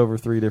pass over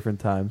 3 different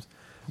times.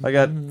 I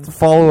got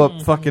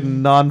follow-up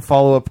fucking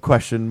non-follow-up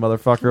question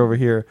motherfucker over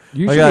here.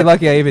 You I should got, be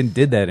lucky I even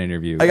did that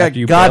interview. I got after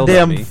you bailed on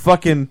goddamn me.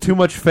 fucking too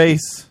much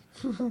face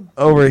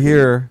over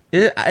here.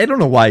 I don't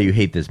know why you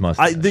hate this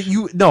mustache.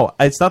 No,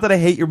 it's not that I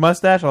hate your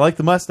mustache. I like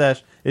the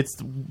mustache. It's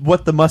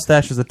what the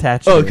mustache is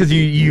attached to. Oh, because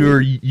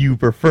you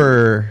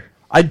prefer.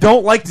 I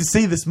don't like to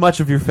see this much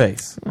of your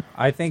face.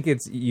 I think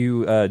it's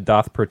you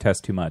doth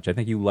protest too much. I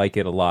think you like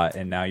it a lot,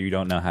 and now you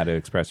don't know how to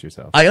express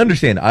yourself. I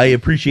understand. I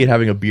appreciate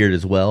having a beard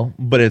as well,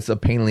 but it's a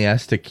pain in the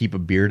ass to keep a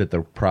beard at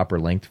the proper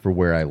length for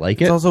where I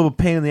like it. It's also a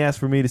pain in the ass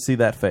for me to see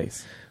that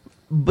face.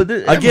 But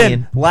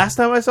again, last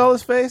time I saw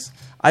this face,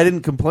 I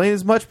didn't complain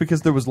as much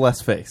because there was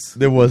less face.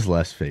 There was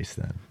less face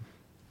then.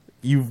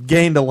 You've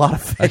gained a lot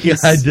of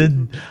face. I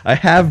did. I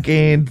have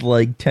gained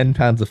like 10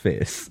 pounds of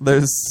face.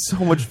 There's so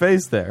much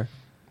face there.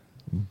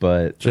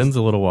 But Chin's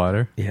a little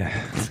wider. Yeah.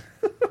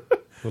 A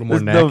little more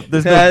neck.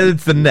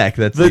 It's the neck.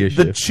 That's the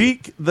issue. The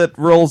cheek that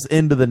rolls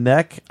into the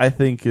neck, I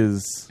think,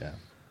 is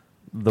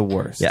the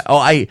worst. Yeah. Oh,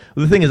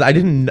 the thing is, I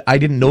didn't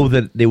know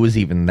that it was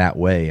even that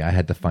way. I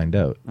had to find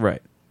out.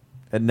 Right.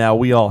 And now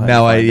we all have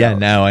now to find out.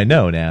 now I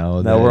know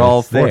now. Now that we're all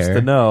it's forced there.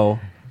 to know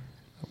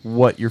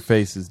what your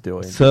face is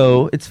doing.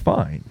 So it's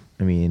fine.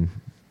 I mean,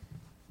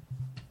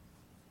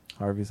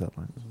 Harvey's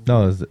headline.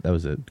 no, that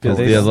was it. Did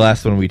they- The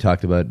last one we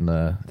talked about in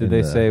the Did in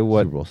they the say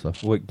what Super Bowl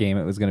stuff. what game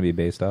it was going to be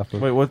based off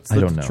of? Wait, what's I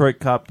the don't Detroit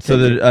know. cop? So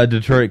the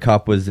Detroit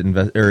cop was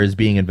is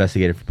being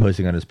investigated for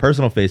posting on his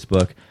personal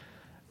Facebook,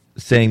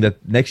 saying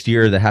that next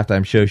year the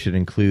halftime show should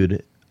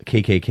include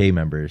KKK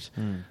members.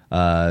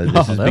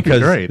 This is that'd be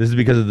because great. this is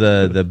because of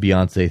the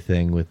Beyonce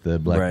thing with the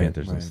Black Right,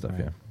 Panthers and right, stuff.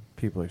 right. Yeah,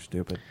 People are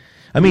stupid.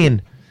 I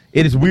mean,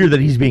 it is weird that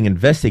he's being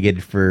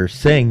investigated for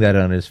saying that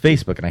on his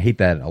Facebook, and I hate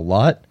that a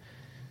lot.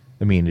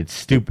 I mean, it's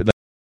stupid.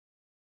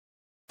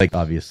 Like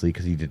obviously,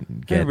 because he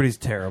didn't get. Everybody's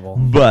terrible.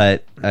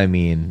 But I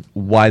mean,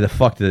 why the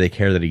fuck do they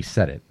care that he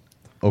said it?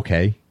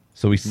 Okay,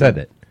 so he said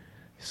it.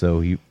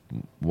 So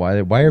why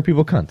are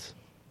people cunts?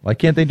 Why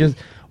can't they just?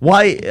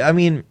 Why? I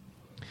mean,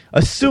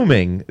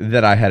 assuming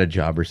that I had a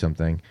job or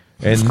something,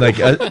 and like,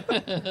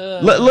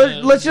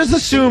 let's just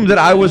assume that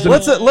I was.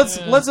 Let's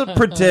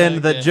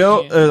pretend that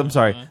Joe. I'm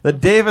sorry, that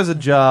Dave has a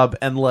job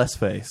and less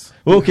face.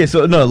 Okay,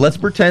 so no, let's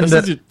pretend This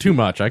that. is too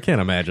much. I can't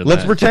imagine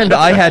Let's that. pretend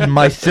I had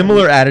my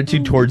similar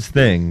attitude towards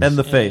things. And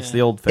the face, the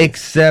old face.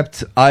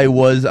 Except I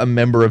was a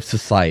member of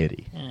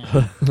society.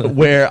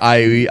 Where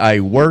I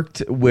worked,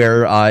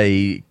 where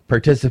I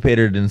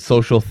participated in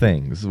social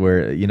things,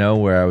 where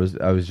I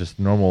was just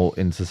normal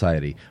in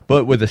society,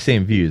 but with the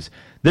same views.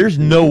 There's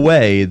no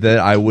way that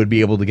I would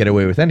be able to get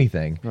away with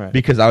anything, Right.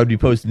 because I would be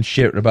posting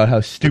shit about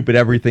how stupid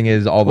everything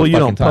is all the Well, you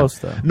fucking don't time.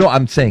 post, though. No,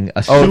 I'm saying Oh,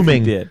 if you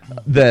assuming did.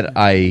 that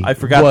I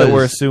forgot was that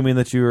we're assuming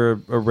that you were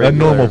a regular,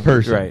 normal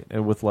person, right,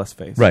 and with less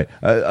face, right?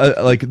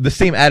 Like the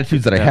same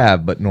attitudes that I Yeah.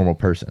 have, but normal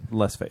person,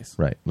 less face,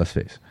 right? Less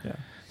face. Yeah.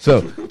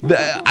 So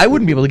I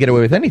wouldn't be able to get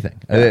away with anything.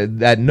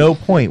 At no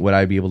point would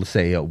I be able to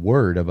say a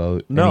word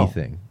about No.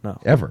 anything. No.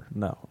 Ever.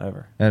 No,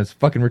 ever. And it's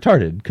fucking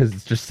retarded because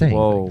it's just saying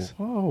Whoa, things.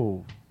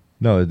 whoa.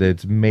 No,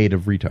 it's made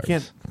of retards.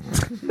 Can't.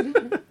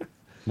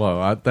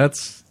 Well,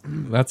 that's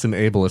an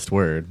ableist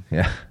word.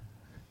 Yeah.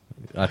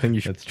 I think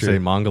you should That's true. say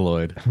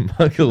mongoloid.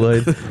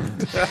 Mongoloid.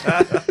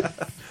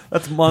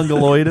 That's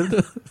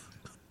mongoloided.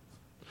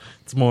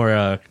 It's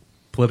more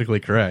politically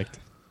correct.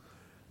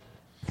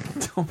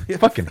 Don't be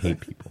Fucking hate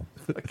people.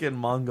 fucking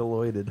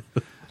mongoloided.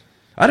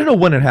 I don't know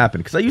when it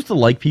happened because I used to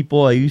like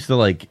people. I used to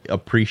like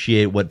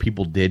appreciate what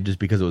people did just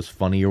because it was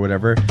funny or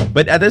whatever.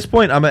 But at this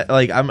point,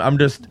 I'm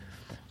just.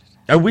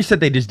 I wish that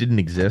they just didn't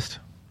exist.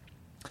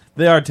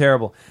 They are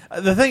terrible.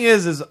 The thing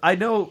is I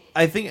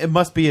think it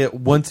must be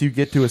once you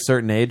get to a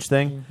certain age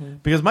thing,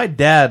 because my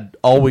dad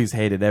always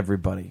hated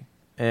everybody,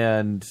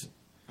 and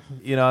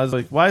I was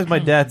like, why is my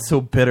dad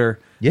so bitter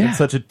and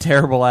such a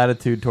terrible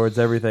attitude towards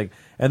everything?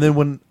 And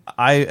then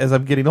as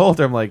I'm getting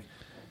older, I'm like,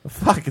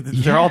 fuck,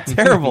 they're all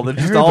terrible. They're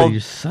just all Everybody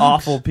sucks.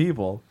 awful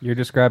people. You're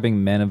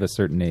describing Men of a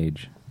Certain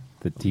Age,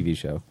 the TV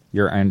show.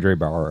 You're Andre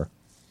Braugher.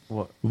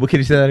 What can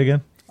you say that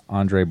again?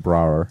 Andre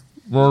Braugher.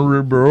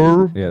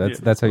 Yeah,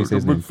 that's how you say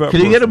his name.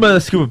 Can you get him a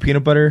scoop of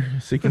peanut butter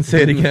so you can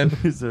say it again?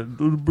 He's a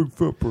little big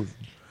fat person.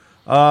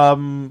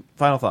 Final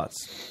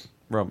thoughts,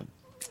 Roman.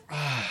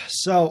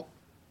 So,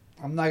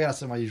 I'm not gonna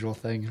say my usual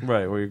thing.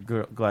 Right, we're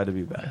glad to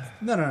be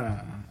back. No.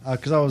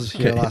 Because I was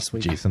here last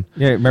week. Jason.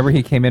 Yeah, remember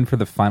he came in for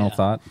the final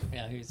thought.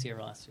 Yeah, he was here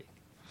last week.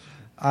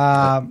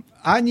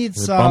 I need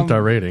We some. bumped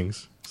our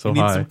ratings so You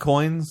need high. some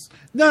coins?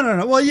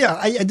 No. Well, yeah,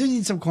 I do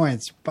need some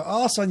coins, but I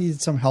also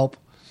need some help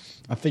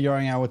of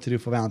figuring out what to do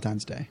for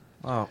Valentine's Day.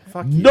 Oh,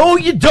 fuck you. No,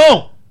 you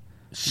don't.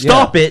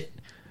 Stop it.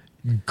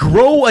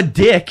 Grow a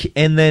dick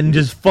and then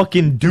just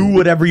fucking do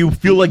whatever you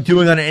feel like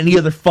doing on any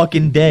other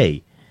fucking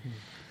day.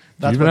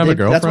 That's even what have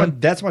they, a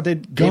girlfriend? That's what they.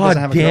 Dave God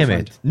doesn't have a damn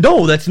girlfriend. it.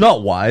 No, that's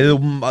not why.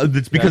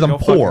 It's because Yeah, I'm go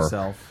fuck poor.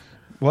 yourself.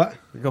 What?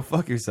 Go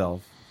fuck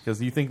yourself.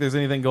 Because you think there's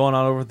anything going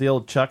on over at the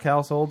old Chuck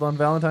household on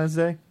Valentine's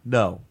Day?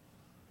 No.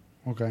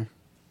 Okay.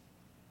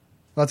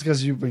 That's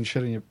because you've been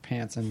shitting your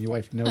pants and your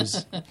wife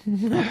knows.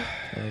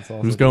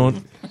 Who's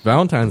going?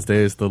 Valentine's Day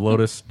is the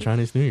Lotus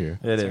Chinese New Year.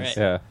 It is. right.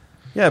 Yeah.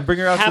 Yeah, bring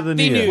her out to the Happy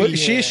New Year. New Well,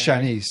 she's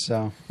Chinese,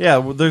 so. Yeah,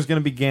 well, there's going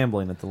to be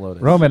gambling at the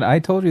Lotus. Roman, I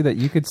told you that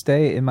you could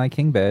stay in my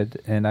king bed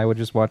and I would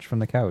just watch from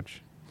the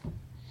couch.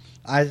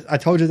 I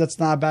told you that's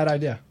not a bad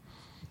idea.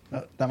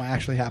 That might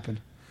actually happen.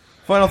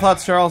 Final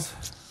thoughts, Charles?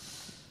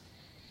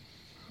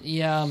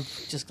 Yeah, I'm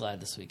just glad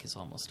this week is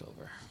almost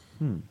over.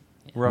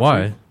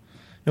 Why? Yeah,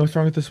 what's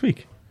wrong with this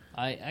week?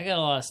 I got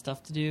a lot of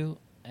stuff to do,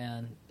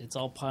 and it's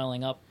all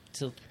piling up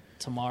till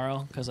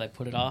tomorrow because I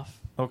put it off.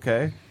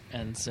 Okay.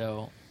 And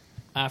so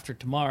after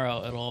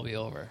tomorrow, it'll all be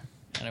over,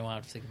 and I won't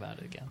have to think about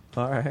it again.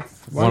 All right.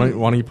 Why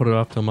don't you put it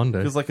off till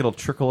Monday? Feels like it'll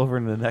trickle over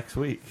into next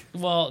week.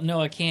 Well,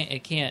 no, it can't.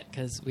 It can't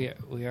because we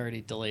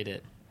already delayed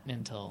it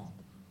until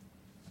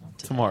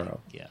today. Tomorrow.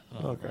 Yeah.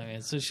 Well, Okay. I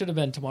mean, so it should have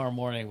been tomorrow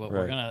morning, but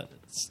we're Right. gonna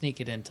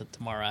sneak it into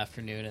tomorrow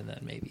afternoon, and then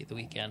maybe the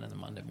weekend and then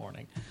Monday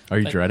morning. Are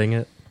you But dreading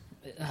it?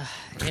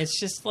 It's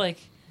just like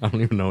I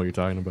don't even know what you're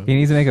talking about. He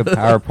needs to make a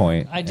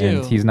PowerPoint. I do.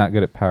 And he's not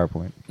good at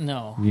PowerPoint.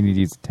 No. You need to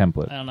use a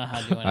template. I don't know how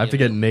to do any I have to of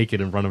get it. naked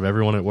in front of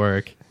everyone at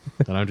work,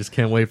 and I just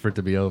can't wait for it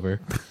to be over.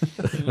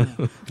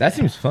 That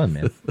seems fun,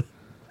 man.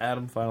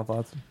 Adam, final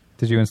thoughts?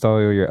 Did you install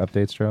all your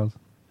updates, Charles?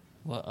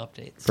 What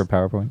updates? For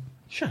PowerPoint?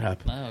 Shut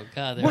up. Oh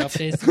God, there are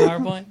updates to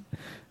PowerPoint.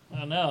 I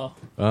don't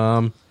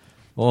know.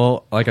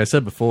 Well, like I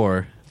said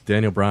before,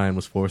 Daniel Bryan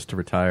was forced to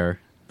retire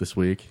this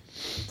week.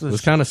 It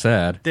was kind of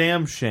sad.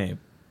 Damn shame.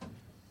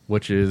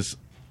 Which is,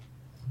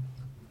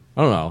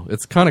 I don't know.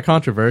 It's kind of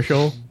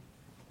controversial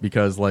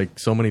because like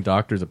so many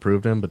doctors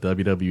approved him, but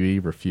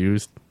WWE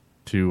refused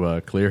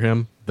to clear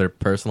him. Their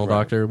personal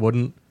doctor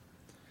wouldn't,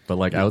 but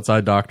like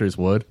outside doctors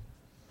would.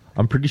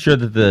 I'm pretty sure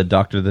that the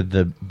doctor that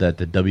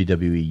the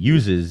WWE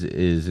uses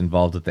is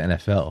involved with the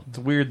NFL. It's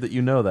weird that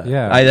you know that.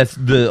 Yeah. That's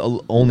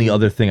the only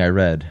other thing I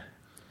read.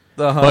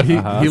 But he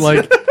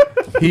like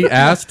he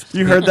asked.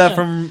 You heard that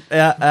from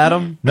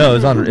Adam? No, it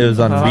was on Read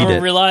It.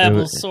 A reliable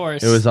it was,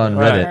 source. It was on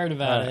I Reddit. heard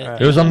about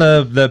it. It was on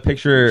the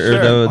picture or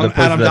the On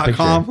post of that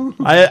Adam.com.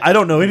 picture. I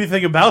don't know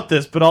anything about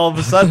this, but all of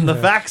a sudden the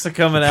facts are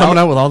coming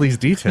out. With all these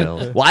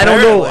details. Well,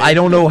 I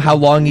don't know how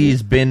long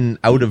he's been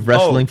out of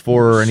wrestling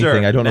for or anything.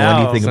 sure. I don't Now,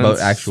 know anything about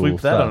since- actual Sweep that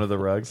stuff. under the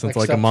rug. Since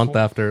like a month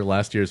after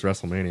last year's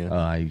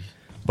WrestleMania.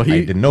 But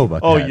I didn't know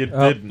about that. You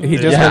didn't. He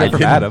just heard it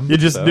from Adam. You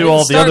just so. knew all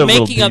the Start other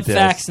little making up details.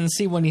 facts and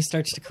see when he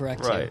starts to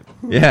correct Right.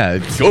 you. Yeah,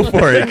 go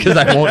for it because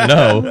I won't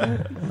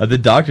know. The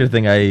doctor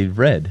thing I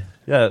read.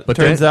 Yeah, But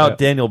turns Dan- out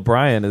Daniel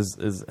Bryan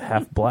is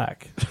half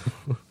black.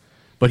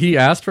 But he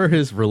asked for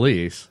his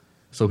release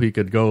so he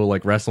could go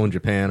like wrestle in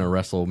Japan or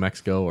wrestle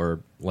Mexico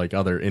or like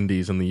other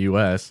indies in the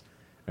U.S.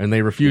 And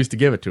they refused to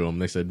give it to him.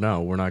 They said,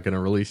 "No, we're not going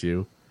to release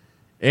you."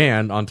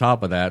 And on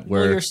top of that, Well,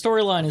 where your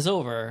storyline is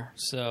over,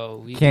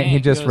 so we Can't he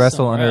just go wrestle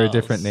somewhere under a else.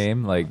 different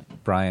name, like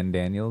Brian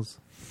Daniels?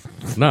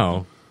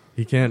 no,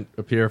 he can't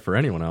appear for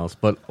anyone else.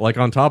 But like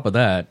on top of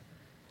that,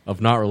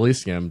 of not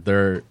releasing him,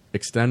 they're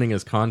extending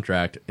his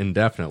contract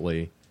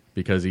indefinitely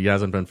because he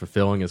hasn't been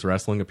fulfilling his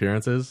wrestling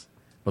appearances.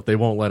 But they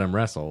won't let him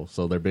wrestle,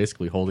 so they're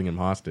basically holding him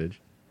hostage.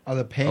 Are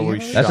they paying him?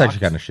 That's actually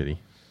kind of shitty.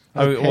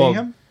 Are they paying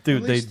him?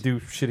 Dude, At they least? do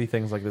shitty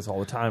things like this all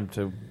the time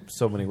to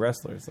so many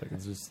wrestlers. Like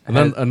it's just And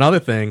then another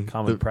thing,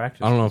 common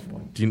practice. I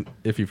don't know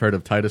if you've heard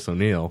of Titus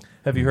O'Neil.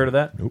 Have you heard of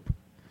that? Nope.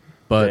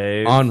 But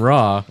Dave. on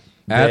Raw,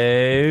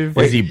 Dave.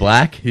 Is he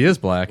black? He is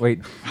black. Wait.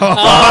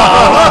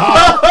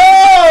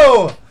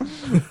 Oh!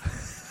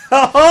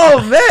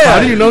 Oh man!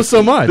 How do you know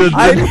so much?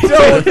 I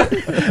don't.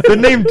 The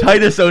name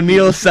Titus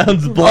O'Neil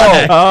sounds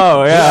black.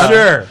 Oh yeah,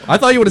 sure. I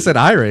thought you would have said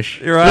Irish.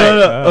 You're right.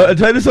 No.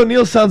 Titus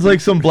O'Neil sounds like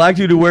some black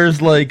dude who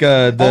wears like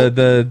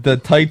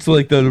the tights,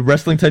 like the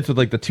wrestling tights with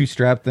like the two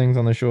strap things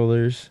on the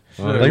shoulders.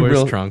 Well, Like he wears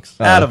real- trunks.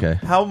 Oh, Adam,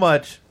 okay. how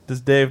much does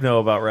Dave know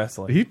about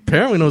wrestling? He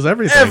apparently knows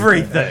everything.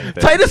 Everything.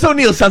 Titus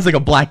O'Neil sounds like a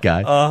black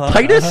guy.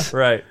 Titus?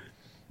 Right.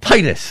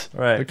 Titus.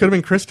 Right. It could have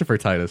been Christopher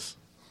Titus.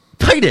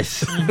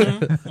 Titus.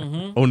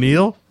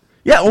 O'Neil?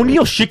 Yeah,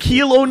 O'Neil.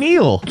 Shaquille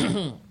O'Neal.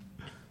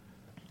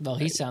 Well,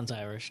 he sounds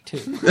Irish too.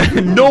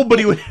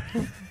 Nobody would.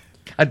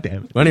 God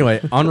damn it. Well,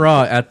 anyway, on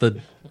Raw at the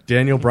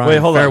Daniel Bryan Wait,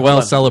 hold on, farewell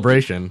hold on.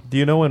 celebration. Do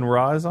you know when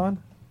Raw is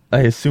on? I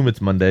assume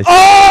it's Monday.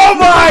 Oh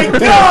my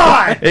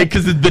God!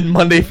 Because it's been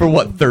Monday for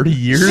what, 30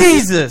 years?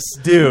 Jesus,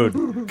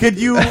 dude. Could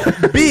you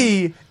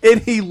be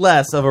any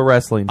less of a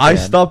wrestling fan? I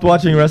stopped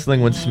watching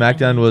wrestling when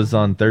SmackDown was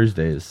on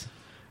Thursdays.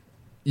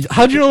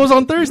 How'd you know it was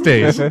on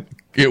Thursdays?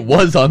 It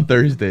was on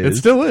Thursdays. It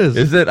still is.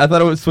 Is it? I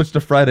thought it was switched to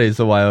Fridays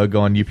a while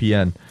ago on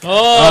UPN.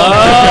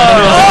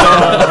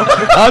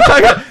 I'm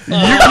talking.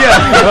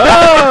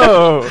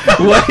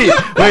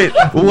 Wait.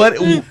 What?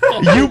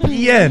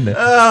 UPN.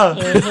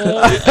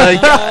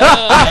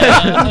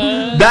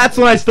 That's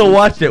when I still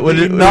watched it. When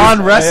it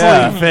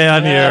non-wrestling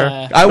fan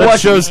here. I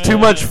watched shows too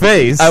much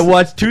face. I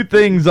watched two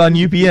things on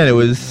UPN. It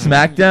was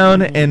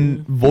SmackDown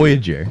and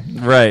Voyager.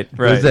 Right. That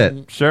was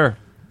it. Sure.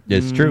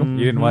 It's true.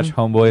 You didn't watch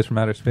Homeboys from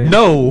Outer Space?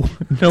 No,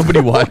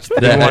 nobody watched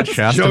that. You didn't watch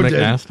Shasta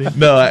McNasty?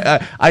 No,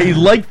 I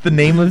liked the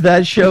name of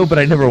that show, but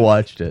I never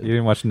watched it. You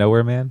didn't watch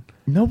Nowhere Man?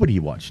 Nobody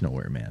watched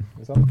Nowhere Man. It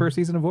was on the first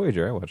season of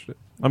Voyager. I watched it.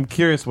 I'm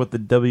curious what the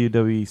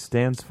WWE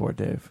stands for,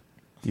 Dave.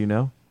 Do you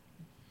know?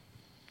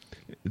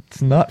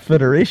 It's not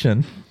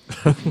Federation.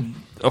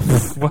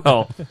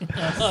 Well,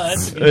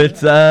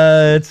 it's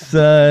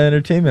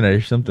entertainment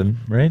or something,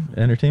 right?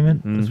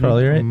 Entertainment. That's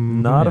probably right.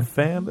 Not a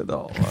fan at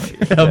all.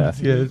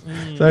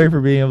 Sorry for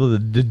being able to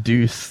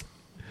deduce.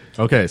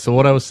 Okay, so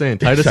what I was saying,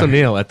 Titus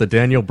O'Neil at the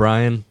Daniel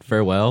Bryan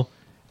farewell,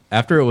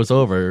 after it was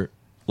over,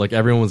 like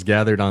everyone was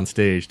gathered on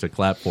stage to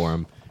clap for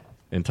him,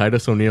 and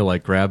Titus O'Neil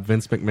like grabbed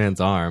Vince McMahon's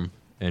arm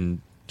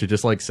and to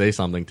just like say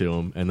something to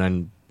him, and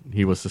then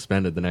he was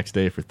suspended the next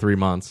day for 3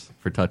 months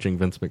for touching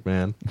Vince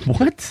McMahon.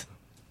 What?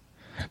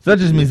 So that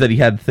just means that he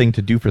had a thing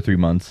to do for 3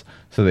 months,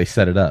 so they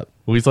set it up.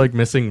 Well, he's like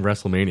missing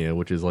WrestleMania,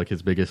 which is like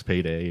his biggest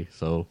payday,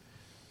 so...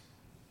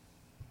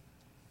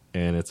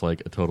 And it's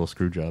like a total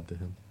screw job to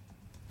him.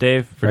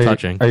 Dave, for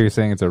touching. Are you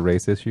saying it's a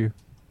race issue?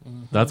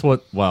 That's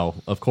what... Well,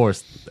 of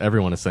course,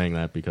 everyone is saying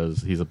that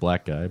because he's a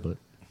black guy, but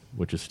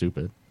which is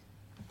stupid.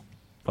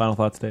 Final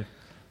thoughts, Dave?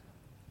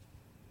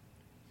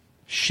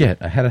 Shit,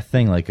 I had a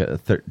thing like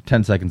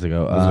 10 seconds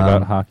ago. Was it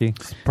about hockey?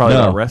 It's probably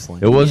about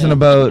wrestling. It wasn't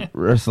about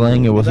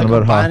wrestling. It wasn't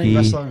about hockey.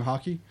 Wrestling and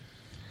hockey?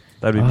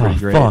 That'd be pretty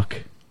great.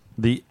 Fuck.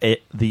 The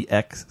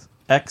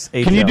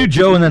XHL. Can you do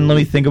Joe and then let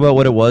me think about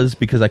what it was?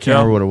 Because I can't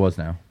Joe? remember what it was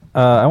now.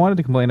 I wanted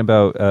to complain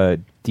about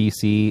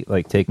DC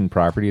like taking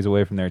properties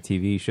away from their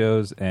TV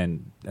shows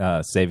and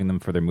saving them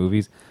for their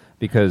movies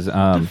because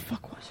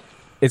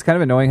it's kind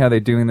of annoying how they're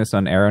doing this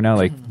on Arrow now.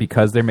 Like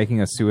because they're making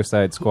a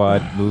Suicide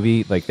Squad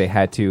movie, like they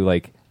had to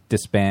like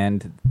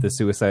disband the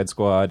Suicide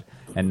Squad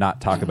and not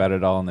talk about it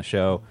at all on the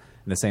show.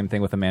 And the same thing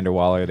with Amanda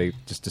Waller. They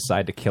just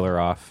decide to kill her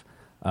off.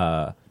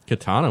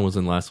 Katana was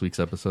in last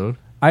week's episode.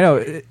 I know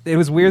it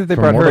was weird that they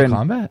brought Mortal her in,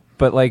 Kombat?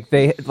 but like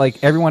they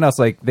like everyone else,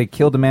 like they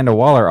killed Amanda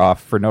Waller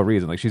off for no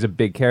reason. Like she's a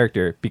big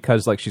character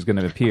because like she's going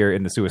to appear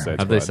in the Suicide Squad.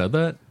 Have they said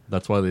that?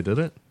 That's why they did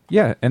it?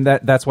 Yeah, and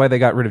that's why they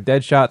got rid of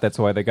Deadshot. That's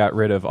why they got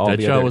rid of all the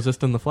Deadshot other... was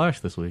just in The Flash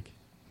this week.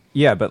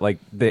 Yeah, but like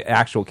the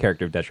actual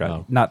character of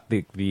Deadshot, not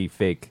the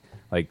fake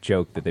like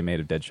joke that they made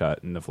of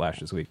Deadshot in The Flash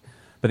this week.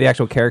 But the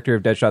actual character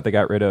of Deadshot they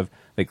got rid of.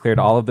 They cleared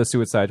all of the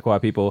Suicide Squad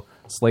people.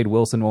 Slade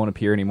Wilson won't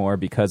appear anymore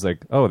because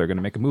like, oh, they're going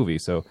to make a movie.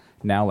 So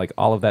now like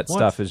all of that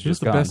stuff is Who's just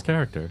the gone. best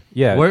character?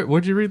 Yeah.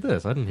 Where'd you read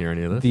this? I didn't hear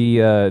any of this.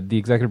 The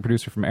executive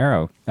producer from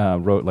Arrow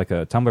wrote like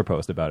a Tumblr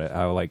post about it.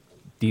 How like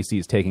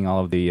DC's taking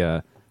all of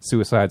the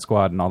Suicide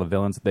Squad and all the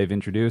villains that they've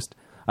introduced.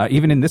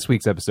 Even in this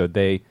week's episode,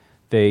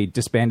 they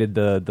disbanded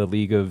the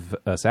League of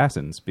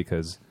Assassins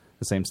because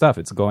the same stuff.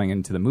 It's going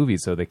into the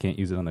movies, so they can't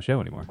use it on the show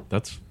anymore.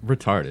 That's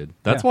retarded.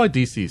 That's why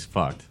DC's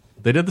fucked.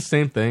 They did the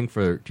same thing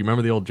for... Do you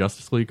remember the old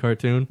Justice League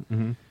cartoon?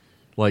 Mm-hmm.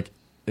 Like,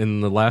 in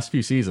the last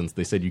few seasons,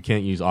 they said you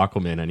can't use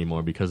Aquaman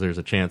anymore because there's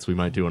a chance we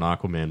might do an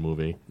Aquaman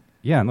movie.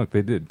 Yeah, and look,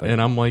 they did. Like,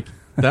 and I'm like,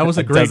 that was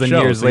a great dozen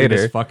show. years so you're later.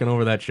 just fucking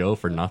over that show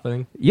for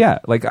nothing? Yeah,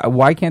 like,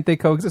 why can't they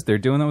coexist? They're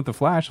doing that with The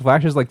Flash.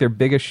 Flash is like their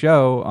biggest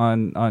show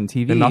on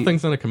TV. And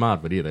nothing's going to come out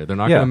of it either. They're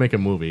not going to make a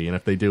movie, and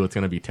if they do, it's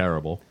going to be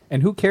terrible.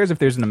 And who cares if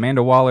there's an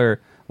Amanda Waller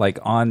like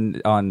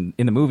on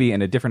in the movie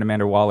and a different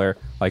Amanda Waller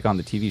like on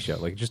the TV show?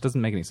 Like, it just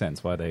doesn't make any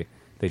sense why they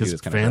do this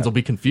kind of fans crap. will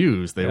be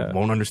confused. They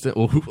won't understand.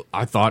 Well,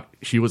 I thought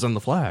she was on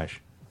The Flash.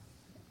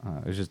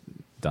 It's just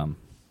dumb.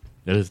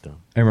 It is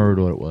dumb. I remembered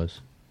what it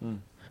was.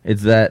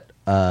 It's that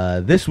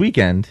this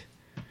weekend,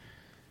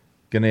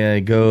 gonna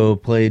go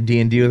play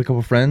D&D with a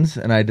couple friends,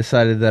 and I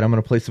decided that I'm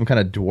gonna play some kind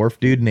of dwarf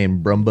dude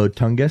named Brumbo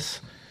Tungus.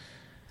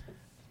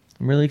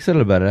 I'm really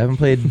excited about it. I haven't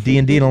played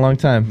D&D in a long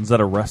time. Is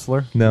that a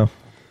wrestler? No.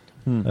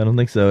 I don't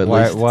think so. At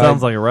least.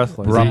 Sounds like a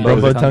wrestler.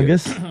 Brumbo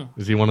Tungus?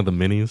 Is he one of the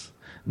minis?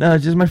 No,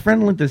 just my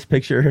friend linked this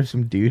picture of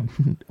some dude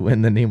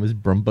when the name was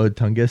Brumbo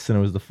Tungus, and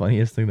it was the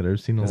funniest thing that I've ever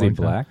seen in a Is long he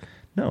time. black?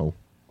 No.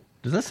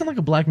 Does that sound like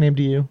a black name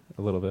to you?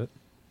 A little bit.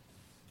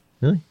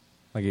 Really?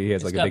 Like he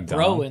has It's like a got big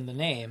bro dong. in the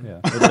name. Yeah.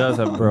 It does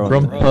have bro.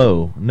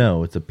 Brumpo.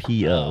 No, it's a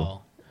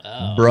P-O.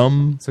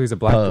 Brum. So he's a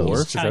black Po.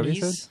 dwarf? Is that what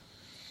you said?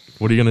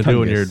 What are you going to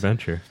do in your Tungus.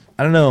 adventure?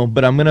 I don't know,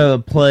 but I'm going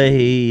to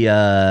play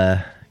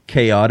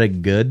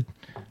Chaotic Good.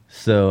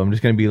 So I'm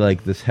just gonna be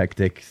like this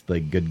hectic,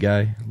 like good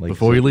guy. Like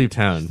Before you leave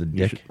town, just a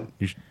dick.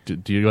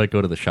 Do you like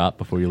go to the shop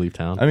before you leave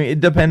town? I mean,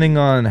 depending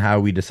on how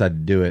we decide to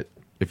do it.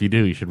 If you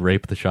do, you should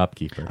rape the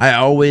shopkeeper. I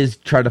always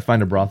try to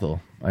find a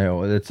brothel.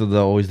 That's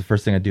always the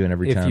first thing I do in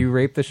every town. If you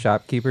rape the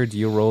shopkeeper, do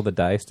you roll the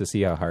dice to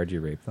see how hard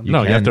you rape them? You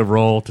have to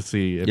roll to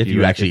see if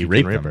you actually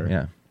rape them. her.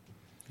 Yeah.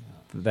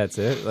 That's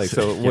it. Like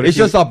so, It's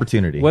just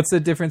opportunity. What's the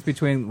difference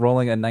between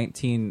rolling a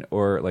 19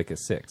 or like a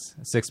 6?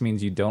 6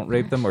 means you don't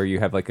rape them, or you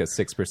have like a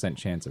 6%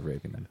 chance of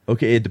raping them.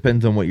 Okay, it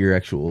depends on what your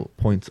actual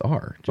points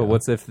are. But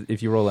what's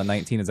if you roll a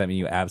 19? Does that mean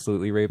you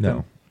absolutely rape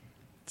them?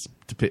 It's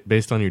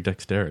based on your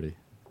dexterity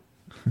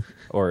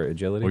or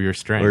agility, or your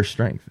strength, or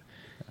strength.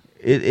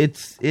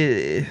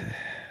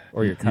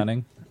 Or your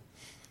cunning.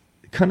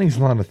 Cunning's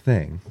not a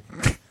thing.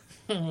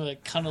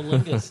 Like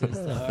cunnilingus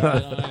is the hard. I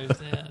don't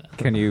understand.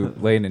 Can you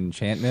lay an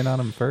enchantment on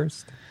him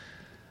first?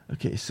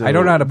 Okay, so I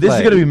don't know how to play. This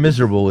is going to be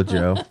miserable with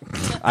Joe.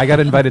 I got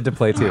invited to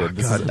play too.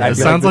 It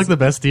sounds like the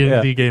best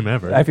D&D game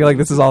ever. I feel like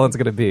this is all it's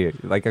going to be.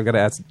 Like I'm going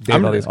to ask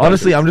Dave all these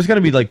honestly, I'm just going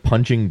to be like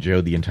punching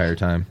Joe the entire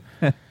time.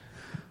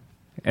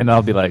 And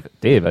I'll be like,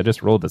 Dave, I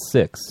just rolled a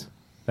 6.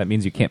 That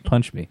means you can't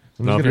punch me.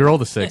 No, if you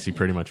roll a 6, you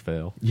pretty much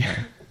fail. Yeah.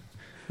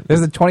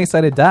 There's a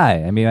 20-sided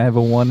die. I mean, I have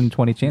a 1 in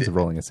 20 chance of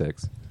rolling a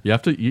 6. You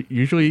have to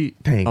usually,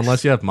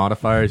 unless you have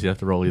modifiers, you have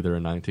to roll either a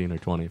 19 or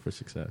 20 for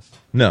success.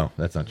 No,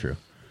 that's not true.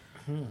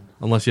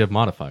 Unless you have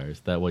modifiers,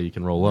 that way you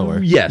can roll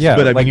lower. Yes,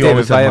 but I mean, you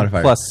always if I have have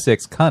modifiers. plus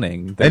 6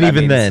 cunning, And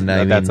even then,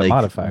 that's a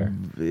modifier.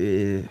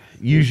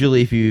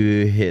 Usually, if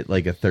you hit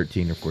like a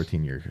 13 or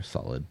 14, you're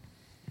solid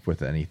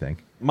with anything.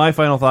 My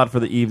final thought for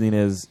the evening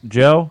is,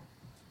 Joe,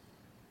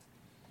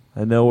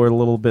 I know we're a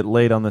little bit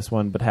late on this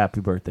one, but happy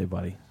birthday,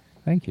 buddy.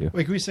 Thank you.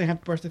 Wait, can we say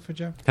happy birthday for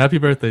Joe? Happy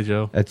birthday,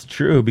 Joe. That's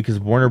true, because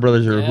Warner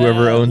Brothers or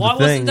whoever owns Why the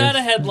thing. wasn't that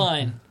a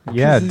headline?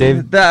 Yeah,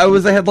 Dave. That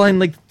was a headline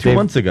like 2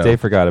 months ago. Dave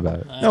forgot about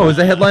it. No, it was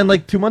a headline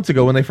like 2 months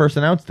ago when they first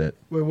announced it.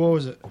 Wait, what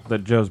was it?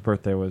 That Joe's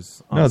birthday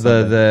was on No,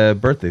 Sunday. the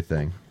birthday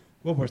thing.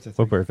 What birthday?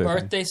 What birthday?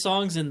 Birthday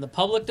songs in the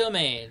public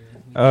domain.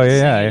 We Oh, can yeah,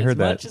 sing I it heard as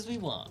that. much as we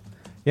want.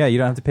 Yeah, you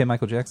don't have to pay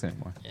Michael Jackson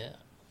anymore. Yeah.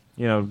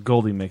 You know,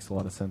 Goldie makes a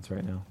lot of sense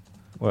right now.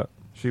 What?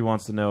 She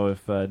wants to know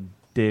if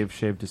Dave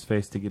shaved his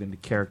face to get into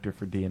character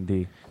for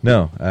D&D.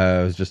 No,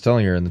 I was just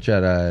telling her in the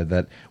chat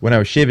that when I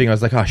was shaving, I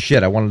was like, oh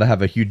shit, I wanted to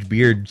have a huge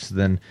beard, so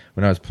then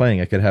when I was playing,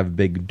 I could have a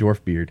big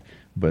dwarf beard,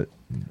 but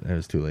it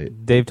was too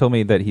late. Dave told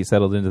me that he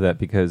settled into that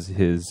because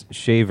his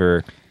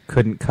shaver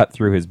couldn't cut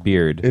through his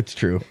beard. It's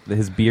true.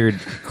 His beard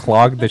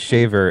clogged the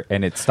shaver,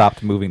 and it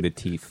stopped moving the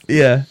teeth.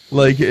 Yeah,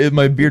 like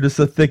my beard is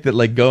so thick that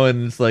like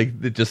going, it's like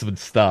it just would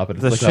stop. And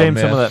It's a like, shame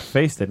oh, some man. of that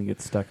face didn't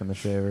get stuck in the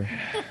shaver.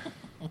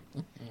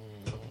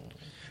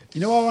 You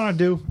know what I want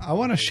to do? I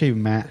want to shave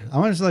Matt. I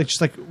want to just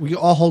like we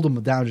all hold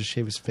him down, just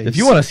shave his face. If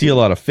you want to see a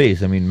lot of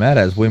face, I mean, Matt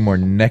has way more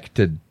neck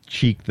to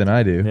cheek than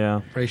I do.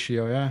 Yeah,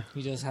 ratio, yeah.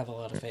 He does have a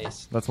lot of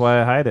face. That's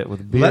why I hide it with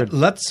a beard.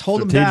 Let's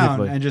hold him down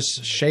strategically. and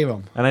just shave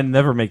him. And I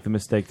never make the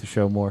mistake to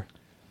show more.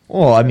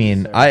 Well, I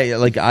mean,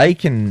 I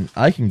can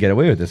get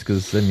away with this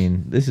because I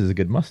mean, this is a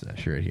good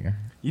mustache right here.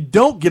 You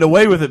don't get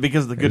away with it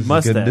because of the good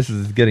mustache. This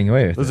is getting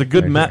away with There's it a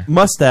good right here.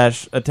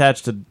 mustache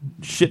attached to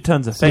shit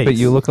tons of See, face. but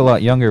you look a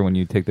lot younger when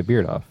you take the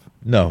beard off.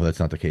 No, that's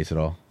not the case at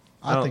all.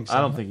 I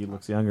don't think he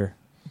looks younger.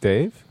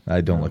 Dave?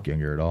 I don't look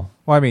younger at all.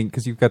 Well, I mean,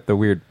 because you've got the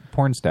weird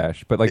porn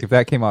stash. But like, if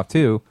that came off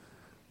too,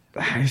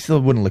 I still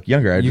wouldn't look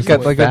younger. You've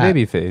got like a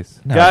baby face.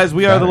 No, Guys,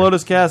 we are the better.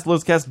 Lotuscast.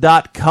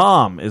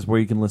 Lotuscast.com is where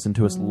you can listen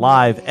to us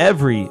live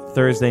every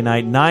Thursday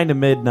night, 9 to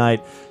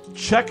midnight.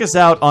 Check us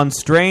out on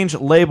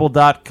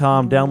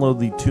strangelabel.com. Download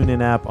the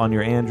TuneIn app on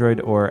your Android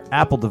or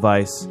Apple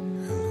device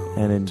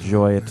and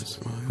enjoy it.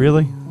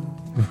 Really?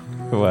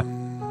 What?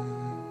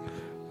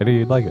 I knew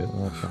you'd like it.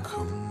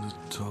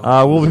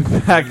 We'll be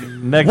back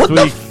next What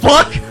the week.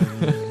 fuck?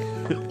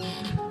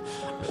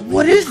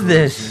 What is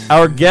this?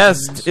 Our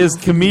guest is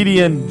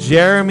comedian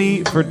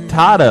Jeremy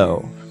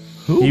Furtado.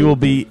 He will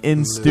be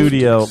in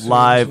studio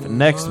live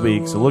next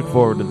week, so look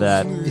forward to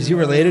that. Is he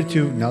related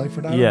to Nelly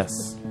Furtado? Yes.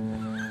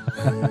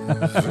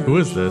 Who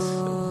is this?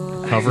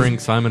 Covering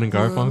Simon and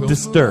Garfunkel?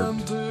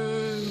 Disturbed.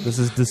 This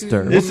is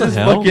Disturbed. This What is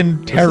the hell?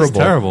 fucking terrible. This is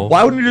terrible.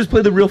 Why wouldn't you just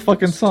play the real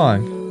fucking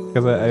song?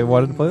 Because I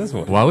wanted to play this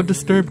one. Why would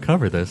Disturbed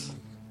cover this?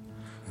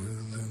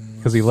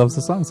 Because he loves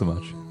the song so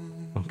much.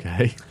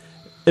 Okay.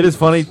 It is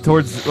funny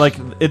towards like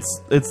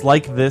it's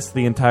like this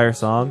the entire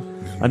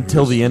song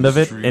until the end of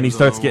it, and he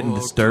starts getting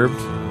disturbed.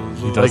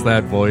 He does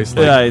that voice.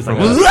 Like, Yeah, he's like,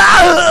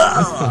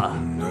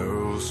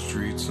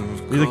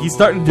 he's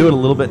starting to do it a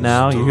little bit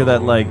now. You hear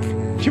that like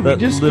that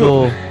just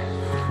little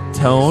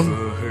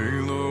tone.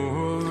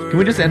 Can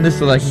we just end this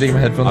so that I can take my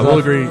headphones I off? will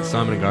agree.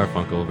 Simon and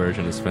Garfunkel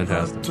version is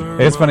fantastic.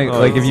 It's funny,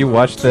 like if you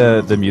watch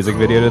the music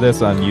video to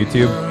this on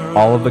YouTube,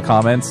 all of the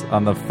comments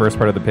on the first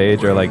part of the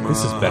page are like,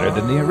 "This is better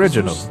than the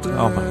original."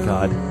 Oh my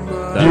god!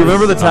 That Do you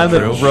remember the is time not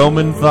that true.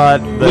 Roman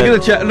thought that? Look at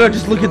the chat. No,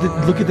 just look at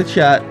the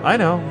chat. I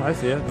know, I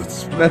see it.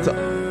 That's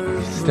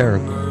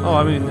hysterical. Oh,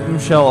 I mean,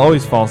 Michelle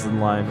always falls in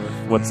line with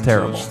what's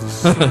terrible.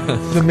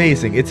 It's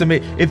amazing. It's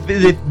amazing.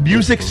 If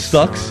music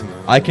sucks,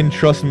 I can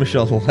trust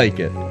Michelle to like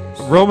it.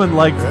 Roman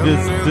liked this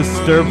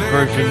disturbed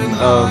version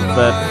of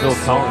that Phil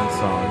Collins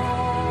song.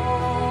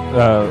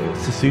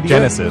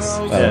 Genesis.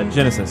 Yeah,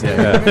 Genesis.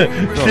 Yeah.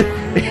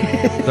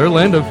 Their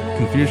Land of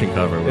Confusion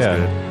cover was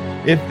good.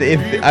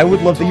 If I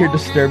would love to hear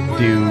Disturbed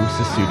do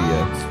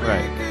Susudia.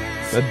 Right.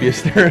 That'd be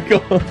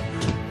hysterical.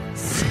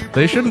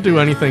 They shouldn't do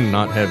anything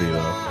not heavy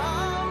though.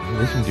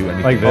 They shouldn't do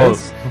anything Like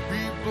this.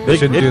 They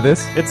shouldn't do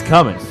this. It's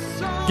coming.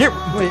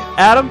 Wait,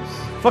 Adam,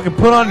 fucking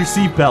put on your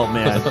seatbelt,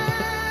 man.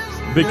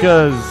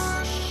 Because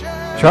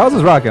Charles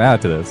is rocking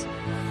out to this.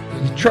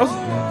 Charles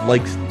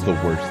likes the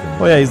worst thing.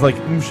 Oh yeah, he's like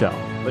Michelle.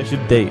 They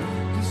should date.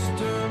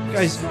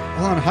 Guys,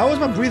 hold on. How was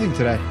my breathing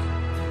today?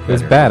 It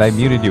was bad. I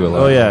muted you a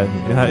lot. Oh yeah.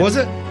 Was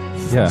it?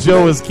 Yeah.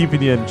 Joe was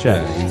keeping you in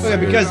check. Okay,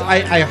 because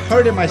I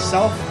heard it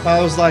myself, but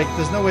I was like,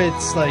 there's no way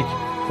it's like...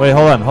 Wait,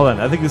 hold on.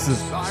 I think this is...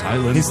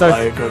 Silence he starts,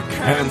 like a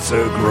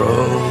cancer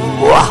grows.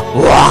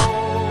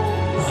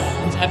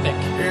 It's epic.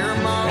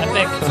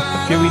 Epic.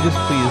 Can we just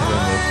please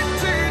run this?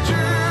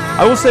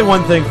 I will say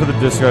one thing for the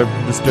Disturbed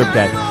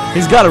guy.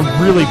 He's got a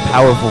really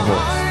powerful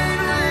voice.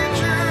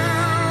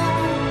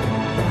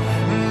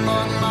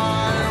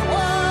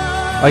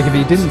 Like if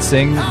he didn't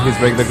sing his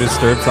regular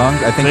Disturbed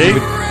songs, I think he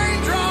would.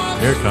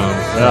 Here it comes.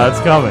 Yeah,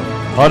 it's coming.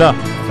 Hold up.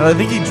 And I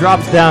think he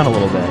drops down a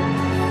little bit.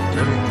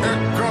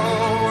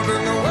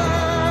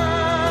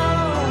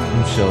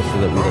 Michelle said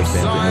that we like bands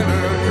that maybe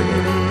never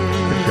heard of.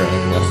 For sure,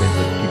 like a lot of bands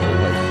that people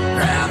like.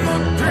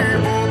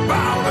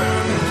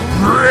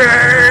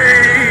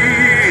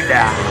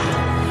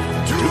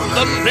 To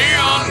the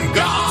neon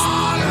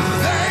god.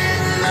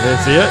 You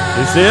see it?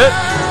 You see it?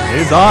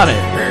 He's on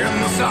it.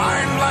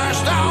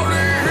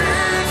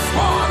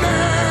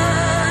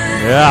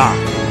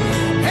 Yeah.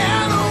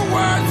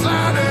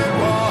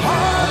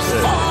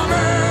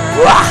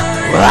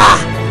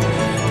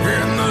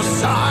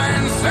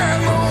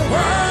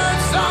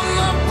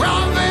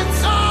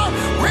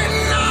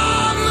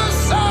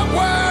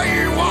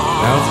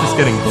 Now it's just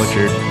getting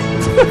butchered.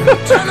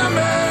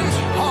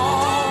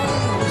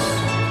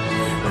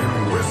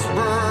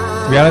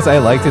 To be honest, I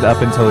liked it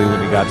up until when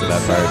we got to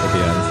that part at the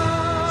end.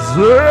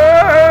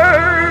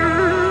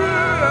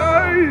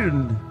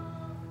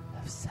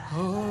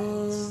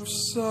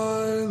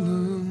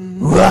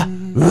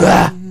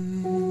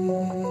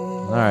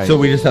 All right. So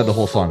we just had the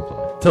whole song play.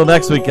 Till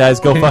next week, guys.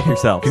 Go fuck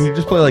yourselves. Can you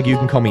just play like You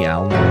Can Call Me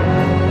Al now?